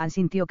 Anne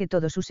sintió que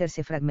todo su ser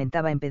se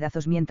fragmentaba en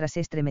pedazos mientras se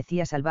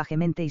estremecía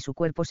salvajemente y su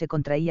cuerpo se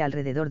contraía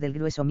alrededor del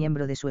grueso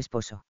miembro de su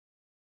esposo.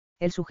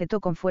 Él sujetó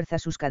con fuerza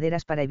sus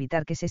caderas para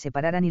evitar que se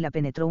separaran y la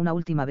penetró una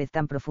última vez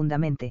tan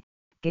profundamente,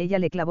 que ella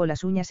le clavó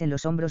las uñas en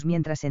los hombros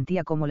mientras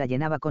sentía cómo la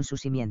llenaba con su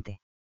simiente.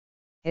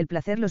 El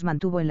placer los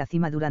mantuvo en la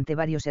cima durante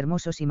varios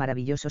hermosos y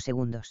maravillosos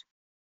segundos.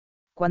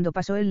 Cuando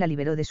pasó él la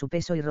liberó de su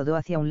peso y rodó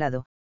hacia un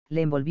lado,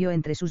 le envolvió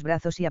entre sus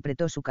brazos y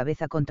apretó su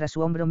cabeza contra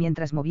su hombro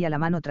mientras movía la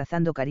mano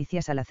trazando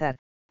caricias al azar,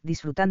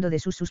 disfrutando de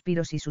sus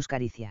suspiros y sus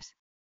caricias.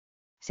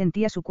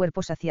 Sentía su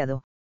cuerpo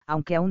saciado,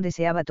 aunque aún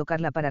deseaba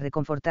tocarla para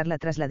reconfortarla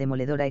tras la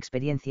demoledora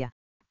experiencia,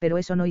 pero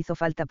eso no hizo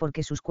falta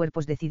porque sus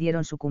cuerpos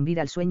decidieron sucumbir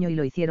al sueño y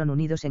lo hicieron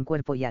unidos en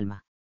cuerpo y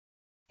alma.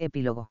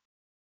 Epílogo.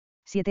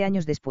 7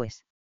 años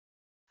después.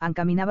 Anne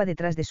caminaba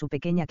detrás de su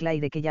pequeña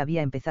Claire que ya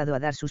había empezado a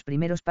dar sus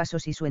primeros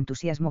pasos y su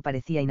entusiasmo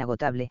parecía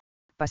inagotable,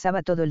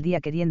 pasaba todo el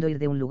día queriendo ir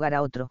de un lugar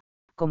a otro,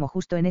 como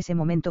justo en ese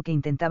momento que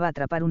intentaba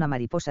atrapar una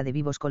mariposa de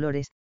vivos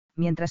colores,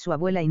 mientras su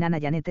abuela y nana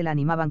Janette la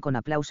animaban con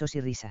aplausos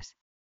y risas.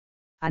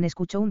 Anne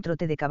escuchó un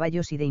trote de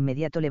caballos y de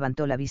inmediato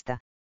levantó la vista,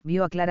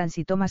 vio a Clarence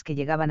y Thomas que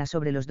llegaban a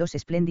sobre los dos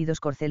espléndidos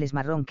corceles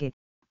marrón que,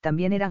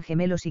 también eran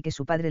gemelos y que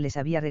su padre les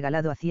había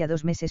regalado hacía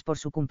 2 meses por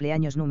su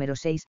cumpleaños número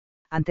 6,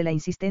 ante la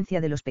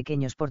insistencia de los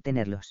pequeños por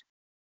tenerlos.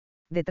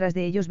 Detrás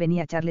de ellos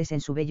venía Charles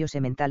en su bello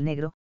semental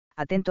negro,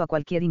 atento a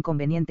cualquier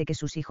inconveniente que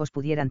sus hijos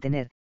pudieran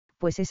tener,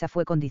 pues esa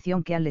fue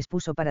condición que Anne les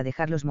puso para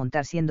dejarlos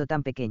montar siendo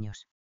tan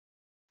pequeños.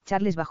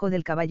 Charles bajó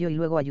del caballo y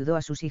luego ayudó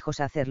a sus hijos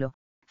a hacerlo,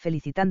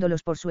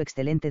 felicitándolos por su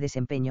excelente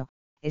desempeño,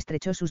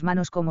 estrechó sus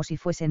manos como si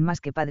fuesen más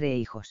que padre e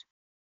hijos.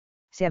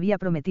 Se había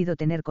prometido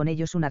tener con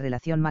ellos una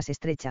relación más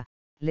estrecha,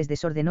 les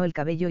desordenó el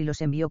cabello y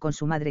los envió con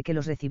su madre que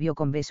los recibió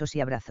con besos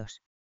y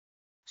abrazos.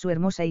 Su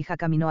hermosa hija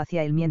caminó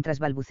hacia él mientras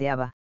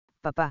balbuceaba,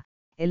 «Papá»,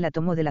 él la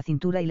tomó de la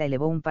cintura y la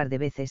elevó un par de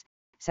veces,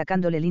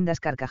 sacándole lindas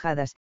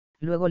carcajadas,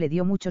 luego le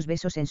dio muchos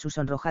besos en su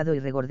sonrojado y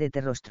regordete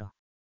rostro.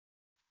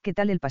 «¿Qué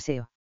tal el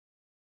paseo?»,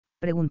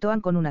 preguntó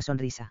Anne con una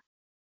sonrisa.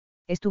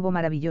 «Estuvo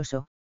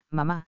maravilloso,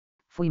 mamá,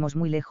 fuimos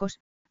muy lejos»,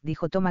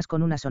 dijo Thomas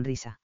con una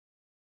sonrisa.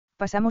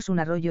 «Pasamos un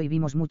arroyo y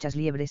vimos muchas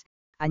liebres»,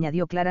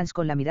 añadió Clarence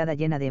con la mirada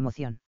llena de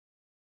emoción.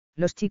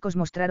 «Los chicos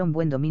mostraron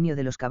buen dominio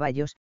de los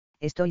caballos,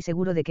 estoy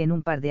seguro de que en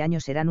un par de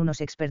años serán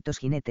unos expertos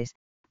jinetes»,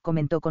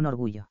 comentó con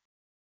orgullo.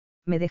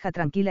 «Me deja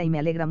tranquila y me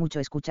alegra mucho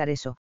escuchar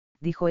eso»,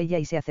 dijo ella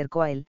y se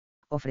acercó a él,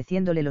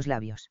 ofreciéndole los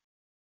labios.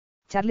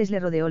 Charles le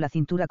rodeó la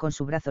cintura con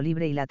su brazo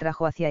libre y la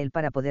atrajo hacia él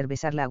para poder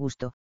besarla a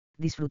gusto,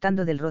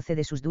 disfrutando del roce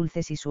de sus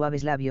dulces y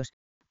suaves labios,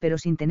 pero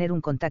sin tener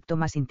un contacto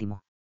más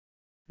íntimo.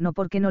 No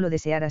porque no lo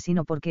deseara,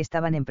 sino porque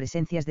estaban en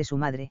presencias de su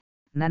madre,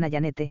 nana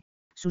Janette,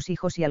 sus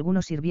hijos y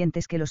algunos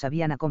sirvientes que los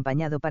habían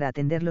acompañado para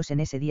atenderlos en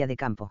ese día de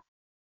campo.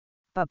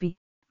 «Papi,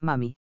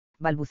 mami»,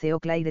 balbuceó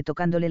Claire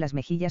tocándole las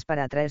mejillas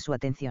para atraer su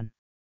atención.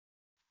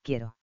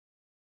 «Quiero».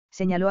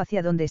 Señaló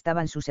hacia donde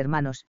estaban sus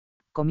hermanos,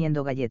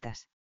 comiendo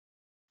galletas.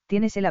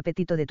 «Tienes el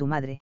apetito de tu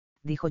madre»,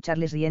 dijo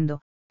Charles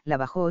riendo, La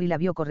bajó y la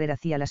vio correr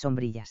hacia las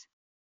sombrillas.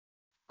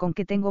 «¿Con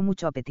qué tengo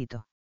mucho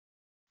apetito?»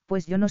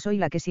 «Pues yo no soy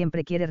la que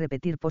siempre quiere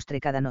repetir postre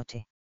cada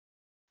noche».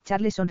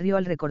 Charles sonrió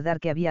al recordar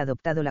que había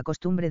adoptado la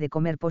costumbre de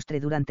comer postre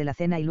durante la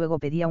cena y luego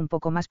pedía un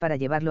poco más para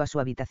llevarlo a su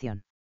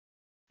habitación.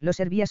 Lo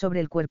servía sobre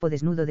el cuerpo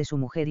desnudo de su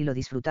mujer y lo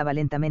disfrutaba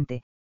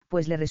lentamente,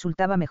 pues le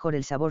resultaba mejor,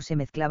 el sabor se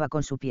mezclaba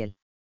con su piel.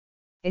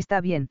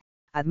 «Está bien,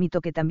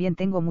 admito que también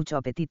tengo mucho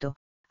apetito,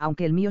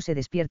 aunque el mío se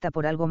despierta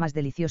por algo más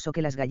delicioso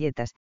que las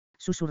galletas»,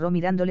 susurró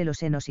mirándole los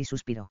senos y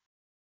suspiró.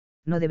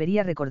 «No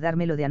debería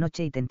recordarme lo de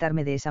anoche y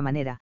tentarme de esa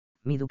manera,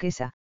 mi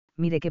duquesa,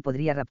 mire que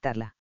podría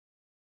raptarla».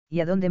 «¿Y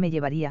a dónde me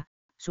llevaría,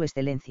 su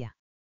excelencia?»,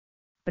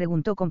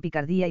 preguntó con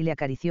picardía y le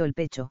acarició el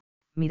pecho,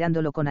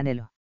 mirándolo con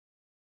anhelo.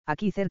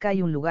 «Aquí cerca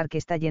hay un lugar que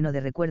está lleno de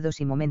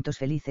recuerdos y momentos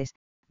felices,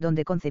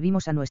 donde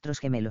concebimos a nuestros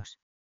gemelos».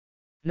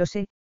 «Lo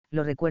sé,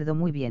 lo recuerdo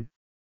muy bien».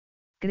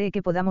 «¿Cree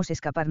que podamos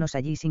escaparnos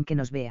allí sin que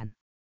nos vean?»,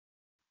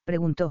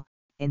 preguntó,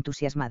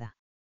 entusiasmada.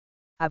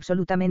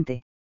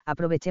 «Absolutamente,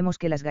 aprovechemos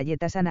que las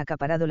galletas han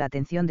acaparado la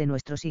atención de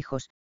nuestros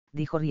hijos»,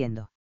 dijo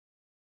riendo.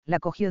 La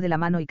cogió de la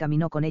mano y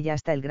caminó con ella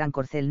hasta el gran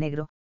corcel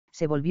negro,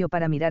 se volvió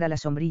para mirar a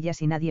las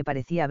sombrillas y nadie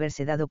parecía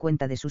haberse dado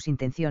cuenta de sus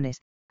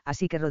intenciones,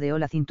 así que rodeó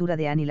la cintura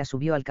de Anne y la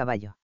subió al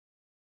caballo.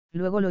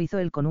 Luego lo hizo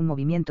él con un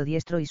movimiento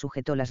diestro y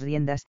sujetó las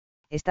riendas.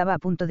 Estaba a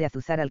punto de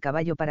azuzar al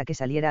caballo para que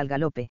saliera al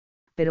galope,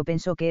 pero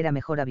pensó que era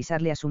mejor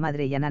avisarle a su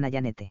madre y a Nana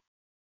Janete.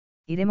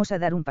 «Iremos a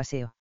dar un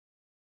paseo».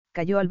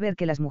 Calló al ver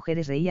que las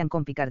mujeres reían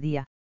con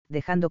picardía,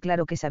 dejando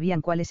claro que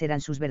sabían cuáles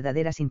eran sus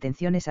verdaderas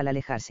intenciones al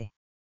alejarse.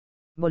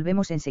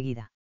 «Volvemos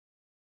enseguida».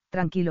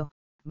 «Tranquilo,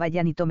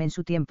 vayan y tomen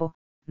su tiempo,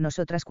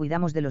 nosotras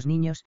cuidamos de los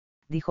niños»,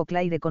 dijo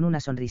Claire con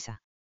una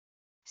sonrisa.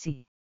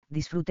 «Sí,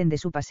 disfruten de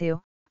su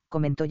paseo»,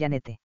 comentó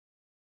Janete.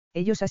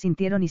 Ellos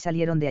asintieron y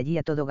salieron de allí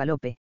a todo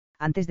galope.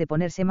 Antes de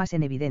ponerse más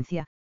en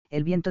evidencia,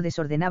 el viento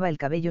desordenaba el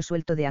cabello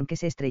suelto de Anne que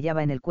se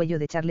estrellaba en el cuello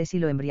de Charles y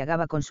lo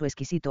embriagaba con su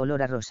exquisito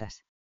olor a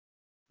rosas.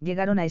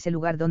 Llegaron a ese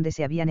lugar donde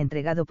se habían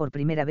entregado por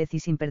primera vez y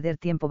sin perder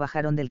tiempo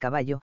bajaron del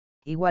caballo,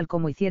 igual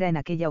como hiciera en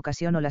aquella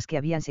ocasión o las que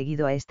habían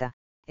seguido a esta.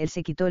 Él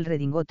se quitó el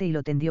redingote y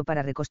lo tendió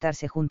para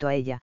recostarse junto a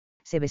ella.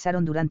 Se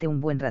besaron durante un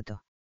buen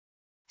rato.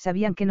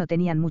 Sabían que no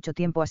tenían mucho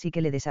tiempo, así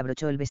que le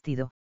desabrochó el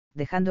vestido,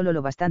 dejándolo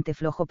lo bastante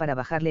flojo para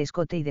bajarle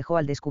escote, y dejó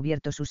al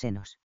descubierto sus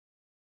senos.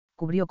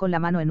 Cubrió con la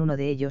mano en uno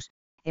de ellos,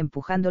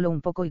 empujándolo un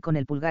poco, y con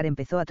el pulgar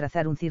empezó a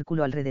trazar un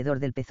círculo alrededor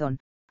del pezón,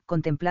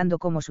 contemplando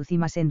cómo su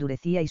cima se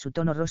endurecía y su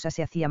tono rosa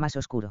se hacía más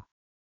oscuro.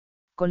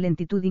 Con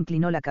lentitud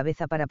inclinó la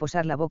cabeza para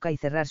posar la boca y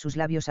cerrar sus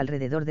labios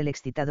alrededor del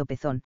excitado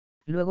pezón,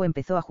 luego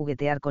empezó a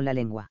juguetear con la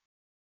lengua.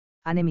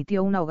 Anne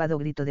emitió un ahogado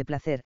grito de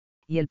placer,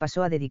 y él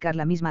pasó a dedicar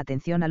la misma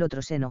atención al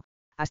otro seno,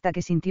 hasta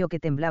que sintió que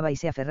temblaba y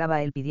se aferraba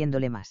a él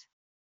pidiéndole más.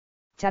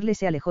 Charles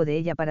se alejó de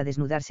ella para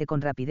desnudarse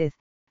con rapidez,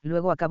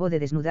 luego acabó de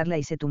desnudarla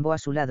y se tumbó a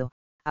su lado,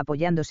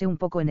 apoyándose un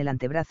poco en el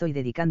antebrazo y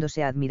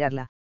dedicándose a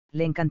admirarla.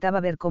 Le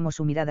encantaba ver cómo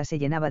su mirada se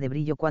llenaba de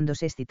brillo cuando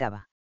se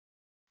excitaba.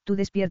 «Tú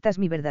despiertas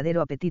mi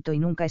verdadero apetito y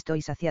nunca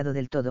estoy saciado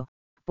del todo,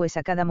 pues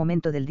a cada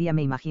momento del día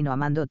me imagino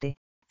amándote,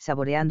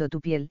 saboreando tu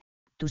piel,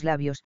 tus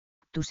labios,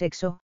 tu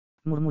sexo»,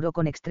 murmuró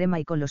con extrema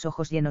y con los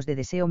ojos llenos de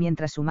deseo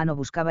mientras su mano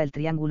buscaba el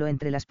triángulo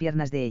entre las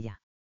piernas de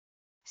ella.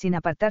 Sin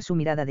apartar su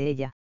mirada de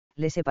ella,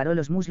 le separó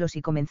los muslos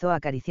y comenzó a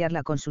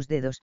acariciarla con sus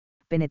dedos,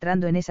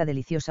 penetrando en esa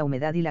deliciosa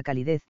humedad y la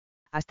calidez,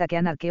 hasta que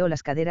anarqueó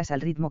las caderas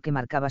al ritmo que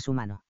marcaba su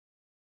mano.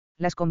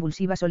 Las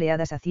convulsivas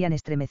oleadas hacían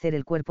estremecer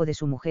el cuerpo de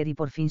su mujer y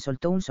por fin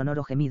soltó un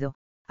sonoro gemido,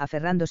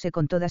 aferrándose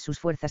con todas sus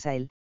fuerzas a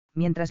él,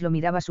 mientras lo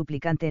miraba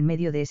suplicante en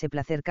medio de ese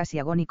placer casi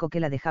agónico que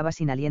la dejaba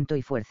sin aliento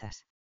y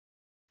fuerzas.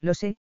 «Lo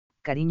sé,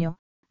 cariño»,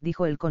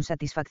 dijo él con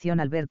satisfacción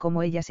al ver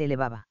cómo ella se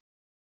elevaba.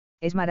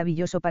 «Es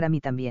maravilloso para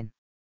mí también».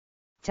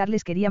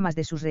 Charles quería más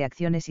de sus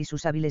reacciones y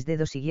sus hábiles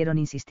dedos siguieron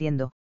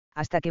insistiendo,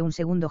 hasta que un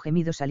segundo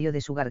gemido salió de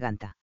su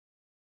garganta.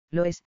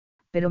 «Lo es,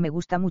 pero me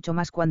gusta mucho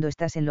más cuando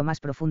estás en lo más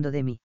profundo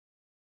de mí»,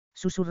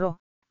 susurró,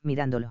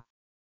 mirándolo.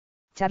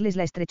 Charles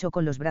la estrechó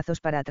con los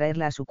brazos para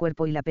atraerla a su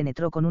cuerpo y la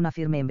penetró con una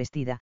firme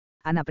embestida.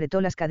 Anne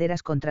apretó las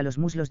caderas contra los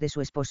muslos de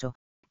su esposo,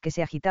 que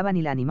se agitaban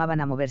y la animaban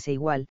a moverse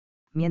igual,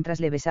 mientras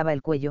le besaba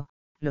el cuello,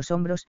 los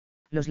hombros,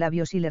 los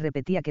labios y le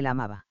repetía que la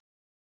amaba.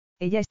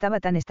 Ella estaba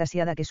tan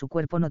extasiada que su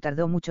cuerpo no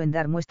tardó mucho en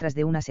dar muestras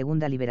de una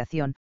segunda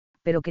liberación,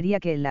 pero quería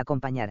que él la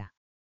acompañara.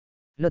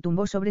 Lo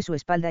tumbó sobre su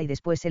espalda y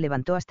después se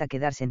levantó hasta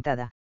quedar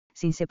sentada,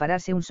 sin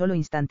separarse un solo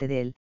instante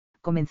de él.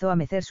 Comenzó a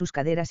mecer sus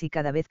caderas y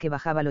cada vez que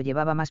bajaba lo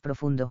llevaba más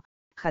profundo,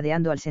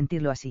 jadeando al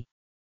sentirlo así.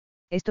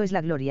 «Esto es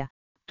la gloria,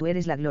 tú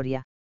eres la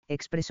gloria»,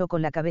 expresó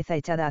con la cabeza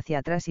echada hacia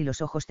atrás y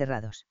los ojos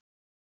cerrados.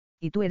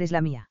 «Y tú eres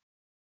la mía.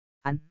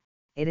 Anne,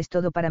 eres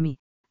todo para mí»,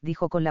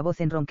 dijo con la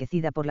voz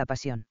enronquecida por la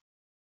pasión.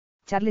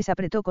 Charles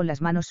apretó con las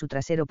manos su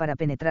trasero para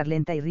penetrar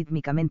lenta y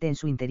rítmicamente en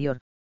su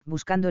interior,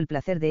 buscando el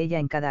placer de ella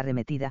en cada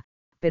arremetida,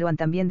 pero Anne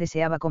también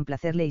deseaba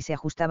complacerle y se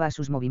ajustaba a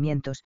sus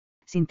movimientos,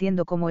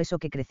 sintiendo cómo eso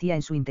que crecía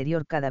en su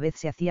interior cada vez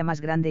se hacía más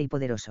grande y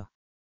poderoso.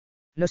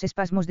 Los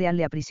espasmos de Anne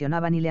le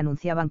aprisionaban y le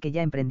anunciaban que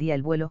ya emprendía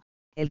el vuelo.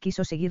 Él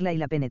quiso seguirla y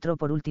la penetró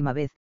por última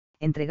vez,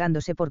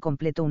 entregándose por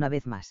completo una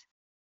vez más.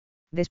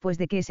 Después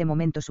de que ese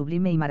momento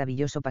sublime y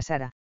maravilloso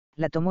pasara,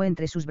 la tomó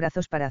entre sus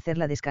brazos para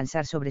hacerla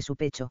descansar sobre su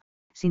pecho,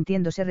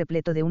 sintiéndose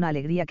repleto de una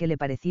alegría que le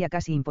parecía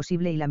casi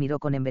imposible y la miró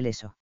con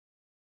embeleso.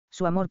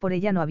 Su amor por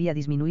ella no había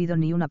disminuido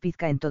ni una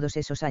pizca en todos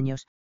esos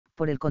años,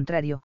 por el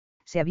contrario,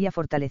 se había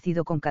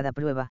fortalecido con cada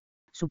prueba,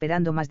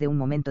 superando más de un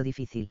momento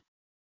difícil.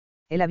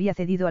 Él había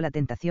cedido a la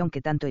tentación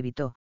que tanto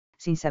evitó,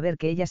 sin saber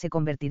que ella se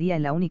convertiría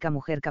en la única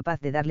mujer capaz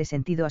de darle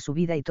sentido a su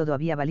vida y todo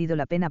había valido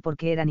la pena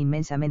porque eran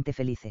inmensamente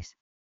felices.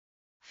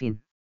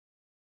 Fin.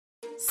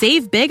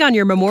 Save big on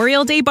your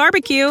Memorial Day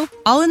barbecue,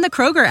 all in the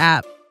Kroger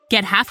app.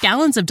 Get half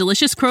gallons of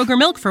delicious Kroger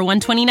milk for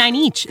 $1.29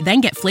 each,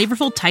 then get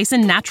flavorful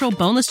Tyson natural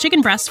boneless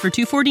chicken breasts for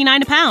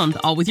 $2.49 a pound,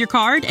 all with your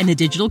card and a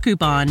digital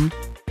coupon.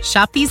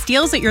 Shop these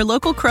deals at your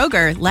local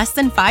Kroger, less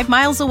than 5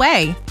 miles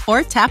away.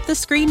 Or tap the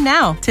screen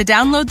now to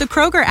download the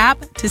Kroger app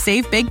to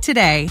save big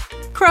today.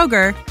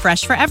 Kroger,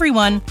 fresh for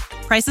everyone.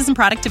 Prices and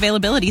product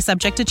availability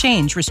subject to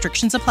change.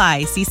 Restrictions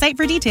apply. See site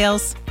for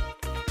details.